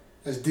car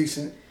that's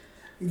decent?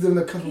 He's living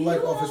a comfortable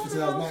life off his $15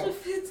 an hour.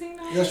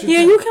 Yes,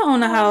 Yeah, you can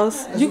own a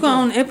house. Yes, You you can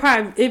own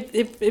can.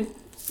 it. It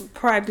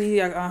probably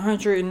be like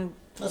 100 and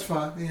That's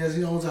fine.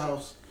 He owns a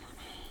house.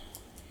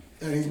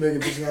 And he's making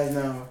 $15 an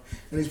hour.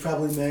 And he's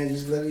probably managed.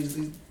 He's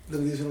living a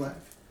decent life.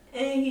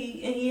 And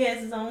he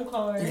has his own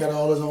car. He got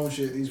all his own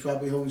shit. He's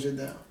probably holding shit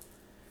down.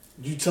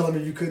 You telling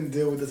me you couldn't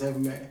deal with this type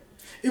of man?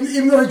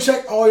 Even though he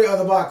checked all your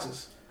other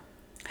boxes.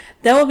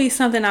 that would be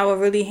something I would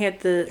really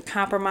have to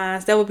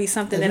compromise. That would be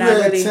something If that you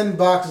I had really 10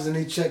 boxes and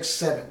he checked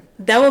 7.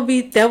 that will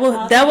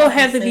about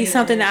have to to be say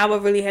something that. that I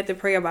would really have to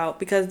pray about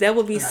because that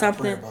would be I gotta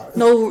something. pray about it.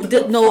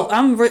 No,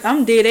 I'm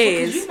dead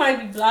Because you ass. might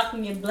be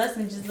blocking your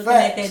blessings just looking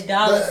Facts. at that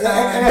dollar That-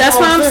 sign. That's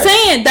what I'm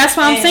saying. That's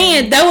what I'm And-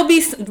 saying. That would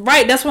be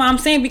right. That's what I'm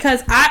saying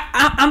because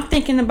I'm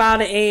thinking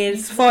about it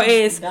as far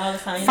as Dollar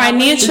sign.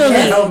 financially- He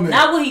can't help me.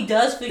 Not what he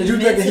does for Did you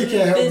you think he mentally,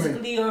 can't help me?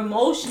 physically, or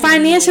emotionally.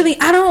 financially.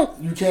 I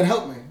don't. You can't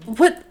help me.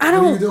 What I What are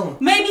you don't. doing?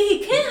 Maybe he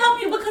can help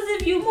you because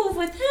if you move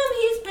with him,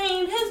 he's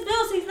paying his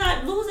bills. He's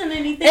not losing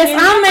anything. If and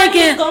I'm your money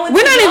making, is going we're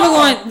to not even y'all.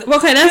 going.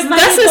 Okay, that's Your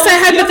money that's is just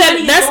going- your money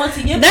hypothetical. is going to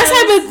your bills, That's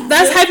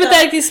your stuff.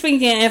 hypothetically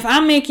speaking. If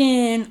I'm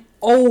making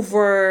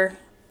over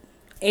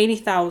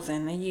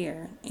 80,000 a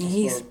year and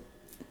he's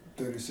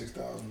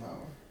 $36,000 an hour.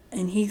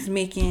 and he's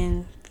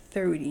making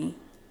 30,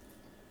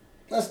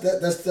 That's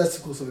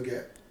inclusive of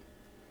gap.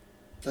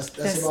 That's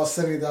That's- about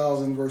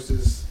 70,000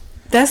 versus.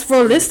 that's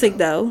realistic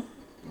though.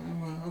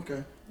 Well,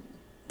 okay.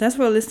 That's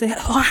realistic.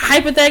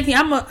 Hypothetically,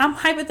 I'm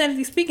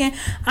hypothetically speaking,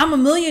 I'm a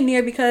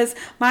millionaire because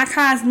my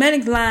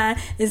cosmetic line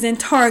is in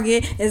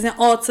Target, is in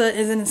Ulta,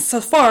 is in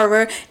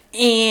Sephora,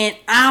 and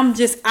I'm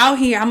just out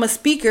here. I'm a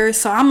speaker,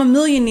 so I'm a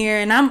millionaire,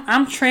 and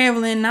I'm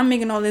traveling, and I'm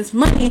making all this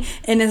money.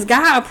 And this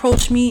guy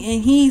approached me,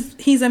 and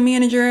he's a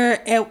manager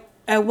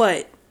at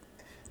what?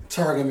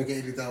 Target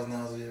making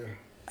 $80,000 a year.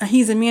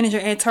 He's a manager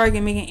at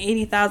Target making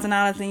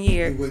 $80,000 a He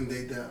year. wouldn't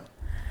date down.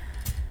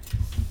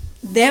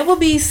 That would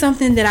be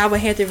something that I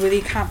would have to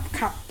really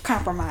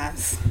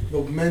compromise.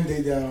 But men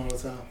date down all the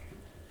time.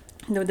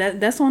 No,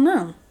 that's on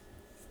them.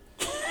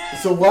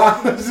 So why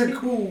is it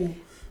cool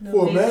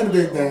for a man to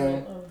date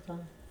down all the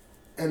time.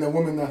 and a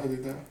woman not to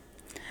date down?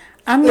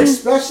 I mean,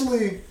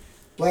 Especially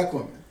black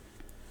women.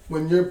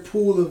 When your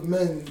pool of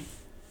men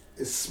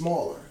is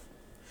smaller.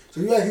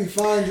 So you actually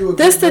find you a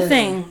this good the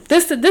man thing.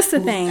 This the who's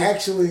thing.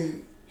 actually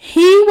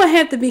He would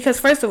have to be because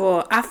first of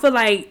all, I feel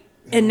like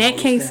in all that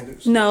the case,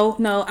 standards.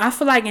 no. I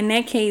feel like in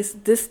that case,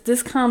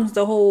 this comes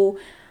a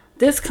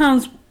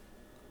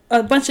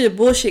bunch of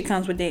bullshit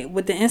comes with it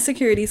with the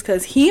insecurities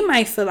because he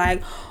might feel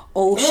like,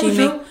 oh,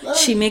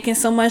 she making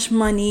so much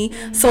money.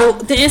 Mm-hmm. So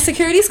the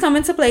insecurities come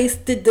into place,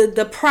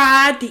 the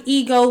pride, the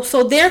ego.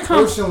 So they're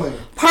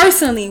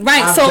personally,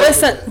 right? I'm so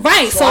it's a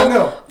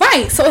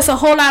So it's a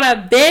whole lot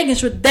of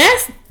baggage.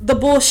 That's the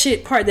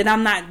bullshit part that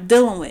I'm not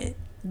dealing with.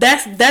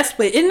 That's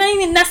what it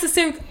ain't even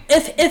necessary.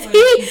 If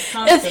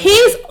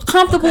he's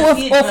comfortable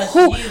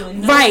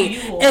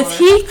if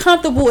he's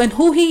comfortable in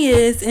who he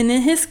is and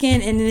in his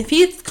skin, and if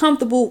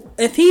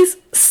he's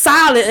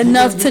solid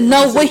enough to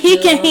know what he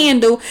can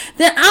handle,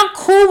 then I'm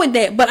cool with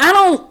that. But I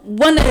don't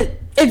want to.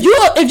 If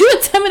you're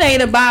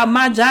intimidated by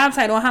my job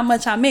title and how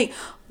much I make,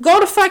 go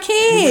the fuck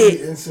ahead.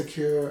 You're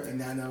insecure,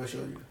 and I never show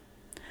you.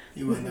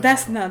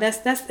 That's impossible.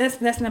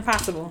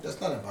 That's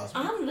not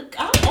impossible.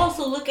 I'm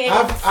also looking.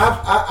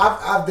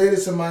 I've dated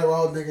somebody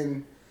while I was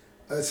making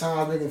at the time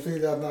I was making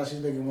 $50,000. Now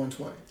she's making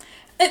 $120.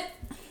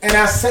 And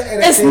I sat at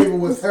a table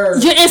with her.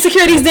 Your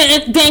insecurities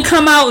didn't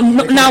come out.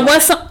 Now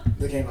what's up?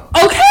 They came out.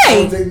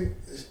 Okay.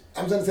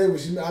 I'm trying to tell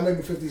you, I'm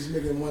making 50. She's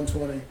making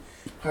 120.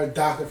 Her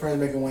doctor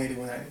friend's making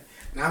 180, 190.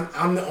 And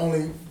I'm the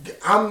only.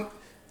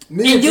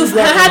 And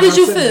how did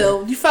you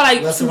feel? You felt like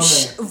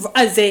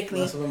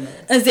exactly.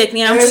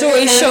 Exactly. And I'm sure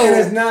it showed. And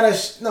it's not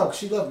no,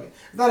 she loved me.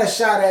 It's not a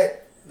shot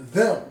at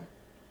them.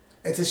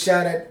 It's a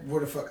shot at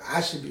where the fuck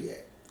I should be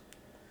at.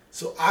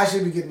 So I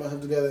should be getting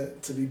myself together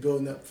to be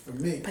building up for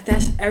me. But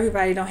that's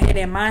everybody don't have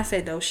that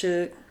mindset though,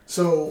 Suge.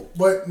 So,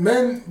 but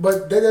men,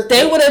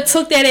 they would have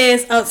took that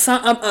as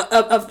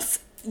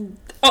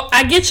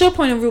I get your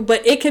point of view,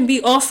 but it can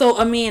be also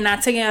a man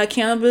not taking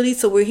accountability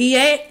to where he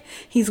at.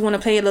 He's want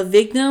to play the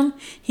victim.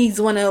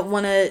 He's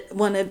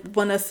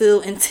wanna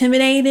feel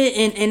intimidated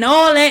and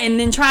all that, and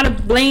then try to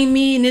blame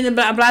me and then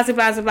blah blah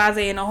blah blah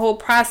blah in the whole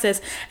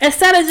process.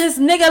 Instead of just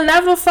nigga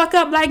level fuck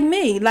up like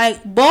me,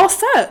 like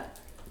boss up,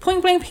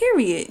 point blank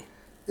period.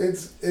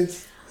 It's. I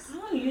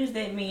don't use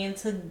that man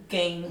to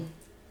gain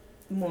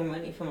more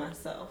money for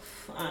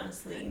myself,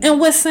 honestly. In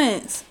what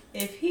sense?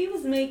 If he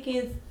was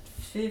making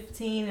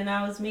 15 and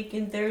I was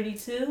making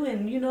 32,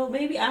 and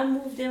maybe I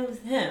moved in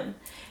with him.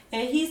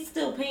 And he's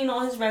still paying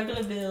all his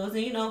regular bills,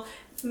 and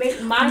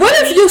make my. What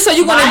if you're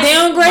gonna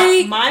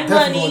downgrade? My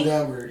money.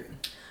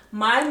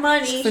 My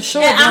money. For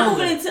sure. And I'm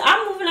moving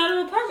out of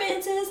the apartment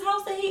into his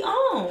house that he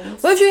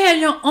owns. What if you had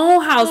your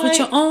own house with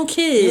your own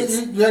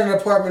kids? You had an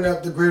apartment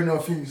up the Greater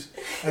Northeast,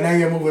 and now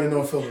you're moving to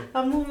North Philly.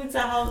 I'm moving to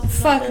a house.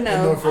 Fuck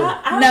no.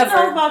 I never.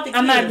 Don't know about the kids,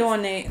 I'm not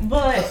doing that.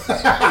 But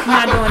I'm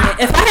not doing that.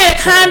 If I had a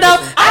condo,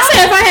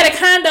 if I had a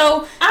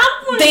condo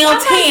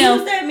downtown. I might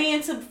use that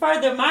man to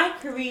further my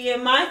career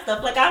and my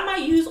stuff. Like I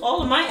might use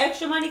all of my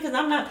extra money because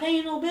I'm not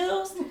paying no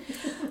bills. To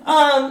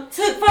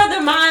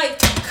further my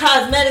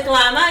cosmetic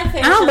line, my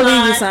fashion line. I don't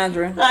believe you,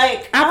 Sandra.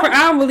 Like I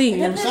don't believe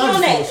you.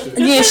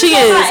 Yeah, she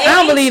is. I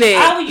don't believe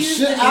that. I would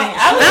use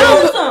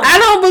I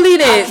don't believe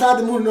that. I tried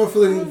to move to North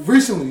Philly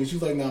recently, and she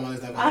was like, "No, nah,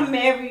 I'm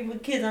married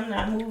with kids. I'm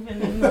not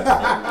moving."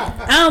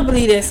 I don't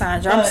believe that,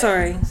 Sandra. I'm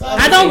sorry.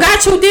 I don't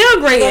got you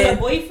downgrading.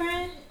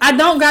 Boyfriend. I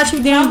don't got you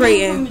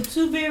downgrading. From a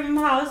 2-bedroom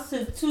house to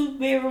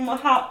 2-bedroom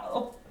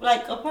house,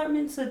 like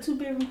apartment to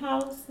 2-bedroom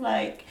house,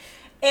 like,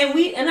 and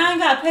I ain't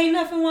got to pay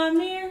nothing while I'm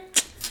there.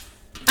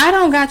 I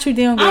don't got you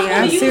downgrading.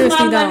 I seriously don't. I'm going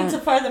to use my money to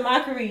further my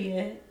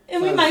career,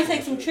 and we might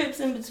take some trips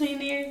in between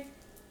there,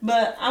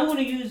 but I want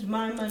to use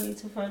my money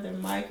to further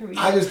my career.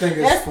 I just think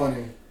it's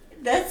funny.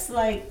 That's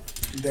like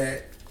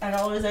that. I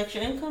got all this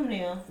extra income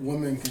now.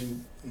 Women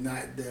can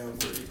not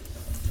downgrade.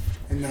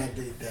 And not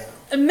date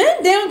down.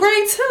 Men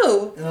downgrade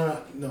too.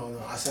 No.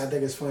 I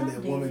think it's funny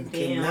that women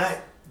cannot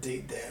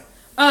date down.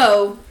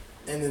 Oh.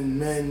 And then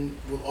men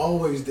will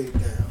always date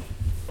down.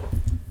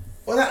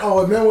 Well, not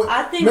always. Men will.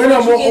 I think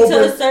once you get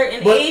to a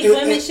certain age,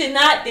 women should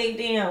not date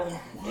down.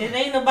 It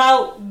ain't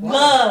about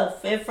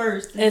love at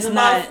first. It's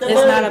about stability.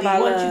 It's not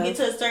about once you get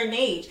to a certain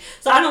age.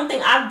 So I don't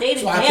think I've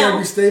dated down. So I can't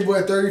be stable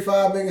at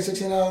 35, making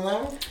 $16 an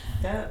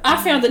hour? I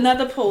found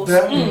another post.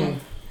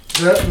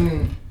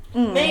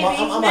 Maybe,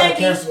 I'm about to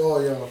cancel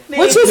all y'all.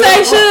 What you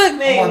say, Suge?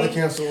 I'm about to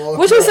cancel all.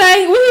 What you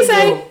say? What you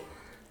say?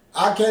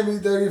 I can't be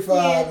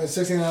 35 and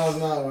 $16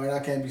 an hour, and I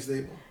can't be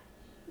stable.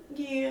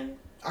 Yeah.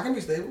 I can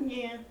be stable.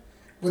 Yeah.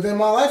 Within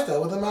my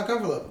lifestyle, within my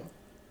comfort level.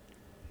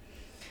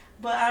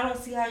 But I don't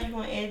see how you're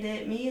gonna add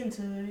that me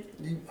into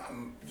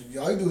it.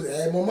 All you do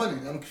is add more money.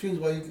 I'm confused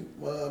why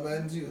I'm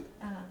adding to you.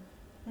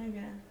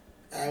 Okay.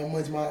 Add more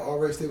money to my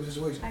already stable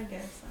situation. I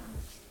guess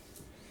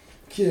so.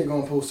 Kid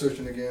gonna post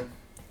searching again.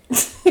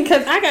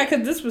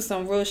 Cause this was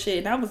some real shit,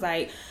 and I was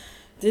like,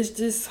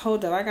 just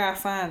hold up, I gotta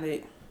find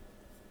it,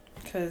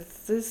 cause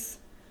this,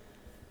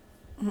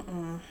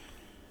 I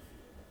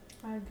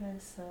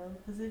guess so,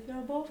 cause if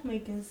y'all both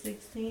making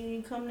 16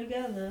 and come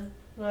together,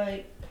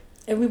 like,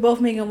 if we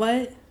both making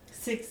what?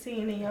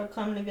 16 and y'all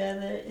come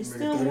together, it's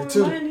still 32.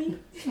 more money.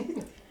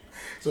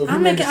 So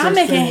I'm making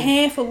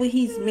half of what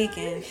he's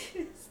making.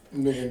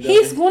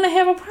 He's gonna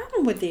have a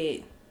problem with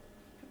it.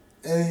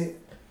 And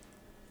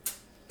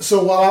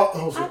so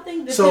while I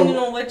think depending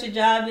on what your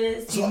job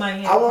is, you might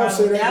have a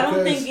problem with it. I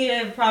don't think you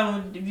have a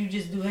problem if you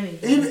just do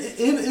anything.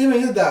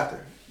 Even your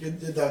doctor, your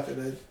doctor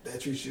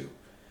that treats you,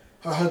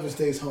 her husband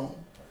stays home.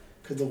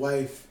 because the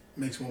wife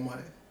makes more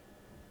money.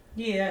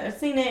 Yeah, I've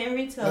seen that in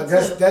retail Like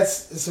too.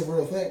 it's a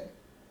real thing.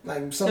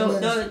 Like some So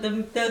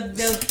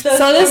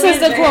this is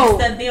the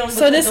quote.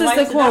 So this is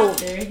the quote.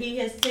 He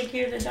has to take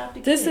care of the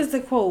adopted This kids. is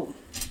the quote.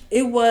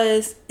 It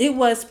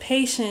was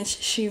patience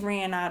she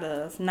ran out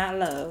of, not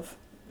love.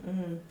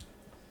 Mm-hmm.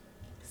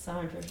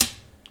 Sandra.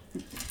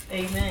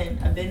 Amen.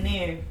 I've been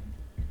there.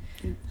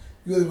 You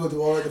really go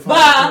through all that to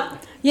Bob. find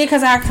Yeah,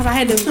 cause I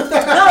had to. No,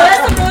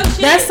 that's some real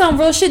shit. That's some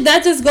real shit.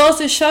 That just goes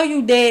to show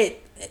you that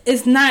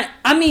it's not.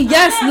 I mean,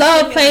 yes, I'm not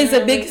love taking plays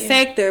it a big away.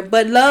 factor,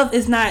 but love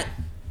is not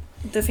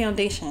the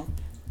foundation.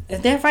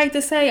 Is that right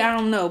to say? I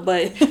don't know,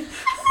 but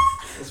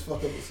It's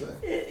fucked up to say.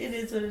 It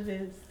is what it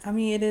is. I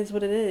mean, it is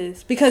what it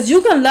is. Because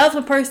you can love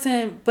a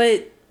person,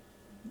 but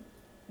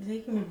They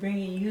can be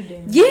bringing you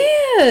down.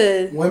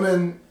 yeah,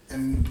 Women,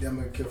 and I'm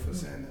gonna kill for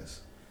saying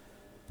this.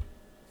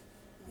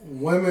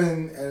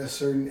 Women at a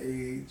certain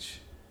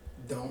age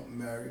don't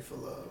marry for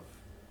love.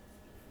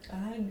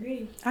 I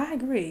agree. I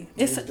agree.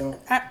 They It's don't.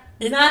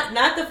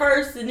 Not the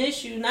first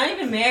initial. Not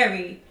even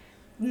married.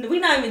 We're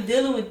not even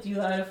dealing with you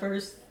at the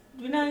first.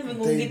 We're not even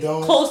gonna They get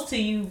don't. close to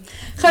you.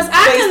 Because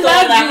I Based can on,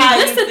 love like, how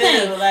you. That's you the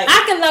feel, thing. like,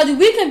 I can love you.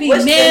 We can be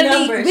what's the manly.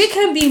 numbers? We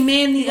can be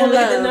manly You in gonna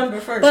look at the love. number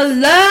first. But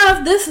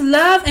love, this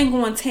love ain't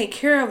going to take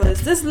care of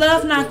us. This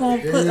love not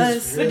going to put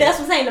us. But that's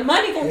what I'm saying. The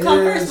money gonna come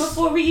Here's- first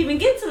before we even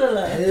get to the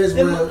love. Here's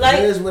The-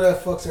 where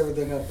that fucks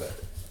everything up at.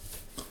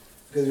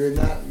 Because you're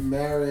not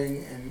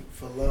marrying and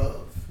for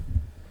love.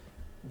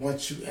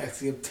 Once you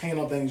actually obtain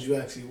all things you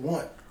actually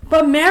want.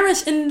 But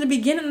marriage in the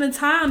beginning of the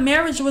time,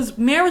 marriage was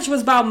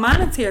about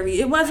monetary.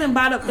 It wasn't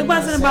about I'm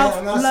not saying it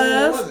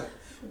love. wasn't.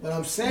 What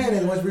I'm saying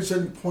is once you reach a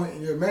certain point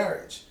in your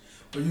marriage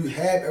where you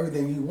have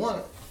everything you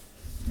wanted,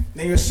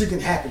 then you're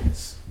seeking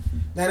happiness.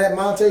 Now that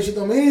monetary shit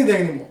don't mean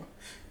anything anymore.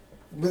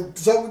 But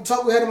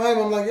talk we had in my head,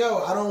 I'm like,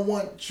 yo, I don't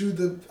want you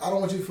to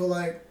feel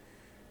like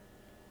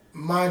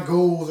my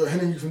goals are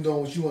hindering you from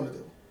doing what you want to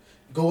do.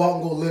 Go out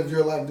and go live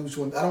your life, do what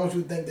you want. I don't want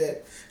you to think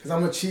that because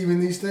I'm achieving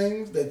these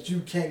things that you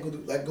can't go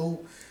do.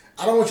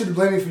 I don't want you to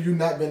blame me for you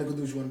not being able to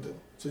do what you want to do.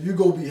 So you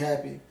go be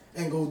happy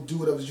and go do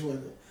whatever you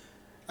want to do.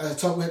 As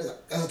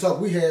a talk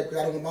we had, because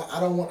I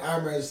don't want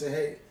our marriage to say,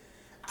 hey,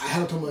 I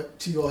helped him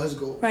achieve all his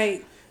goals.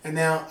 Right. And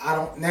now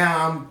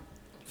I'm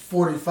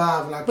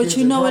 45 and But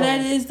you know what that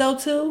is though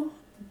too?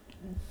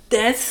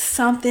 That's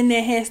something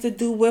that has to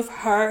do with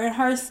her and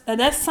her.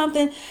 That's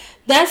something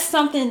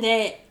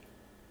that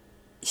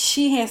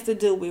she has to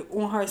do with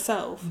on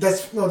herself.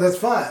 That's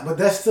fine, but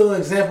that's still an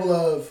example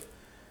of.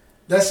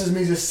 That's just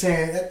me just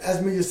saying.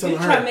 That's me just telling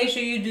You her. try to make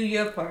sure you do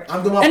your part.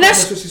 I'm doing my And part,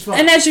 that's so she's fine.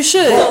 and as you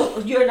should. So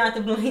you're not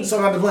to blame. So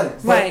I'm not to blame.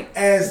 Right.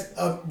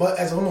 But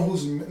as a woman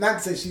who's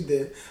not to say she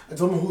did,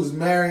 as a woman who's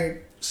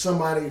married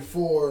somebody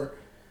for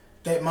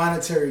that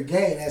monetary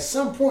gain, at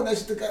some point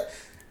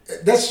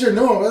that's your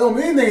norm. That don't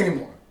mean anything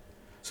anymore.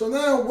 So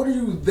now, what are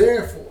you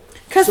there for?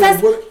 Because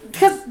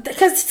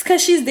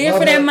she's there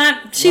for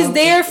that she's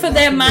there for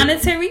that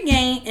monetary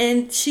gain,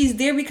 and she's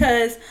there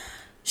because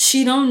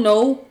she don't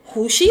know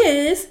who she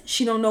is,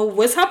 she don't know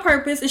what's her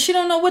purpose, and she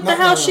don't know what the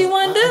hell she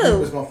want to I think do.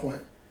 that's my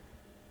point.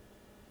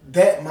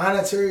 That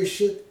monetary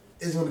shit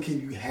is going to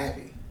keep you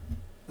happy.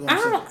 You know what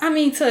I'm saying? I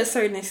mean, to a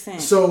certain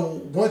extent.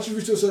 So once you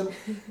reach to a certain,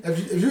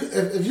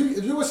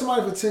 if you with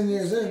somebody for 10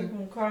 years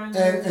in,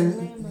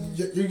 and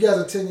you guys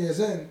are 10 years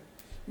in,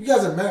 you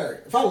guys are married.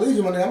 If I leave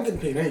you money, I'm getting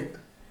paid anyway.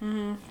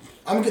 Mm-hmm.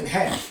 I'm getting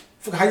half.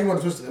 Fuck how you want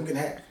to twist it, I'm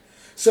getting half.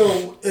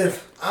 So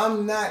if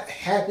I'm not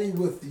happy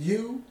with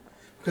you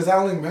because I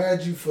only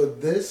married you for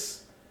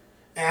this,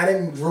 and I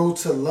didn't grow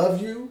to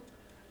love you,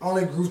 I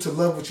only grew to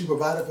love what you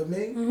provided for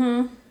me.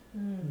 Mm-hmm.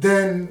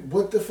 Then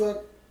what the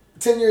fuck?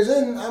 10 years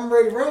in, I'm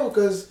ready to roll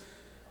because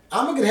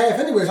I'm gonna get half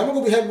anyways. I'm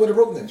gonna be happy with a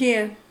broke nigga.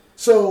 Yeah.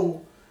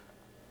 So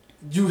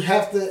you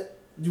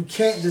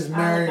can't just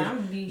marry.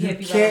 You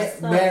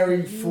can't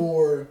marry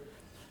for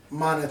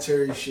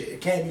monetary shit.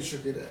 It can't be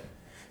strictly that.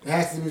 It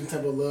has to be some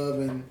type of love,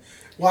 and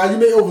while you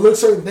may overlook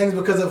certain things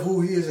because of who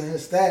he is and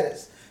his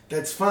status,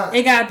 that's fine.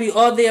 It gotta be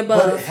all the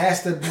above. But it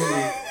has to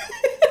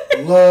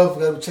be love.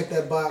 Gotta check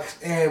that box,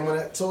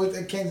 and so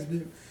it can't just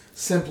be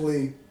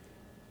simply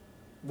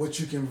what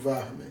you can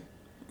provide for me.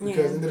 Because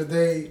at the end of the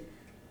day,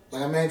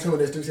 like a man told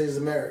me, there's 3 stages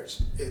of marriage.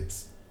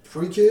 It's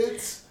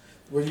pre-kids,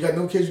 where you got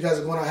no kids, you guys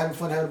are going out having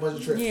fun, having a bunch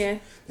of trips. Yeah.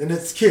 Then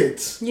it's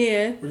kids.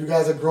 Yeah. Where you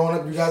guys are growing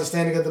up, you guys are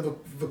standing together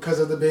because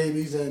of the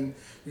babies, and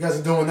you guys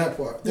are doing that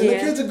part. Then the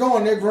kids are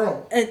gone, they're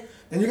grown.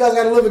 And you guys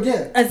got to live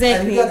again.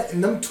 Exactly. And in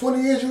them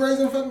 20 years you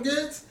raising fucking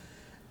kids,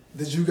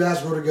 did you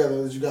guys grow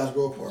together? Did you guys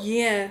grow apart?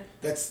 Yeah.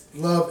 That's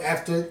love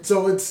after.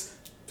 So it's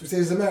 3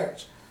 stages of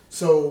marriage.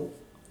 So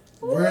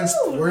we're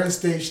in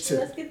stage 2.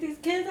 Let's get these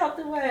kids out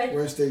the way.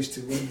 We're in stage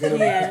 2. We're going to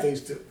get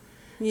stage 2.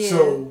 Yeah.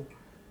 So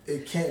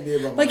it can't be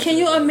about. But can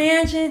you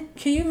imagine?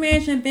 Can you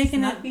imagine back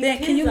in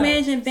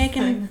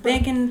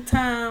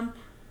time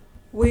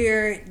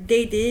where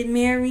they did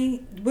marry,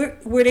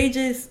 where they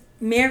just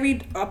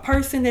married a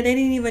person that they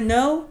didn't even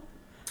know?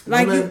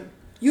 Like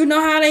You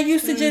know how they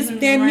used to just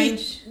their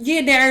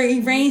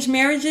arranged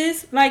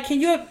marriages. Like,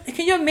 can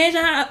you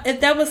imagine how if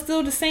that was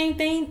still the same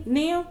thing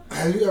now?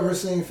 Have you ever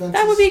seen Fences?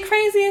 That would be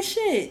crazy as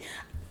shit.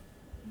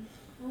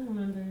 I don't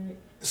remember it.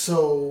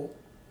 So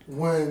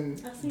when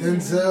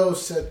Denzel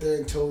sat there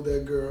and told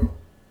that girl,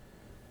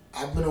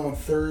 "I've been on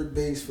third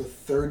base for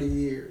 30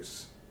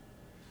 years,"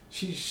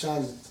 she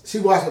watched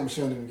it, but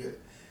she don't even get it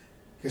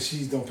because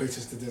she don't pay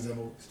attention to Denzel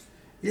movies.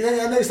 You know,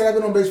 I know he said I've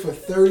been on base for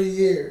 30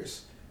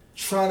 years,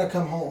 trying to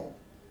come home.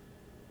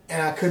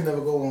 And I could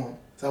never go home.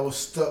 So I was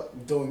stuck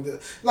doing this.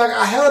 Like,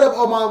 I held up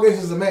all my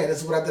obligations as a man.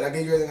 That's what I did. I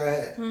gave you everything I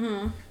had.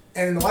 Mm-hmm.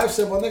 And the wife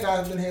said, well, nigga,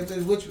 I've been here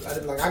with you.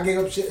 I gave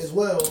up shit as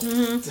well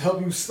to help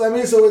you. I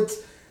mean, so it's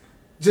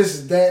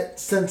just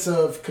that sense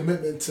of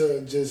commitment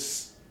to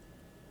just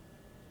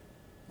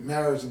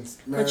marriage.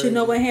 But you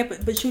know what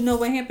happened? But you know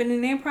what happened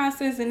in that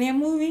process, in that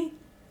movie?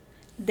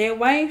 Their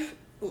wife,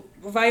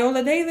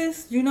 Viola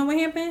Davis, you know what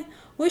happened?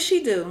 What'd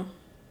she do?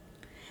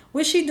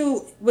 What'd she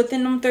do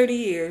within them 30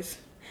 years?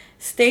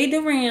 Stayed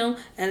around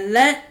and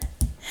let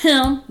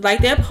him,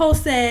 like that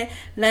post said,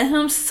 let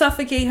him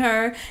suffocate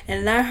her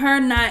and let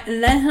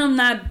him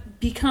not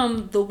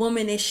become the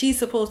woman that she's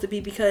supposed to be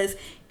because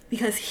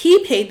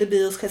he paid the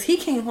bills, because he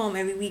came home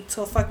every week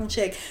to a fucking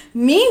check.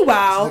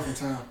 Meanwhile,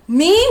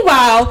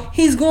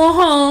 he's going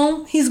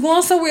home, he's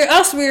going somewhere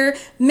elsewhere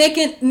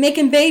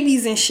making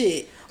babies and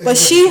shit. But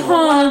she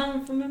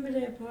home. Remember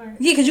that part?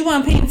 Yeah, because you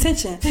weren't paying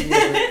attention.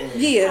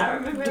 Yeah. I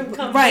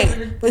remember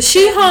right. But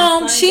she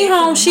home.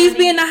 She's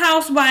being a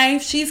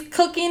housewife. She's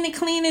cooking and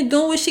cleaning,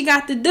 doing what she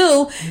got to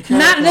do.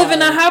 Not living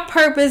on her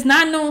purpose,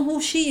 not knowing who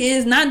she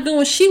is, not doing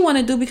what she want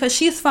to do because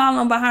she's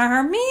following behind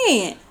her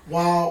man.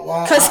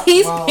 Wow. Because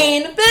he's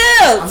paying the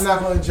bills. I'm not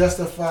going to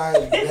justify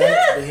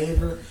that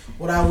behavior.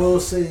 What I will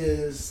say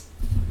is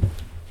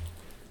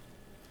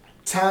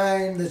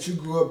time that you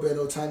grew up in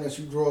or time that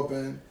you grew up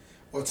in,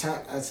 or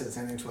time, I said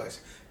the name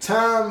twice.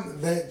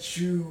 Time that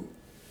you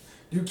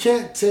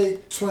can't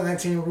take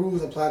 2019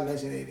 rules and apply to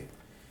 1980.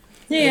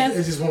 Yeah.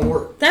 It just won't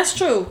work. That's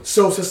true.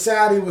 So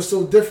society was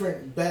so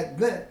different back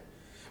then.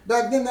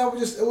 Back then, that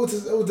was it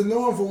was the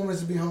norm for women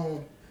to be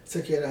home,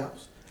 take care of the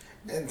house.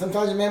 And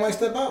sometimes your man might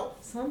step out.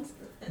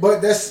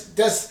 But that's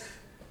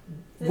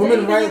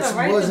women's rights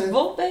wasn't.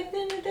 Vote back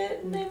then or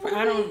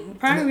that?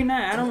 Probably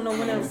not. I don't know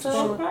when it was.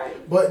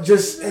 But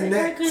just in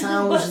that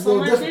time was a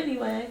little different.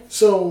 Anyway.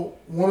 So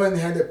women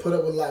had to put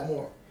up with a lot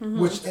more,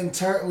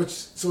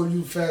 so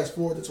you fast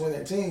forward to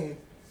 2019,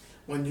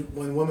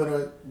 when women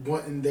are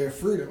wanting their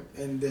freedom,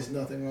 and there's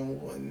nothing wrong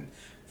with wanting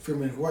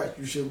freedom and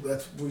rights.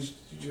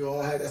 You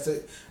all have. That's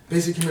a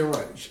basic human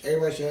right.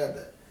 Everybody should have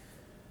that.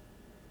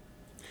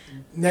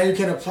 Now you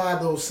can apply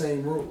those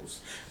same rules,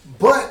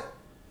 but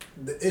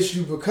the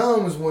issue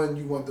becomes when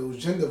you want those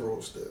gender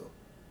roles still.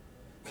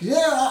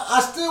 Yeah, I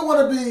still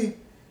want to be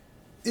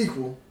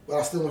equal, but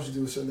I still want you to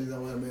do certain things I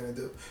want a man to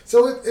do.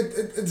 So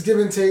it's give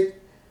and take.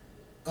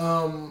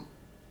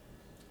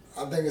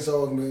 I think it's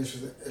always been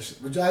interesting.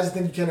 But I just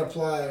think you can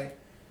apply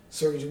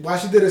certain. Why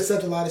she did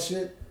accept a lot of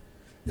shit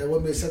that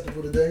wouldn't be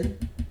acceptable today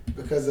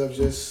because of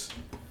just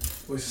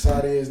what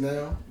society is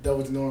now. That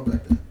was the norm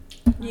back then.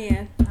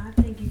 Yeah. I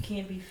think you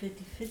can't be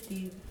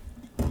 50-50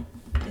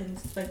 and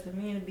expect a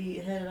man to be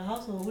head of the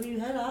household. What do you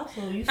head of the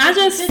household? You I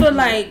just feel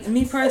like,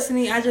 me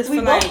personally, all that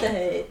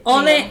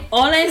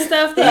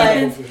stuff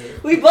that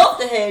we both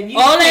the head. You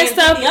all that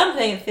stuff. 50, I'm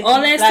paying 50.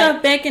 All that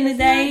stuff back in the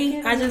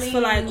day, I just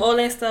feel like all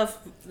that stuff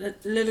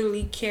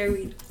literally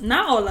carried,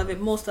 not all of it,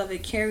 most of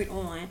it carried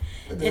on.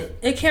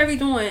 It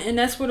carried on, and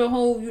that's where the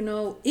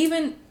whole,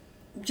 even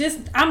just,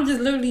 I'm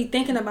just literally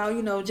thinking about,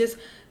 just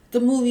the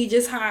movie,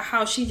 just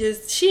how she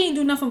ain't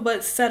do nothing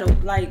but settle.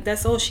 Like,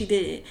 that's all she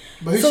did.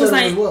 But he settled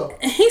as well.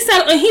 He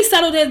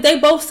settled it. They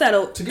both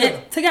settled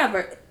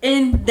together.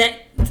 And that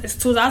it's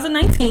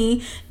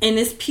 2019, and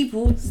it's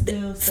people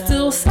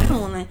still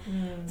settling.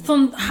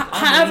 From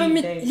however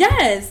many,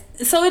 yes.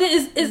 So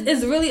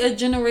it's really a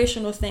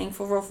generational thing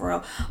for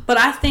real. But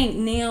I think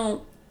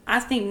now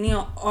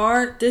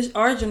our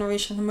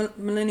generation,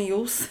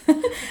 millennials,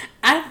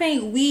 I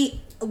think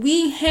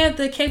we have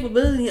the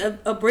capability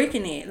of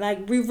breaking it.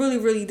 Like, we really,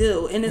 really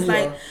do. And it's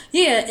and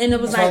it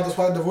was that's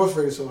why the divorce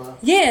rate is so high.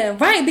 Yeah,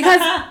 right. Because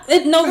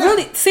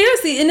really,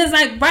 seriously, and it's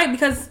right,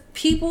 because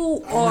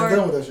people are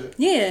done with that shit.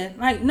 Yeah,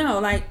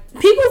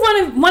 people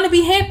want to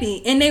be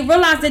happy, and they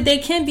realize that they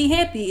can be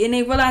happy, and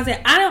they realize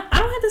that I don't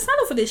have to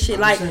settle for this shit.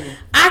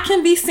 I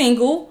can be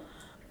single,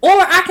 or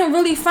I can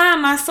really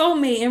find my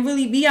soulmate and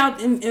really be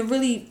out and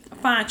really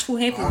find true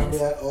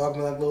happiness. I'll be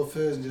like Lil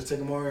Fizz and just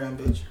take a Marion,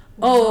 bitch.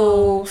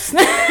 Oh,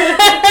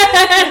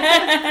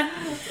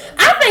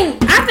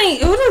 I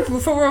think it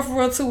was for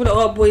real too with the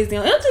all boys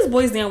down. It was just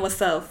boys down with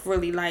self,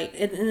 really. Like,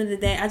 at the end of the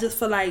day, I just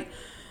feel like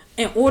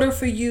in order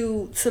for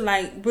you to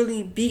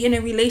really be in a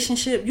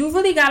relationship, you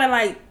really gotta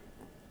I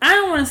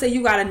don't want to say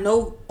you gotta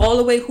know all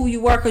the way who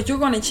you are, because you're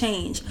gonna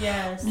change.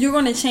 Yes, you're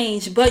gonna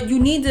change, but you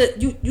need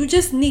to. You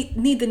just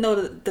need to know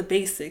the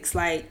basics,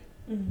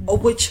 or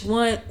which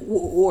one,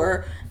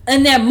 or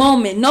in that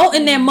moment. Know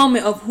in that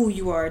moment of who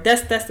you are.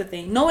 That's the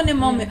thing. Know in that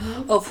moment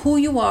of who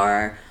you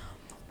are,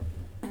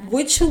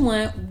 what you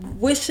want,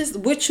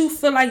 what you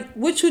feel like,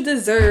 what you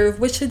deserve,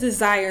 what your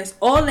desires,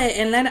 all that,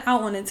 and let it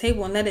out on the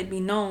table and let it be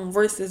known.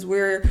 Versus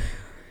where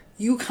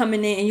you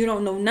coming in and you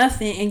don't know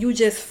nothing and you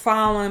just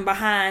following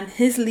behind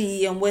his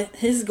lead and what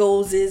his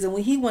goals is and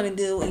what he want to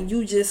do, and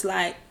you just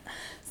like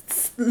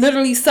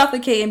literally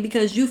suffocating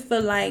because you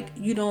feel like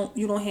you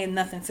don't have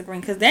nothing to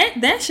bring, because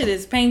that shit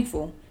is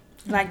painful.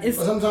 Like it's.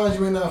 But sometimes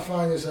you may not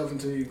find yourself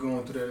until you're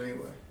going through that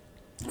anyway.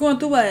 Going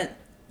through what?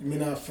 You may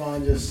not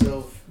find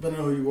yourself, depending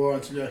on who you are,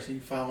 until you actually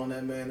following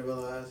that man and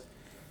realize,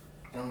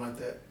 I don't like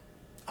that.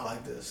 I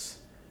like this.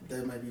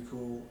 That might be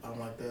cool. I don't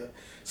like that.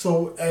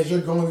 So as you're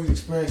going through these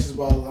experiences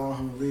while allowing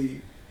him to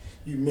lead,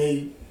 you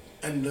may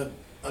end up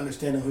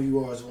understanding who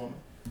you are as a woman.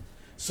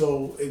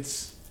 So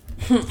it's.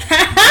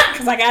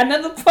 Because I got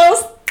another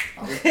post.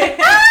 We ain't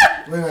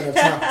got enough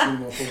time for any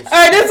more posts.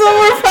 Alright, this one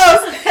more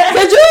post.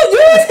 But you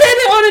was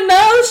hitting on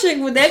another shit.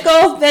 Well, that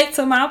goes back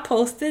to my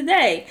post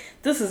today.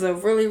 This is a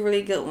really,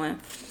 really good one.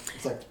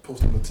 It's like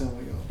post number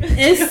 10.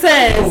 It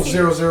says. Post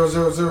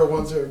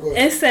 000010. Go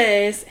ahead. It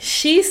says,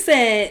 she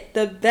said,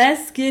 the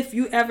best gift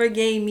you ever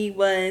gave me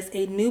was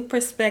a new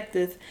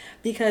perspective,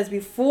 because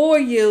before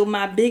you,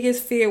 my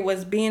biggest fear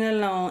was being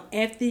alone.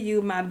 After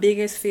you, my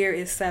biggest fear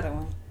is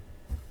settling.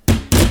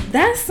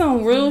 That's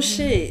some real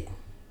shit.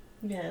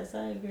 Yes,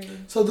 I agree.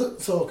 So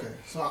okay.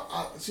 So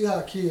I see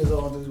how kids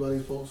are on by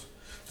these posts.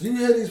 So you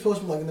hear these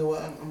posts, I'm like, you know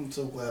what? I'm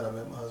so glad I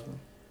met my husband.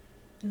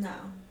 No.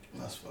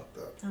 That's fucked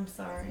up. I'm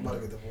sorry. I'm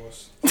about to get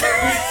divorced.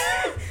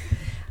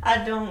 I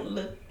don't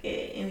look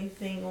at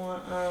anything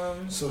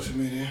on social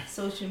media.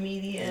 Social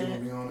media. You gonna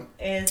be on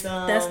it?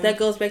 As that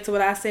goes back to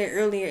what I said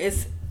earlier.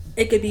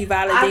 It could be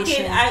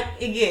validation.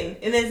 Again,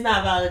 and it's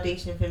not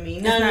validation for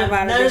me. None of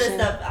the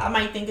stuff. I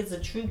might think it's a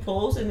true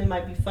post, and it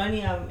might be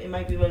funny. It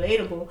might be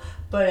relatable,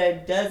 but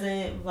it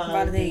doesn't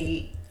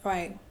validate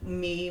right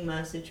me,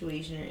 my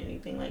situation, or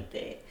anything like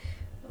that.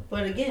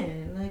 But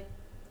again, like.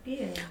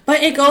 Yeah,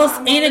 but it goes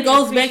back to and it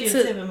goes back to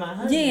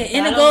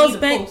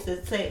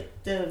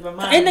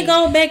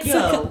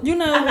you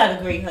know, I got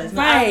a great husband,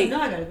 right? I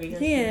got a great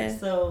husband, yeah.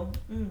 So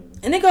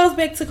and it goes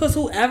back to because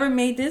whoever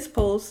made this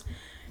post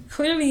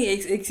clearly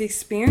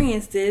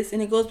experienced this,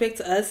 and it goes back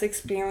to us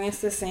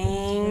experience the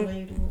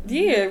same.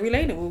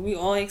 Relatable. We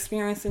all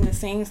experiencing the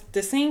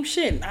same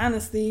shit.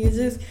 Honestly, it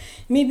just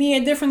maybe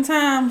at different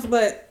times,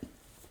 but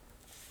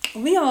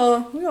we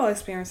all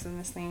experiencing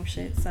the same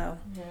shit. So.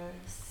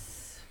 Yes.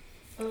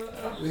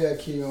 We had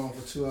Key on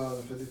for 2 hours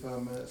and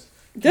 55 minutes.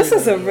 This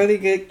is a really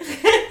good.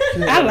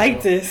 I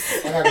like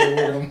this. I gotta go to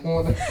work in the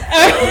morning.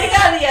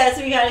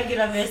 we gotta get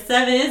up at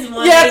 7 this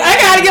morning. Yes, I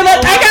gotta get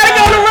up. I gotta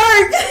go to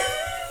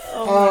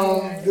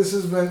work. This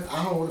has been.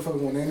 I don't know what the fuck we're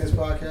gonna name this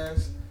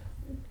podcast.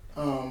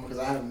 Because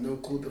I have no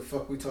clue what the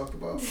fuck we talked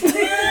about.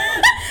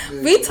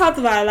 We talked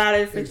about a lot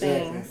of different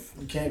things.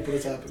 You can't put a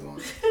topic on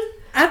it.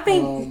 I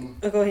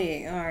think. Go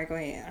ahead. All right, go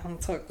ahead. I'm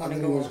talking. I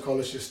think we want to call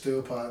this shit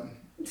still potting.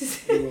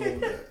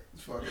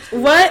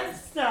 What?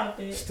 Stop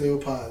it. Still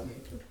potting.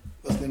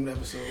 That's the name of the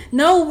episode.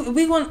 No,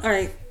 we want. All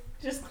right.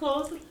 Just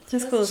close it.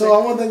 So I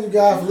want to thank you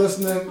guys for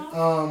listening.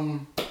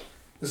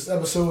 This is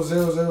episode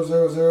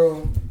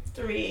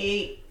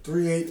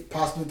 000038,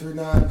 possibly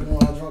 39, depending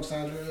on how drunk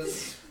Sandra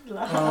is. She's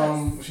not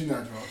drunk.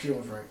 She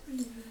don't drink.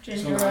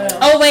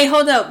 Oh wait,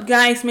 hold up,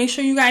 guys. Make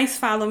sure you guys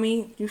follow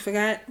me. You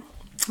forgot.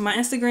 My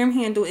Instagram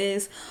handle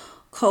is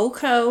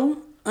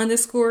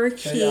Coco_Key.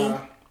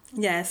 K-I.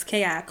 Yes,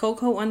 K-I.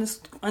 Coco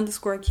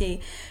 _Key.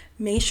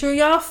 Make sure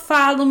y'all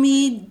follow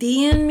me,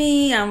 DM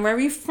me. I'm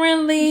very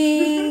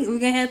friendly. We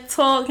can have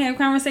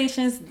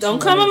conversations.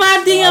 Don't come in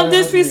my DM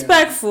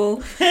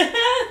disrespectful.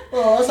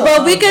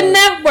 But we can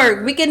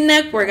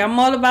network. I'm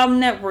all about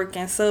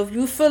networking. So if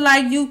you feel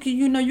like you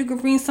can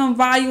bring some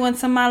value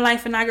into my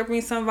life and I can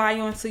bring some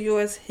value into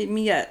yours, hit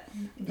me up.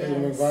 Yes. You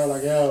can value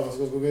like, let's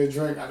go get a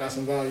drink. I got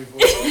some value for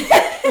you.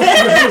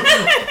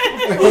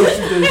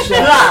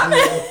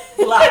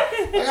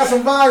 I got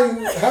some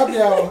value.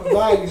 Happy hour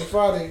value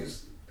Fridays.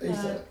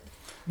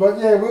 But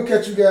yeah, we'll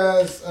catch you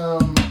guys. We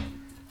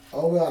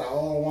got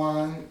all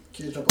wine.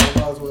 Kids drink all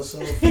bottles with us.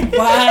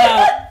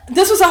 Wow.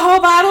 This was a whole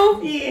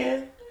bottle?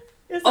 Yeah.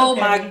 Oh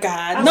my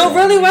God. No,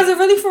 really? Was it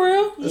really for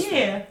real?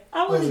 Yeah.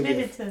 I would admit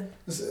it to.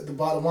 The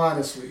bottle of wine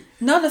is sweet.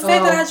 No, the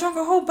fact that I drank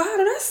a whole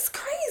bottle, that's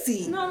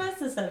crazy. No,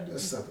 that's acceptable.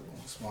 It's acceptable.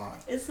 It's fine.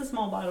 It's a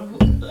small bottle.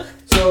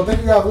 So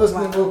thank you guys for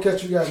listening. Wow. We'll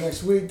catch you guys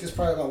next week. This is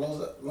probably our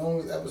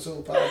longest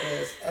episode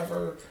podcast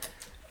ever.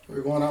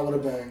 We're going out with a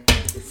bang.